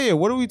better player.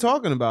 What are we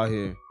talking about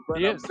here? But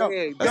He I'm is.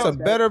 saying That's a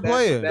better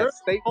player. That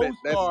statement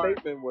Co-star.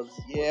 was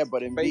Yeah,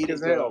 but fake Embiid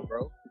as is hell,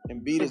 bro.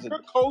 Embiid is If your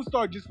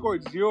co-star just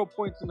scored 0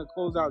 points in the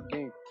closeout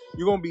game,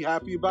 you gonna be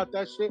happy about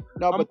that shit?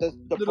 no, I'm but the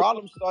little-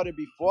 problem started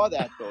before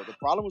that though. The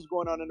problem was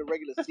going on in the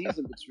regular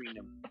season between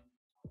them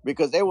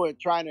because they were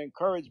trying to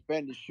encourage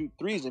Ben to shoot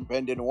threes and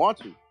Ben didn't want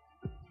to,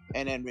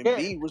 and then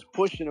Embiid was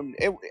pushing him.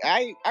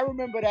 I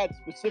remember that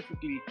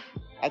specifically.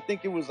 I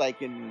think it was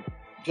like in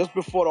just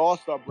before the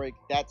All-Star break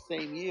that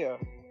same year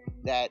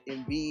that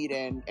Embiid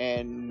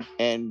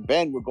and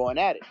Ben were going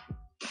at it,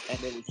 and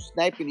they were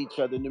sniping each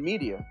other in the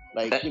media.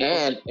 Like, you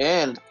know,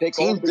 And take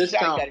team over the shot,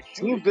 discount gotta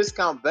shoot team it.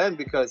 discount Ben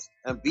because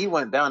Embiid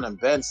went down and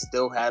Ben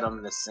still had him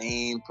in the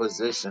same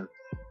position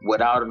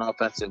without an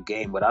offensive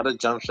game, without a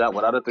jump shot,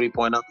 without a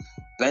 3-pointer.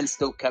 Ben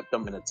still kept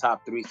them in the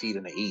top 3 seed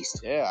in the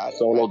East. Yeah,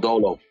 Solo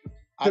dolo.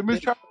 Tim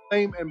is trying to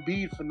blame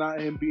Embiid for not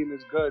him being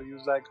as good. He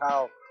was like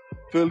how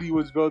Philly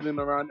was building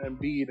around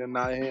Embiid and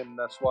not him.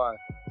 That's why.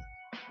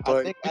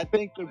 But I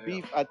think the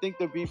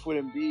beef with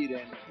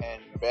Embiid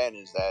and Ben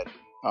is that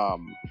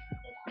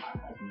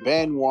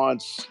Ben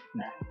wants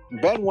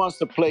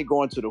to play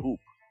going to the hoop,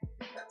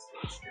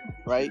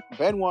 right?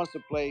 Ben wants to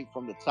play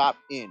from the top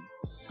in,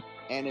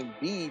 and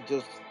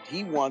Embiid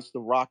he wants to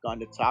rock on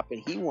the top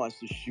and he wants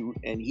to shoot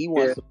and he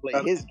wants to play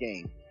his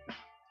game,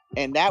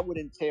 and that would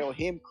entail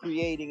him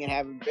creating and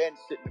having Ben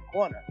sit in the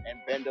corner, and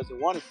Ben doesn't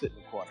want to sit in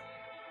the corner.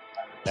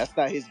 That's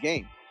not his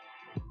game.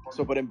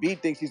 So, but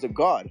Embiid thinks he's a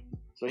guard.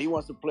 So he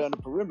wants to play on the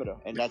perimeter,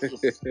 and that's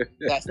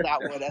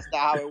not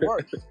how it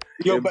works.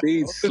 Yo,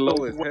 Embiid's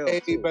slow as hell. Way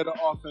too. better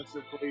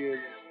offensive player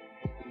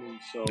than me.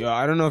 So Yo,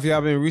 I don't know if y'all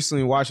been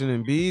recently watching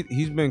Embiid.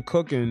 He's been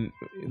cooking,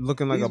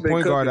 looking like He's a been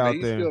point guard cooking,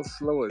 out but there. He's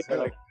still slow as hell.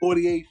 like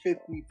 48,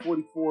 50,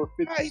 44,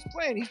 50.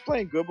 Yeah, he's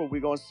playing good, but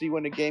we're gonna see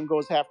when the game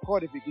goes half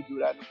court if he can do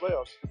that in the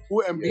playoffs.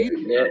 Who Embiid?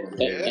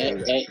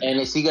 Yeah. And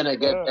is he gonna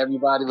get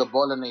everybody the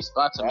ball in their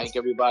spot to make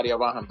everybody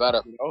around him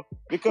better? You know,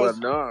 because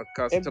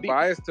because Embiid-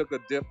 Tobias took a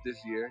dip this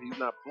year. He's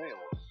not playing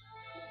well.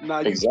 Nah,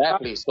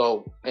 Exactly.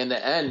 So in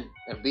the end,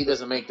 Embiid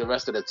doesn't make the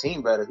rest of the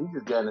team better. He's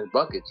just getting his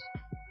buckets.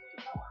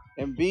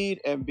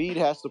 Embiid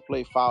has to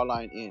play foul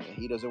line in, and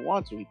he doesn't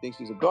want to. He thinks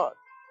he's a guard.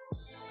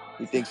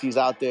 He thinks he's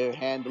out there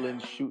handling,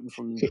 shooting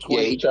from 20.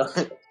 Yeah,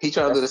 he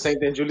trying to do the same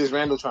thing Julius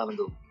Randle trying to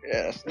do.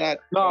 Yeah, it's not.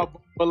 No,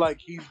 but like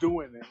he's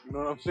doing it. You know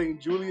what I'm saying?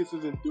 Julius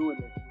isn't doing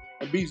it.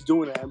 Embiid's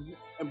doing it.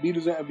 Embiid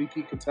is an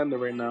MVP contender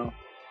right now.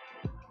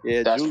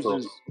 Yeah, That's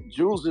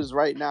Jules is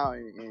right now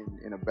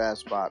in a bad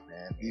spot,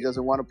 man. He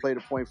doesn't want to play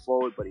the point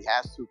forward, but he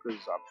has to because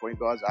our point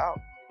guard's out.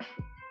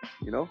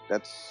 You know,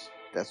 that's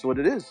what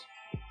it is.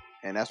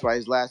 And that's why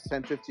his last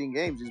 10, 15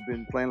 games, he's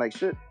been playing like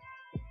shit.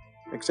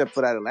 Except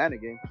for that Atlanta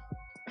game.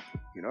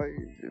 You know,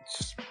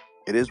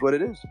 it is what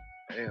it is.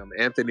 Damn,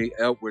 Anthony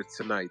Edwards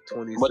tonight,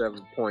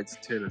 27 points,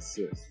 10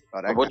 assists.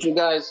 What you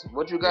guys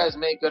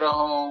make of the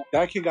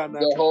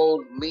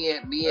whole me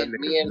and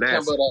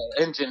Kemba the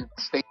engine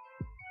statement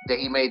that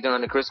he made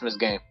during the Christmas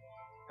game?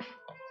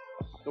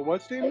 The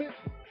what statement?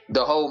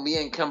 The whole me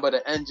and Kemba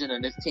the engine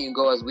and this team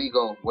go as we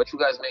go. What you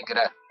guys make of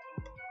that?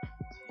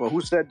 Well,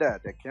 who said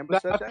that? That Kemba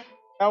said that?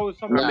 That was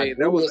something. I mean,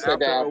 that was after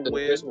a the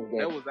win. Christmas game.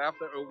 That was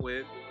after a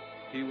win.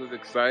 He was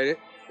excited.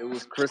 It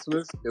was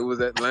Christmas. It was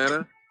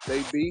Atlanta.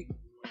 They beat.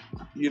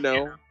 You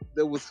know,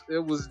 it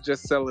was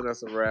just selling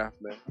us a raft,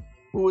 man.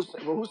 Who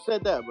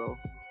said that, bro?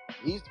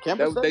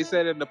 Kemba said They that?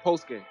 said it in the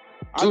post game.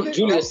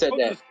 Julius said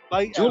that.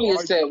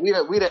 Julius said, "We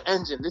the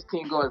engine. This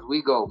team go as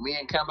we go. Me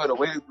and Kemba, the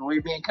way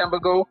me and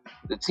Kemba go,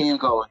 the team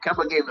go." And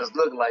Kemba gave us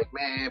look like,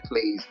 man,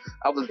 please.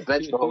 I was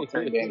benched the whole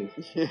 10 games.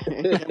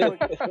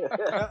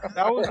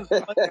 That was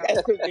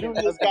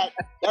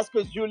That's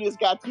because Julius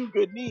got 2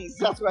 good knees.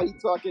 That's why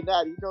he's talking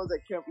that. He knows that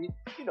Kemba.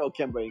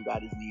 Kemba ain't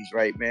got his knees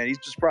right, man. He's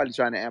just probably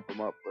trying to amp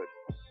him up, but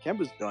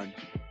Kemba's done.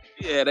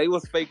 Yeah, they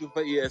was faking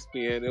for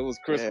ESPN. It was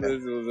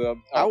Christmas. Yeah.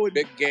 It was a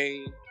big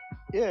game.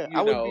 Yeah, You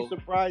I wouldn't be know.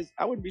 surprised.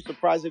 I wouldn't be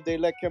surprised if they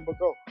let Kemba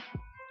go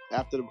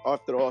after the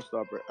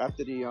All-Star break,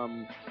 after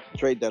the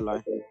trade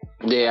deadline.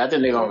 Yeah, I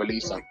think they're gonna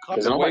release him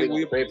because The way nobody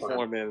we gonna pay for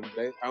him.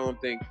 performing, I don't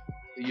think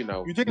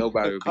You think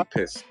nobody would be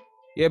pissed.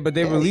 Yeah, but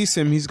they release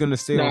him. He's gonna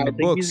stay No, on I the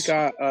think he's books.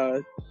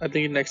 got. I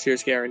think next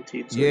year's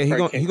guaranteed. So Yeah, he probably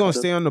gonna can't he gonna cut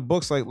him. stay on the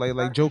books like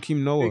Joakim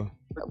Noah.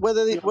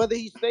 Whether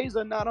he stays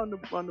or not on the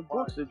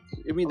books,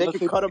 I mean they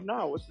could cut him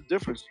now. What's the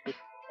difference?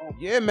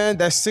 Yeah, man,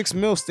 that $6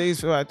 million stays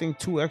for I think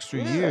 2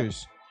 extra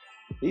years.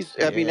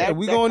 I mean,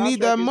 we gonna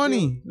need that contract is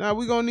money. due. Nah,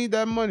 we gonna need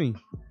that money.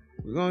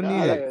 We gonna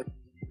need it.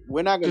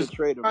 We're not gonna Just-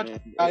 trade him, man.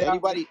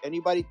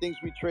 Anybody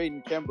thinks we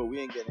trading Kemba, we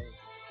ain't getting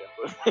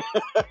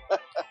anything.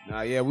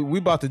 Nah, yeah, we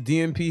about to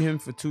DNP him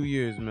for 2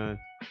 years, man.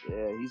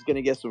 Yeah, he's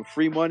gonna get some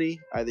free money.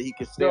 Either he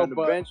can stay on the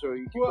bench or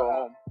he can go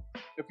home.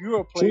 If you were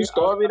a player, True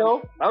story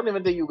though, I don't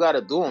even think you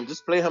gotta do him.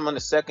 Just play him on the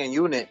second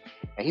unit,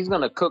 and he's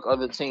gonna cook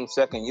other teams'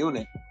 second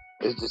unit.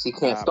 It's just he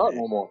can't start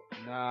no more.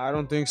 Nah, I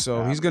don't think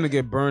so. He's gonna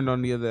get burned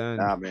on the other end.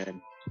 Nah,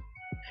 man.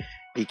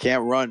 He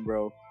can't run,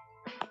 bro.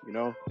 You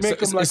know,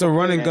 It's a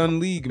run and gun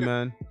league,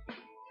 man.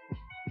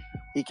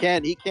 He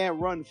can't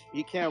run.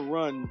 He can't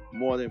run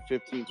more than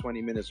 15,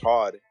 20 minutes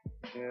hard.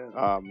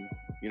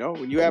 You know,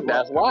 when you have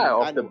That's why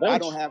off the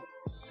bench.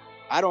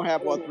 I don't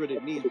have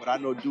arthritic knees, but I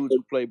know dudes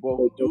who play ball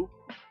who do,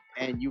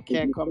 and you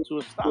can't come to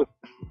a stop.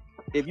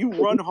 If you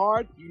run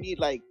hard, you need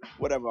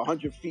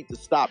 100 feet to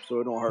stop so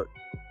it don't hurt.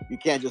 You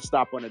can't just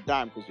stop on a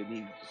dime because your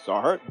knees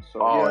start hurting.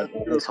 So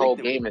This whole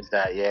game is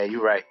that. Yeah,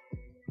 you're right.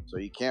 So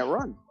you can't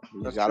run.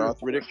 He's got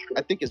arthritic.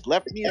 I think his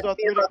left knee is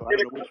arthritic. I don't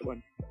know which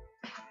one.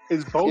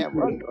 It's both. Can't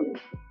run.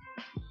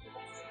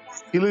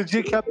 He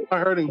legit kept on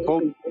hurting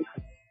both.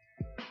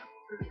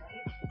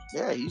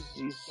 Yeah, he's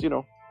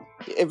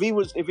if he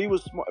was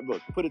smart,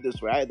 look, put it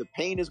this way, either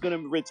Payne is going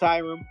to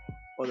retire him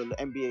or the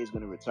NBA is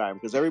going to retire him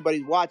because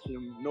everybody's watching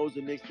him knows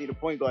the Knicks need a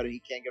point guard and he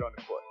can't get on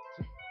the court.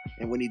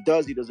 And when he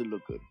does, he doesn't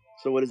look good.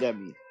 So what does that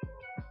mean?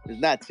 It's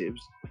not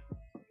Tibbs.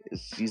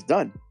 He's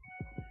done.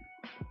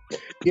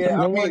 Yeah,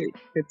 I mean,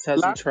 it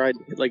hasn't tried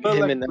him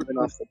and Evan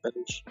off the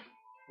bench.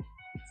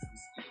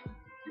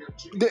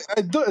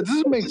 It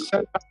doesn't make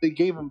sense how they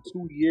gave him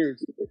 2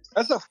 years.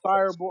 That's a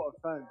fireable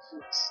offense.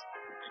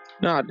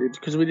 Nah, dude,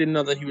 because we didn't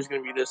know that he was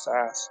going to be this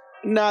ass.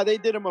 Nah, they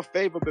did him a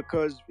favor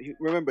because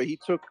remember he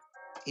took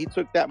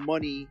that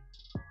money.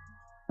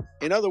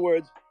 In other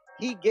words,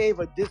 he gave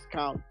a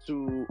discount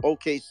to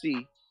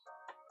OKC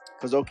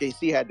because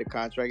OKC had the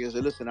contract. He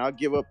said, "Listen, I'll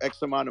give up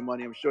X amount of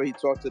money." I'm sure he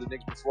talked to the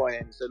Knicks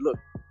beforehand. He said, "Look,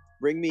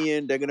 bring me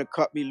in. They're gonna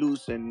cut me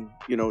loose, and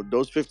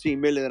those $15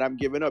 million that I'm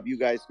giving up, you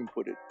guys can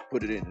put it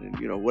in,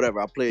 and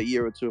whatever. I'll play a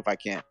year or two if I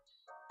can."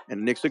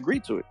 And the Knicks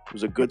agreed to it. It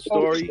was a good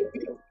story.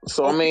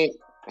 So I mean,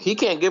 he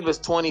can't give us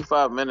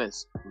 25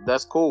 minutes.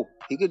 That's cool.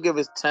 He could give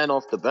us 10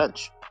 off the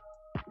bench.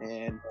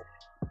 And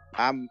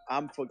I'm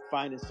for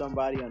finding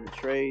somebody on the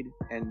trade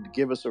and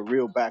give us a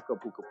real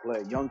backup who could play,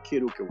 a young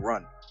kid who can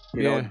run.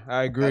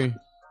 I agree.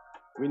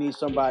 We need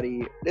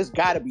somebody. There's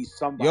got to be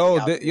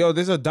somebody.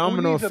 There's a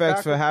domino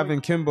effect for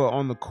having Kimba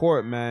on the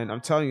court, man.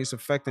 I'm telling you, it's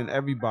affecting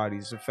everybody.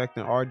 It's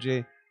affecting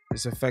RJ.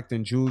 It's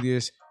affecting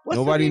Julius.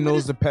 Nobody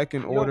knows the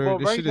pecking order.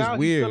 This shit is weird.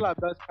 He's still our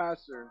best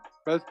passer,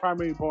 best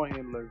primary ball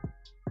handler.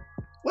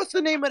 What's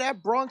the name of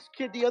that Bronx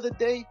kid the other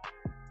day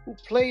who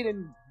played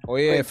in? Oh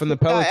yeah, from the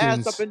Ass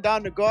Pelicans. up and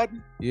down the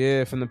Garden.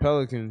 Yeah, from the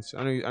Pelicans.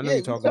 I know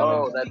you're talking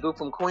Oh, about. that dude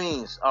from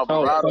Queens,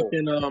 Alvarado.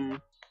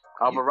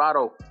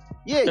 Alvarado.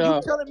 Yeah,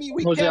 you telling me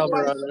we Jose can't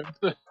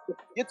Alvarado.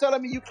 You're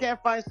telling me you can't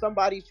find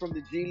somebody from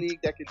the G League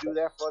that could do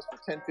that for us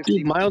for 10, 15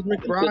 Dude, Miles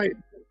McBride.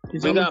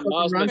 We got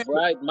Miles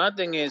McBride. My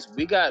thing is,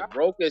 we got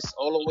Brocus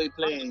all the way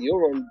playing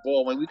Euro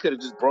ball when we could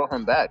have just brought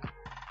him back.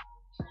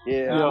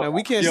 Yeah, man,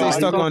 we can't stay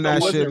stuck on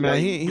that shit, man.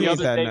 He The ain't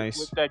other that day nice.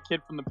 With that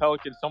kid from the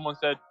Pelicans, someone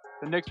said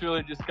the Knicks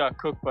really just got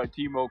cooked by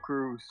Timo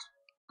Cruz.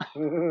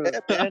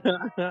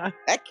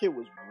 That kid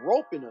was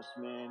roping us,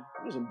 man.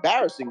 He was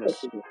embarrassing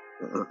us.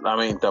 I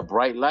mean, the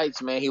bright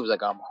lights, man. He was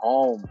like, "I'm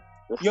home."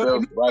 This Yo,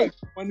 feels right.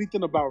 Funny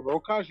thing about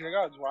Rokas, you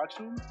guys watch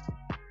him?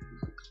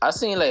 I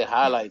seen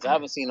highlights. I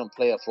haven't seen him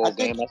play a full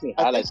game. I seen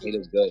highlights. He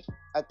looks good.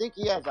 I think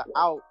he has an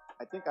out.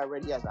 I think I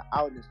read he has an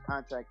out in his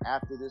contract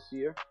after this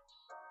year,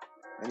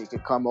 and he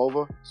could come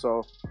over.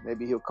 So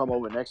maybe he'll come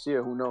over next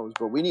year. Who knows?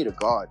 But we need a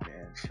guard,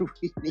 man.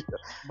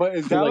 But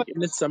is that in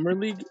the summer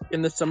league?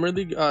 In the summer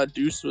league,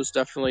 Deuce was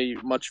definitely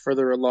much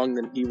further along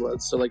than he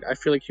was. So I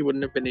feel like he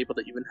wouldn't have been able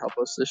to even help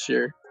us this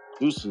year.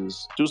 Deuce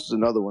is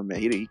another one, man.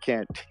 He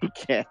can't.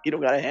 He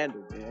don't got a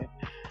handle, man.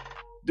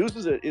 Deuce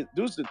is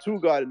a two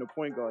guard and a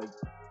point guard.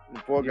 The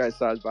four guy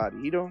size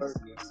body.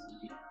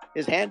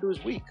 His handle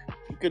is weak.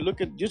 You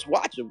could just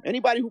watch him.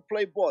 Anybody who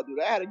play ball, dude,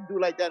 I had a dude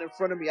like that in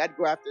front of me. I'd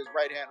go after his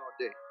right hand all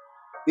day.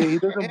 Yeah, he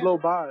doesn't blow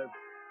by.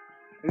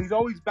 And he's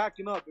always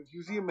backing up. If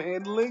you see him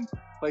handling,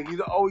 he's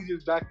always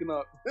just backing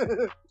up.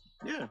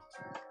 Yeah.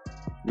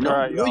 All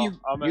right, y'all.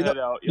 I'm gonna head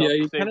out. Y'all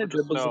He stay kind of with the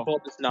dribbles the snow.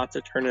 ball just not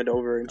to turn it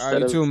over All instead right,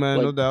 you of too,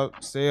 man. No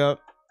doubt. Stay up.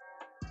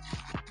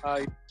 All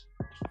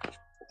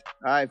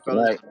right,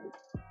 fellas. Right.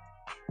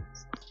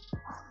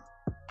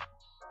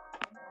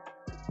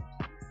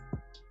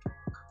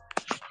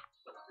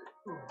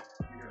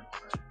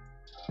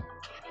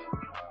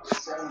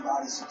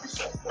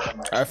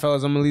 All right,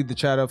 fellas, I'm gonna leave the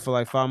chat up for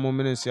like 5 more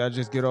minutes. Y'all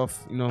just get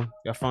off,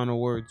 your final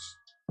words.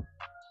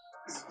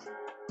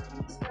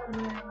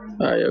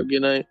 All right, yo,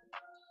 good night.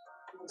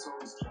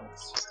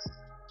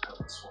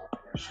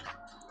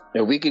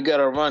 If we could get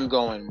a run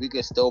going, we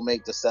could still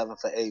make the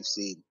 7th or 8th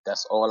seed.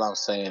 That's all I'm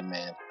saying,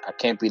 man. I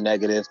can't be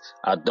negative.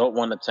 I don't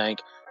want to tank,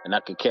 and I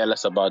could care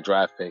less about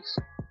draft picks.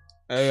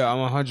 Hey, I'm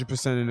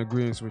 100% in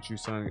agreement with you,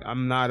 son.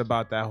 I'm not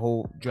about that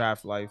whole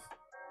draft life.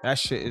 That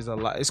shit is a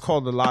lot. It's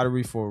called the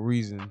lottery for a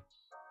reason.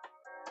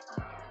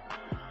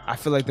 I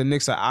feel like the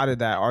Knicks are out of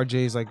that.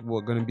 RJ is like,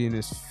 gonna be in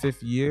his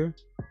 5th year?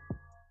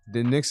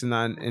 The Knicks are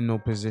not in no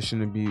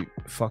position to be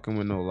fucking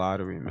with no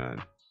lottery,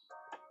 man.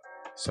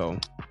 So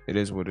it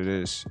is what it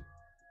is.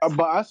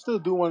 But I still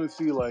do want to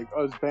see like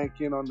us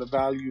banking on the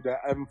value that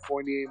Evan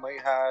Fournier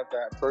might have,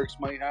 that Burks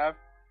might have,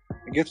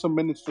 and get some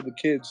minutes for the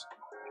kids.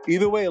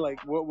 Either way, like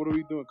what are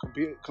we doing?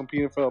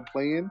 Competing for a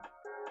play-in?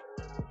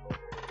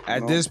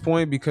 At this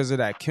point, because of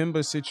that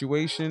Kimba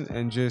situation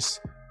and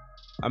just,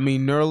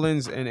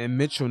 Nerlens and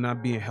Mitchell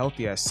not being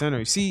healthy at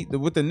center. See,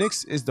 with the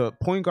Knicks is the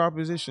point guard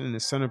position and the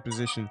center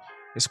position.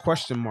 It's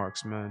question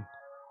marks, man.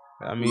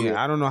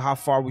 I don't know how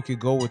far we could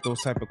go with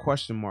those type of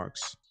question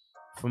marks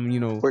from,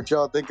 What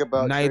y'all think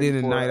about night in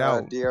and night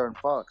out? De'Aaron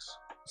Fox.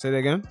 Say that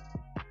again?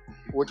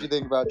 What do you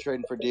think about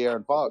trading for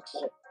De'Aaron Fox?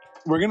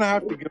 We're going to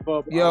have to give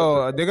up.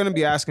 Yo, they're going to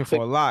be asking for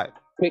a lot.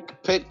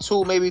 Pick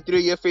 2, maybe 3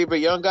 of your favorite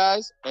young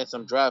guys and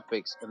some draft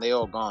picks, and they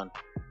all gone.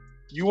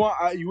 You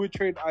would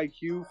trade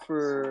IQ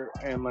for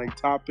and like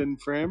Toppin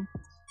for him?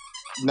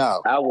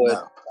 No, I would.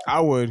 No. I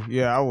would.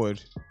 Yeah, I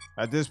would.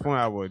 At this point,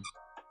 I would.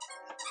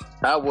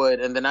 I would,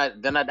 and then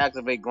I'd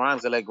activate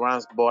Grimes and let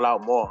Grimes ball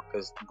out more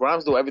because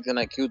Grimes do everything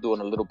IQ do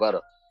and a little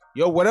better.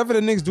 Yo, whatever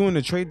the Knicks do in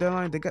the trade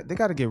deadline, they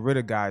got to get rid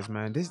of guys,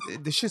 man. This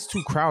shit's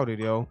too crowded,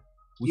 yo.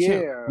 We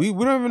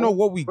don't even know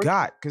what we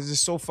got because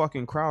it's so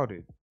fucking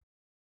crowded.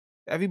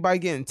 Everybody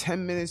getting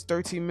 10 minutes,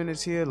 13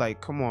 minutes here.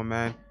 Like, come on,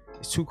 man.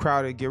 It's too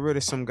crowded. Get rid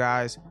of some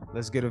guys.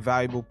 Let's get a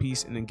valuable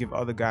piece and then give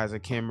other guys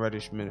like Cam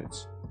Reddish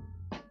minutes.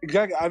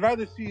 Exactly. I'd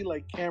rather see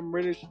like Cam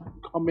Reddish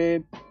come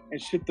in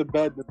and shit the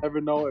bed than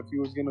ever know if he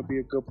was gonna be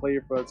a good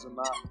player for us or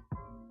not.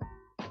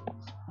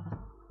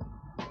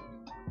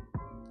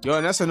 Yo,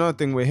 and that's another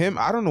thing with him.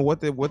 I don't know what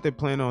they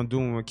plan on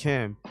doing with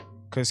Cam,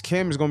 because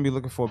Cam is gonna be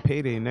looking for a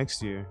payday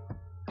next year,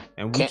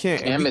 and we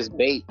can't. Cam is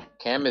bait.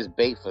 Cam is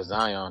bait for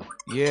Zion.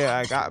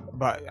 Yeah,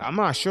 but I'm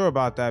not sure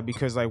about that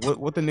because like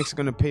what the Knicks are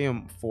gonna pay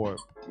him for?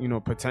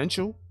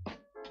 Potential.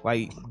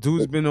 Like,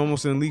 dude's been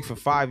almost in the league for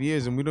 5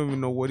 years and we don't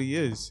even know what he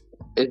is.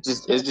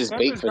 It's just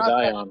bait for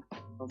Zion.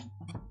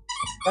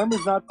 Cam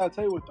is not that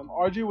tight with them.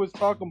 RJ was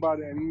talking about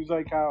it, and he was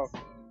like how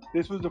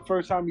this was the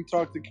first time he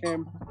talked to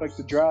Cam, like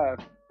the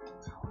draft.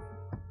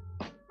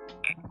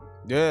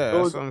 Yeah,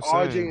 that's what I'm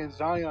RJ saying. and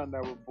Zion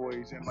that were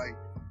boys, and like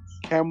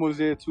Cam was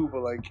there too,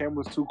 but like Cam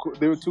was too cool.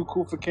 They were too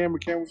cool for Cam,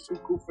 and Cam was too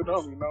cool for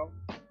them,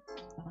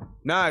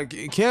 Nah,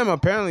 Cam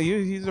apparently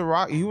he's a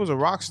rock. He was a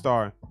rock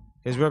star.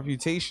 His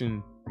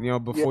reputation,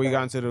 before he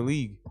got into the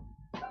league.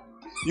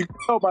 You can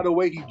tell by the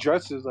way he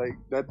dresses. Like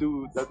that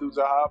dude's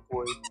a hot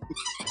boy.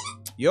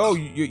 Yo,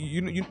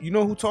 you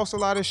know who talks a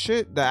lot of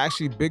shit that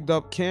actually bigged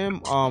up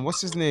Cam?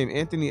 What's his name?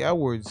 Anthony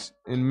Edwards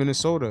in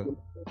Minnesota.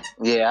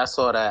 Yeah, I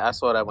saw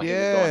that when he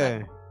was doing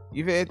that.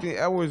 Even Anthony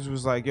Edwards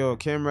was like, yo,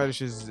 Cam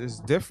Reddish is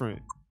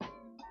different. You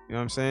know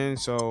what I'm saying?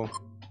 So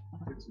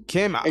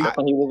Cam, he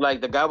was like,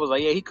 the guy was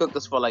like, yeah, he cooked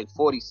us for like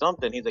 40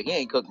 something. He's like, he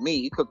ain't cooked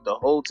me. He cooked the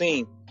whole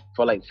team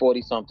for like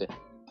 40 something.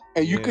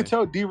 And you could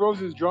tell D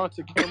Rose is drawn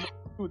to Cam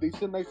too. They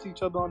sit next to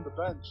each other on the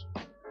bench,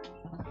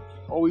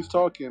 always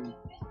talking.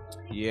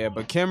 Yeah,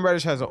 but Cam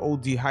Reddish has an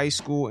OD high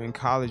school and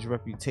college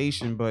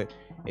reputation, but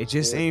it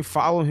just ain't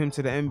follow him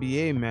to the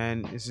NBA,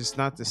 man. It's just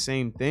not the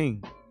same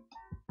thing.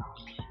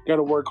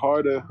 Gotta work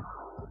harder.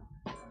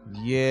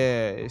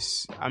 Yeah,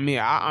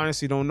 I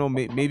honestly don't know.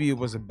 Maybe it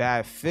was a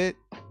bad fit.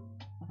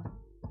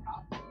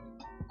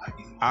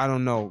 I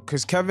don't know,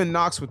 because Kevin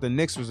Knox with the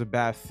Knicks was a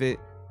bad fit.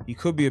 He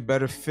could be a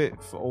better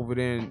fit for over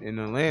there in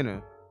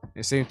Atlanta.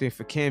 And same thing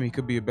for Cam. He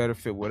could be a better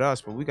fit with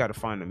us, but we got to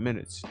find the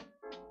minutes.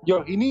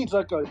 Yo, he needs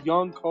like a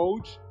young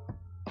coach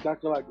that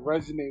could like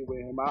resonate with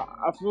him.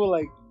 I feel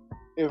like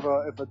if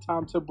a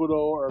Tom Thibodeau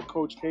or a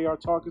Coach K are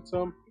talking to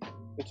him,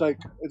 it's like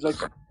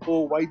a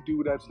full white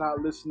dude that's not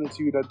listening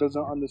to you, that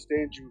doesn't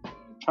understand you,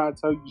 trying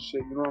to tell you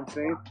shit. You know what I'm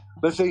saying?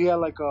 Let's say he had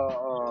like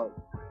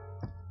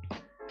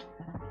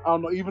I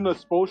don't know, even a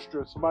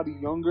Spoelstra, somebody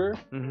younger,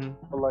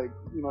 or like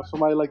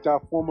somebody like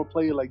that former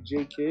player like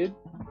J Kidd.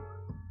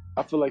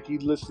 I feel like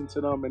he'd listen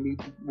to them and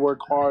he'd work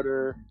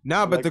harder.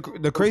 Nah, but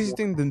the crazy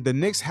thing, the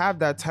Knicks have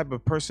that type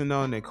of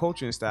personnel in their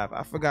coaching staff.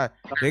 I forgot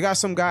they got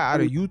some guy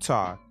out of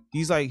Utah.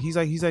 He's like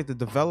the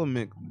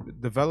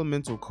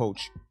developmental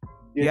coach.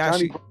 Yeah,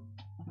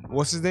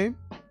 what's his name?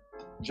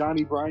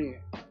 Johnny Bryant.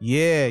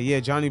 Yeah,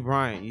 Johnny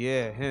Bryant.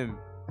 Yeah, him.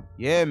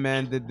 Yeah,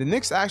 man. The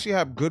Knicks actually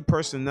have good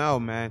personnel,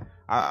 man.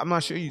 I'm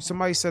not sure.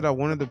 Somebody said that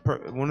one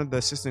of the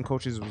assistant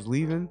coaches was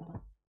leaving.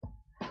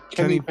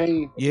 Kenny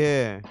Payne.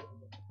 Yeah,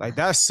 like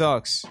that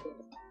sucks.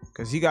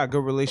 because he got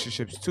good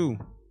relationships too.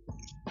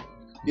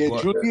 Yeah,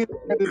 But- Julian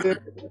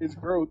credited his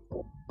growth.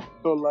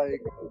 So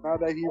like now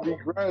that he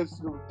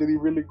regressed, did he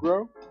really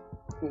grow?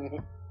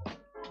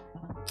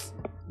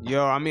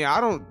 Yo, I mean,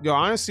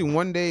 honestly,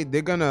 one day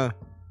they're gonna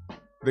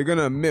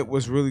admit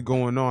what's really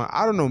going on.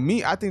 I don't know.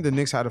 I think the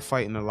Knicks had a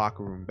fight in the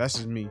locker room. That's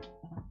just me.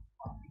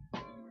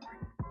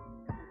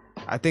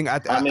 I think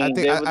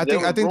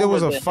there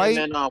was a fight.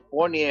 And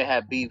Fournier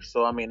had beef,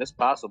 so I mean, it's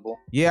possible.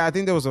 Yeah, I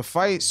think there was a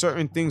fight.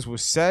 Certain things were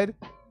said,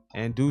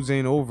 and dudes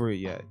ain't over it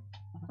yet.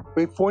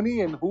 Wait,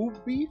 Fournier and who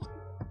beef?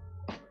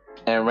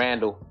 And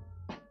Randall.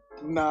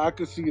 Nah, I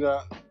could see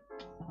that.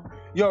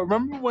 Yo,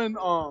 remember when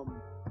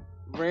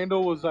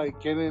Randall was like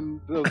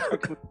getting those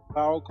technical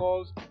foul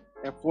calls,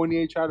 and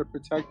Fournier tried to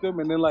protect him,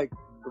 and then like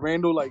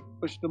Randall like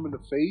pushed him in the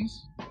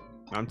face?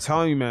 I'm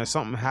telling you, man,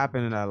 something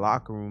happened in that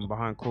locker room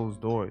behind closed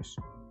doors.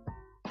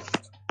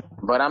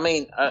 But I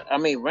mean,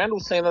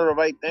 Randall's saying all the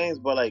right things,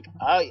 but like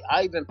I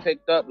even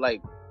picked up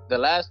like the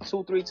last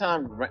 2-3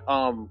 times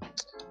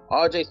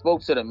RJ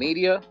spoke to the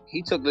media,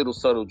 he took little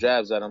subtle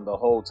jabs at him the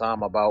whole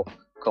time about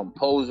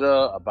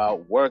composure,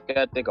 about work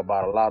ethic,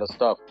 about a lot of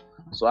stuff.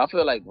 So I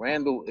feel like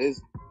Randall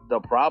is the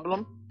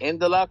problem in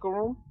the locker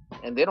room,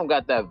 and they don't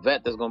got that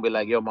vet that's gonna be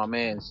like, yo, my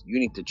mans, you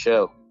need to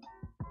chill.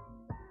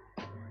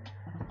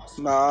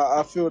 Nah,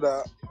 I feel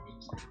that.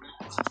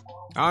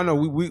 I don't know.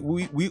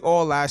 We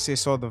all last year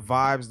saw the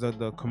vibes,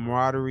 the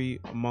camaraderie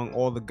among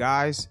all the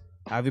guys.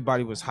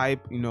 Everybody was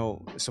hype,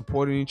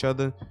 supporting each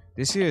other.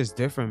 This year is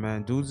different,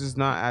 man. Dudes is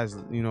not as,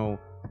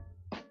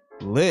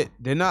 lit.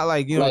 They're not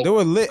like, they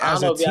were lit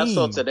as a team. I don't know if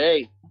y'all saw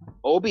today,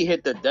 Obi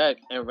hit the deck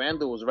and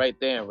Randall was right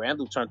there, and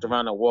Randall turned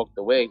around and walked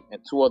away, and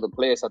 2 other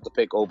players had to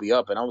pick Obi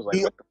up, and I was like,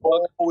 he what the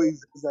fuck?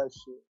 Always does that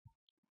shit.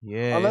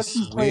 Yeah, unless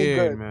he's playing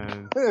weird, good,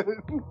 man.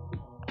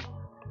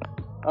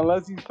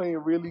 Unless he's playing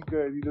really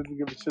good, he doesn't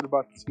give a shit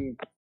about the team.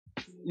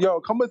 Yo,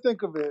 come to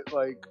think of it,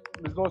 like,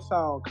 this gonna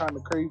sound kind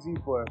of crazy,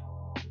 but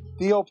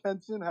Theo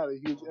Pinson had a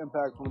huge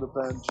impact from the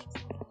bench.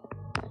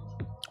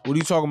 What are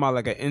you talking about?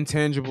 Like an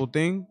intangible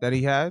thing that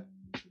he had?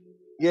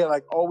 Yeah,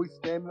 like always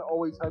standing,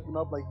 always hyping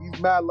up. Like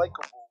he's mad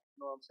likable.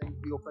 You know what I'm saying?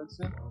 Theo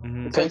Pinson.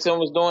 Mm-hmm. Pinson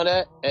was doing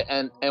that,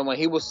 and when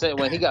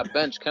he got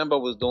benched, Kemba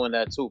was doing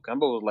that too.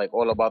 Kemba was like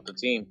all about the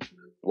team.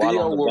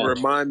 Theo will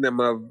remind them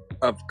of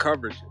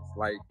coverages,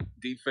 like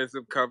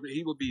defensive coverage.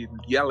 He would be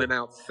yelling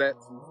out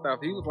sets and stuff.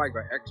 He was like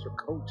an extra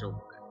coach on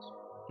the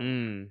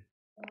bench.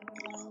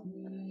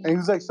 And he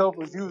was like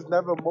selfless. He was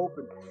never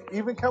moping.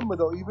 Even Kemba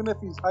though, even if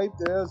he's hyped,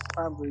 there's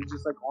times where he's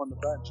just like on the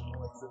bench and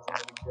like doesn't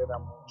really care that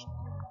much.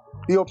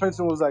 Theo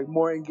Pinson was like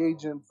more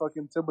engaged in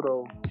fucking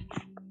Thibodeau.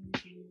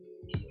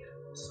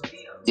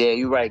 Yeah,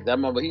 you're right. That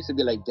remember he used to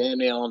be like damn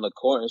near on the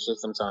court and shit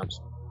sometimes.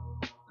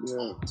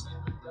 Yeah.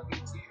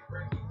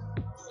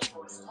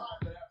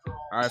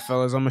 All right,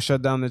 fellas, I'm gonna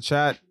shut down the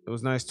chat. It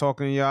was nice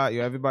talking to y'all.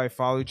 Everybody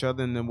follow each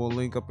other, and then we'll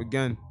link up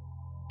again.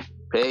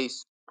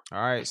 Peace.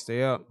 All right,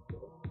 stay up.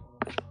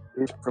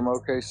 From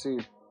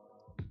OKC.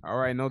 All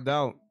right, no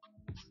doubt.